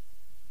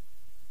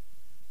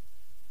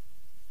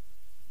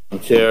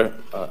 Madam Chair,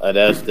 I'd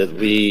ask that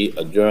we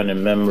adjourn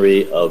in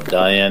memory of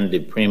Diane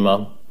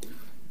DePrima.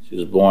 She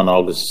was born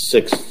August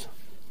 6th,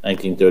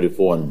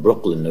 1934 in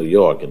Brooklyn, New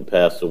York, and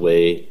passed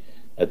away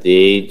at the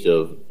age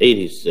of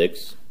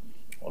 86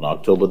 on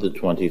October the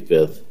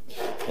 25th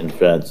in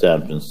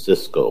San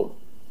Francisco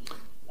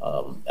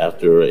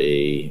after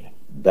a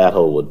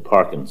battle with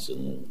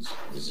Parkinson's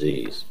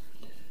disease.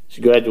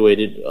 She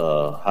graduated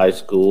high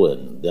school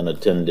and then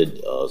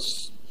attended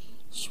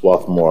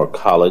Swarthmore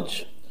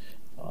College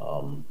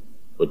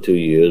for 2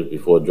 years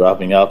before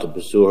dropping out to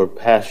pursue her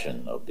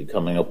passion of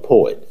becoming a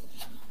poet.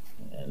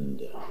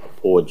 And a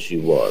poet she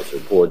was. Her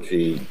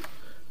poetry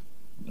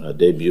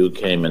debut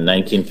came in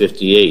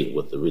 1958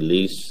 with the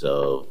release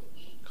of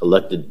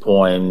collected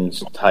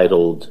poems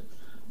titled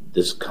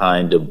 "This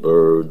Kind of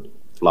Bird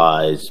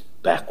Flies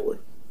Backward."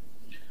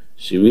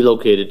 She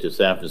relocated to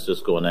San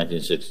Francisco in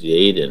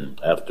 1968, and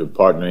after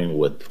partnering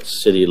with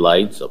City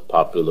Lights, a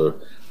popular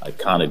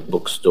iconic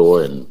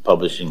bookstore and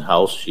publishing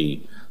house,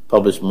 she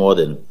published more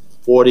than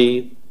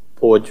 40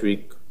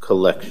 poetry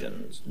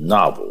collections,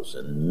 novels,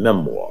 and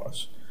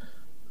memoirs.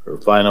 Her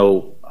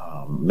final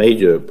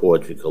major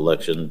poetry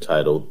collection,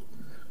 titled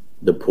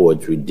The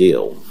Poetry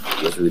Deal,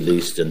 was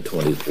released in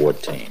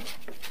 2014.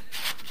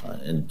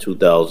 In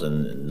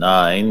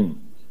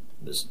 2009,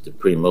 Ms.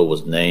 DePrima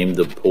was named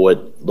the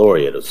Poet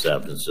Laureate of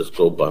San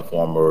Francisco by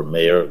former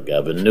Mayor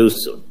Gavin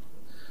Newsom.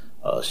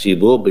 She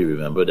will be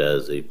remembered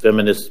as a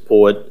feminist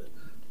poet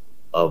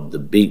of the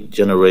Beat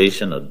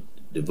generation, a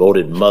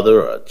devoted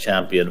mother, a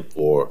champion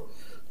for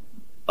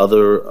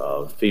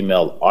other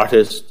female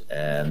artists,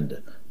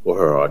 and for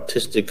her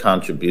artistic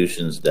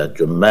contributions that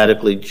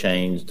dramatically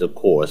changed the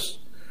course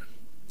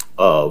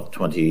of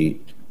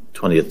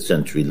 20th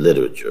century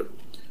literature.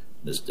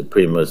 Ms.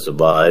 DePrima is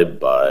survived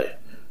by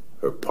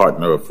her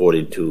partner of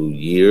 42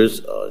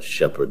 years,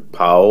 Shepard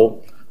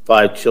Powell,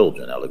 5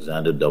 children,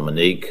 Alexander,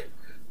 Dominique,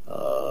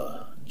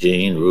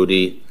 Jean,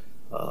 Rudy,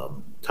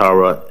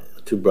 Tara,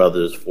 2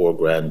 brothers, 4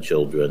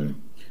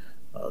 grandchildren,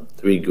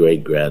 3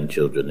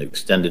 great-grandchildren,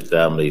 extended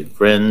family,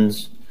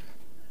 friends,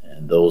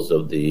 and those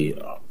of the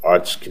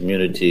arts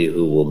community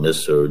who will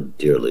miss her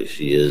dearly.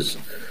 She is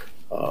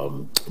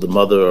the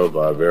mother of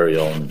our very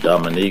own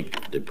Dominique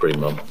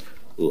DePrima,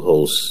 who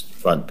hosts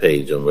Front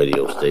Page on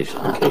radio station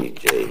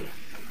KJLH.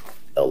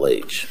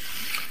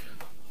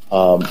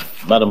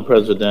 Madam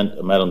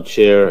President, Madam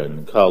Chair,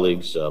 and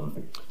colleagues,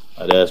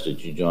 I'd ask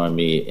that you join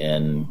me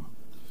in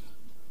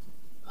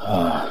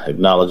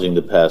acknowledging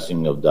the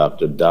passing of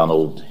Dr.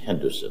 Donald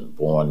Henderson,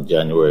 born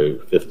January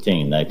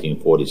 15,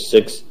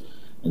 1946,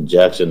 in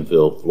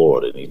Jacksonville,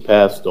 Florida. And he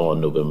passed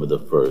on November the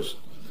 1st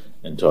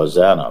in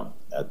Tarzana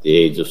at the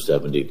age of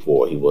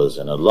 74. He was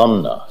an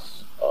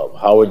alumnus of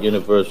Howard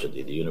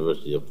University, the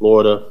University of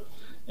Florida,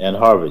 and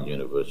Harvard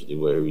University,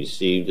 where he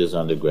received his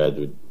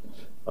undergraduate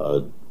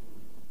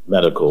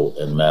medical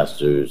and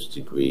master's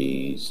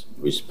degrees,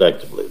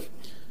 respectively.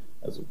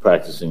 As a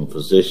practicing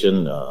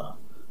physician,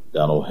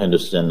 Donald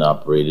Henderson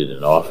operated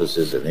in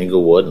offices in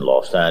Inglewood and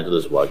Los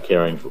Angeles while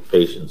caring for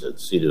patients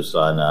at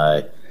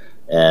Cedars-Sinai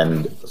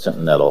and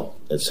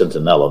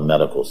Centinela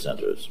Medical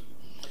Centers.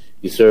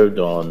 He served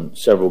on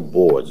several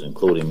boards,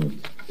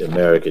 including the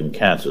American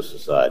Cancer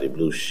Society,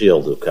 Blue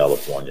Shield of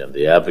California, and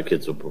the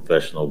Advocates of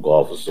Professional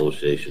Golf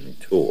Association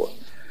Tour.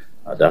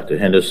 Dr.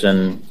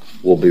 Henderson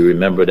will be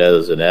remembered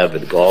as an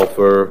avid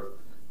golfer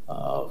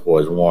for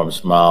his warm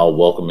smile,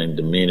 welcoming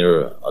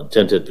demeanor,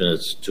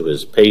 attentiveness to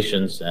his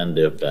patients and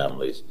their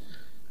families,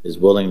 his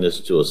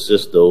willingness to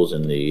assist those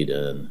in need,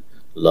 and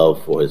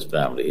love for his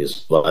family. He is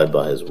survived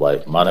by his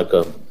wife,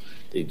 Monica,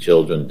 the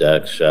children,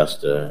 Dax,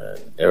 Shasta,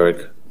 and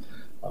Eric,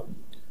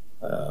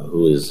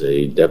 who is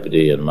a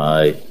deputy in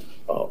my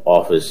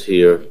office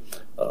here.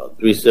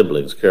 3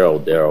 siblings, Carol,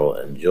 Daryl,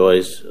 and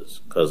Joyce,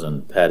 his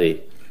cousin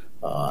Patty,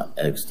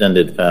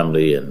 extended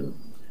family and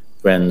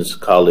friends,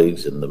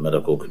 colleagues in the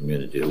medical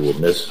community who will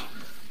miss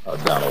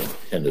Donald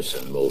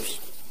Henderson most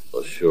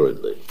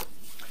assuredly.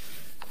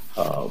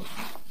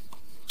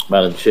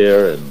 Madam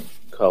Chair and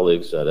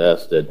colleagues, I'd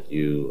ask that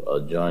you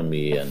join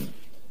me in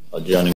adjourning